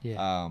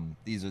 Yeah.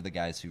 These are the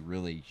guys who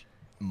really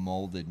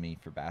molded me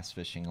for bass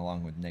fishing,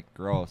 along with Nick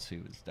Gross, who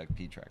was Doug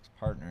Petrak's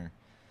partner.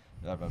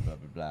 Blah, blah, blah,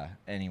 blah, blah.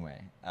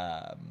 Anyway,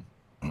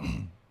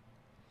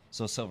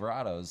 so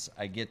Silverados,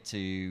 I get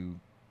to,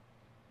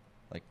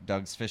 like,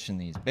 Doug's fishing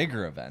these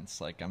bigger events.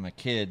 Like, I'm a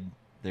kid,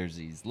 there's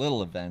these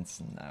little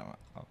events, and now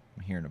I'm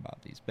hearing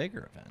about these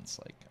bigger events.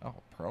 Like,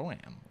 oh,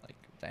 Pro-Am. Like,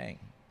 dang,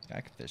 I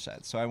could fish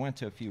that. So I went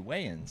to a few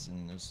weigh-ins,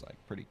 and it was, like,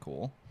 pretty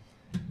cool.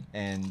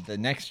 And the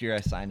next year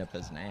I signed up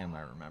as an AM,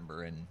 I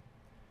remember, and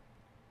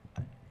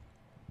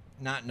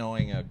not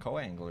knowing a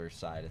co-angler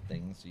side of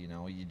things, you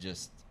know, you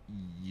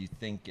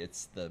think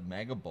it's the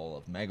Mega Bowl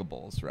of Mega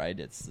Bowls, right?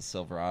 It's the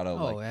Silverado.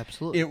 Oh, like,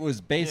 absolutely. It was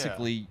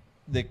basically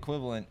the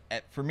equivalent,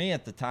 for me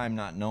at the time,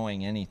 not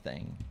knowing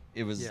anything,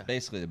 it was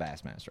basically the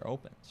Bassmaster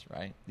Opens,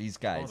 right? These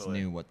guys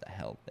knew what the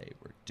hell they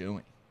were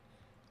doing.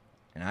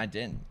 And I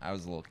didn't. I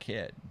was a little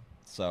kid.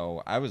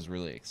 So I was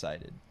really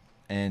excited.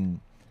 And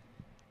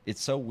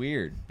it's so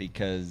weird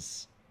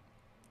because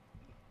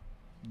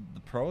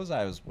the pros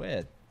I was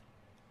with,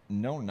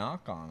 no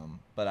knock on them,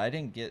 but I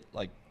didn't get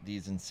like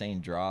these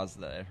insane draws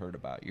that I heard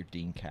about. Your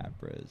Dean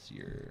Capras,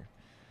 your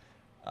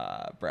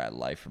Brad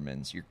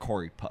Leifermans, your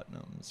Corey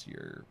Putnams,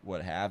 your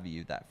what have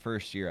you. That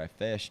first year I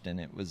fished, and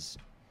it was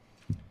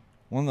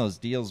one of those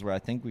deals where I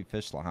think we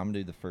fished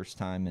Lahamadu the first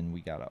time and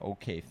we got an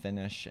okay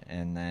finish,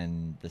 and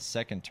then the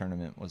second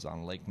tournament was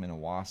on Lake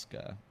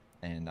Minnewaska,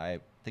 and I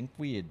think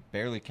we had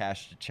barely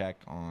cashed a check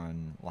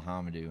on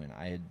Lahamadu, and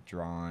I had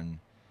drawn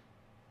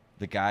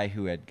the guy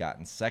who had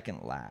gotten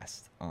second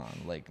last on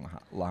Lake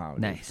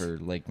Lahamadu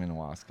for Lake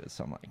Minnewaska.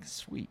 So I'm like,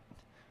 sweet.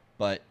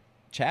 But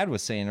Chad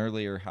was saying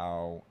earlier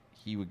how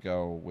he would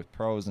go with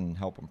pros and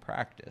help them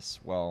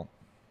practice. Well,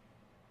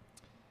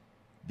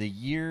 the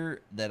year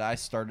that I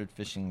started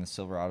fishing the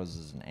Silverados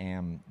as an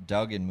AM,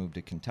 Doug had moved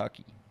to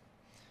Kentucky.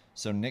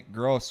 So Nick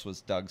Gross was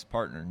Doug's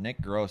partner.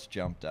 Nick Gross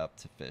jumped up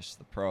to fish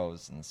the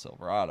pros in the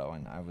Silverado,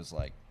 and I was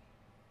like,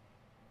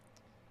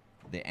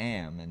 the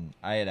AM, and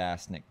I had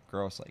asked Nick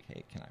Gross, like,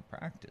 hey, can I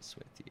practice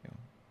with you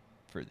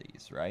for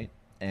these, right?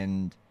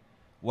 And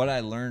what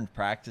I learned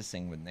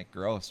practicing with Nick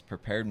Gross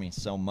prepared me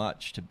so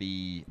much to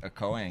be a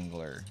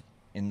co-angler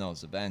in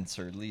those events,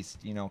 or at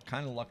least, you know,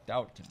 kind of lucked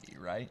out to be,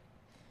 right?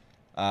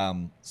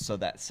 So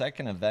that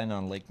second event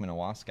on Lake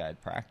Minnewaska,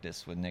 I'd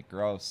practiced with Nick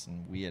Gross,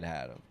 and we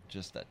had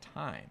just a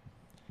time.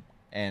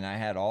 And I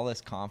had all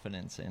this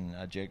confidence in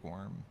a jig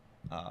worm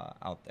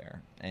out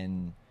there.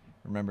 And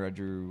remember, I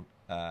drew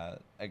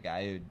a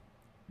guy who'd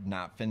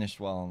not finished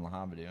well in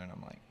Lahamadu, and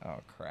I'm like,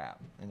 oh, crap.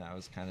 And I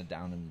was kind of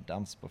down in the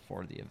dumps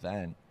before the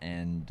event,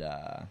 and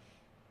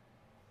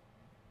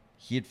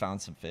he had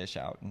found some fish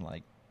out in,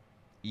 like,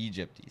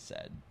 Egypt, he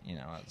said. You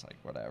know, I was like,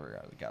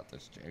 whatever, I got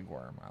this jig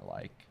worm I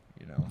like.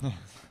 You know,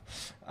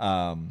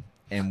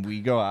 and we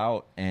go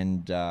out,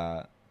 and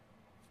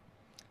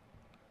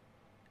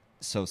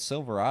so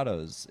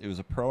Silverados, it was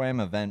a Pro-Am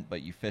event,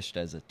 but you fished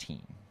as a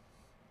team.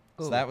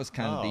 So that was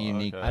kind of the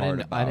unique part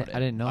about it. I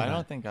didn't know I that.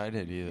 don't think I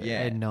did either. Yeah.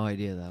 I had no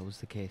idea that was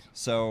the case.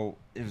 So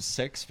it was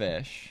 6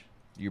 fish,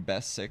 your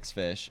best 6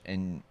 fish,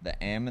 and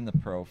the AM and the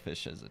Pro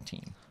fish as a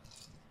team.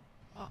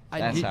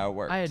 That's how it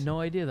works. I had no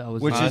idea that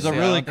was. Which is a Honestly, I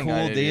really don't think I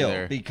cool did deal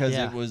either.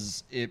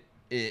 because Yeah.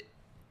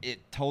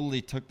 it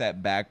totally took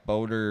that back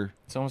boater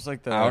It's almost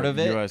like the out of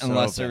it, US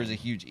unless there Open was a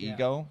huge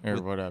ego or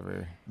with-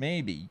 whatever.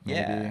 Maybe,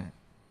 yeah.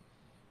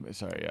 But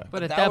sorry, yeah.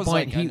 But at that that was,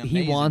 point, like, an he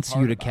amazing wants you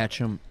part to about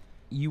catch it. him.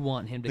 You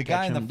want him to The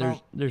guy catch in the him.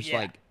 front- There's yeah.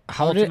 like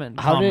How did- ultimate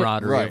how did-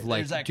 camaraderie Right. of like,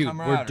 There's that dude, we're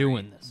camaraderie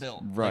doing this.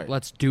 built. Right. Like,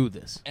 let's do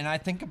this. And I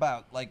think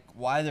about like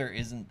why there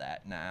isn't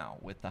that now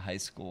with the high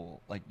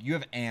school. Like you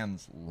have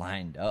AMs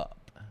lined up,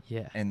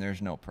 Yeah. and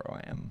there's no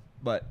Pro-Am.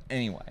 But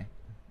anyway,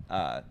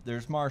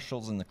 there's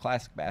Marshall's in the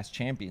Classic Bass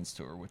Champions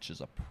Tour, which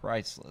is a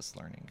priceless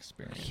learning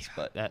experience.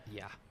 But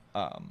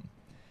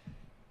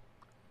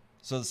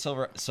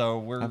so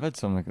we're I've had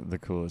some of the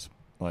coolest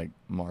like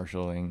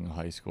marshalling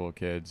high school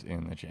kids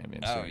in the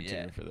champions Oh, too,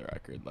 yeah. for the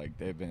record. Like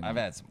they've been I've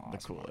had some the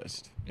awesome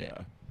coolest. Marshals.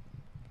 Yeah.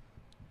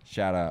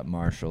 shout out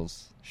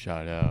Marshall's.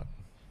 Shout out.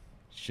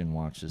 You shouldn't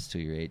watch this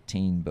till you're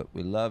 18, but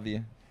we love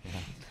you.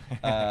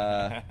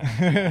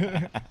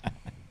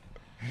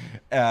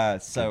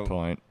 So Good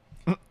point.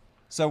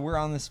 So we're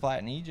on this flat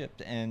in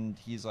Egypt, and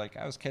he's like,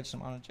 I was catching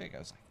them on a jig. I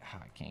was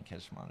like, I can't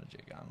catch them on a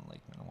jig on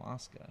Lake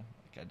Minnewaska.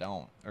 Like, I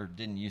don't, or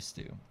didn't used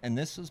to. And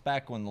this was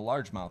back when the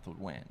largemouth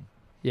would win.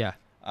 Yeah.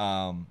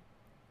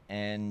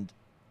 And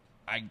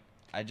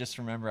I just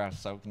remember I was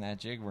soaking that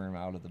jig worm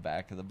out of the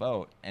back of the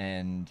boat,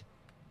 and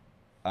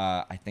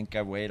I think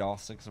I weighed all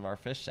 6 of our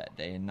fish that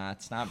day. And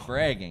it's not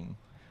bragging,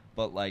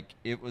 but like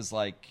it was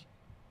like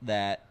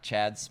that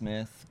Chad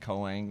Smith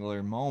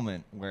co-angler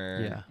moment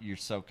where you're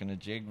soaking a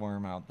jig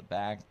worm out the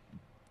back,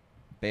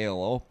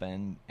 bail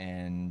open,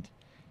 and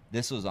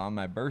this was on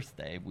my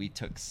birthday. We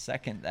took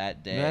second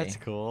that day. That's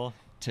cool.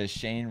 To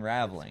Shane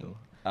Raveling.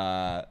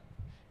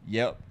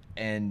 Yep.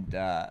 And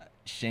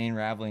Shane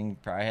Raveling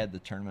probably had the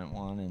tournament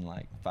won in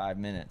like 5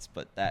 minutes,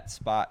 but that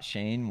spot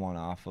Shane won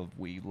off of,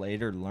 we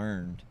later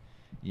learned,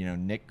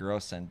 Nick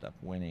Gross ended up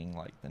winning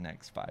like the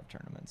next 5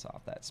 tournaments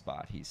off that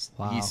spot. He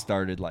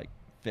started like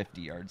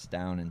 50 yards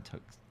down and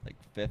took like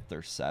 5th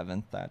or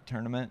 7th that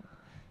tournament,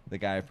 the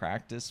guy I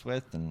practiced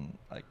with, and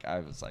like I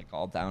was like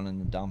all down in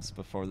the dumps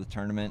before the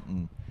tournament,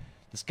 and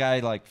this guy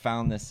like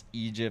found this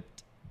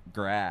Egypt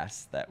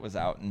grass that was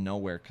out in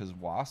nowhere because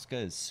Waska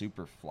is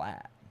super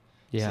flat.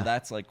 Yeah. So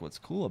that's like what's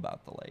cool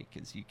about the lake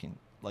is you can,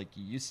 like,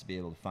 you used to be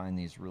able to find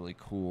these really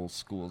cool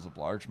schools of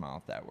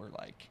largemouth that were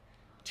like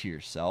to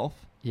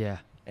yourself. Yeah.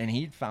 And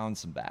he'd found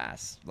some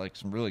bass, like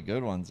some really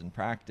good ones in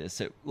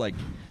practice. It like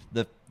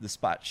the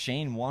spot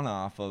Shane won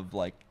off of,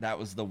 like that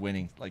was the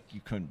winning, like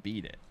you couldn't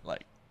beat it.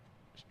 Like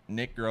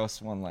Nick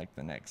Gross won like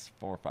the next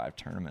 4 or 5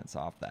 tournaments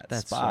off that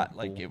That's spot. so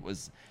Like cool. it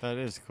was That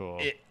is cool.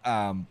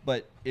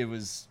 but it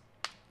was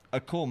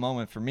a cool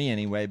moment for me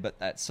anyway. But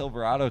that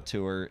Silverado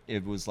tour,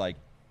 it was like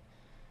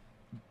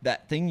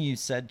that thing you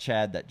said,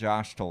 Chad, that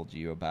Josh told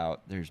you about.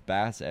 There's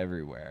bass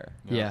everywhere.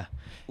 Yeah.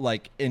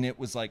 Like, and it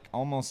was like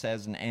almost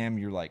as an am,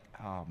 you're like,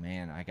 oh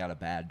man, I got a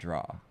bad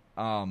draw.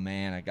 Oh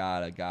man, I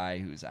got a guy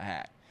who's a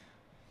hack.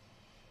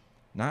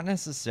 Not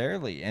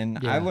necessarily. And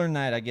I Yeah. learned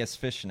that, I guess,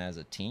 fishing as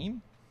a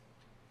team,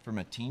 from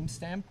a team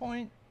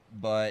standpoint.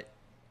 But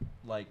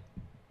like,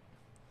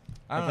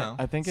 I don't know.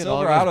 I think it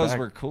all goes Silverados back-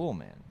 were cool,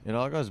 man, It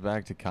all goes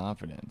back to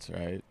confidence,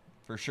 right?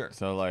 for sure.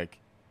 So, like,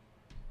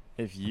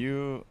 if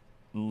you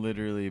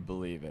literally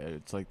believe it,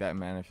 it's like that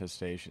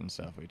manifestation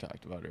stuff we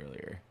talked about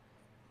earlier.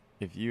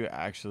 If you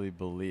actually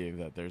believe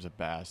that there's a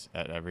bass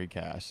at every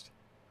cast,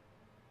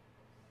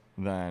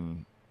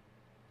 then,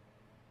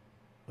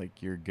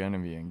 like, you're going to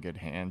be in good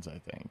hands, I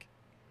think.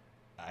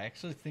 I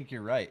actually think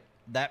you're right.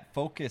 That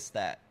focus,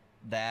 that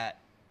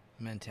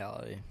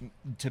Mentality.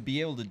 to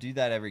be able to do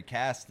that every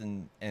cast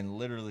and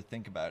literally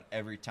think about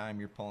every time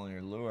you're pulling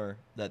your lure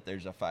that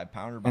there's a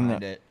 5-pounder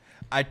behind it.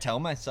 I tell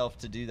myself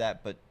to do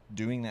that, but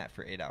doing that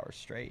for 8 hours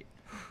straight,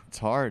 It's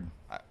hard.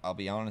 I'll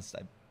be honest,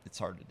 it's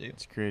hard to do.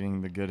 It's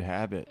creating the good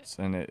habits,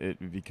 and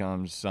it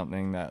becomes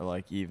something that,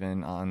 like,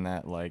 even on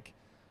that, like,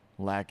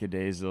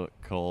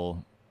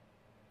 lackadaisical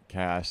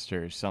cast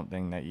or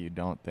something that you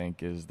don't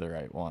think is the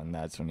right one,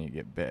 that's when you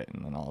get bit,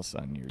 and then all of a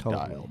sudden you're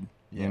Totally. dialed.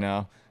 Yeah. You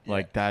know, Yeah.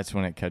 like that's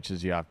when it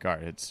catches you off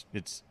guard.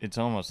 It's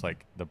almost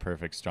like the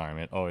perfect storm.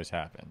 It always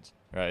happens,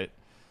 right?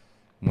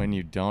 When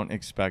you don't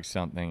expect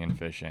something in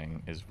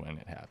fishing is when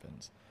it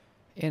happens.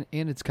 And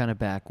it's kind of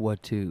back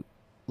what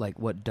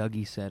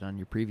Dougie said on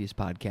your previous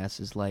podcast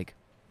is like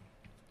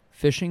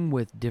fishing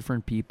with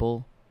different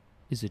people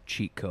is a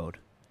cheat code.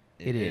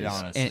 It is.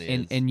 honestly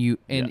and, is. and you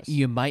Yes.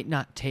 you might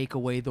not take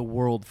away the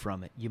world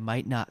from it. You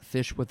might not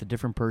fish with a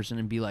different person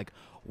and be like,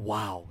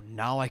 "Wow,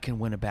 now I can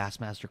win a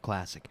Bassmaster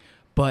Classic."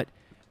 But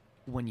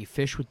when you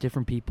fish with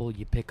different people,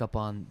 you pick up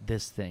on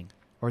this thing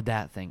or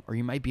that thing, or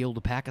you might be able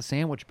to pack a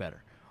sandwich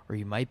better, or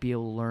you might be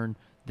able to learn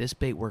this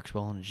bait works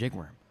well in a jig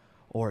worm,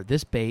 or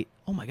this bait,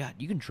 oh my God,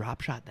 you can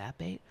drop shot that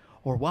bait,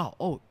 or wow,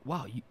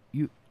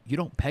 you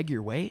don't peg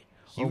your weight.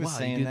 He or, was wow, you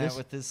saying do that this.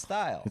 with his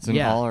style. It's an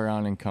Yeah.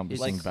 all-around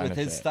encompassing Like benefit. with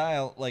his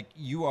style, like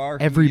you are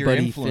who you're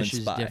Everybody influenced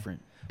fishes by.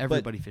 different.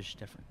 Everybody fishes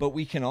different. But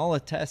we can all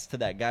attest to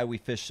that guy we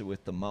fished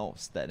with the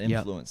most, that Yep.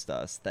 influenced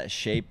us, that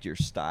shaped your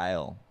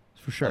style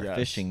For sure. of Yes.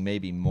 fishing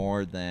maybe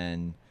more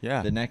than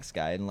Yeah. the next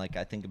guy. And like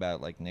I think about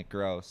like Nick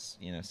Gross,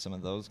 some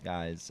of those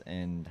guys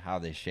and how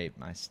they shaped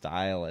my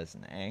style as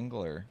an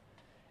angler.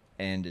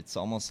 And it's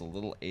almost a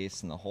little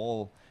ace in the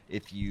hole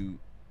if you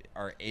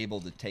are able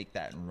to take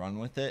that and run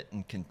with it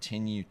and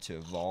continue to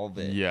evolve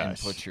it and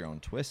Yes. put your own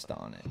twist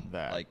on it.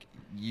 That.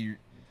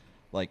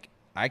 Like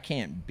I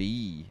can't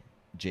be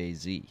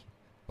Jay-Z.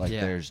 Like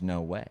Yeah. there's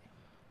no way.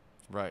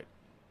 Right.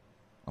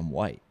 I'm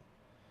white.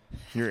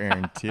 You're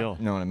Aaron Teal.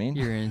 You know what I mean?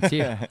 You're into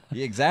Yeah,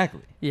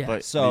 exactly. yeah.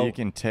 But So- you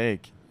can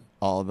take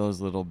all those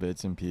little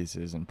bits and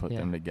pieces and put Yeah.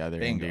 them together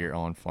Bingo. into your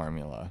own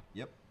formula.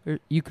 Yep. Or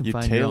you can You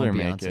find your tailor own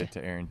make Beyonce. it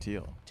to Aaron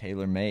Teal.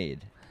 Tailor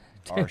made.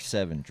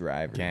 R7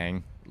 driver.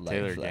 Gang. Leg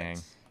Taylor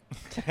flex.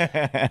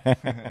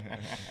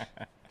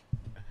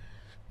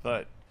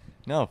 But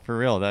no, for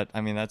real,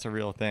 that's a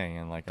real thing,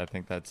 and like I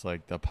think that's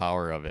like the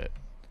power of it.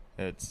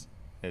 It's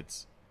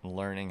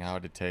learning how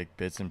to take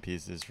bits and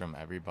pieces from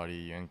everybody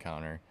you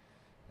encounter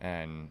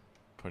and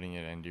putting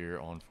it into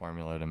your own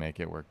formula to make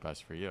it work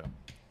best for you.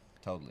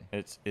 Totally.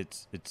 It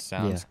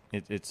sounds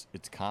it's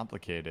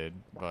complicated,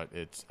 but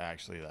it's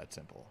actually that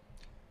simple.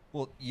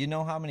 Well, you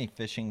know how many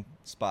fishing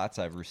spots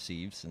I've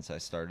received since I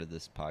started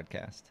this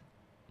podcast?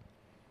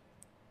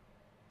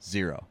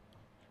 0.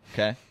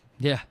 Okay?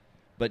 Yeah.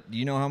 But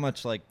you know how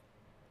much like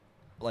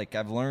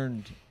I've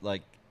learned,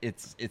 like,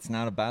 it's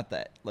not about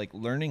that. Like,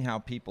 learning how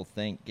people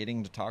think,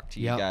 getting to talk to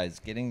you guys,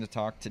 getting to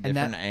talk to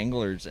different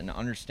anglers, and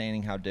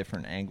understanding how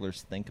different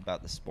anglers think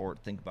about the sport,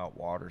 think about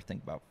water,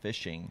 think about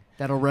fishing.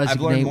 That'll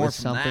resonate with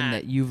something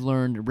that you've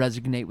learned,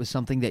 resonate with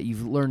something that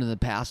you've learned in the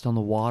past on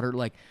the water.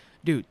 Like,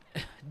 dude,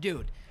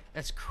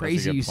 that's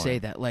crazy you say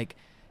that. Like,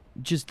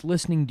 just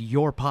listening to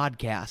your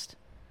podcast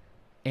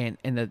and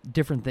the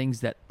different things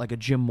that, like, a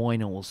Jim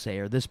Moyno will say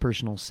or this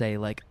person will say,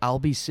 like, I'll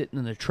be sitting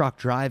in the truck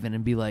driving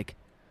and be like,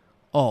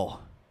 oh,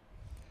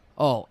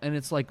 and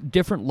it's like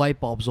different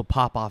light bulbs will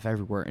pop off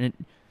everywhere.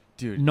 And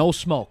dude, no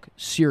smoke,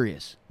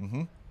 serious.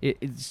 Mm-hmm.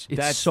 It's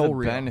that's so the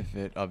real.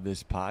 benefit of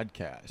this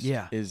podcast.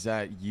 Yeah. Is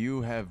that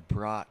you have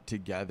brought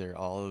together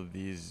all of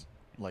these,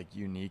 like,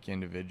 unique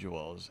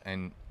individuals,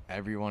 and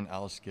everyone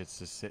else gets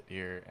to sit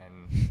here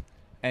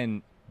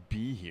and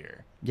be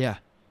here. Yeah.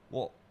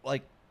 Well,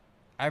 like,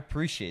 I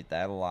appreciate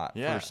that a lot,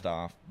 first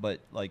off.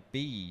 But, like,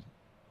 B,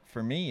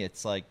 for me,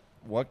 it's like,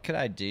 what could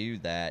I do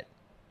that,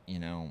 you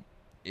know,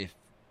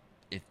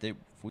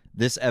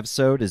 This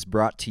episode is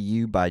brought to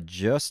you by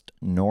just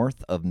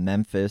north of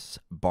Memphis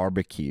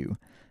Barbecue.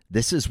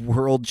 This is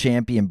World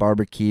Champion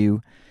Barbecue.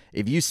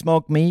 If you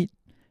smoke meat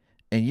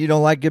and you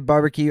don't like good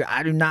barbecue,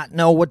 I do not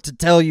know what to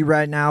tell you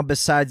right now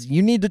besides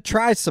you need to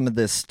try some of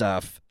this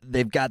stuff.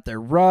 They've got their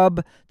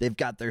rub. They've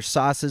got their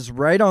sauces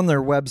right on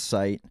their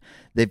website.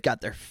 They've got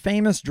their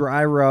famous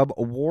dry rub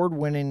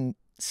award-winning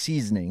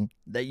seasoning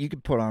that you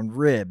could put on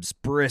ribs,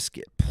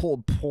 brisket,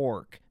 pulled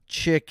pork,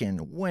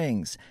 chicken,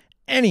 wings,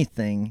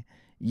 anything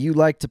you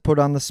like to put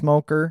on the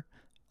smoker,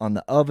 on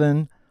the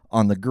oven,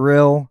 on the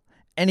grill,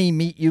 any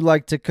meat you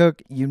like to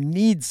cook, you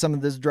need some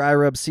of this dry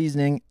rub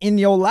seasoning in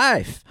your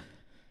life.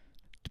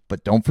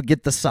 But don't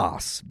forget the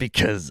sauce,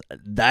 because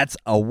that's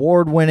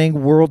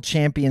award-winning world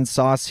champion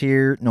sauce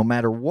here. No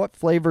matter what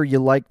flavor you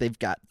like, they've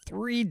got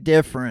 3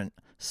 different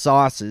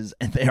sauces,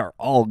 and they are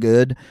all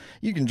good.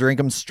 You can drink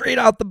them straight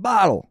out the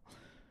bottle.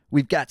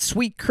 We've got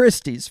Sweet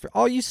Christie's for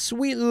all you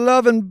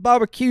sweet-loving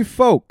barbecue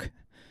folk.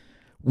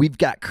 We've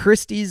got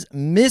Christie's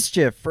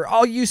Mischief for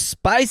all you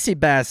spicy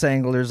bass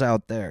anglers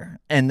out there.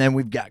 And then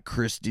we've got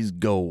Christie's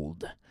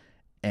Gold.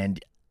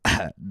 And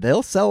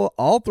they'll sell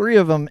all 3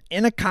 of them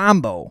in a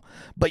combo.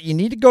 But you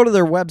need to go to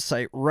their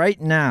website right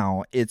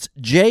now. It's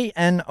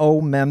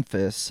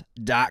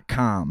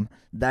jnomemphis.com.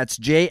 That's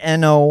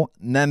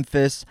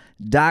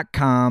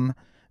jnomemphis.com.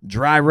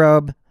 Dry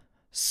rub,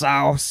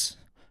 sauce,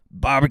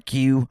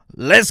 barbecue.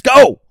 Let's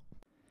go!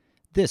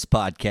 This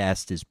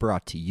podcast is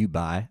brought to you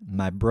by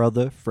my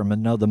brother from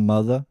another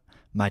mother,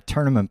 my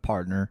tournament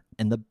partner,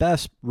 and the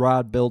best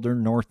rod builder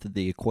north of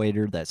the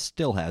equator that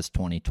still has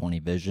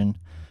 20/20 vision,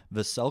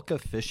 Veselka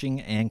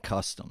Fishing and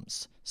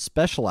Customs,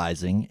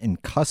 specializing in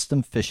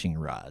custom fishing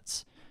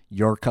rods.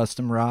 Your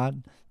custom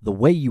rod, the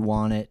way you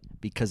want it,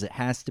 because it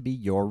has to be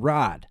your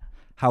rod.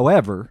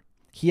 However,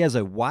 he has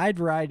a wide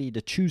variety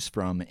to choose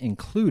from,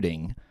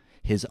 including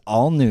his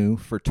all-new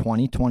for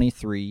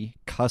 2023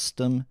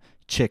 custom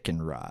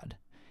chicken rod.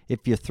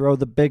 If you throw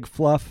the big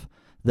fluff,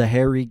 the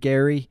hairy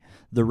Gary,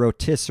 the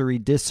rotisserie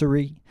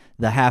dissery,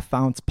 the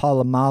half-ounce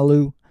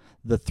Palomalu,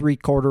 the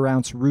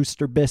 3/4-ounce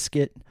rooster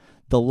biscuit,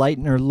 the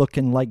lightener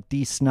looking like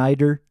D.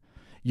 Snyder,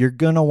 you're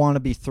going to want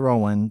to be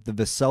throwing the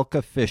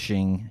Veselka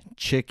Fishing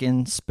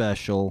Chicken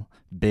Special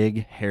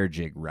Big Hair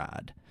Jig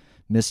Rod.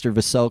 Mr.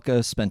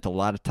 Veselka spent a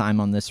lot of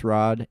time on this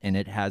rod, and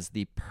it has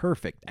the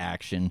perfect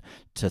action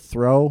to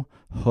throw,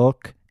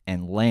 hook,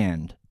 and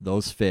land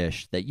those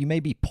fish that you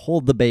maybe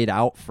pulled the bait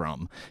out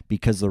from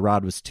because the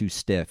rod was too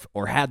stiff,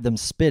 or had them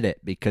spit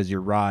it because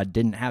your rod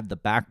didn't have the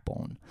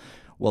backbone.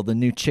 Well, the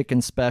new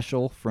Chicken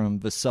Special from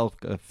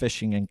Veselka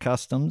Fishing and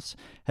Customs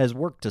has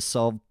worked to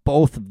solve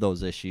both of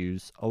those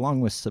issues, along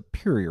with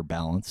superior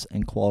balance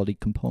and quality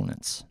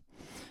components.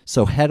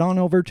 So head on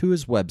over to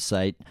his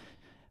website,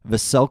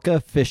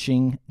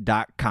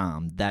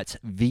 veselkafishing.com. That's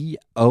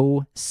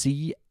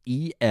VOCELKA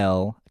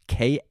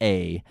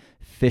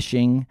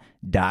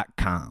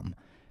fishing.com.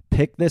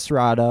 Pick this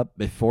rod up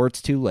before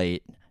it's too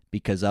late,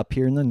 because up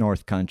here in the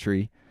North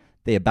Country,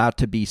 they about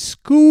to be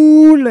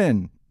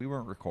schooling. We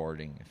weren't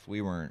recording. If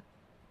we weren't,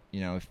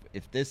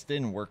 if this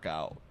didn't work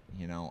out,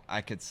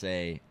 I could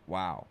say,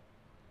 wow,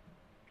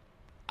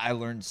 I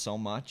learned so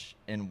much.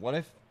 And what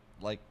if,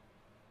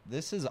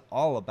 this is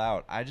all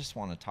about, I just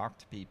want to talk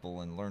to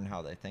people and learn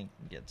how they think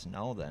and get to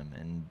know them.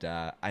 And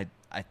I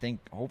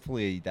think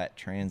hopefully that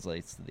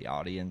translates to the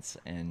audience,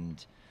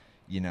 and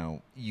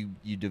you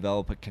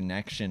develop a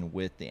connection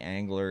with the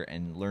angler,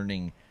 and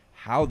learning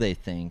how they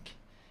think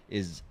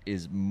is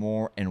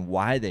more, and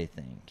why they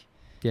think.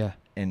 Yeah.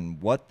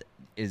 And what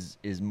is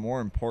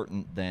more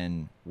important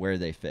than where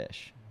they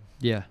fish.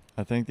 Yeah.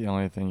 I think the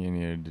only thing you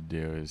needed to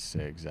do is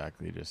say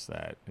exactly just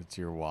that. It's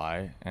your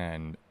why,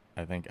 and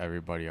I think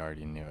everybody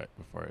already knew it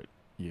before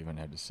you even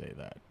had to say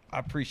that. I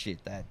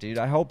appreciate that, dude.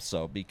 I hope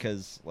so,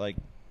 because like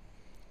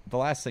the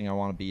last thing I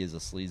want to be is a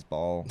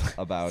sleazeball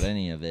about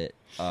any of it.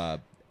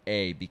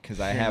 Because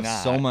I You're have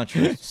not. so much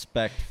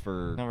respect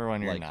for Number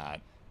one, you're like,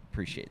 not.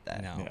 Appreciate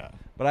that. No. Yeah.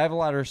 But I have a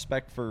lot of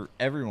respect for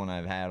everyone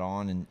I've had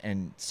on,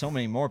 and so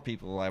many more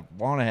people I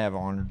want to have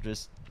on, or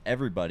just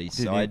everybody.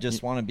 Dude, So I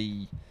just want to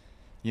be.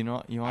 You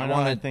know, you want to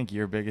know what I think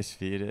your biggest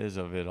feat is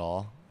of it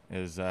all?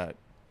 Is that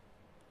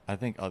I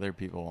think other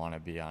people want to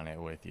be on it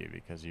with you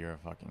because you're a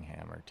fucking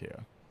hammer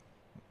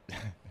too.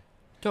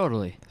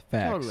 Totally.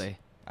 Facts. Totally.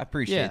 I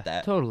appreciate Yeah,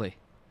 that. totally.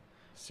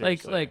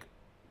 Seriously. Like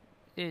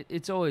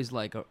it's always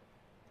like a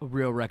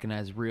real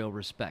recognized, real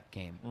respect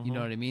game. You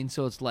know what I mean?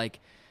 So it's like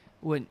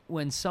when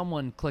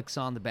someone clicks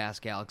on the Bass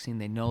Galaxy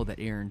and they know that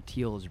Aaron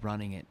Teal is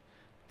running it,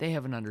 they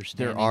have an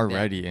understanding. they're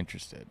already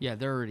interested. Yeah,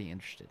 they're already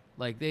interested.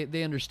 Like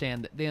they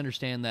understand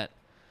that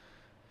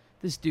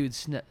this dude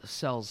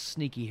sells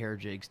sneaky hair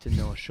jigs to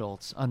Noah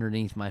Schultz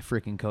underneath my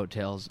freaking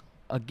coattails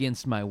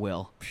against my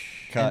will.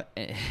 Cut.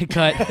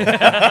 Cut.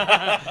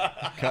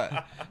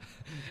 Cut.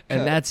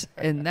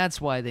 And that's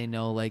why they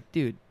know, like,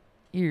 dude,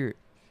 you're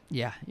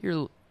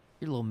a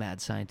little mad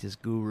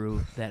scientist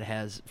guru that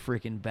has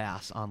freaking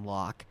bass on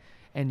lock,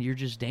 and you're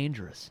just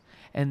dangerous.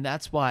 And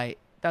that's why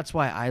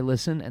I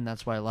listen, and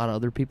that's why a lot of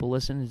other people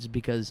listen, is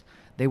because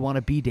they want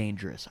to be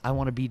dangerous. I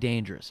want to be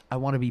dangerous. I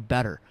want to be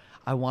better.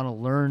 I want to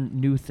learn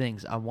new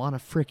things. I want to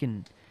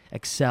freaking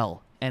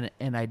excel. And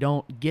I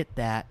don't get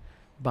that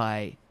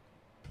by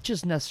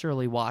just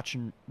necessarily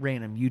watching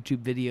random YouTube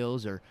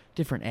videos or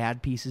different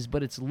ad pieces,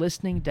 but it's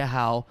listening to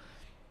how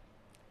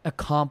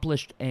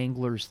accomplished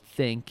anglers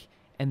think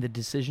and the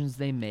decisions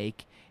they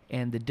make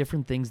and the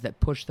different things that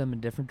push them in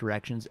different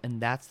directions,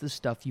 and that's the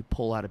stuff you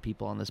pull out of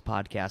people on this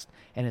podcast,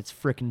 and it's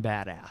freaking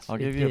badass. I'll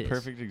give you a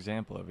perfect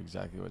example of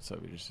exactly what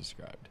Sobi just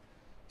described.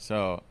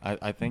 So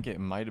I think it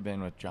might have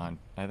been with John.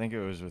 I think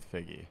it was with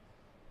Figgy.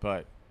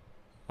 But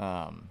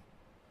I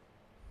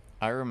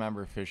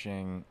remember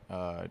fishing,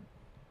 I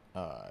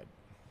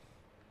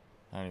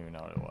don't even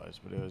know what it was,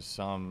 but it was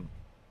some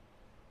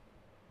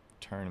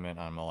tournament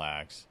on Mille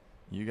Lacs.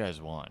 You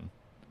guys won.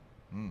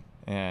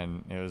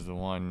 And it was the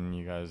one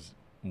you guys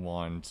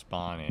won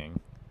spawning.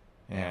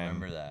 Yeah, I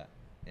remember that.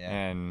 Yeah.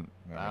 And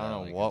Remember I that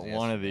don't like know it what was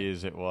one of yesterday.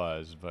 these it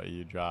was, but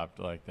you dropped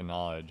like the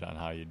knowledge on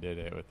how you did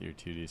it with your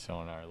 2D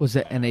sonar. Was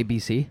it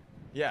NABC?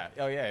 Yeah.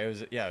 Oh yeah. It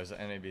was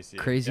NABC.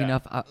 Crazy Yeah.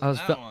 enough. I was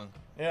that one.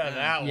 Yeah,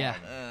 that one. Yeah.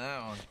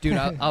 That one. Dude,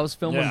 I was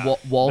filming Yeah,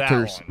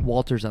 Walters that one.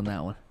 Walters on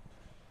that one.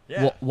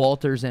 Yeah.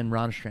 Walters and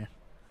Ronstrand.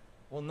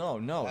 Well, no.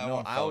 That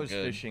one I felt was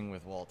good. fishing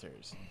with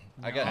Walters.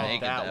 I got At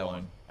naked that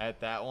one.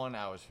 At that one,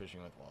 I was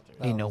fishing with Walters.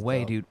 Ain't no was way,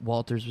 dope. dude.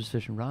 Walters was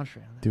fishing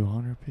Ronstrand.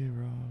 200p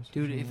Rose.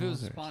 Dude, if it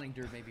was a spawning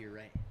dirt, maybe you're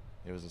right.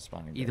 It was a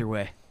spawning. Either day.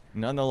 way.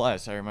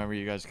 Nonetheless, I remember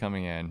you guys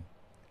coming in,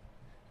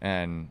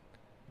 and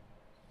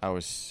I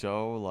was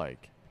so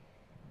like,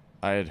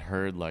 I had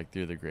heard like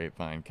through the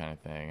grapevine kind of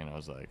thing, and I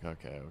was like,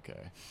 okay,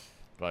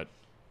 but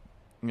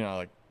you know,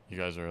 like you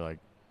guys are like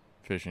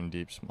fishing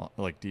deep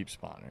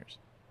spawners,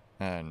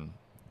 and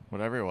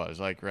whatever it was,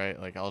 like right,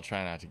 like I'll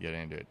try not to get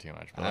into it too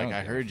much, but I like don't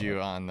I give a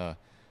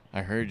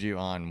heard you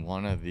on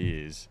one of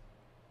these,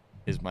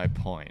 is my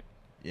point.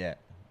 Yeah.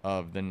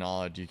 Of the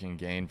knowledge you can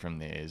gain from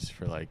these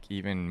for like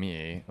even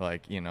me,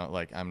 like, you know,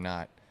 like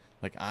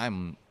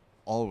I'm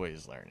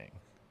always learning,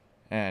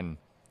 and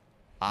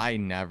I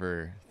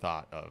never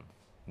thought of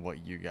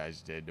what you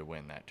guys did to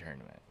win that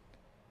tournament.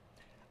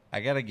 I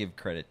gotta give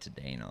credit to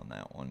Dane on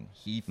that one.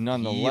 He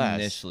Nonetheless-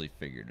 initially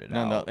figured it No,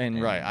 out.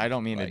 and right, I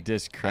don't mean to like,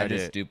 discredit, I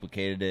just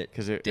duplicated it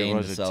because it Dane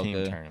was a team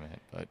Veselka,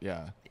 tournament, but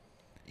yeah.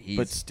 he's-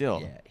 But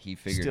still, yeah, he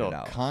figured it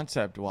out.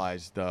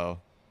 Concept-wise,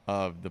 though,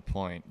 of the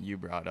point you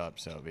brought up,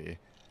 Sobi,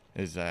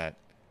 is that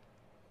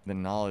the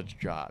knowledge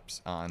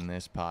drops on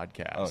this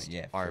podcast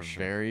for are sure.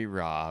 very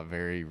raw,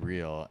 very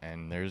real,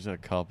 and there's a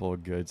couple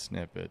good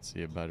snippets.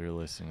 You better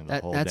listen to the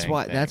whole That's dang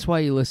why. thing. That's why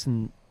you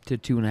listen to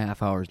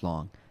 2.5 hours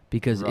long,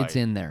 because Right. it's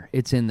in there.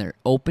 It's in there.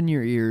 Open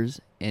your ears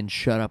and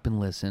shut up and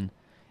listen,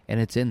 and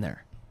it's in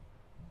there.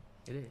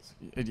 It is.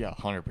 Yeah,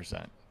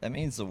 100%. That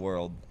means the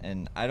world,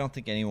 and I don't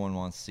think anyone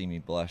wants to see me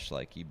blush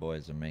like you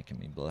boys are making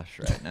me blush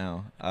right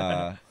now.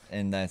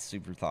 And that's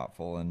super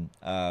thoughtful, and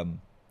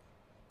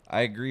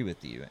I agree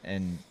with you.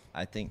 And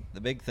I think the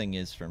big thing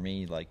is for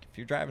me, like if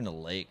you're driving to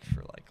lake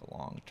for like a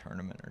long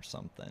tournament or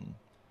something,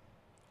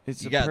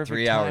 It's you the got perfect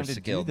 3 time hours to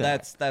do kill.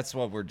 that. That's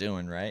what we're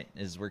doing, right?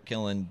 Is we're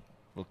killing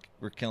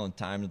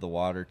time to the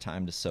water,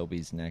 time to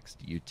Sobi's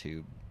next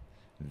YouTube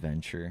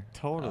venture.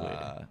 Totally.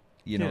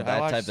 You Dude, know, I that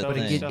watch type so of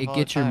many thing. stuff It all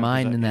gets the your time, 'cause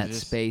mind I- in you that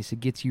just- space. It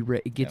gets you.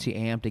 It gets you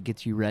amped. It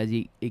gets you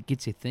ready. It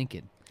gets you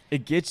thinking.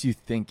 It gets you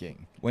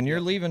thinking. When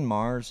you're leaving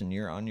Mars and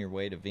you're on your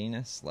way to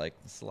Venus, like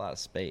it's a lot of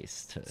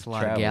space to It's a lot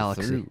of travel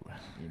galaxy. through.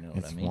 You know what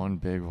It's I mean? one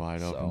big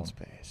wide open So-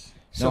 space.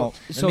 No,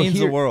 So it means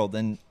here- the world,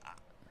 and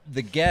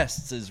the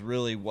guests is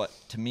really what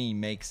to me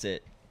makes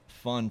it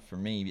fun for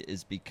me,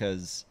 is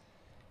because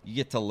you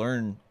get to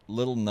learn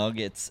little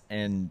nuggets,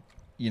 and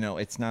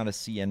it's not a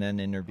CNN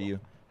interview.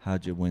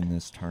 How'd you win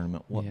this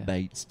tournament? What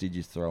baits did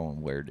you throw,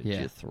 and where did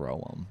you throw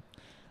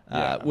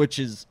them? Which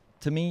is,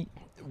 to me,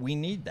 we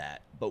need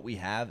that, but we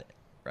have it,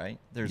 right?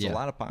 There's a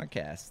lot of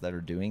podcasts that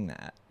are doing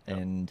that,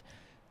 and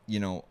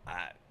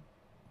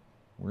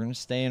we're gonna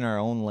stay in our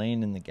own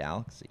lane in the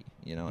galaxy.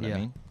 You know what I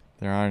mean?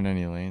 There aren't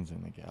any lanes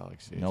in the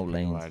galaxy. No It's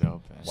lanes. wide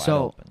open.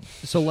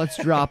 So let's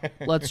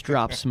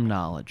drop some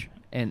knowledge,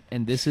 and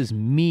this is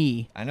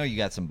me. I know you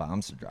got some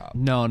bombs to drop.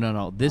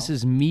 No. This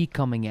is me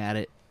coming at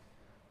it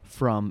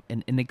from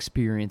an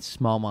inexperienced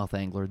smallmouth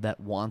angler that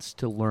wants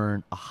to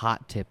learn a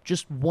hot tip,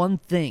 just one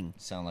thing.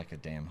 Sound like a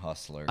damn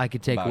hustler. I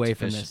could take About away to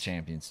from fish this. the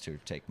Champions Tour.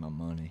 Take my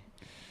money.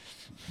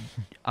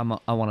 I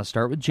want to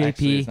start with JP,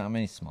 Actually, there's not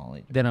many small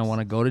eaters. then I want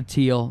to go to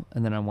Teal,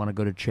 and then I want to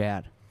go to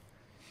Chad.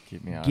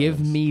 Keep me out Give of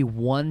this. me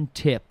one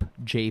tip,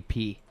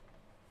 JP,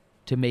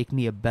 to make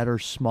me a better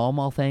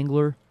smallmouth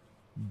angler,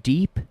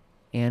 deep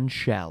and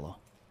shallow.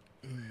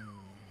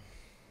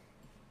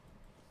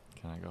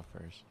 Can I go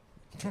first?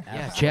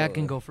 Yeah, Chad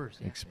can go first.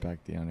 Yeah.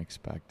 Expect the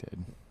unexpected.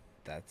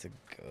 That's a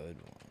good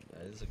one.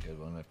 That is a good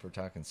one if we're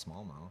talking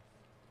smallmouth.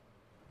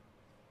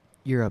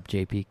 You're up,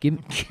 JP.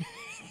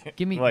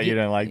 Give me. What, you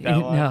didn't like that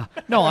one?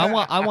 No.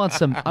 I want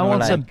some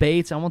like-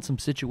 baits. I want some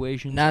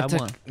situations. Not I to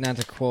want. not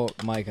to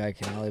quote Mike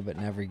Iaconelli, but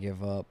never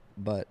give up.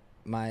 But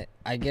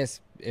I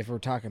guess if we're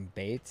talking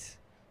baits,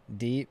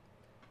 deep,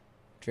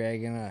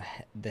 dragging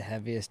the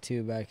heaviest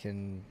tube I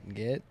can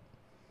get.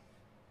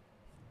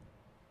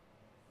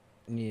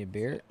 Need a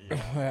beer?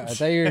 I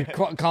thought you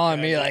were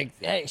calling me like,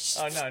 hey.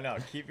 Oh no!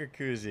 Keep your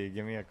koozie.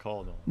 Give me a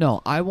cold one.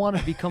 No, I want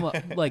to become a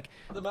like.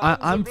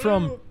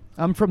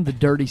 I'm from the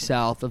dirty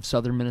south of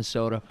southern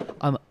Minnesota.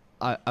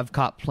 I've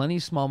caught plenty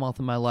of smallmouth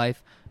in my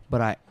life,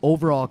 but I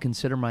overall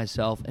consider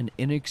myself an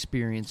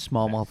inexperienced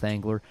smallmouth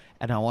angler,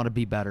 and I want to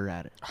be better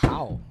at it.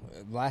 How?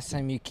 Last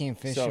time you came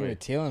fishing Sorry. with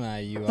Teal and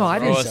I, No, I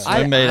didn't.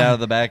 I made out of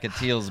the back of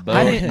Teal's boat.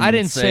 I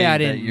didn't say I that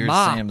didn't you're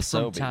mop Sam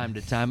from Sobi. time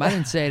to time. I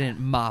didn't say I didn't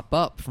mop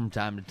up from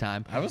time to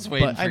time. I was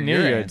waiting But for I knew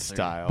your you had answer.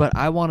 style. But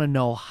I want to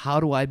know, how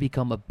do I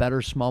become a better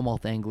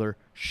smallmouth angler,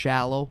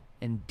 shallow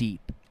and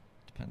deep?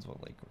 Depends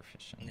what lake we're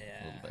fishing.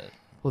 A little bit.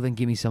 Well, then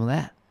give me some of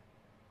that.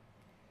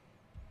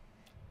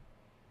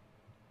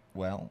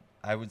 Well,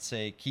 I would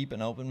say keep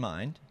an open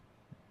mind.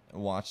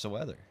 Watch the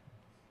weather.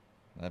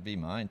 That'd be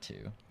mine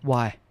too.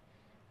 Why?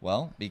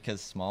 Well,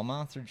 because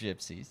smallmouth are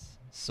gypsies,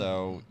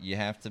 so you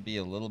have to be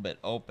a little bit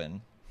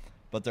open,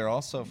 but they're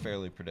also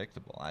fairly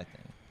predictable, I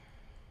think.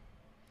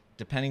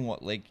 Depending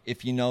what lake,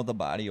 if you know the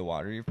body of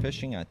water you're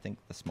fishing, I think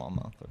the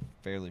smallmouth are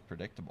fairly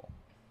predictable.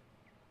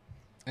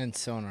 And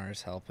sonar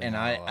is helping. And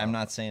out a lot. I'm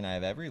not saying I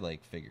have every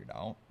lake figured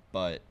out,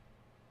 but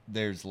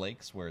there's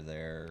lakes where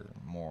they're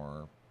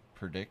more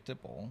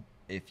predictable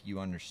if you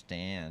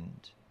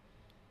understand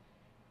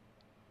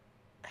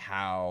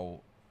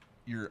how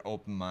your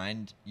open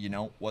mind,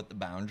 what the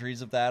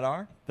boundaries of that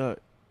are.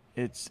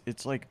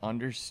 It's like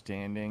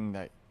understanding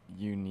that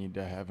you need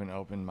to have an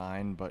open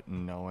mind, but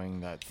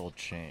knowing that they'll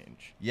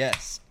change.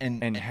 Yes,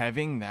 And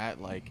having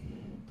that like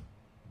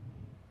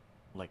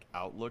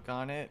outlook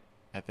on it,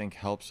 I think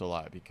helps a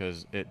lot,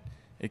 because it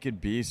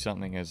could be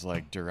something as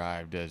like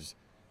derived as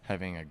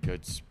having a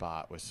good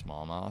spot with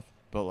smallmouth,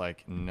 but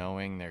like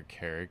knowing their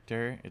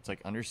character, it's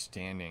like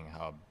understanding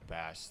how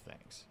bass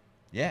thinks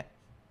yeah,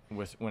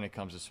 when it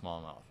comes to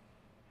smallmouth.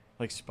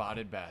 Like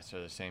spotted bass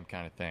are the same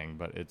kind of thing,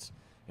 but it's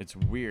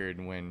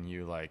weird when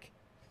you like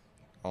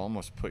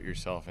almost put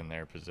yourself in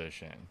their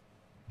position.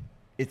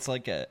 it's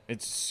like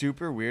It's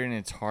super weird, and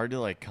it's hard to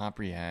like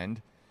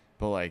comprehend,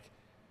 but like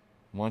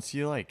once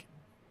you like,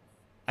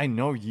 I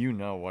know you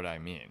know what I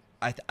mean.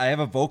 I have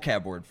a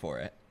vocab word for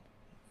it.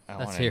 I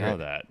Let's want to hear know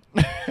it.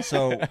 that.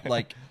 So,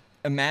 like,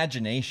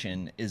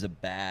 imagination is a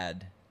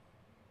bad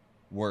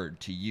word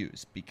to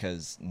use,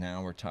 because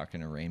now we're talking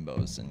to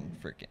rainbows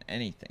and freaking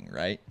anything,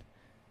 right?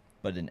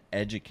 But an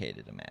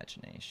educated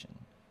imagination,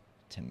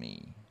 to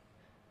me,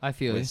 I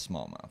feel with you.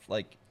 smallmouth,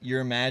 like,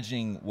 you're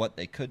imagining what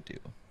they could do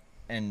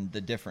and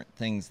the different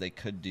things they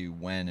could do,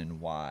 when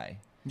and why.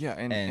 Yeah,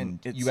 And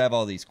it's, you have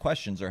all these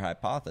questions or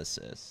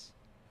hypotheses.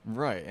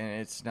 right,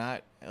 and it's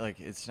not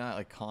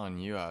like calling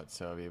you out,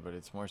 Sobi, but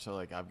it's more so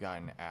like I've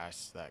gotten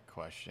asked that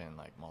question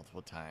like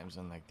multiple times,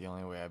 and like the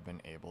only way I've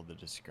been able to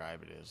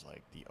describe it is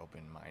like the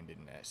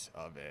open-mindedness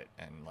of it,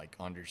 and like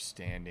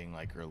understanding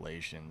like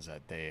relations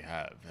that they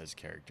have as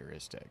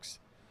characteristics,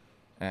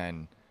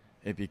 and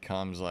it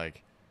becomes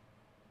like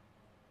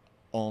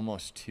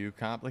almost too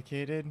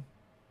complicated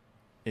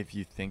if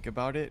you think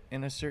about it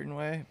in a certain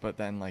way, but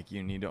then like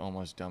you need to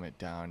almost dumb it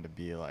down to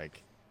be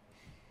like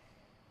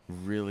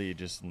really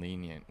just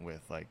lenient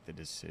with like the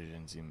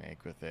decisions you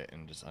make with it,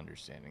 and just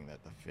understanding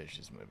that the fish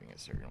is moving a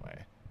certain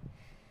way.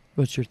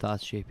 What's your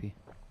thoughts, JP?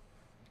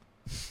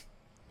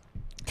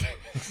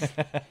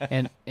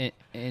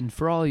 and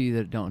for all of you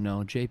that don't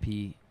know,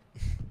 JP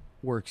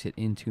works at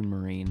Intune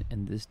Marine,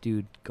 and this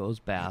dude goes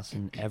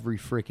bassing every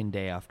freaking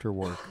day after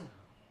work,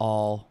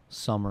 all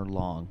summer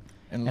long.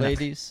 And And a-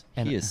 ladies,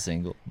 and he a- is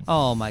single.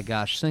 Oh my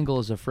gosh, single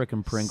as a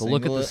frickin' Pringle.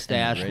 Look at Single the and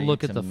stash. ready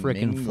Look at to the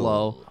frickin' mingle.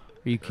 flow.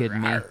 Are you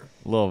kidding me?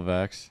 Lil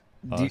Vex.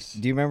 Do Us.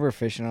 you remember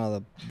fishing out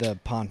of the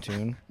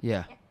pontoon?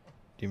 Yeah,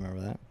 Do you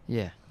remember that?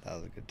 yeah. That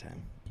was a good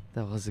time.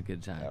 That was a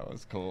good time. That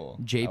was cool.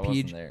 I JP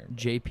wasn't there, but-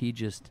 JP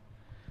just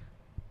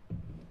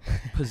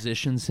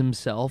positions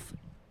himself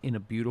in a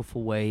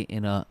beautiful way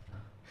in a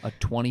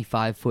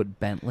 25-foot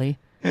Bentley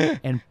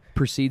and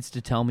proceeds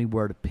to tell me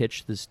where to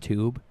pitch this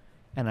tube,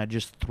 and I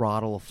just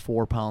throttle a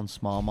 4-pound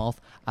smallmouth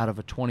out of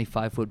a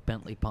 25-foot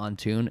Bentley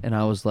pontoon, and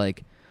I was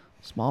like,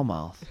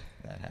 smallmouth.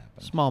 That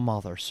happened.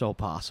 Smallmouth are so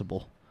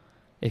possible.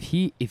 If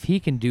he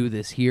can do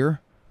this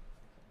here,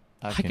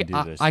 I can could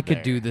do this. I could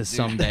there. do this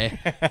someday.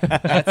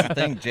 That's the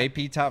thing.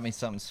 JP taught me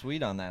something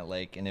sweet on that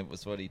lake, and it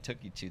was what he took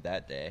you to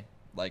that day.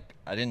 Like,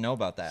 I didn't know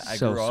about that. I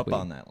So grew up sweet.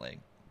 on that lake.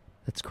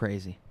 That's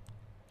crazy.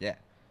 Yeah.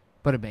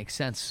 But it makes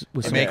sense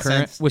with It some makes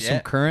current. sense, With yeah. some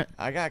current.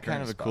 I got kind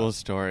Current of a spot. cool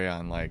story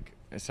on like.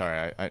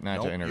 Sorry, I not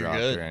Nope, to you're interrupt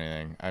good. or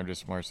anything. I'm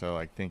just more so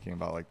like thinking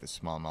about like the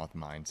smallmouth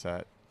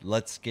mindset.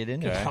 Let's get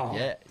into it. Okay.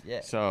 Yeah,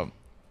 yeah. So,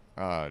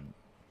 I've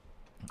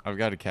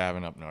got a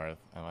cabin up north.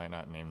 I might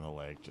not name the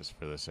lake just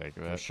for the sake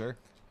of it. For sure.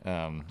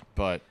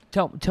 But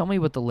Tell me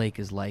what the lake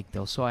is like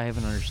though, so I have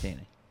an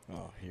understanding.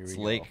 Oh, here It's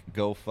we Lake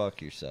Go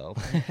Fuck Yourself.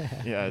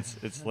 yeah,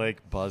 it's Lake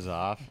Buzz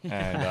Off,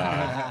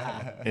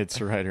 and it's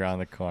right around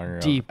the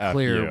corner. Deep of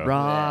clear FU.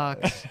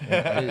 rocks.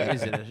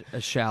 Is it a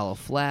shallow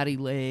flatty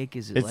lake?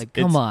 Is it It's, like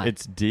come on?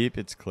 It's deep.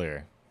 It's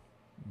clear.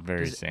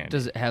 Very does, sandy.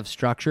 does it have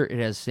structure? It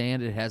has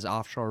sand. It has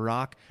offshore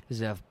rock. Does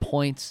it have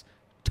points?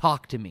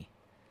 Talk to me.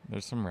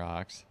 There's some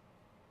rocks,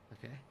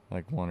 Okay.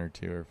 like 1 or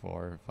 2 or 4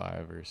 or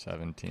 5 or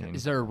 17.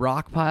 Is there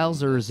rock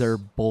piles or is there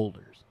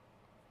boulders?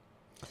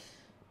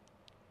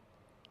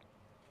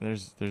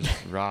 There's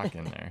rock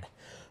in there.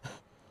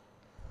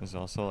 There's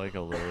also like a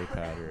lily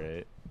pad or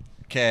 8.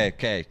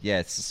 Okay. Yeah,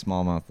 it's a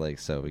smallmouth lake,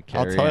 so we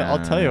carry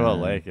I'll tell you what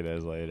on. lake it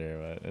is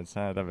later, but it's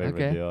not that big of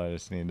Okay. a deal. I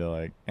just need to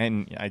like,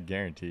 and I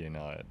guarantee you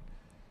know it.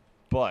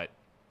 But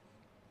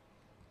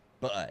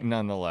But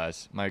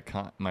nonetheless, my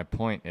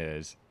point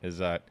is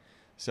that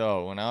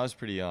so when I was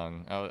pretty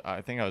young,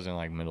 I think I was in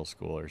like middle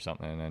school or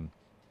something, and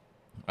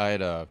I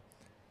had a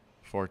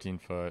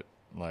 14-foot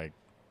like,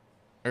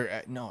 or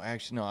no,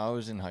 actually no, I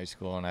was in high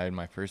school and I had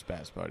my first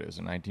bass boat. It was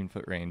a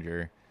 19-foot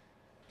Ranger.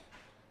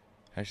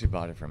 I actually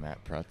bought it from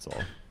Matt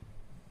Pretzel.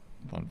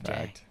 Fun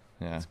fact,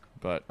 yeah.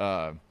 But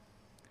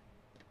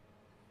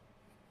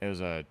it was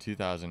a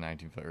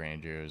 2019-foot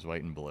Ranger. It was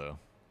white and blue.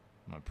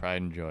 My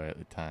pride and joy at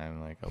the time.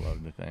 Like, I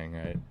loved the thing,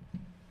 right?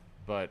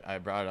 But I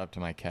brought it up to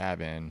my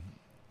cabin,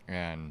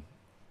 and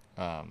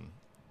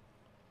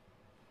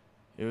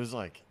it was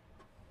like,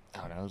 I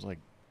don't know, it was like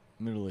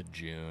middle of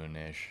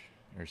June-ish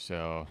or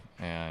so,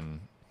 and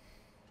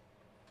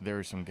there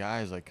were some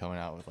guys like coming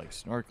out with like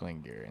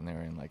snorkeling gear, and they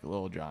were in like a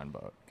little John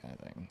boat kind of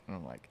thing. And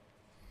I'm like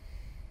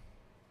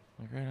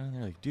right on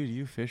there, like, dude, do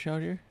you fish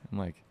out here? I'm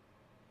like,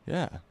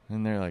 yeah.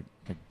 And they're like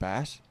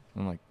bass?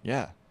 I'm like,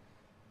 yeah.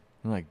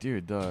 I'm like,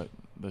 dude, the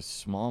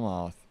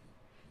smallmouth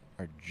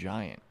are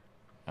giant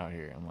out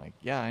here. I'm like,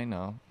 yeah, I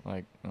know.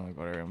 Like, I'm like,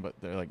 whatever. But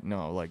they're like,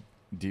 no, like,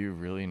 do you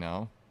really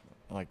know?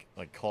 Like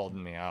called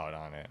me out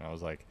on it. And I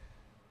was like,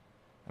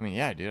 I mean,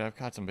 yeah, dude, I've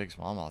caught some big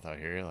smallmouth out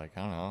here. Like,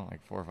 I don't know,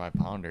 like 4 or 5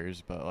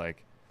 pounders. But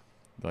like,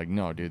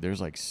 no, dude, there's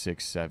like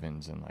 6,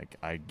 7s, and like,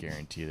 I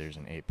guarantee there's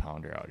an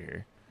 8-pounder out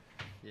here.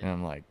 Yeah. And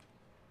I'm like,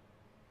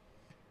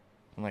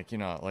 you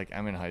know, like,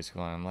 I'm in high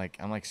school, and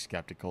I'm like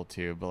skeptical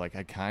too, but like,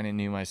 I kind of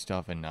knew my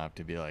stuff enough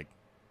to be like,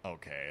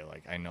 okay,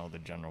 like, I know the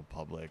general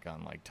public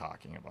on like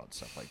talking about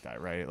stuff like that,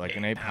 right? Like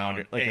an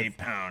 8-pounder, like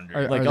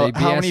 8-pounder. like Are they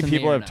how many BSing me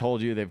people or have not?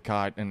 told you they've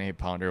caught an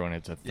 8-pounder when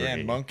it's a 3? yeah,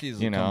 and monkeys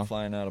will you know? come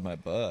flying out of my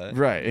butt.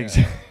 Right,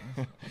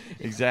 Yeah.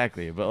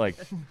 exactly. But like,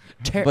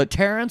 But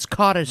Terrence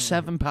caught a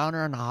 7-pounder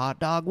on a hot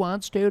dog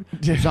once, dude.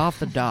 It was off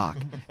the dock,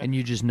 and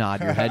you just nod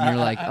your head, and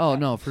you're like, "Oh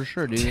no, for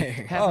sure, dude.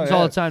 It happens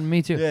all the time to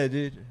me too." Yeah,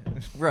 dude.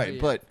 right,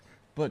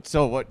 but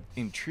so what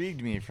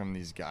intrigued me from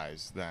these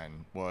guys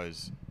then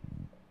was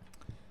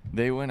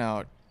they went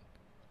out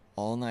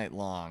all night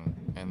long,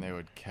 and they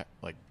would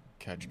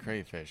catch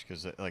crayfish,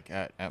 because like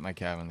at my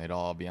cabin they'd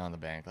all be on the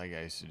bank like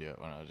I used to do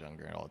it when I was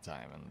younger all the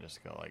time, and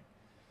just go like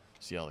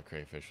see all the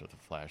crayfish with a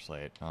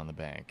flashlight on the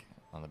bank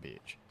on the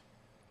beach.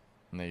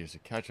 And they used to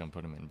catch them,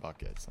 put them in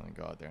buckets, and then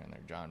go out there in their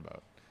John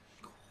boat,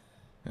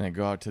 and then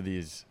go out to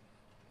these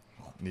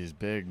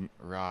big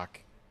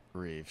rock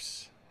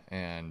reefs,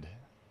 and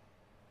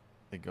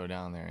they'd go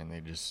down there and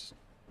they'd just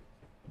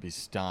be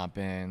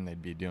stomping,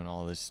 they'd be doing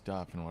all this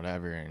stuff and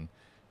whatever, and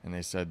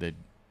they said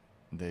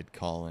they'd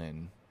call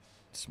in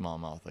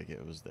smallmouth like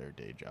it was their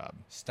day job.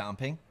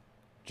 Stomping?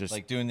 Just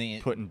Like doing the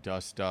putting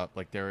dust up,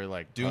 like they were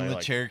like doing probably, the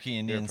like, Cherokee they were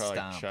Indian probably,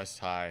 stomp. like, chest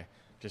high,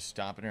 just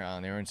stomping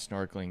around. They were in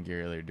snorkeling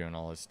gear, they were doing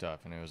all this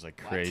stuff, and it was like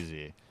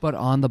crazy. But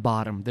on the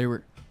bottom, they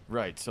were.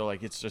 Right, so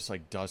like it's just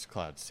like dust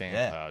clouds, sand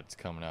Yeah. clouds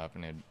coming up,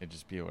 and it'd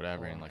just be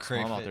whatever. And like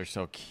crayfish. smallmouth are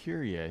so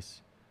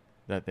curious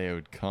that they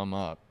would come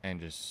up and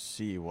just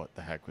see what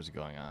the heck was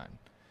going on.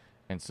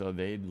 And so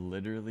they'd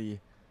literally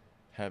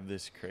have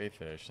this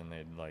crayfish, and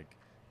they'd like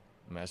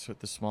mess with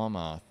the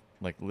smallmouth,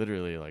 like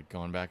literally like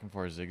going back and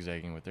forth,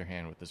 zigzagging with their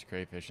hand with this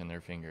crayfish in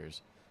their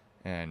fingers,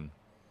 and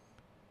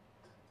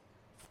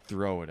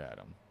throw it at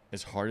them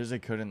as hard as they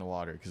could in the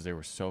water because they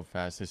were so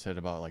fast. They said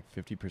about like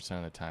 50%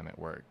 of the time it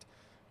worked,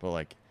 but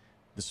like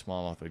the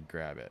smallmouth would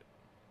grab it,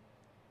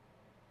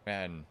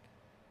 and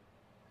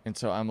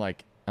so I'm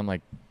like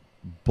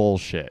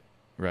bullshit,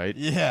 right?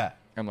 Yeah.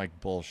 I'm like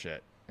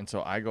bullshit. And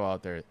so I go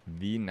out there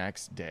the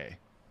next day,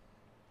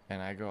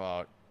 and I go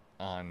out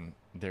on,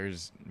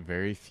 there's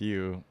very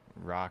few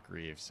rock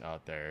reefs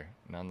out there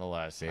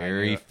nonetheless.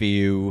 Very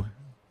few.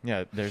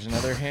 Yeah, there's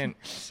another hint,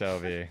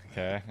 Sobi.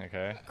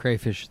 Okay.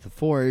 Crayfish at the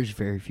forge,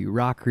 very few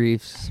rock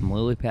reefs, some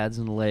lily pads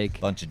in the lake.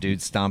 Bunch of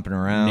dudes stomping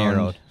around.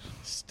 Narrowed.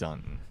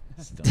 Stunting.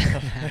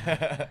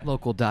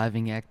 Local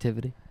diving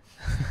activity.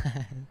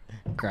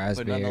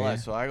 But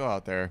nonetheless, so I go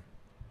out there,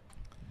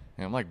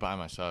 and I'm like by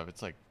myself.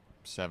 It's like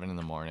 7 in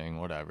the morning,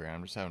 whatever.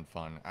 I'm just having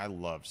fun. I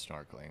love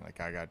snorkeling. Like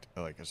I got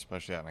like,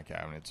 especially at my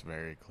cabin, it's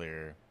very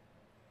clear.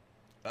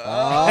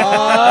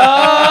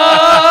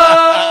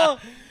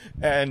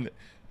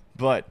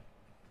 But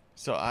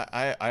so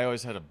I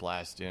always had a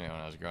blast doing it when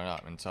I was growing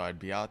up, and so I'd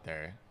be out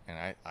there,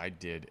 and I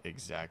did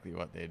exactly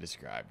what they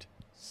described.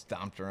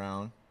 Stomped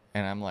around.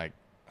 And I'm like,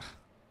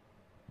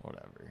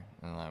 whatever.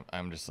 And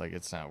I'm just like,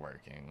 it's not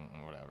working,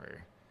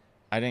 whatever.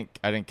 I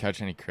didn't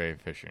catch any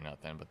crayfish or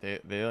nothing, but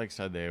they like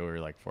said they were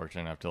like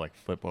fortunate enough to like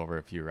flip over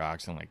a few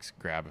rocks and like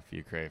grab a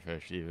few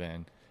crayfish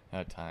even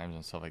at times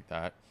and stuff like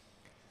that.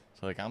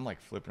 So like I'm like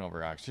flipping over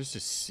rocks just to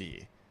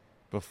see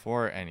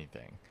before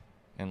anything,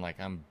 and like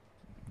I'm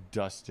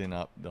dusting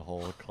up the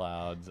whole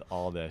clouds,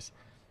 all this.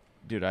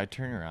 Dude, I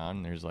turn around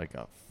and there's like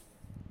a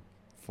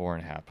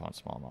 4.5 pound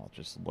smallmouth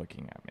just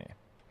looking at me,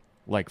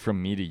 like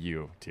from me to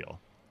you, Teal.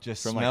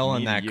 Just From, like, smelling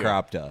me to that you.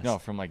 crop dust. No,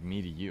 from like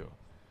me to you.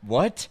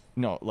 What?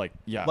 No, like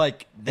yeah.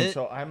 Like And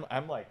so I'm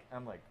like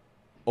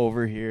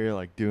over here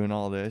like doing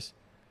all this,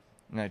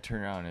 and I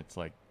turn around and it's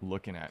like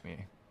looking at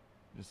me,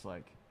 just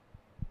like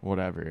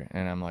whatever,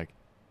 and I'm like,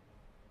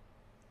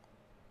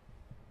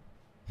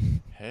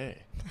 hey,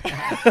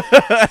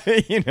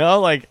 you know,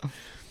 like,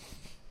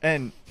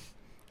 and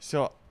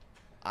so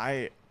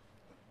I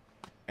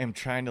am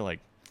trying to like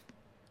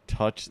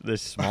touch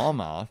this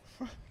smallmouth.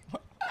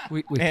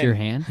 With your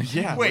hand?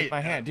 Yeah, Wait, with my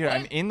hand, dude.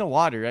 I'm in the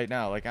water right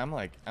now. Like I'm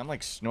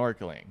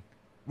snorkeling.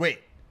 Wait,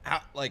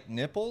 how, like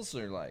nipples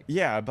or like?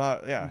 Yeah,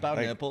 about About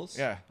like, nipples?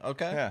 Yeah.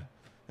 Okay. Yeah.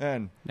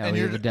 And Now and we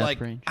you're have a death like,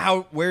 range.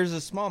 where's the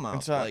smallmouth?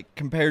 And so- like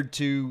compared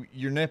to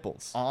your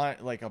nipples? on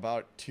like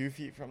about 2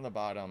 feet from the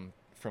bottom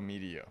from me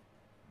to you.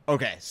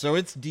 Okay, so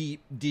it's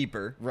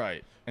deeper.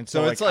 Right. And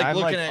So so, it's like I'm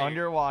looking like at-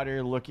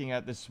 underwater looking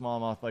at the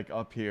smallmouth like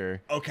up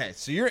here. Okay,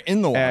 so you're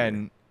in the water.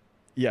 And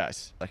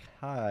yes. like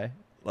hi,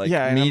 like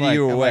yeah, and me I'm to like,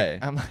 you I'm away.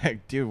 I'm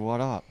like, dude,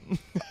 what up?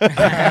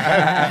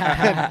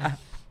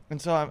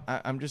 and so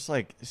I'm just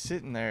like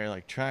sitting there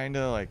like trying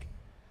to like,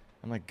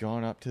 I'm like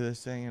going up to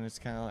this thing, and it's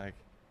kind of like,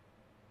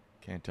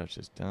 can't touch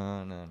this.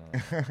 No.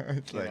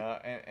 It's You like know,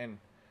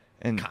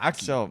 and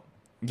cocky. so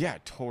yeah,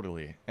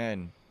 totally.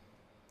 And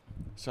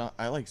so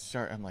I like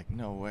I'm like,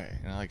 no way.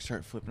 And I like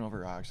start flipping over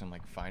rocks. I'm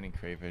like finding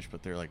crayfish,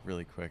 but they're like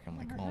really quick. I'm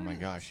like, oh my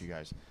gosh, you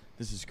guys,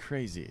 this is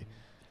crazy.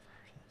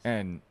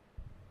 And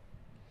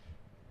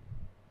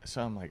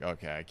so I'm like,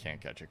 okay, I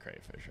can't catch a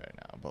crayfish right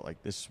now, but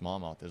like this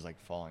smallmouth is like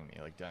following me.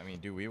 Like, I mean,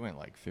 dude, we went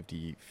like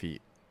 50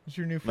 feet. It's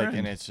your new Like, friend.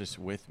 and it's just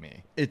with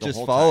me. It the just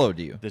whole followed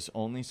time. you. This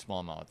only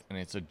smallmouth, and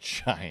it's a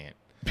giant.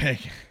 big.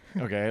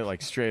 Okay,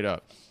 like straight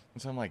up.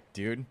 And so I'm like,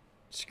 dude,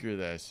 screw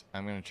this.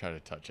 I'm gonna try to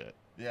touch it.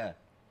 Yeah.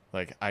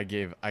 Like I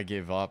gave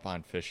up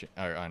on fishing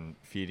or on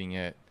feeding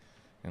it,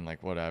 and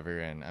like whatever.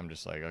 And I'm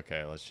just like,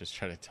 okay, let's just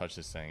try to touch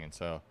this thing. And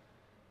so,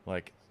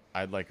 like,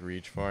 I'd like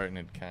reach for it, and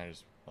it'd kind of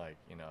just like,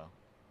 you know,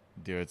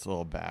 do its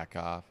little back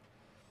off,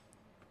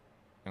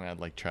 and I'd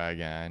like try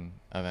again,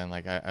 and then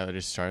like I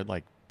just started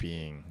like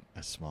being a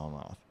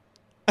smallmouth.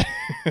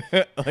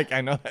 Like,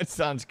 I know that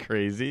sounds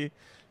crazy,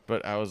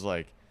 but I was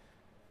like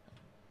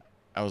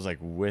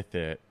with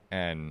it,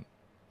 and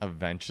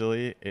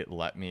eventually it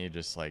let me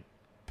just like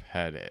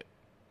pet it.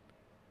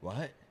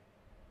 What?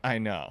 I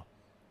know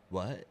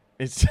What?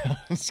 it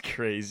sounds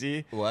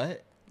crazy.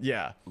 What?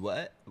 Yeah,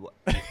 What? What?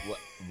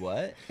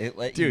 What? It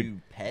let Dude,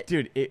 you pet?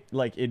 dude,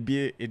 it'd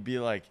be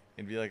like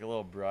a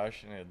little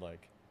brush, and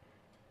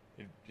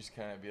it'd just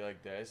kind of be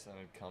like this, and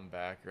it'd come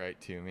back right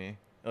to me.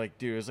 Like,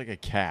 dude, it was like a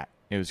cat.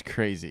 It was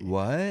crazy.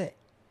 What?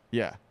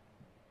 Yeah.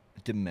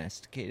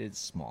 Domesticated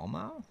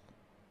smallmouth?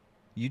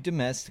 You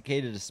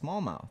domesticated a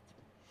smallmouth?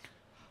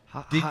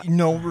 How-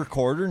 No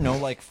recorder, no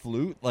like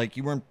flute, like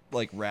you weren't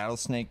like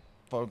rattlesnake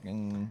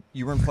fucking.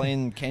 You weren't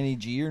playing Kenny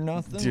G or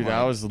nothing. Dude, like,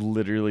 I was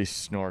literally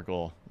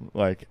snorkel,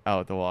 like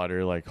out the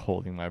water, like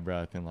holding my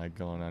breath and like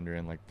going under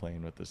and like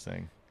playing with this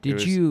thing. Did it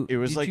was, you- It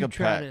was did like you a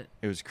try pet. to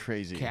It was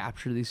crazy.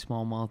 capture these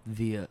smallmouth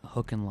via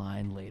hook and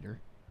line later?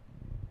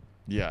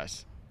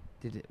 Yes.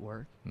 Did it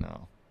work?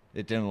 No.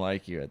 It didn't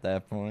like you at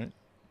that point.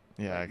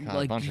 Yeah, I caught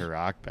Like, a bunch of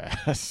rock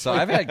bass. So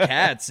I've had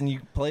cats, and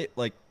you play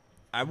like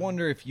I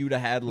wonder if you'd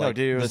have had No, like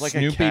dude, it the was like a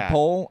Snoopy cat.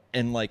 pole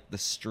and like the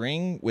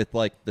string with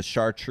like the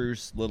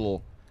chartreuse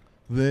little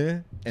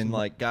there and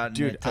like gotten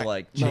Dude, it to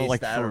like no, chase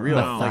like that for around. real,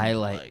 No. like,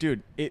 Highlight.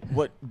 dude.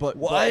 But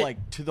What?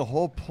 like to the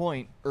whole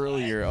point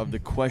earlier of the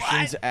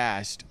questions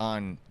asked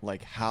on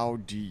like how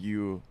do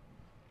you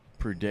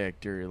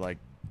predict or like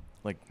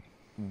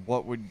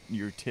what would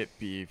your tip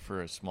be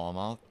for a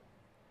smallmouth?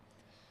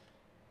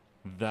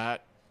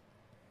 That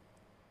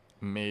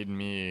made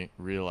me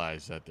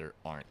realize that there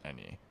aren't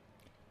any.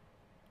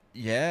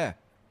 Yeah,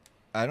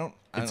 I don't.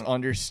 It's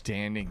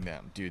understanding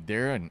them, dude.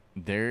 They're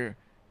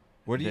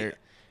What do you they're-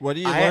 What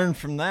do you I- learn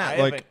from that? I have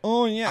Like, an-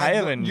 oh yeah, I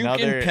have you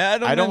another- can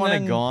pet 'em I don't and wanna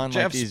then go on, like,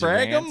 Jeff these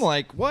Sprag 'em? rants.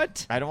 Like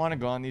what? I don't want to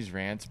go on these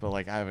rants, but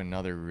like I have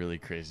another really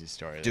crazy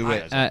story. that Do you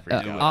it. guys will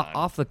freak out on.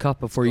 Off the cuff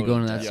before you go go to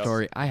into that Yes.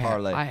 story,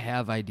 Parlay. I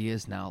have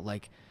ideas now.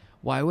 Like,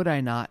 why would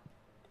I not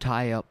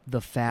tie up the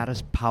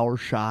fattest power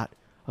shot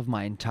of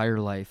my entire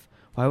life?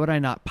 Why would I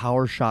not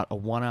power shot a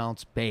 1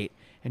 ounce bait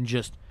and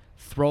just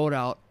throw it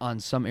out on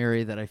some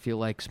area that I feel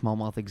like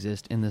smallmouth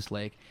exist in this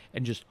lake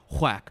and just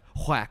whack,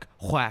 whack,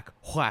 whack,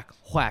 whack,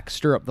 whack,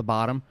 stir up the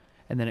bottom,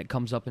 and then it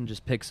comes up and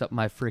just picks up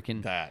my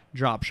freaking That.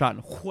 drop shot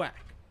and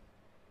whack.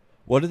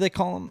 What do they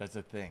call them? That's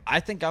a thing. I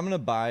think I'm gonna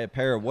buy a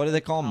pair of what do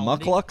they call them?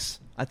 Pounding? Mucklucks.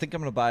 I think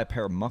I'm gonna buy a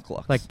pair of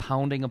mucklucks. Like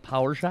pounding a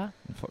power shot?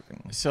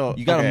 fucking. So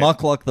You got to okay,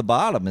 muckluck the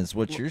bottom, is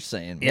what you're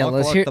saying. Yeah,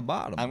 let's Muckluck hear- the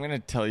bottom. I'm gonna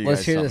tell you Let's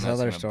guys hear something this that's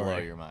other gonna story. blow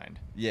your mind.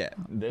 yeah,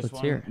 Let's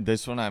hear.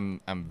 This one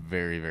I'm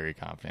very very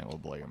confident will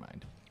blow your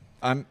mind.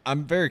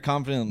 I'm very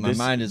confident my This-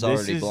 mind is this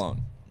already is-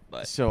 blown.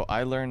 But So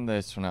I learned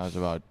this when I was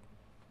about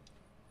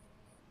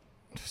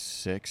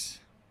 6.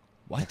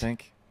 I what?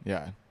 think.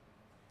 Yeah.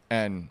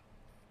 And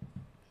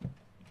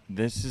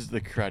this is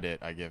the credit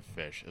I give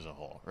fish as a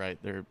whole,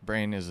 right? Their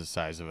brain is the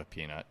size of a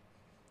peanut.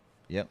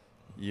 Yep.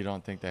 You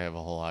don't think they have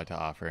a whole lot to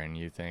offer, and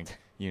you think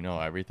you know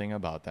everything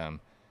about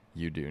them.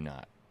 You do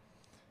not.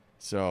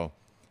 So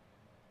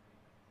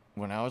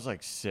when I was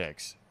like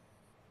 6,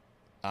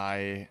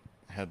 I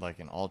had like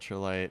an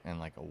ultralight and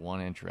like a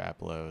 1-inch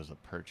Rapala. It was a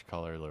perch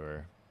color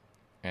lure,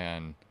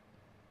 and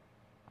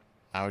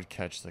I would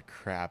catch the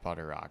crap out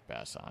of rock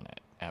bass on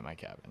it at my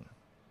cabin.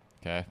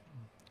 Okay,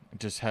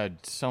 just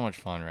had so much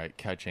fun, right?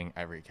 Catching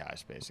every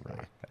cast basically.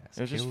 It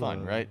was just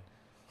fun, right?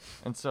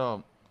 And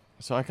so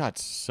I caught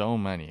so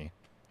many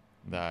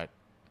that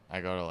I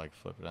go to like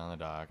flip it on the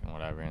dock and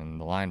whatever, and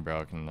the line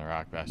broke and the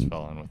rock bass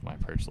fell in with my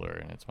perch lure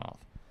in its mouth.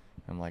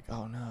 I'm like,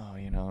 oh no,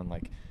 and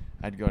like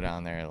I'd go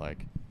down there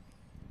like,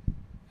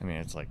 I mean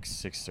it's like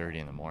 6:30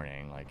 in the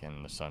morning, like,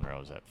 and the sun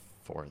rose at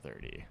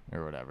 4:30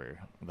 or whatever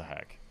the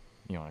heck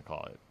you want to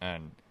call it.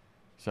 And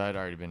so I'd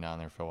already been down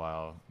there for a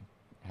while,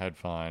 had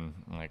fun,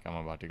 like I'm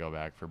about to go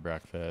back for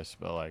breakfast,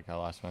 but like I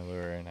lost my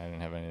lure and I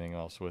didn't have anything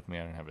else with me.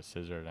 I didn't have a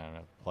scissor, I didn't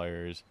have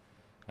pliers,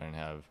 I didn't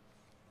have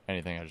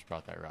anything. I just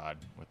brought that rod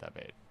with that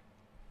bait.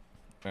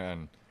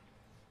 And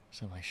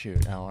so I'm like,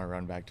 shoot, I want to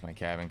run back to my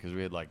cabin because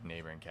we had like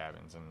neighboring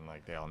cabins and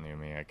like they all knew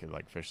me. I could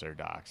like fish their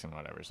docks and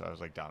whatever. So I was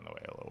like down the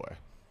way a little way.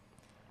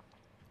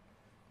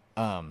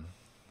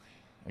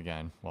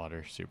 Again,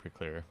 water super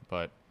clear,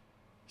 but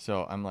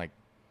so I'm like,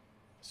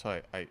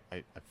 so I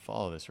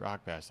follow this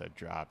rock bass that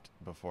dropped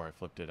before I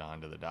flipped it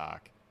onto the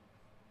dock,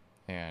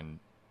 and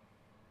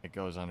it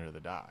goes under the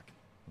dock.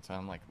 And so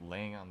I'm like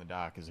laying on the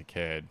dock as a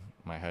kid,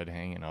 my head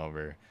hanging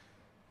over,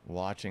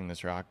 watching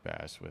this rock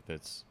bass with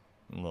its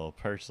little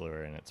perch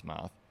lure in its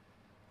mouth.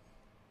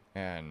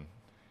 And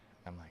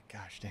I'm like,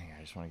 gosh dang,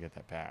 I just want to get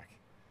that back.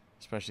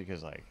 Especially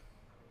because, like,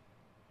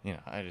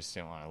 I just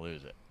didn't want to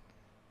lose it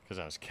because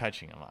I was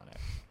catching him on it.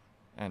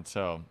 And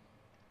so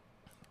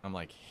I'm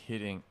like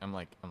I'm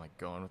like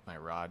going with my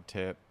rod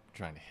tip,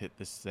 trying to hit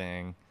this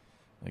thing,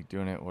 like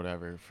doing it,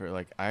 whatever. For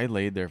like, I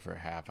laid there for a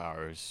half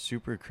hour. It was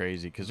super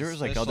crazy because there was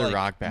like other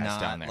rock bass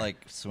not, down there. like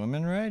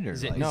swimming right or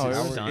Is it- like, No, Is it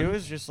it was, sun? it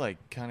was just like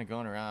kind of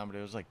going around, but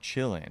it was like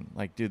chilling.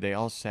 Like, dude, they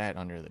all sat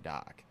under the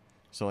dock.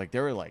 So like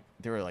there were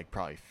like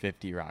probably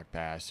 50 rock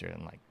bass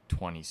and like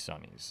 20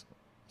 sunnies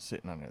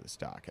sitting under this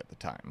dock at the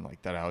time.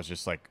 Like that I was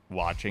just like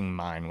watching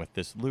mine with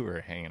this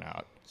lure hanging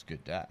out it's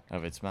good that.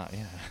 of its mouth.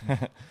 Yeah.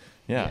 Yeah.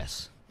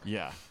 Yes.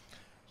 Yeah.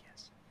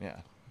 Yes. Yeah.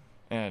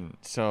 And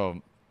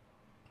so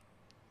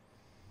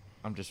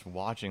I'm just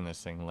watching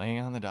this thing laying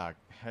on the dock,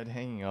 head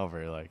hanging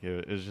over. Like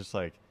it was just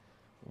like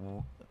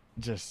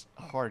just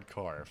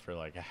hardcore for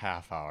like a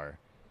half hour.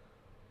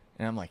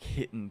 And I'm like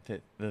hitting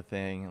the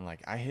thing, and like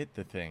I hit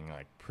the thing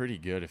like pretty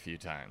good a few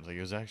times. Like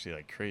it was actually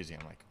like crazy.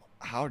 I'm like,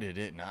 how did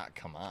it not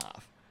come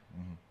off?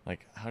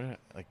 Mm-hmm.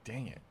 Like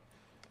dang it.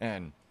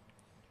 And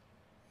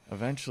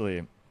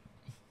eventually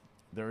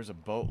there was a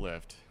boat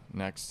lift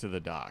next to the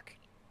dock.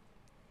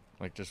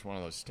 Like just one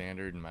of those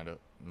standard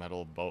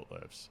metal boat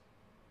lifts.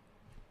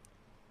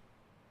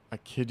 I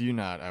kid you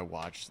not, I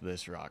watched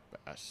this rock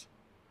bass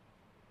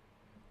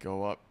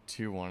go up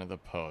to one of the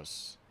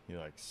posts. He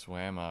like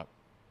swam up,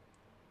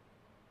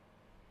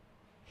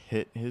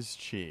 hit his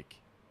cheek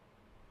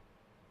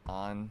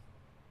on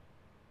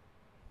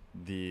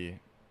the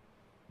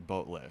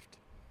boat lift.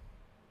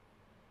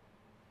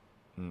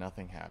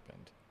 Nothing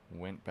happened.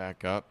 Went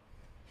back up,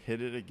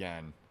 hit it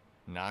again,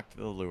 knocked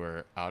the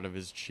lure out of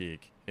his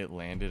cheek. It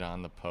landed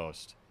on the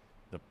post,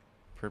 the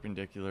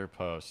perpendicular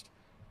post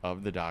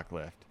of the dock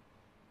lift.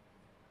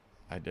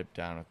 I dipped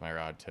down with my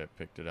rod tip,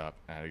 picked it up,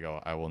 and I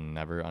go, I will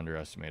never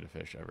underestimate a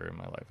fish ever in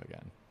my life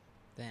again.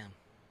 Damn.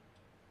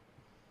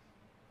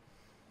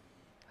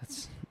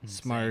 That's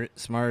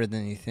Smarter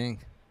than you think.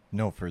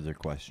 No further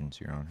questions,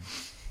 Your Honor.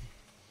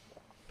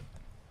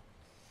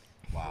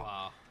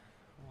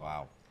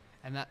 Wow.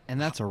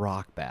 and that's a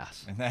rock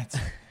bass.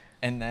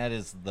 And that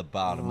is the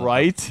bottom.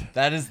 Right?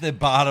 That is the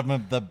bottom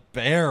of the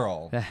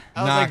barrel. I was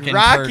I was like, Knocking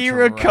Rocky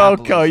perch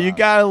Rococo, rapalas you out.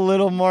 got a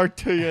little more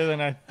to you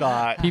than I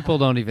thought. People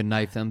don't even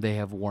knife them; they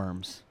have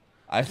worms.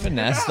 I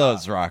finesse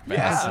those rock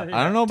bass. I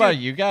don't know about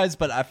you guys,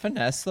 but I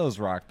finesse those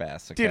rock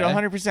bass. Okay? Dude,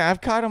 100%. I've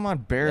caught them on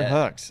bare Yeah.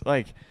 hooks.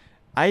 Like,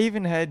 I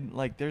even had,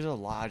 like, there's a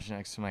lodge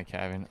next to my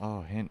cabin.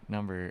 Oh, hint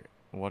number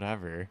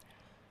whatever.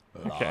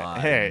 Okay.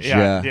 Hey,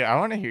 yeah. Dude, I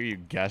want to hear you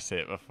guess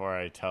it before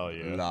I tell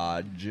you.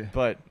 Lodge.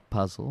 But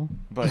Puzzle.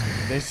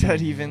 they said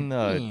even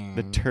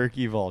the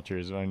turkey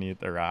vultures want to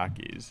eat the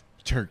Rockies.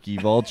 Turkey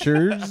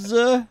vultures.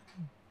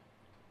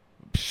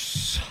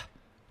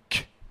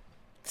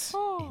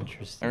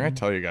 Interesting. I'm going to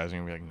tell you guys,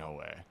 and you're going to be like, no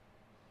way.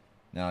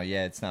 No,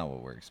 yeah, it's not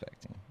what we're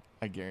expecting.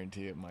 I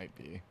guarantee it might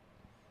be.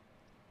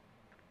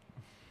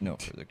 No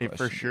further It questions.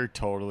 for sure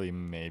totally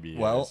maybe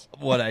Well, is.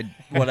 what I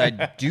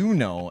do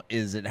know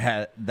is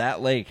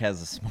that lake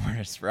has the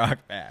smartest rock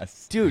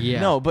bass. Dude, Yeah.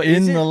 no, but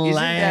In isn't, the isn't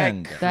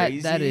land. that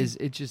crazy? That is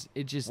it.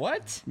 Just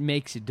What?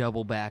 makes you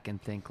double back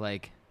and think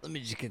like Let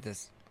me just get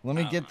this. Let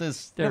me get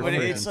this. They're No, but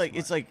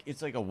freaking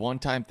it's like a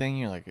one-time thing.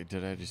 You're like,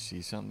 did I just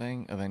see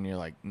something? And then you're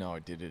like, no,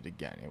 it did it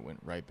again. It went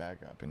right back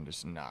up and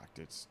just knocked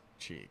its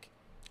cheek.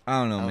 I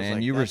don't know, I was man.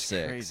 like, You were that's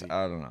 6. crazy.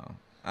 I don't know.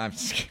 I'm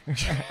scared.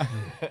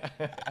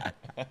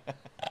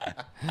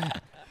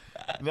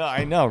 No,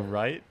 I know,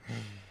 right?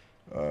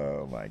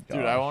 Oh my god,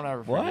 Dude, I won't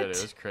ever forget What? it.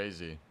 It was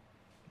crazy.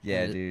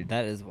 Yeah, dude.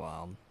 That is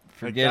wild.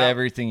 Forget that-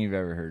 everything you've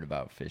ever heard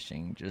about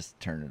fishing. Just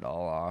turn it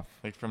all off.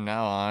 Like from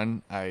now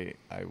on, I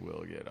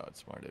will get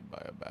outsmarted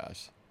by a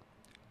bass.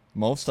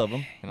 Most of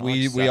them. And I'll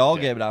We accept all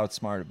it. get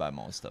outsmarted by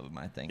most of them.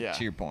 I think. Yeah.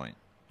 To your point,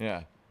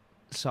 Yeah.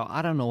 so.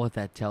 I don't know what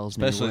that tells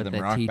me. especially What the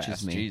that rock teaches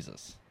bass. me.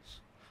 Jesus.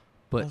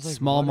 But was like,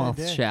 smallmouth what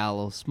I did.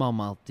 shallow,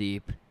 smallmouth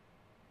deep.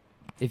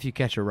 If you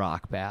catch a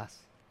rock bass,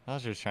 I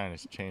was just trying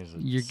to change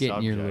the You're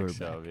getting your subject,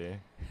 lure back. Sobi.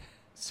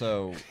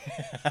 So.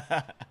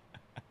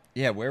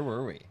 Yeah, where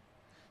were we?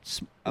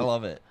 S- I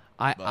love it.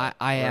 I But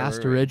I where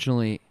asked were we?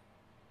 originally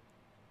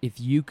if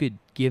you could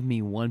give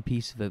me one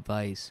piece of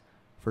advice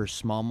for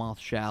smallmouth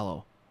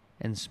shallow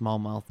and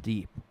smallmouth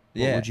deep. What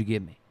Yeah. would you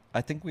give me?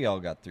 I think we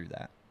all got through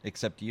that,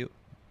 except you.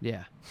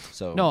 Yeah.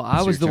 So No, I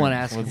it's was your the one turn.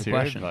 asking What's the your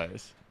question.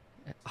 advice?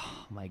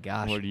 Oh my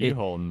gosh. What are you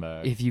holding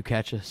back? If you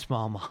catch a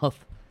smallmouth,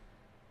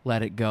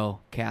 let it go.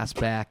 Cast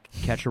back,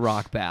 catch a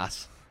rock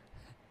bass.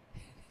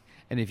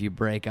 And if you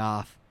break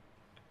off,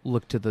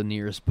 look to the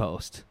nearest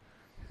post.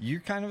 You're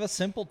kind of a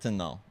simpleton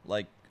though.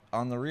 Like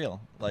on the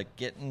real, like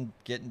getting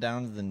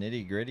down to the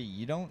nitty gritty.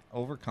 You don't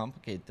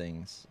overcomplicate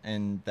things,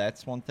 and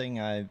that's one thing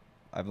I've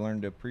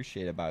learned to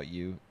appreciate about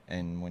you.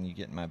 And when you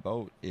get in my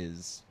boat,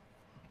 is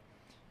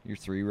you're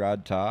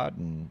 3-rod Todd,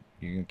 and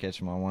you're gonna catch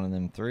them on one of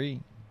them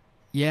 3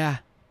 Yeah,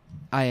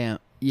 I am.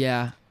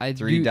 Yeah, I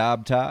 3 do.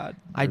 Dob Todd.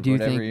 I or do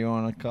whatever think- you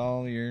want to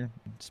call your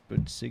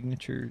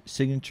signature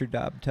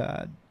Dob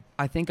Todd.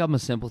 I think I'm a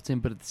simpleton,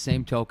 but at the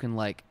same token,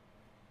 like,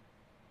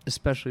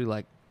 especially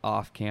like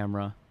off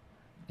camera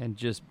and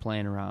just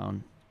playing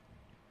around,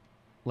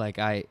 like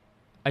I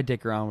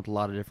dick around with a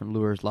lot of different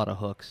lures, a lot of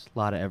hooks, a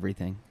lot of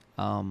everything.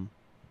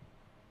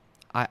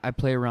 I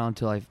play around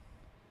till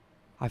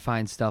I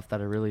find stuff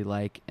that I really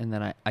like, and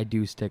then I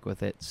do stick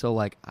with it. So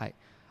like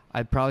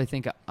I probably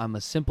think I'm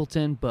a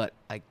simpleton, but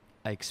I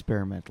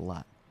experiment a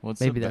lot.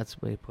 Maybe that's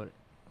the way to put it.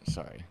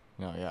 Sorry.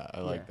 No, yeah, I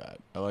like Yeah. that.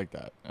 I like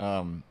that.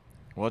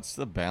 What's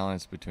the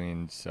balance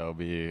between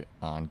Sobi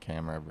on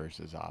camera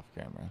versus off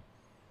camera?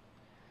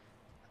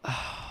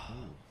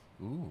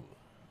 Ooh.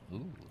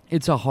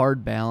 It's a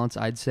hard balance,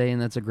 I'd say,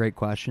 and that's a great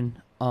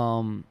question.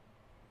 Like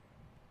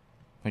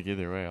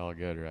either way, all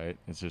good, right?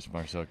 It's just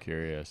more so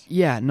curious.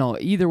 Yeah, no,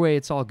 either way,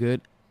 it's all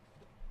good.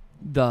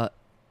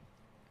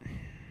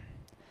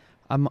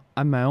 I'm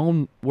my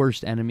own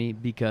worst enemy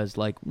because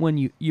like when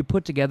you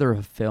put together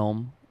a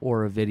film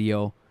or a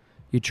video,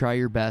 you try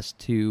your best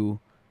to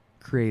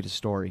create a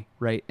story,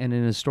 right? And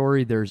in a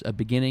story, there's a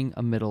beginning,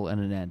 a middle, and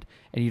an end.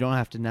 And you don't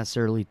have to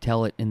necessarily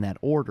tell it in that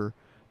order,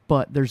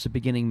 but there's a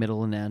beginning,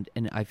 middle, and end.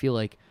 And I feel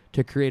like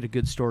to create a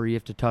good story, you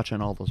have to touch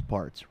on all those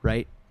parts,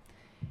 right?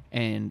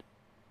 And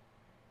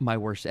my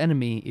worst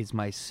enemy is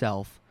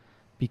myself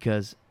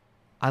because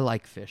I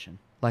like fishing.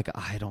 Like,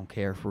 I don't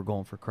care if we're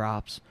going for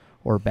crops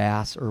or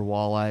bass or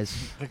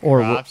walleyes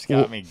or crops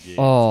got me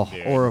geeked,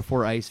 dude. or if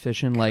we're ice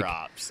fishing. Like,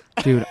 Crops.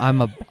 dude,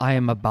 I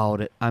am about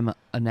it. I'm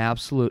an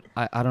absolute.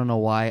 I don't know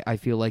why. I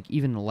feel like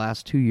even the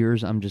last 2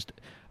 years, I'm just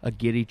a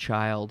giddy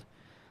child.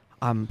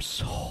 I'm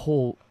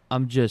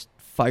just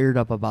fired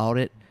up about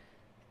it,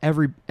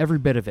 every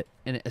bit of it,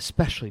 and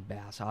especially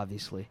bass,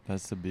 obviously.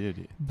 That's the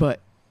beauty. But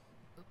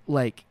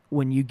like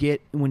when you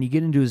get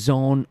into a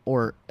zone,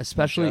 or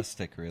especially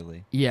Majestic,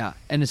 really. yeah,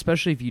 and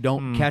especially if you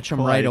don't catch them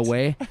right quite.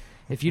 away,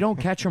 if you don't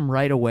catch them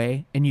right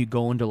away and you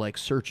go into like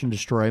search and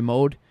destroy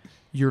mode,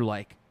 you're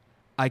like,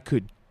 I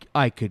could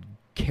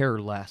care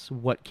less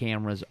what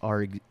cameras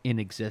are in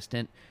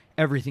existent.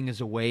 Everything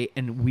is away,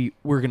 and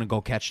we're gonna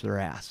go catch their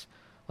ass.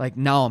 Like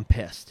now I'm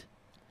pissed,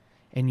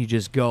 and you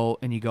just go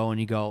and you go and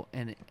you go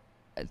and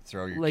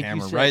Throw your like you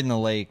camera said- right in the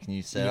lake, and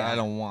you say, Yeah. I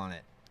don't want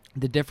it.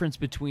 the difference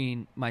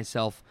between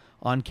myself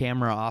on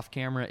camera, off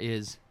camera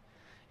is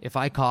if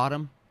I caught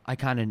him, I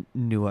kind of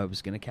knew I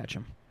was going to catch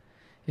him.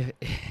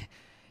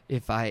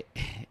 If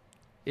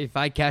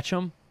I catch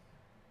him,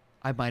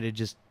 I might have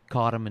just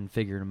caught him and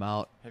figured him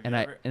out, Have and you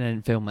I ever-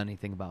 didn't film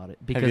anything about it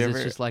because you it's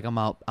ever- just like I'm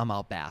out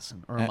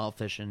bassing or I'm out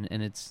fishing,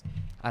 and it's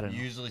I don't know.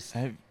 Usually,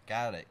 Have-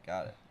 got it.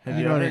 Have You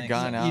you know what ever I-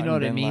 gone out you know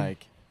and what I been mean?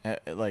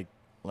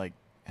 like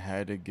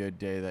had a good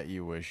day that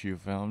you wish you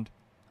filmed?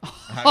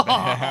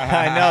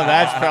 I know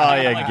that's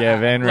probably a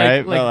given,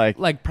 right? But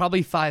Like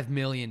probably 5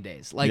 million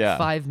days, like Yeah.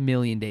 5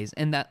 million days,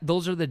 and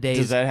those are the days.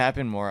 Does that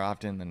happen more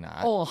often than not?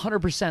 Oh,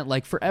 100%.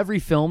 Like for every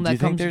film Do that you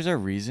think comes, there's a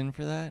reason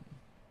for that?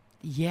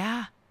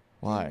 yeah.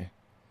 Why?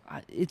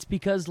 It's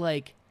because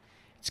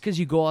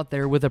you go out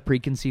there with a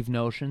preconceived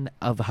notion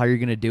of how you're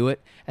going to do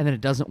it, and then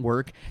it doesn't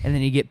work, and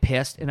then you get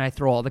pissed, and I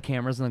throw all the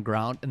cameras on the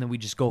ground, and then we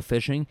just go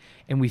fishing,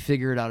 and we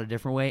figure it out a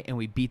different way, and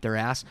we beat their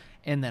ass,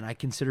 and then I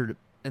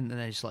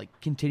just like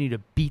continue to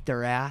beat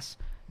their ass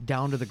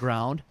down to the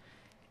ground,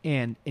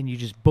 and you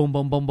just boom,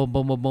 boom, boom, boom,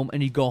 boom, boom, boom,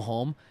 and you go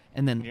home,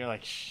 and then you're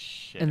like,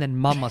 shit. and then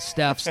Mama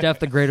Steph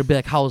the Great would be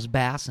like, "How was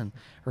bassing?"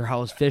 or "How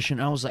was fishing?"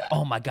 And I was like,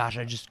 "Oh my gosh,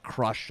 I just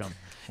crushed them."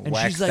 And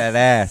Wax she's like, that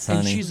ass, and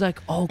honey. she's like,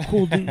 "Oh,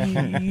 cool, dude,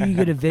 you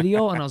get a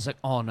video?" And I was like,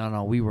 "Oh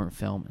no, we weren't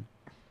filming."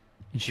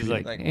 And she'd She's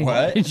be like,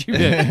 "What? And she'd be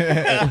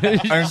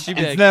like, she'd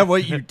be Isn't like- that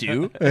what you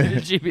do?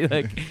 and she'd be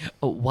like,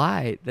 "Oh,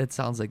 why? That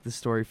sounds like the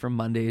story from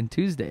Monday and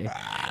Tuesday."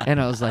 And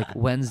I was like,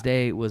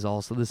 Wednesday was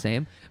also the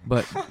same,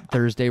 but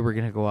Thursday we're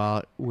gonna go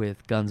out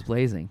with guns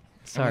blazing.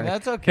 Sorry. I mean,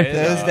 that's okay.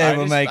 though. Thursday I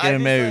we're just- making I a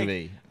just, like,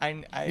 movie.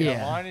 I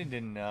Yeah. wanted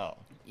to know.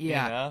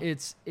 Yeah, You know?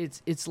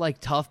 it's like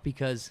tough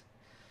because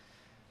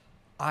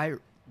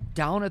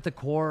down at the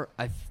core,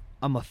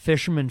 I'm a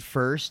fisherman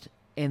first,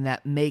 and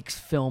that makes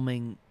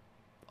filming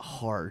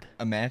hard.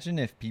 Imagine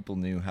if people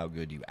knew how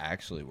good you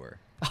actually were.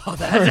 Oh,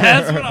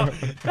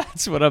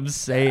 that's what I'm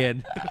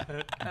saying,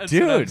 That's what I'm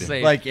Dude,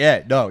 saying. Like,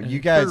 yeah, no, you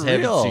guys For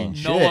haven't real. seen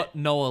shit.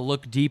 Noah,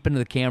 look deep into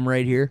the camera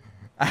right here.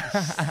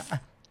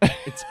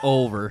 It's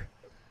over.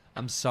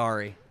 I'm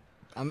sorry.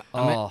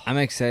 Oh. I'm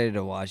excited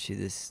to watch you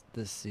this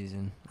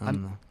season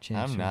on the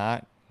Champs I'm Show.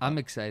 not. I'm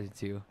excited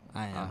too.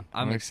 I am.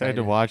 I'm excited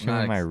to watch him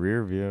Not in my ex-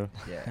 rear view.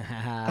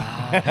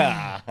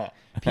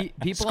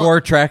 People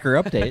Score tracker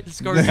update.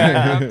 score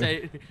tracker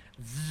update.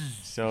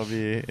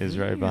 Sobi is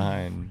right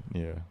behind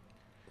you.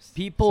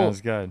 People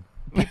Sounds good.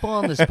 people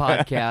on this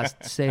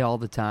podcast say all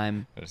the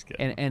time, Just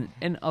kidding.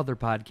 and other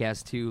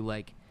podcasts too,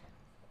 like,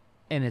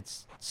 and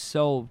it's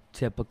so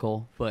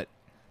typical, but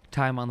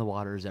time on the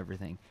water is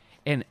everything,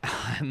 and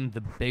I'm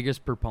the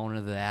biggest proponent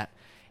of that,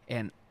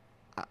 and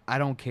I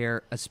don't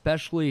care,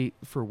 especially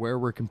for where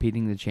we're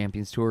competing in the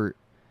Champions Tour,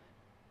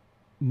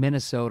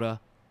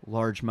 Minnesota,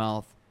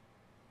 largemouth.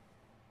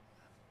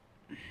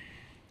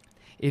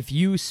 If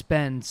you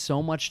spend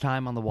so much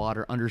time on the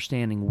water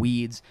understanding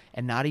weeds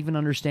and not even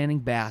understanding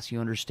bass, you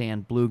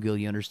understand bluegill,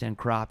 you understand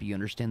crappie, you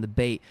understand the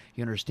bait,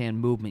 you understand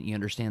movement, you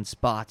understand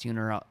spots,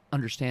 you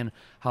understand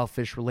how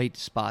fish relate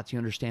to spots, you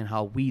understand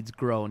how weeds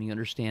grow, and you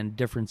understand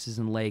differences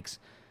in lakes.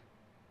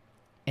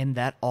 And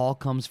that all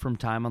comes from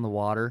time on the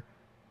water.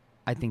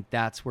 I think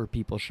that's where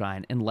people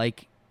shine. And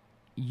like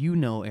you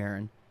know,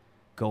 Aaron,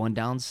 going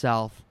down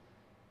south,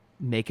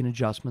 making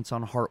adjustments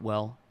on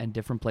Hartwell and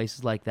different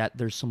places like that,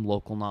 there's some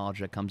local knowledge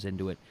that comes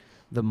into it.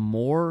 The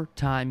more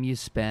time you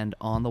spend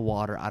on the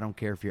water, I don't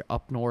care if you're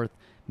up north,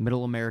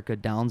 middle America,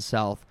 down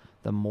south,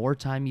 the more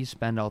time you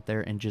spend out there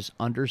and just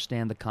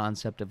understand the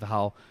concept of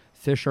how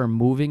fish are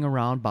moving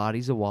around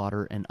bodies of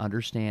water and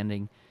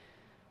understanding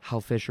how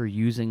fish are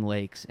using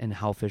lakes and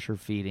how fish are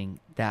feeding,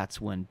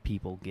 that's when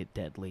people get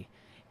deadly.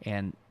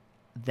 And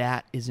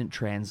that isn't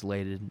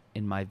translated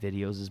in my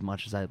videos as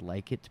much as I'd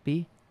like it to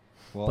be.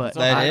 Well, But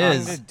that I-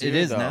 is. I'm gonna do It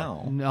is though.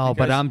 now. No,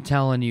 but Because- I'm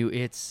telling you,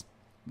 it's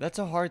That's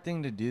a hard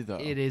thing to do, though.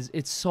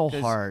 it's so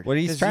 'Cause hard. What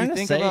he's 'Cause trying you to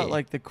think say. about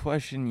like the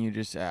question you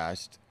just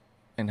asked,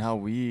 and how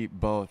we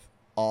both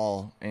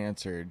all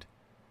answered,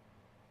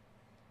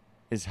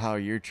 is how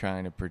you're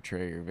trying to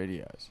portray your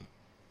videos.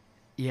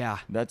 Yeah,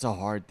 That's a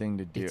hard thing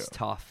to do. it's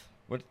tough.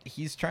 What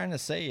he's trying to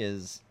say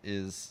is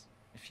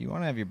if you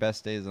want to have your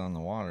best days on the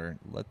water,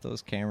 let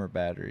those camera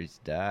batteries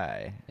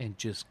die. And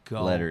just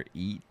go. Let her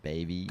eat,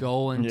 baby.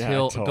 Go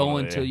until go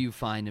totally. until you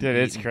find him. Dude,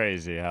 it's eating.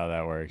 crazy how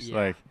that works. Yeah.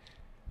 Like,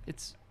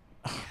 It's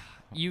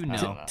you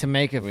know. To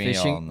make a We all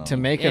fishing know. to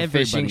make a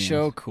Everybody fishing knows.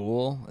 show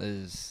cool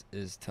is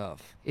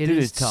tough. It Dude,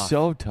 is it's tough.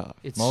 so tough.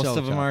 It's Most so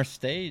of them tough. are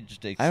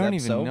staged. Except I don't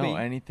even Sobi. know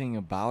anything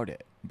about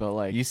it. But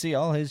like, You see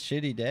all his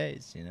shitty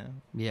days,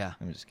 Yeah.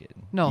 I'm just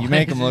kidding. No, you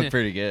make him look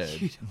pretty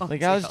good. You don't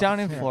like I was see down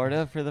all- in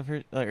Florida for the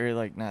first, or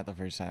like not the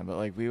first time, but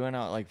like we went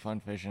out like fun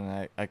fishing.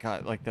 And I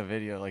caught like the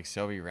video like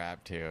Sobi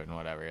wrapped to and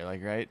whatever,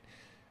 like right.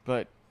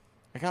 But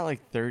I got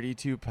like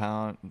 32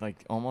 pound,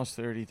 like almost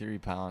 33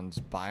 pounds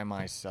by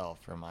myself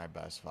for my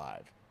best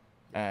 5,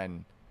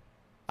 and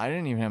I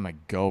didn't even have my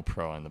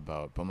GoPro in the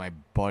boat, but my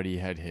buddy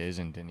had his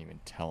and didn't even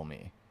tell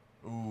me.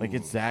 Like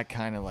it's that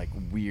kind of like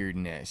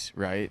weirdness,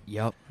 right?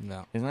 Yep.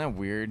 No. Isn't that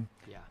weird?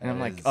 Yeah. And I'm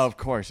That like, is- of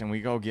course. And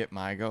we go get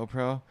my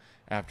GoPro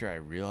after I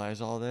realize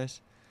all this.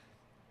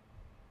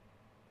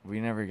 We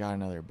never got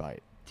another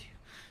bite.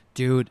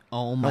 Dude,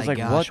 oh my was like,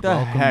 gosh. what the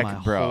welcome heck, my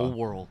bro? whole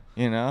world.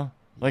 You know?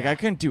 Like Yeah. I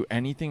couldn't do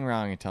anything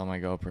wrong until my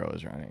GoPro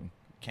was running.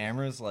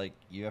 Cameras, like,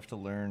 you have to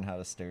learn how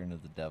to stare into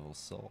the devil's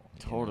soul.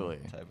 Totally.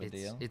 Type of It's,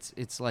 deal.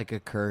 it's like a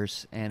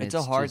curse, and It's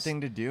a hard just-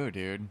 thing to do,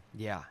 dude.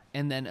 Yeah,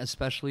 and then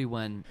especially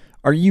when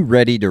Are you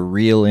ready to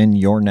reel in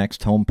your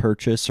next home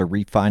purchase or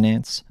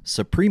refinance?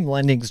 Supreme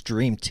Lending's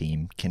Dream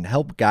Team can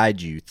help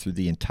guide you through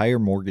the entire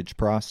mortgage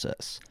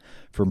process,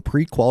 from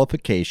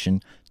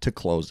pre-qualification to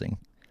closing.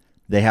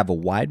 They have a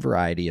wide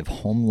variety of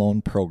home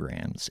loan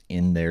programs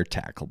in their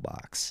tackle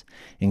box,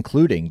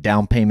 including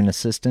down payment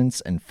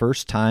assistance and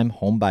first-time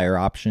homebuyer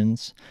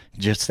options.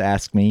 Just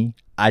ask me.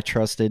 I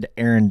trusted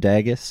Aaron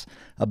Dagas,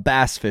 a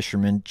bass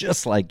fisherman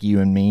just like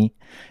you and me,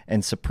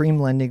 and Supreme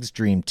Lending's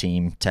Dream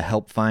Team to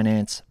help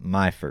finance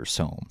my first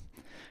home.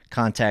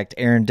 Contact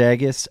Aaron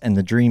Dagas and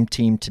the Dream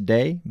Team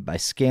today by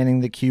scanning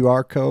the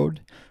QR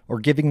code or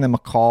giving them a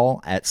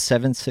call at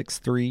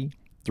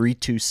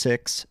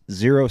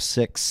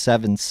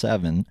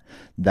 763-326-0677.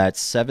 That's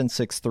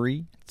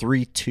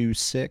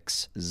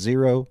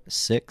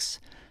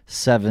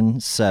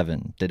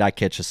 763-326-0677. Did I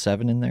catch a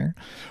 7 in there?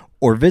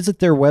 Or visit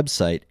their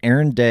website,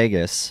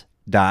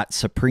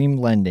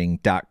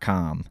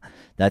 aarondages.supremelending.com.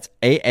 That's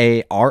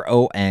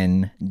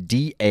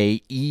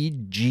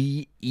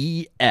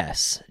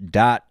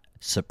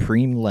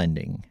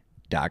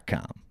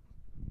AARONDAEGES.supremelending.com.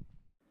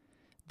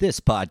 This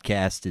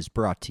podcast is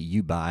brought to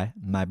you by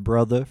my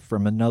brother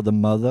from another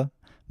mother,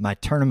 my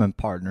tournament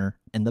partner,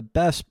 and the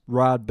best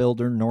rod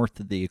builder north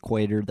of the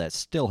equator that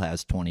still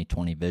has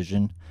 20/20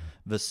 vision,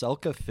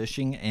 Veselka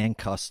Fishing and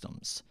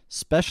Customs,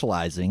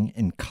 specializing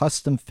in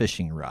custom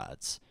fishing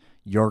rods.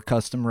 Your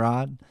custom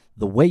rod,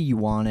 the way you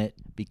want it,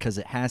 because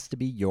it has to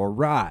be your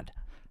rod.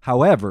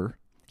 However,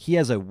 he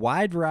has a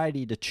wide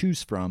variety to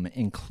choose from,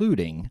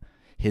 including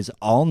his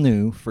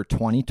all-new for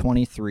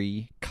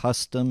 2023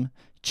 custom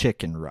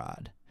chicken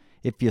rod.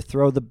 If you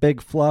throw the big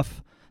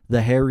fluff,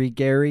 the hairy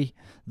Gary,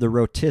 the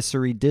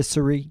rotisserie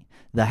dissery,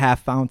 the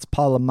half-ounce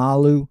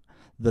Palomalu,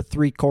 the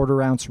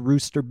 3/4-ounce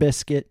rooster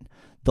biscuit,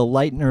 the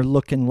lightener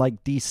looking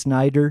like D.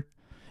 Snyder,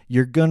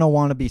 you're going to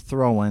want to be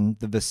throwing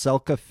the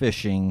Veselka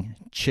Fishing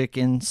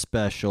Chicken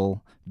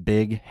Special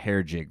Big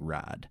Hair Jig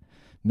Rod.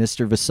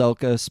 Mr.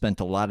 Veselka spent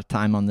a lot of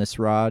time on this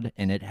rod,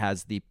 and it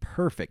has the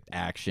perfect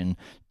action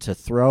to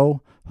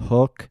throw,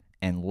 hook,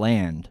 and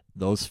land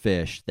those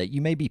fish that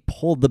you maybe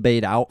pulled the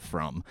bait out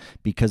from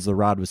because the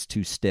rod was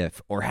too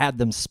stiff, or had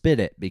them spit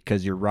it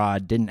because your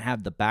rod didn't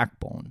have the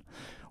backbone.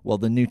 Well,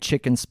 the new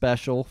Chicken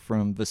Special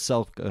from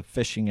Veselka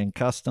Fishing and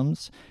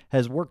Customs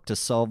has worked to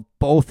solve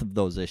both of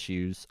those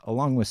issues,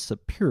 along with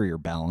superior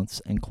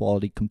balance and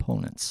quality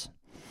components.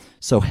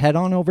 So head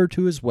on over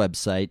to his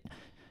website,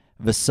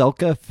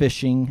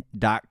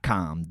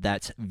 veselkafishing.com.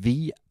 That's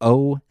VOCELKA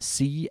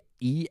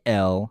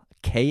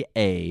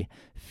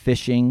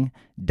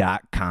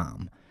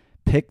fishing.com.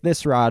 Pick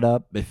this rod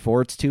up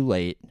before it's too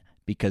late,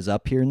 because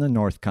up here in the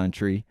North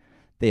Country,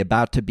 they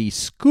about to be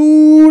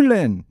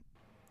schooling.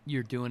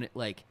 you're doing it,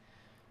 like,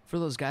 for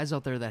those guys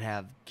out there that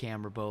have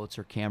camera boats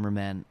or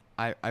cameramen,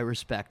 I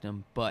respect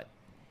them, but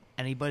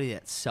anybody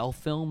that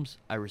self-films,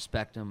 I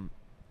respect them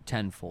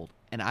tenfold.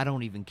 And I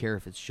don't even care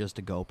if it's just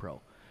a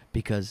GoPro,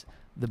 because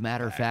the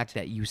matter of fact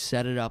that you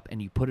set it up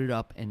and you put it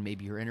up and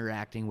maybe you're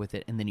interacting with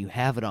it and then you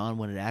have it on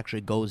when it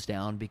actually goes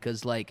down,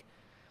 because, like,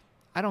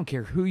 I don't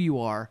care who you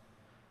are,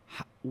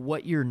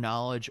 what your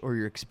knowledge or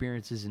your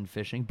experience is in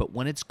fishing, but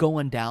when it's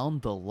going down,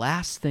 the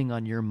last thing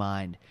on your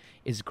mind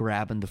is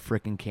grabbing the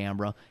frickin'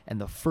 camera,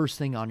 and the first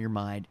thing on your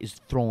mind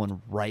is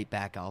throwing right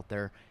back out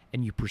there,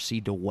 and you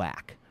proceed to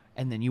whack.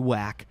 And then you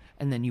whack,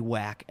 and then you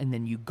whack, and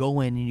then you go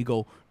in and you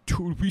go,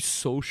 dude, we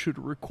so should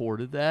have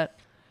recorded that.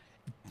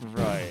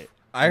 Right.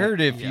 I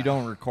heard if you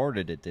don't record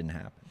it, it didn't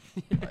happen.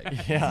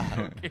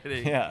 Yeah.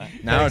 Kidding. Yeah.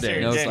 Nowadays,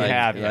 It it's didn't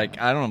happen. like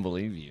I don't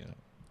believe you.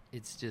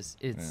 It's just,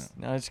 it's,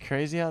 No, it's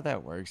crazy how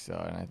that works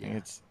though, and I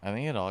think I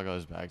think it all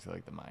goes back to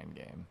like the mind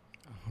game.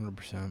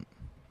 100%.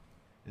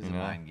 It's You a know?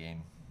 mind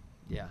game.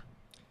 yeah.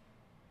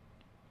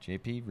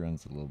 JP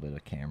runs a little bit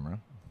of camera.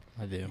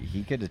 I do.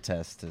 He could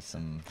attest to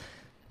some.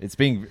 It's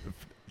being.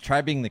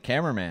 Try being the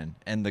cameraman,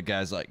 and the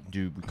guy's like,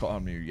 "Dude, we caught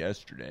him here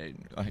yesterday."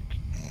 And like,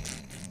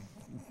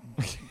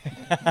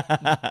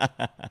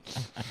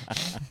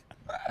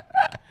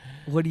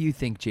 What do you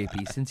think,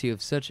 JP? Since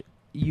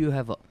you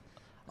have a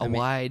I mean-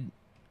 wide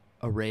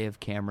array of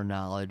camera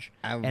knowledge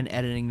I- and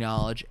editing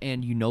knowledge,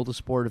 and you know the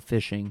sport of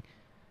fishing.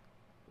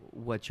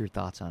 What's your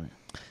thoughts on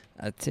it?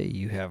 I'd say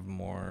you have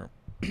more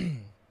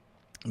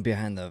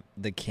behind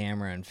the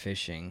camera and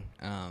fishing.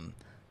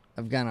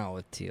 I've gone out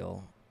with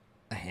Teal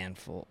a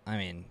handful. I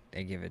mean,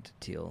 I give it to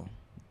Teal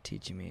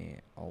teaching me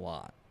a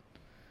lot.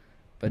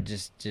 But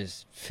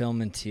just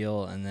filming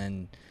Teal, and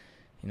then,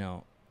 you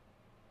know,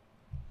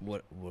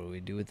 what do we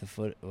do with the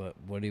foot?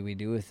 What do we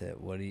do with it?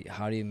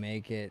 How do you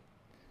make it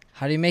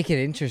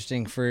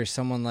interesting for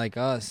someone like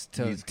us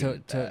to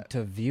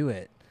view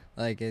it?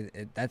 Like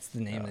that's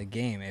the name of the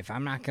game. If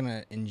I'm not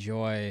gonna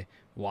enjoy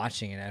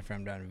watching it after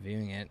I'm done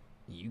viewing it,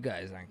 you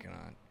guys aren't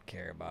gonna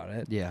care about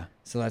it. Yeah.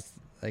 So that's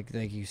like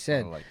you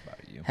said, I like about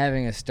you.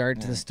 having a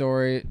start to the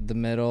story, the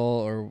middle,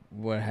 or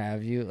what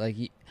have you. Like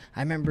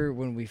I remember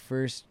when we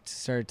first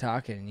started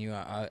talking,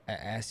 I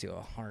asked you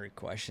 100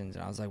 questions,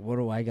 and I was like, "What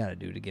do I got to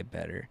do to get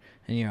better?"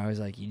 And I was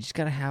like, "You just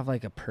got to have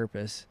like a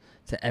purpose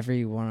to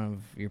every one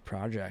of your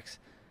projects.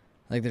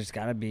 Like there's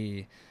got to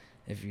be,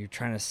 if you're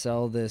trying to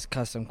sell this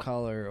custom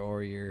color,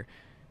 or you're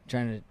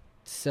trying to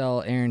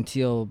sell Aaron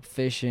Teal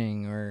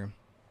fishing, or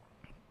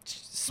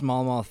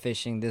smallmouth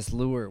fishing, this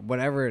lure,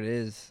 whatever it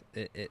is,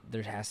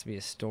 there has to be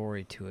a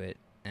story to it,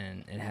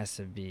 and it has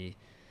to be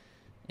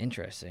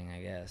interesting,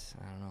 I guess.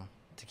 I don't know,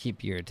 to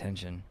keep your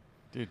attention.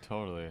 Dude,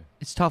 totally.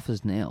 It's tough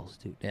as nails,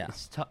 dude. Yeah.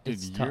 It's tough. Dude,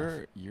 It's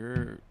tough.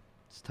 you're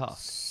It's tough.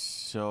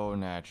 so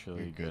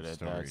naturally You're good good at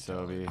that,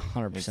 storyteller. Sobi.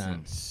 100%. It's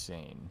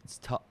insane. It's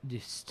tough.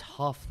 It's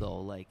tough though.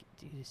 Like,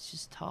 dude, it's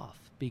just tough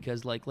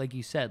because, like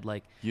you said,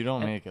 like, You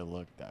don't Uh, make it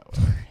look that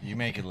way. You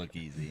make it look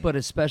easy. but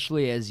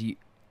especially as you,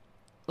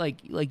 like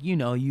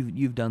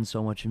you've done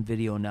so much in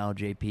video now,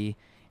 JP,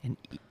 and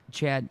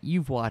Chad,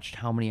 you've watched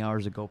how many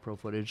hours of GoPro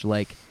footage,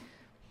 like,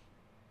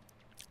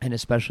 and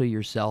especially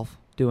yourself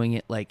doing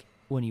it, like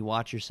when you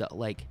watch yourself,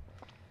 like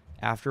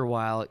after a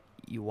while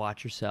you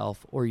watch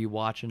yourself or you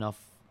watch enough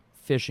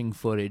fishing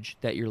footage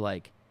that you're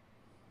like,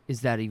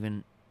 is that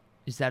even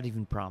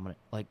prominent?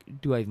 Like,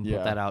 do I even put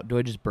Yeah. that out? Do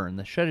I just burn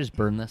this? Should I just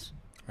burn this?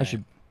 I Right.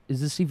 should.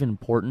 Is this even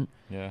important?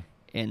 Yeah.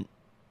 And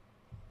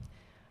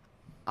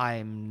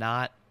I'm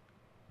not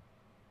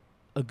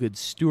a good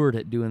steward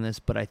at doing this,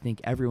 but I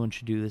think everyone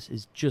should do this,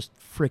 is just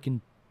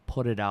freaking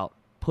put it out.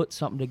 Put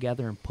something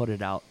together and put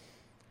it out.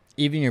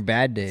 Even your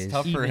bad days. It's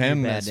tough for Even your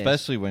him, bad days.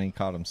 especially when he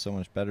caught him so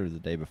much better the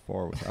day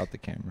before without the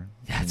camera.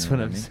 That's You know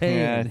what I'm I mean? saying.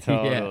 Yeah,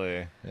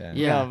 totally. Yeah.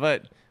 Yeah. No,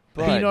 but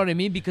But you know what I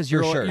mean? Because For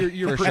your sure.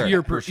 your For pre- sure.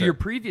 your, For pre- sure. your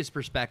previous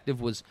perspective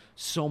was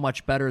so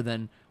much better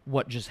than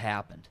what just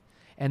happened,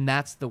 and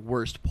that's the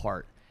worst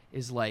part.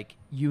 Is like,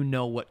 you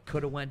know what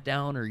could have went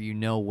down, or you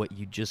know what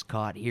you just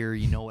caught here.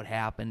 You know what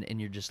happened,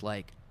 and you're just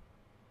like,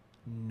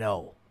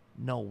 no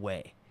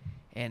way,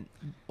 and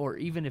or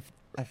even if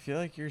I feel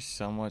like you're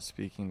somewhat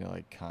speaking to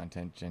like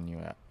content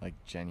genuine. Like,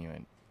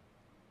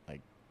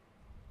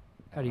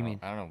 How do you mean?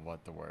 I don't know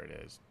what the word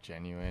is.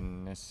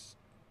 Genuineness,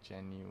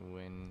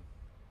 genuinely,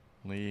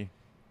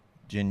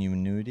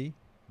 Genuinity?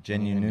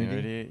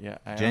 Genuinity? Yeah,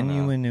 I don't know.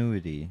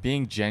 Genuinity.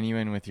 Being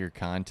genuine with your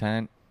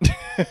content.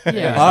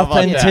 Yeah. How about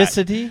that?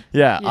 Authenticity?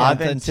 Yeah, Yeah.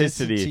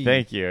 authenticity. Authenticity.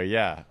 Thank you.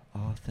 Yeah,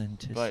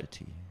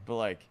 Authenticity. but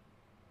like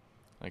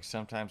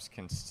sometimes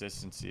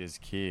consistency is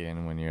key,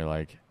 and when you're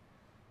like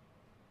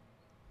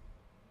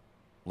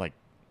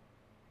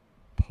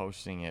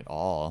posting it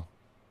all,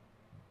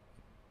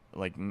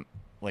 like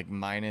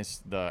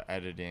minus the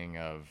editing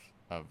of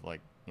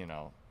like, you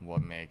know,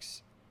 what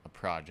makes a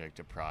project,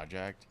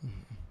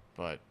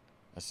 but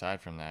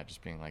aside from that,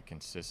 just being like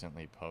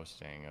consistently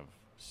posting of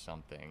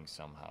something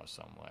somehow,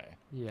 some way.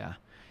 Yeah.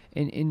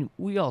 And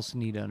we also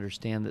need to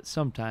understand that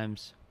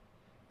sometimes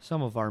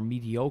some of our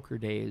mediocre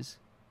days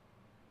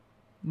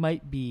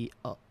might be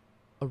a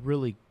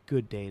really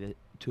good day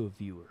to a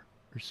viewer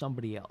or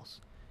somebody else.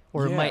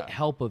 Or it might Yeah.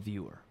 help a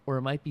viewer. Or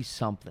it might be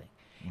something.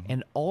 Mm-hmm.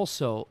 And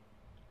also,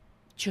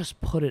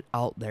 just put it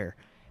out there.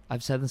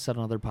 I've said this on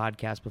other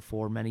podcasts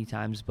before many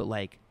times, but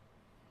like,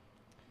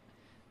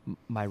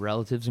 my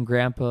relatives and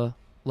grandpa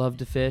love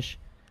to fish.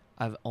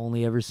 I've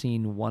only ever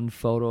seen one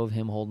photo of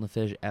him holding a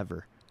fish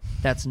ever.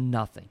 That's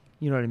nothing.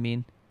 You know what I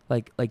mean?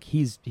 Like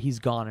he's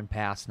gone and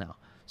passed now.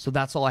 So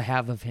that's all I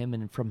have of him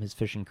and from his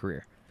fishing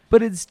career.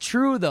 But it's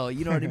true though.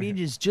 You know what I mean?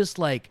 It's just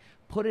like,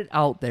 put it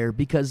out there,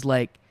 because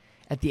like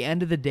at the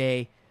end of the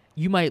day,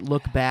 you might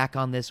look back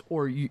on this,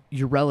 or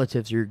your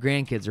relatives or your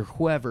grandkids or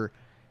whoever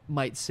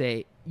might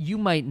say, you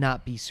might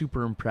not be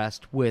super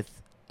impressed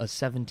with a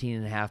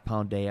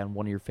 17.5-pound day on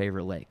one of your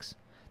favorite lakes.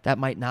 That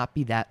might not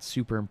be that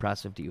super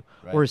impressive to you,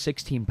 or a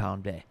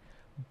 16-pound day,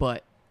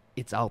 but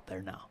it's out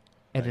there now,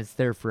 and it's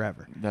there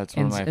forever. That's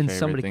one of my and favorite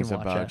somebody things can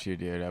watch about that. you,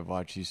 dude. I've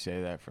watched you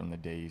say that from the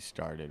day you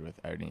started with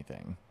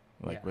anything,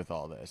 like Yeah. with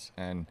all this,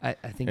 and I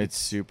think it's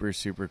super,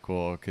 super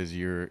cool because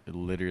you're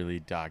literally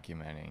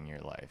documenting your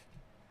life.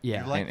 Yeah.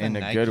 You're like in the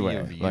a Nike good way.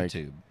 of Like-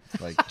 YouTube.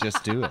 Like,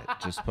 just do it.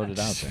 Just put it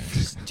out there.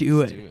 Just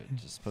do it.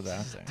 Just put it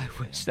out there. I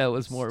wish that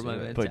was more of my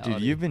do it. mentality. But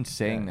dude, you've been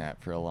saying that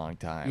for a long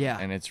time. Yeah.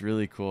 And it's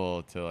really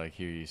cool to like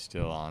hear you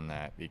still on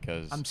that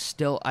because I'm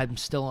still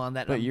on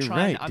that. But I'm you're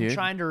trying, right, I'm dude.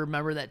 trying to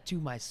remember that to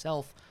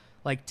myself,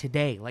 like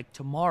today, like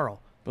tomorrow,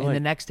 But, and the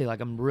like- next day. Like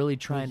I'm really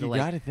trying to you like.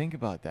 got to think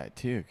about that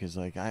too, because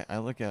like I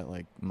look at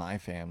like my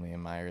family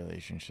and my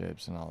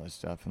relationships and all this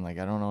stuff, and like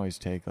I don't always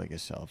take like a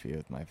selfie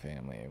with my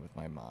family, with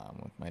my mom,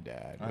 with my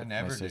dad, I with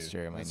never my do.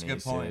 sister, my That's a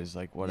good point. nieces,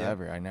 like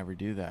whatever. I never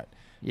do that.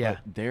 Yeah.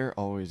 But they're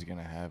always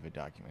gonna have a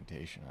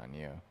documentation on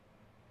you.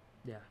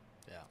 Yeah.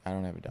 I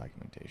don't have a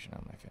documentation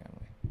on my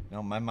family.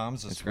 No, my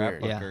mom's a It's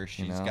weird. scrapbooker. Yeah.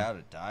 She's You know? got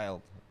it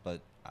dialed,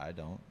 but I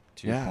don't.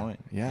 To your point.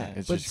 Yeah.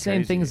 It's But just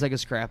same thing crazy. as like a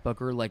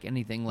scrapbooker, like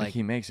anything, Like like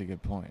he makes a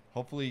good point.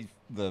 Hopefully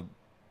the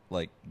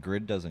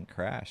grid doesn't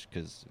crash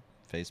because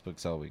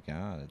Facebook's all we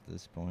got at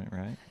this point,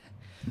 right?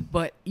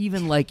 But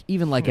even like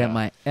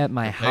Yeah. at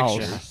my house,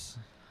 Pictures.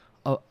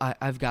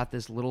 I've got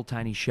this little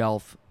tiny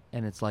shelf,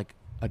 and it's like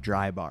a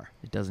dry bar.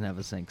 It doesn't have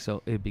a sink,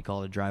 so it'd be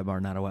called a dry bar,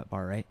 not a wet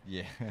bar, right?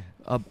 Yeah.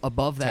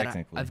 Above that,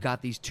 Technically. I've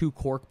got these 2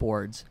 cork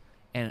boards,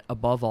 and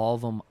above all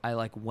of them, I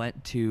like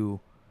went to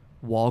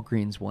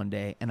Walgreens one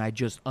day, and I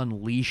just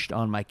unleashed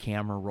on my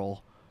camera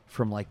roll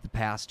from like the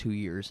past 2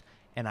 years,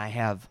 and I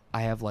have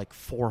like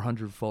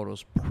 400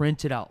 photos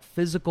printed out,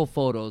 physical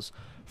photos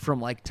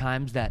from like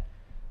times that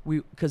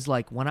because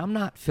like when I'm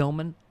not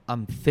filming,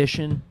 I'm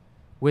fishing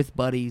with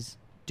buddies,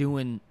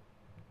 doing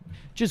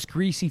just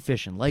greasy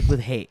fishing, like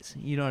with Hayes.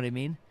 You know what I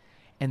mean?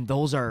 And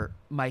those are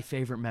my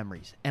favorite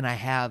memories. And I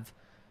have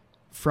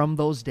from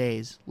those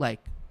days, like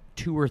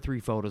 2 or 3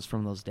 photos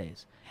from those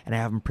days. And I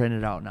have them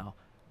printed out now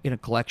in a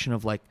collection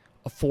of like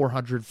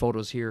 400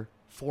 photos here,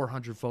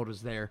 400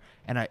 photos there.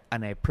 And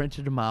I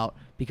printed them out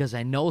because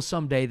I know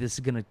someday this is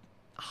going to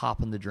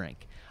hop in the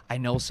drink. I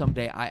know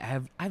someday I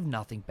have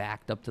nothing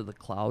backed up to the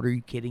cloud. Are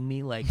you kidding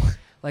me? Like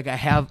I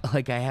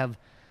have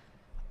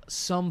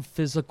some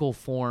physical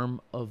form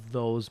of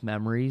those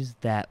memories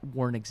that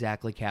weren't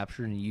exactly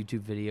captured in a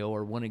YouTube video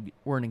or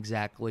weren't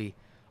exactly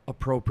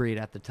appropriate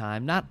at the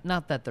time.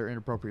 Not that they're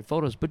inappropriate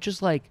photos, but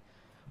just like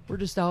we're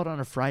just out on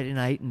a Friday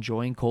night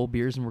enjoying cold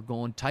beers and we're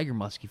going tiger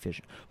muskie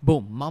fishing.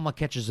 Boom, mama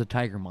catches a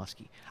tiger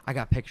muskie. I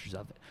got pictures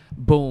of it.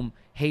 Boom,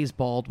 Hayes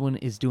Baldwin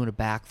is doing a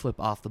backflip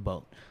off the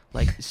boat.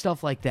 Like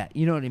stuff like that.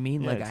 You know what I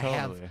mean? Yeah, like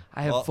totally.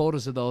 I have Well-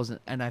 photos of those,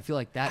 and I feel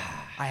like that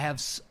I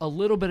have a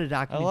little bit of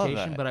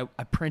documentation, that. but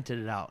I printed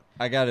it out.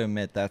 I got to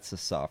admit, that's the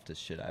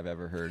softest shit I've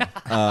ever heard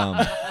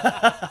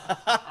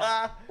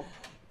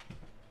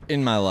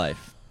in my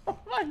life.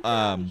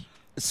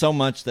 So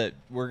much that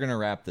we're going to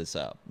wrap this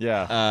up.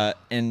 Yeah.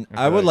 And Okay.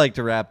 I would like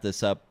to wrap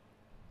this up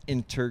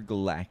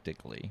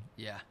intergalactically.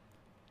 Yeah.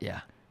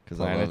 Yeah.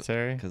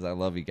 Planetary? Because I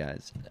love you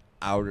guys.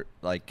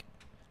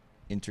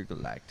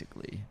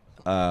 Intergalactically.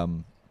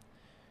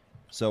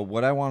 So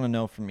what I want to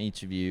know from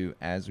each of you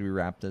as we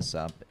wrap this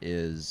up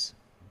is,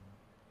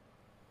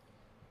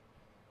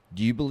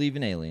 do you believe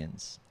in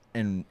aliens?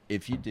 And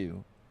if you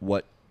do,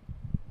 what's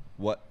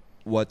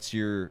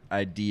your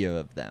idea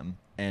of them?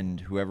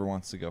 And whoever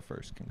wants to go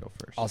first can go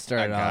first. I'll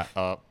start it off.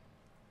 up.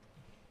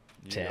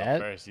 You go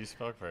Chad? first. You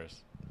spoke first.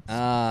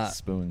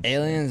 Spoons.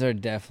 Aliens are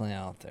definitely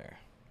out there,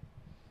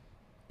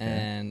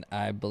 and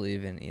I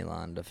believe in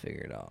Elon to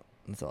figure it out.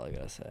 That's all I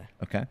gotta say.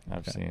 Okay.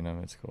 I've seen them.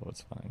 It's cool.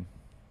 It's fine.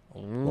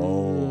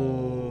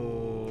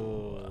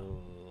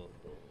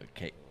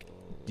 Okay.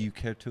 Do you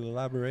care to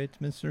elaborate,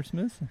 Mr.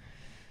 Smith?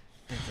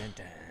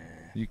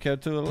 You care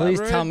to elaborate?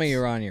 Please tell me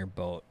you're on your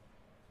boat.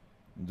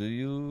 Do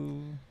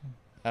you?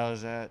 I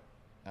was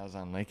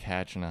on Lake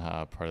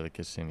Hatchinaha, part of the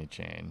Kissimmee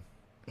chain.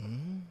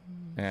 And,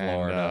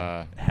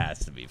 Florida. Has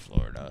to be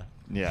Florida.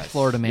 yes.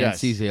 Florida man yes.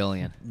 sees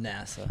alien.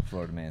 NASA.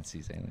 Florida man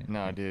sees alien.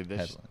 No, dude,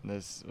 Headline.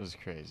 this was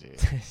crazy.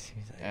 He's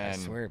like, I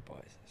And- swear, boys.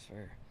 I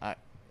swear.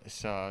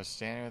 So I was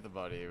standing with a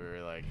buddy. We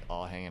were like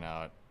all hanging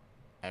out.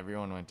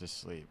 Everyone went to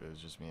sleep. It was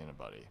just me and a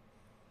buddy.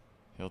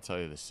 He'll tell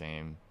you the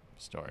same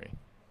story.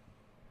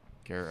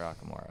 Garrett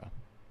Rockamora.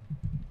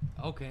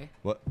 Okay.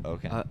 What?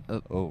 Okay. Uh,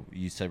 Oh,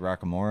 you said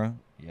Rockamora?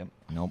 Yep.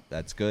 Nope.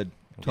 That's good.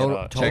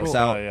 Total- Checks total-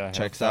 out. he'll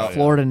Checks tell out. you.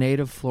 Florida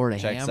native, Florida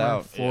Checks hammer,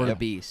 out. Florida Yep.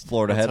 beast.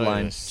 Florida He'll tell you the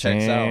headlines.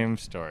 Checks out. Same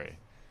story.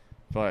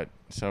 But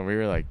so we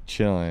were like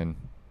chilling,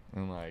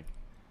 and like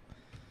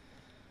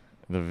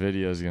the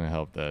video is gonna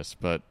help this,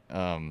 but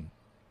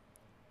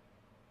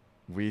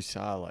we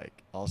saw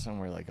like all of a sudden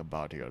we're like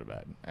about to go to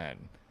bed,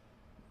 and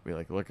we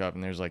like look up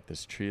and there's like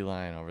this tree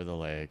line over the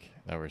lake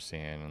that we're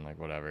seeing and like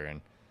whatever,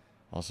 and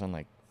all of a sudden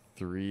like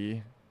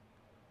 3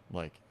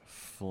 like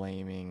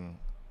flaming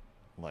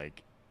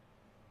like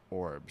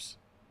orbs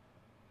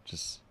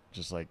just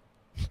like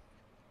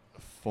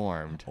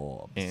formed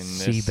in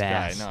this Sea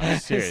sky. bass. No, I'm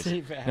serious.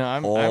 No,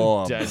 I'm dead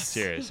Orbs.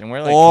 serious. And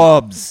we're like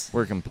Orbs.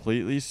 we're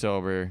completely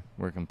sober.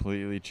 We're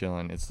completely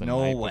chilling. It's the No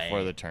night way.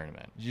 before the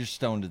tournament. You're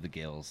stoned to the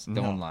gills.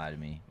 No. Don't lie to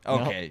me.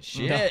 No, Okay.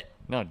 Shit.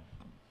 No,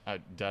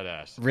 dead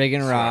ass.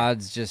 Rigging Swear.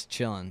 rods, just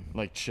chilling.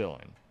 Like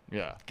chilling.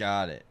 Yeah.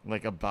 Got it.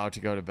 Like about to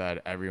go to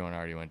bed, everyone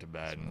already went to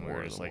bed, and we more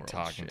were of just the like world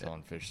talking, shit.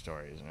 telling fish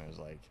stories, and it was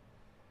like,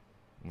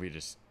 we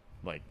just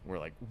like we're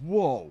like,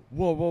 whoa,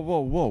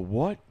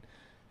 what?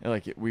 And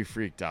like we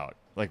freaked out.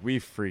 Like we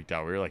freaked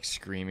out. We were like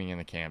screaming in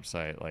the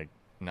campsite, like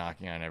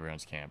knocking on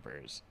everyone's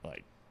campers,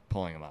 like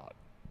pulling them out,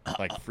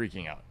 like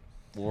freaking out.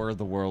 War of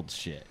the world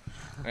shit.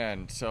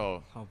 And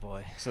so, Oh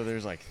boy. so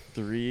there's like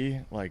 3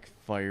 like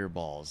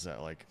fireballs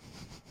that like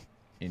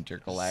start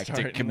Intergalactic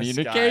in the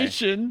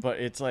communication. sky, but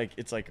it's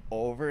like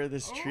over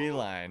this tree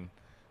line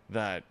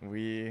that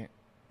we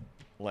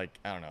like,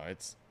 I don't know,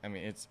 it's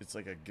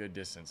like a good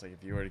distance. Like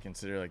if you were to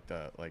consider like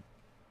the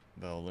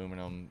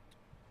aluminum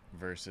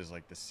versus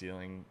like the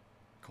ceiling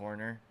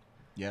corner,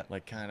 Yeah.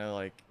 like kind of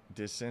like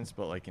distance,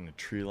 but like in a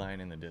tree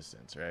line in the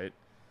distance, right?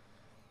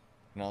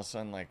 And all of a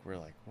sudden, like we're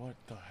like, what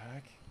the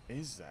heck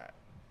is that?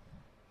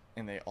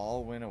 And they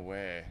all went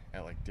away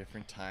at like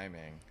different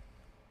timing.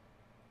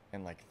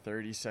 And like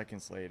 30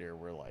 seconds later,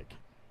 we're like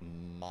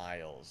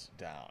miles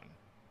down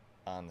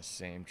on the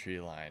same tree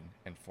line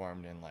and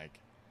formed in like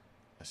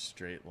a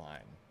straight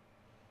line.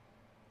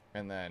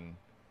 And then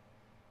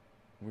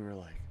we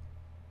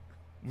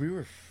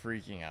were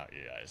freaking out, you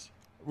guys.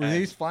 Were And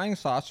these flying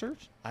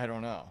saucers? I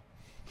don't know.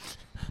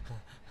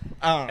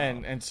 I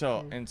don't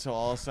know. And so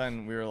all of a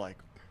sudden we were like,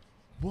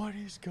 what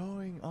is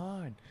going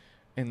on?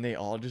 And they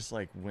all just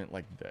like went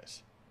like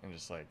this and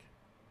just like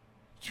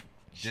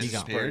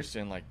dispersed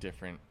in like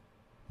different,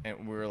 and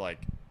we were like,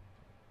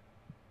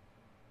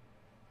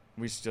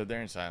 we stood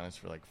there in silence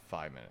for like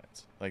 5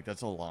 minutes. Like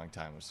that's a long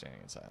time of standing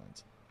in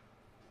silence.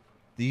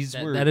 These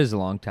were That is a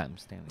long time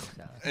standing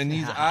silent. and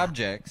these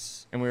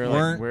objects And we were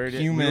weren't like, we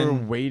human.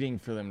 were waiting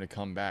for them to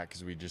come back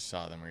because we just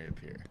saw them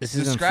reappear. This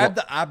is Describe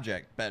the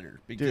object better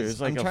because Dude, it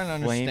was like I'm trying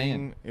to flaming,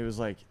 understand. it was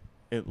like,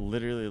 it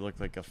literally looked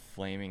like a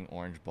flaming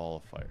orange ball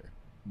of fire.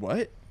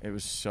 What? It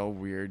was so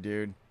weird,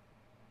 dude.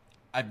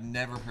 I've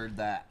never heard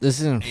that. This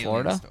is in alien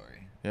Florida.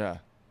 Story. Yeah.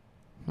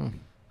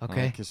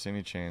 Okay.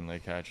 Kissimmee Chain,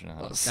 Lake Hatchin.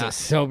 So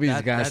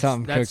Sobi's got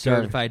something that's cooked up.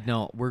 certified.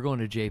 No, we're going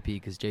to JP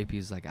because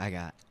JP's like, I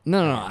got.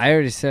 No. I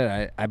already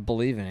said I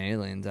believe in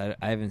aliens. I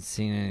haven't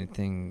seen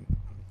anything.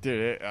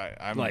 Dude,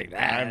 I'm Like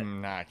that. I'm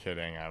not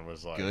kidding. I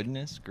was like,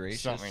 Goodness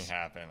gracious! something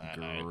happened that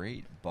night.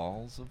 Great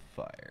balls of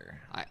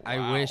fire.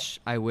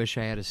 I wish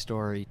I had a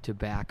story to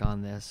back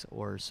on this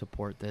or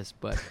support this,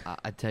 but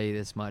I tell you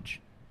this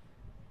much.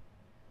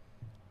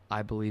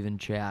 I believe in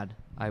Chad.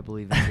 I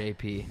believe in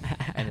JP.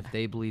 And if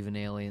they believe in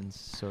aliens,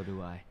 so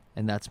do I.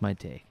 And that's my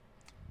take.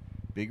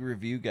 Big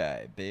review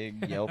guy,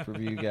 big Yelp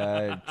review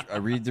guy. I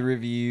read the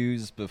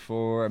reviews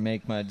before I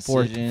make my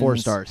decisions. 4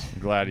 stars.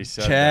 I'm glad he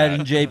said Chad that.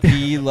 and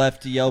JP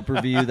left a Yelp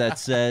review that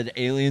said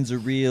aliens are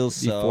real,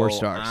 so 4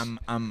 stars.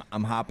 I'm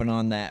hopping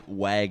on that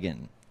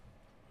wagon.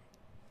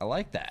 I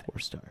like that. 4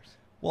 stars.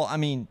 Well, I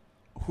mean,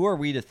 who are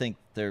we to think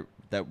that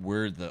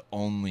we're the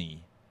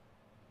only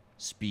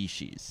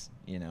species?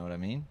 You know what I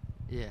mean?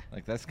 Yeah.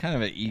 Like that's kind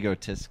of an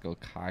egotistical,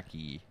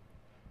 cocky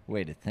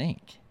way to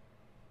think.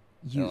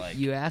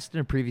 You asked in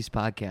a previous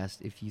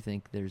podcast if you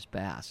think there's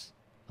bass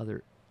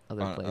other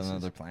On places.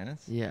 other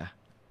planets? Yeah.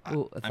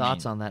 Well, I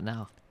thoughts mean- on that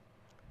now?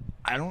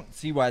 I don't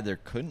see why there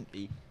couldn't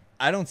be.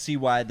 I don't see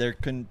why there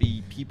couldn't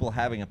be people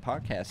having a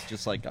podcast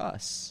just like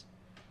us,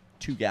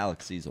 2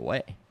 galaxies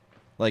away.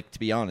 Like, to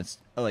be honest,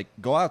 like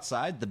go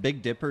outside. The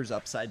Big Dipper's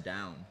upside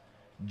down,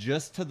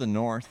 just to the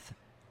north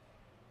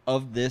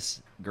of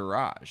this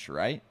garage,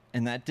 right?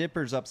 And that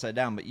dipper's upside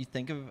down. But you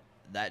think of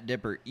that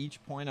dipper.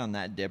 Each point on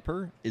that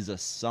dipper is a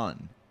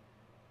sun.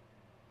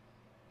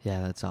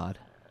 Yeah, that's odd.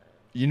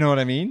 You know what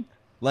I mean?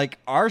 Like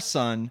our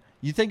sun,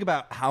 you think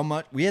about how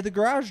much we had the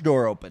garage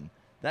door open.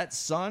 That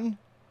sun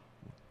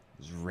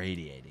was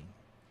radiating.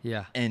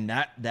 Yeah. And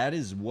that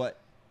is what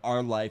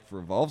our life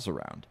revolves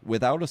around.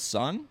 Without a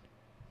sun,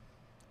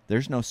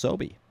 there's no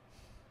Sobi.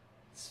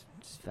 It's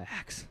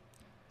facts.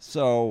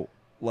 So,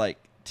 like,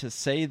 to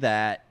say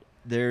that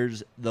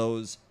there's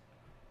those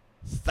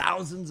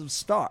thousands of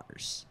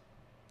stars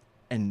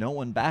and no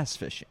one bass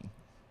fishing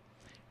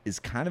is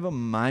kind of a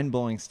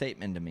mind-blowing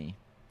statement to me.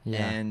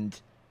 Yeah. And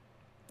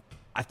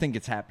I think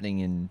it's happening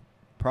in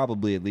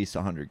probably at least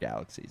 100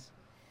 galaxies,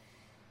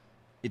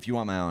 if you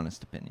want my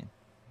honest opinion.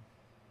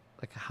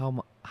 Like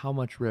how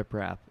much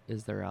riprap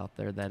is there out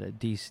there that a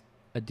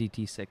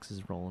DT6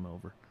 is rolling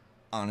over?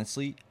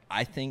 Honestly,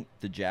 I think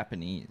the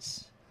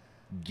Japanese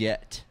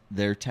get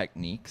their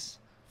techniques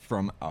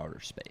from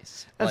outer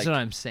space. That's Like- what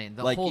I'm saying.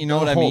 The like, whole, you know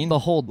the what I whole- mean? The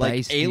whole like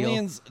dice deal.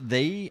 aliens,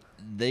 they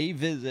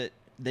visit.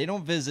 They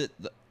don't visit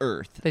the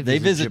Earth. They They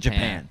visit visit Japan.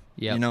 Japan.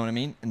 Yep. You know what I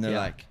mean? And they're Yeah.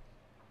 like,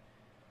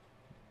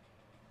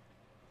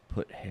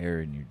 put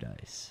hair in your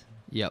dice.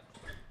 Yep.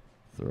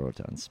 Throw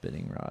it on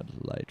spinning rod.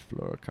 Light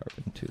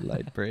fluorocarbon to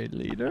light braid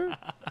leader.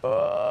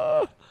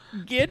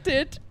 Get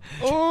it?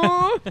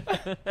 Oh.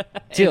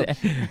 Teal,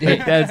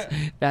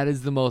 That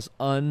is the most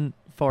unfun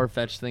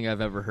far-fetched thing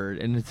I've ever heard,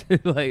 and it's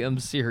like I'm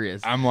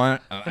serious.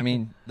 I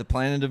mean, the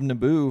planet of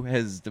Naboo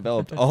has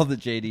developed all the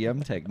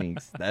JDM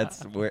techniques.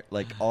 That's where,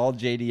 like, all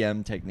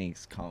JDM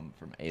techniques come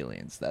from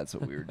aliens. That's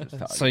what we were just talking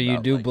about. So you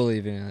do like,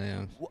 believe in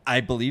aliens?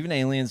 I believe in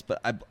aliens,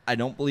 but I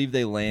don't believe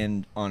they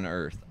land on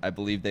Earth. I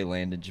believe they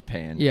land in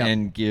Japan Yeah.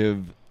 and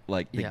give,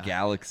 like, the Yeah.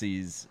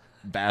 galaxy's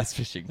bass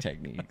fishing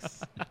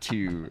techniques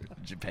to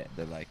Japan.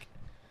 They're like,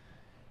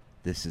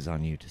 this is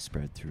on you to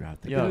spread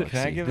throughout the Yo, galaxy.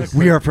 can I give a We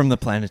quick- are from the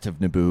planet of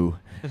Naboo,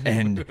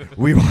 and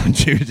we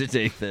want you to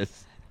take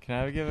this. Can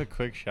I give a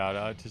quick shout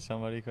out to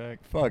somebody quick?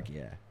 Fuck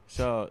yeah.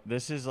 So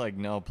this is like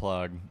no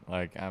plug.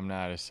 Like I'm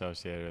not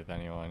associated with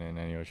anyone in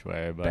any which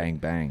way, but Bang,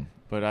 bang.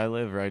 But I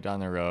live right down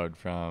the road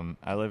from.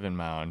 I live in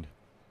Mound,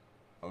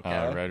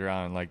 right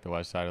around like the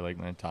west side of Lake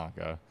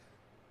Minnetonka,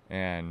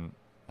 and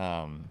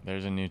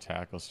there's a new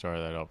tackle store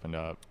that opened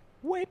up.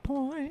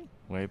 Waypoint.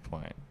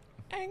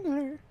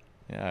 Angler.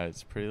 Yeah,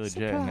 it's pretty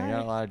legit. And they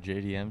got a lot of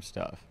JDM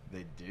stuff.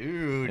 They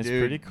do, It's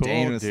dude. pretty cool,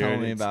 Dane was dude.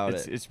 telling me about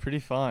it's, it. It's pretty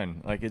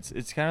fun. Like it's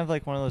kind of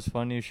like one of those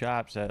fun new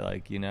shops that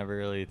like you never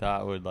really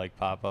thought would like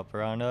pop up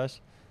around us.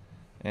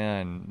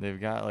 And they've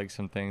got like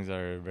some things that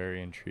are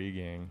very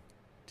intriguing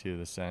to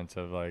the sense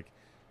of like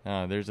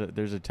there's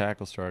a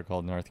tackle store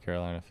called North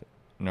Carolina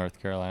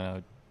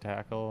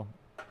Tackle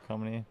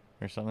Company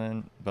or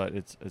something, but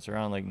it's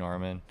around Lake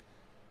Norman.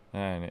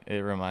 And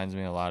it reminds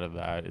me a lot of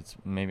that. It's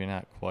maybe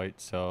not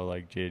quite so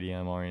like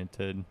JDM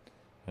oriented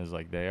as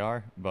like they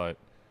are, but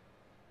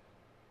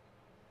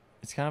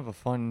it's kind of a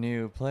fun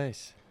new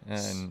place.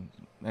 And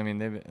I mean,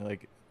 they've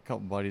like a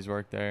couple buddies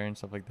work there and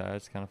stuff like that.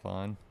 It's kind of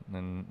fun,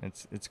 and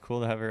it's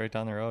cool to have it right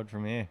down the road for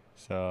me.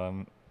 So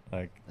I'm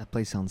like, That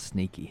place sounds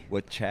sneaky.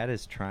 What Chad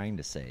is trying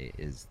to say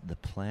is the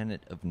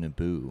planet of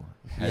Naboo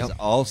has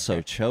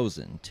also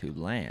chosen to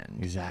land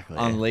Exactly.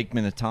 on Lake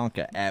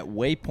Minnetonka at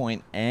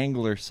Waypoint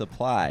Angler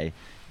Supply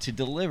to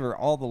deliver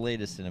all the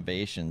latest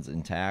innovations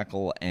in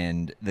tackle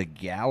and the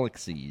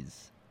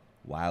galaxy's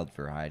wild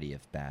variety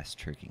of bass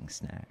tricking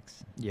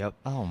snacks. Yep.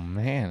 oh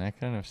man, I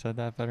couldn't have said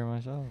that better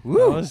myself.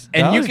 Woo!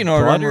 And you can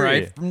order them buttery.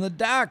 right from the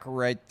dock,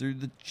 right through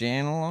the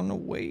channel on the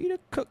way to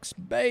Cook's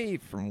Bay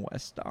from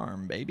West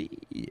Arm, baby.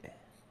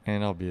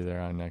 And I'll be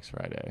there on next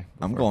Friday.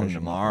 I'm before going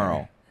fishing tomorrow.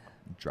 Monday.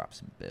 Drop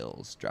some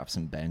bills, drop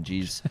some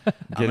Benjis. Get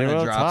I'm it gonna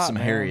real drop top, some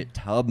man. Harriet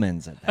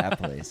Tubmans at that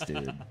place,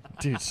 dude.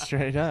 Dude,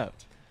 straight up.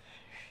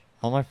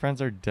 All my friends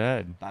are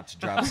dead. About to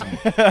drop some.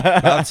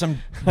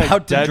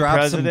 About to Dead drop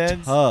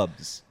presidents? some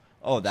tubs.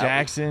 Oh, that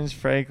Jacksons,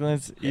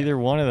 Franklins, either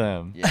one of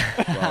them. Yeah.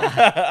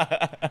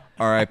 Well,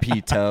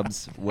 R.I.P.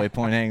 Tubbs.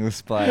 Waypoint Angler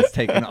Supply is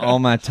taking all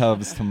my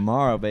tubs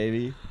tomorrow,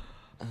 baby.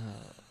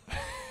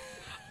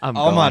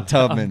 All my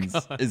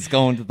Tubmans is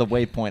going to the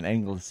Waypoint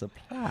Angler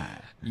Supply.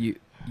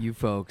 You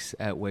folks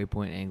at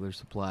Waypoint Angler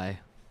Supply,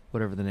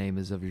 whatever the name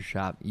is of your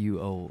shop,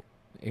 you owe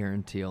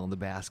Aaron Teal and the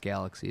Bass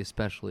Galaxy,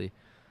 especially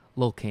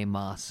Lil K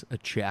Moss, a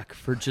check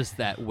for just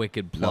that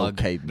wicked plug.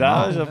 Okay,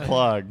 That was a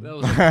plug. That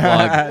was a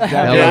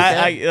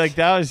plug.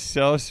 That was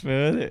so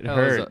smooth. It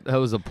hurt. that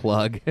was a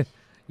plug.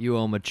 You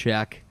owe him a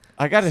check.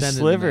 I got a Send it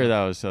in sliver there.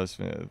 that was so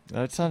smooth.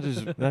 That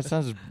sounds That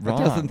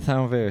wrong. doesn't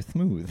sound very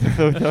smooth.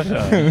 No.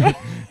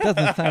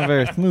 Doesn't sound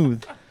very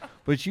smooth.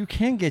 But you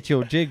can get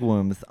your jig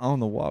worms on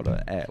the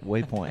water at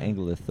Waypoint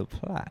Angler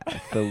Supply.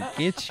 So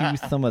get you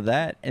some of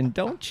that. And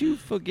don't you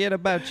forget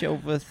about your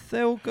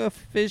Vasilka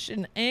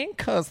Fishing and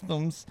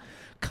Customs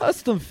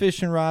custom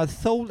fishing rods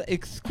sold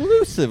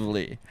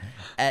exclusively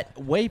at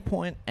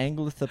Waypoint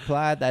Angler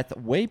Supply. That's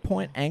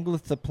Waypoint Angler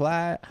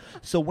Supply.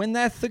 So when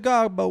that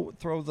cigar boat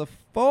throws a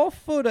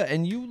 4-footer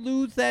and you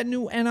lose that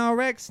new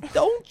NRX,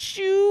 don't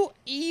you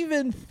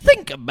even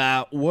think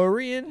about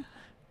worrying.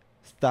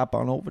 Stop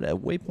on over to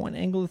Waypoint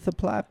Angler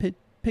Supply,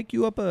 pick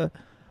you up a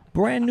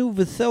brand new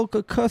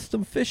Vasilka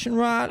custom fishing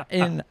rod,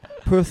 and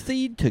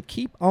proceed to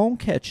keep on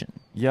catching.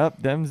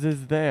 Yep, them's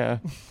is there.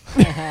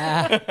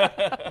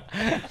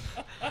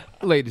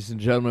 Ladies and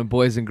gentlemen,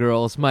 boys and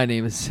girls, my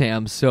name is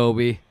Sam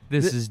Sobi.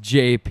 This is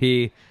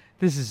JP.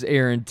 This is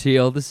Aaron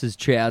Teal. This is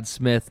Chad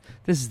Smith.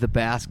 This is the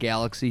Bass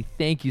Galaxy.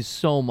 Thank you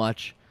so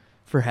much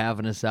for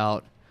having us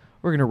out.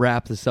 We're going to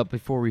wrap this up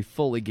before we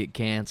fully get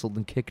canceled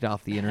and kicked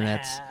off the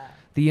internets.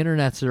 The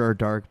internets are a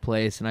dark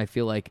place, and I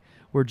feel like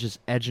we're just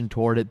edging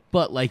toward it.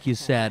 But like you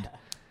said,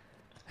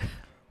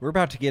 We're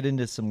about to get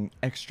into some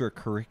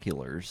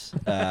extracurriculars.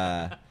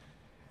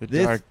 The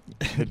dark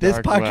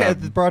Podcast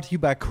web. is brought to you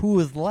by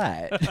Coors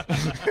Light.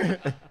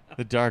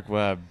 The dark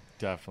web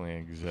definitely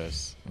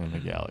exists in the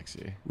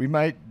galaxy. We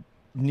might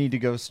need to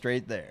go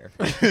straight there.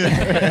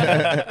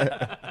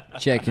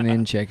 Checking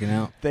in, checking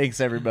out. Thanks,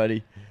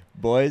 everybody.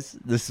 Boys,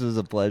 this was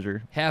a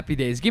pleasure. happy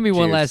days. Give me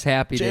one Cheers. last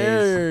happy days.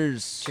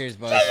 Cheers. Cheers,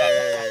 boys.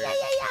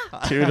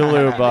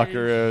 Toodaloo,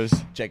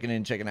 buckaroos. Checking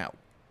in, checking out.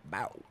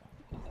 Bow.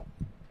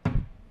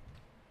 And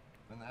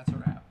that's a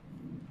wrap.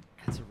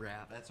 That's a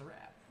wrap. That's a wrap.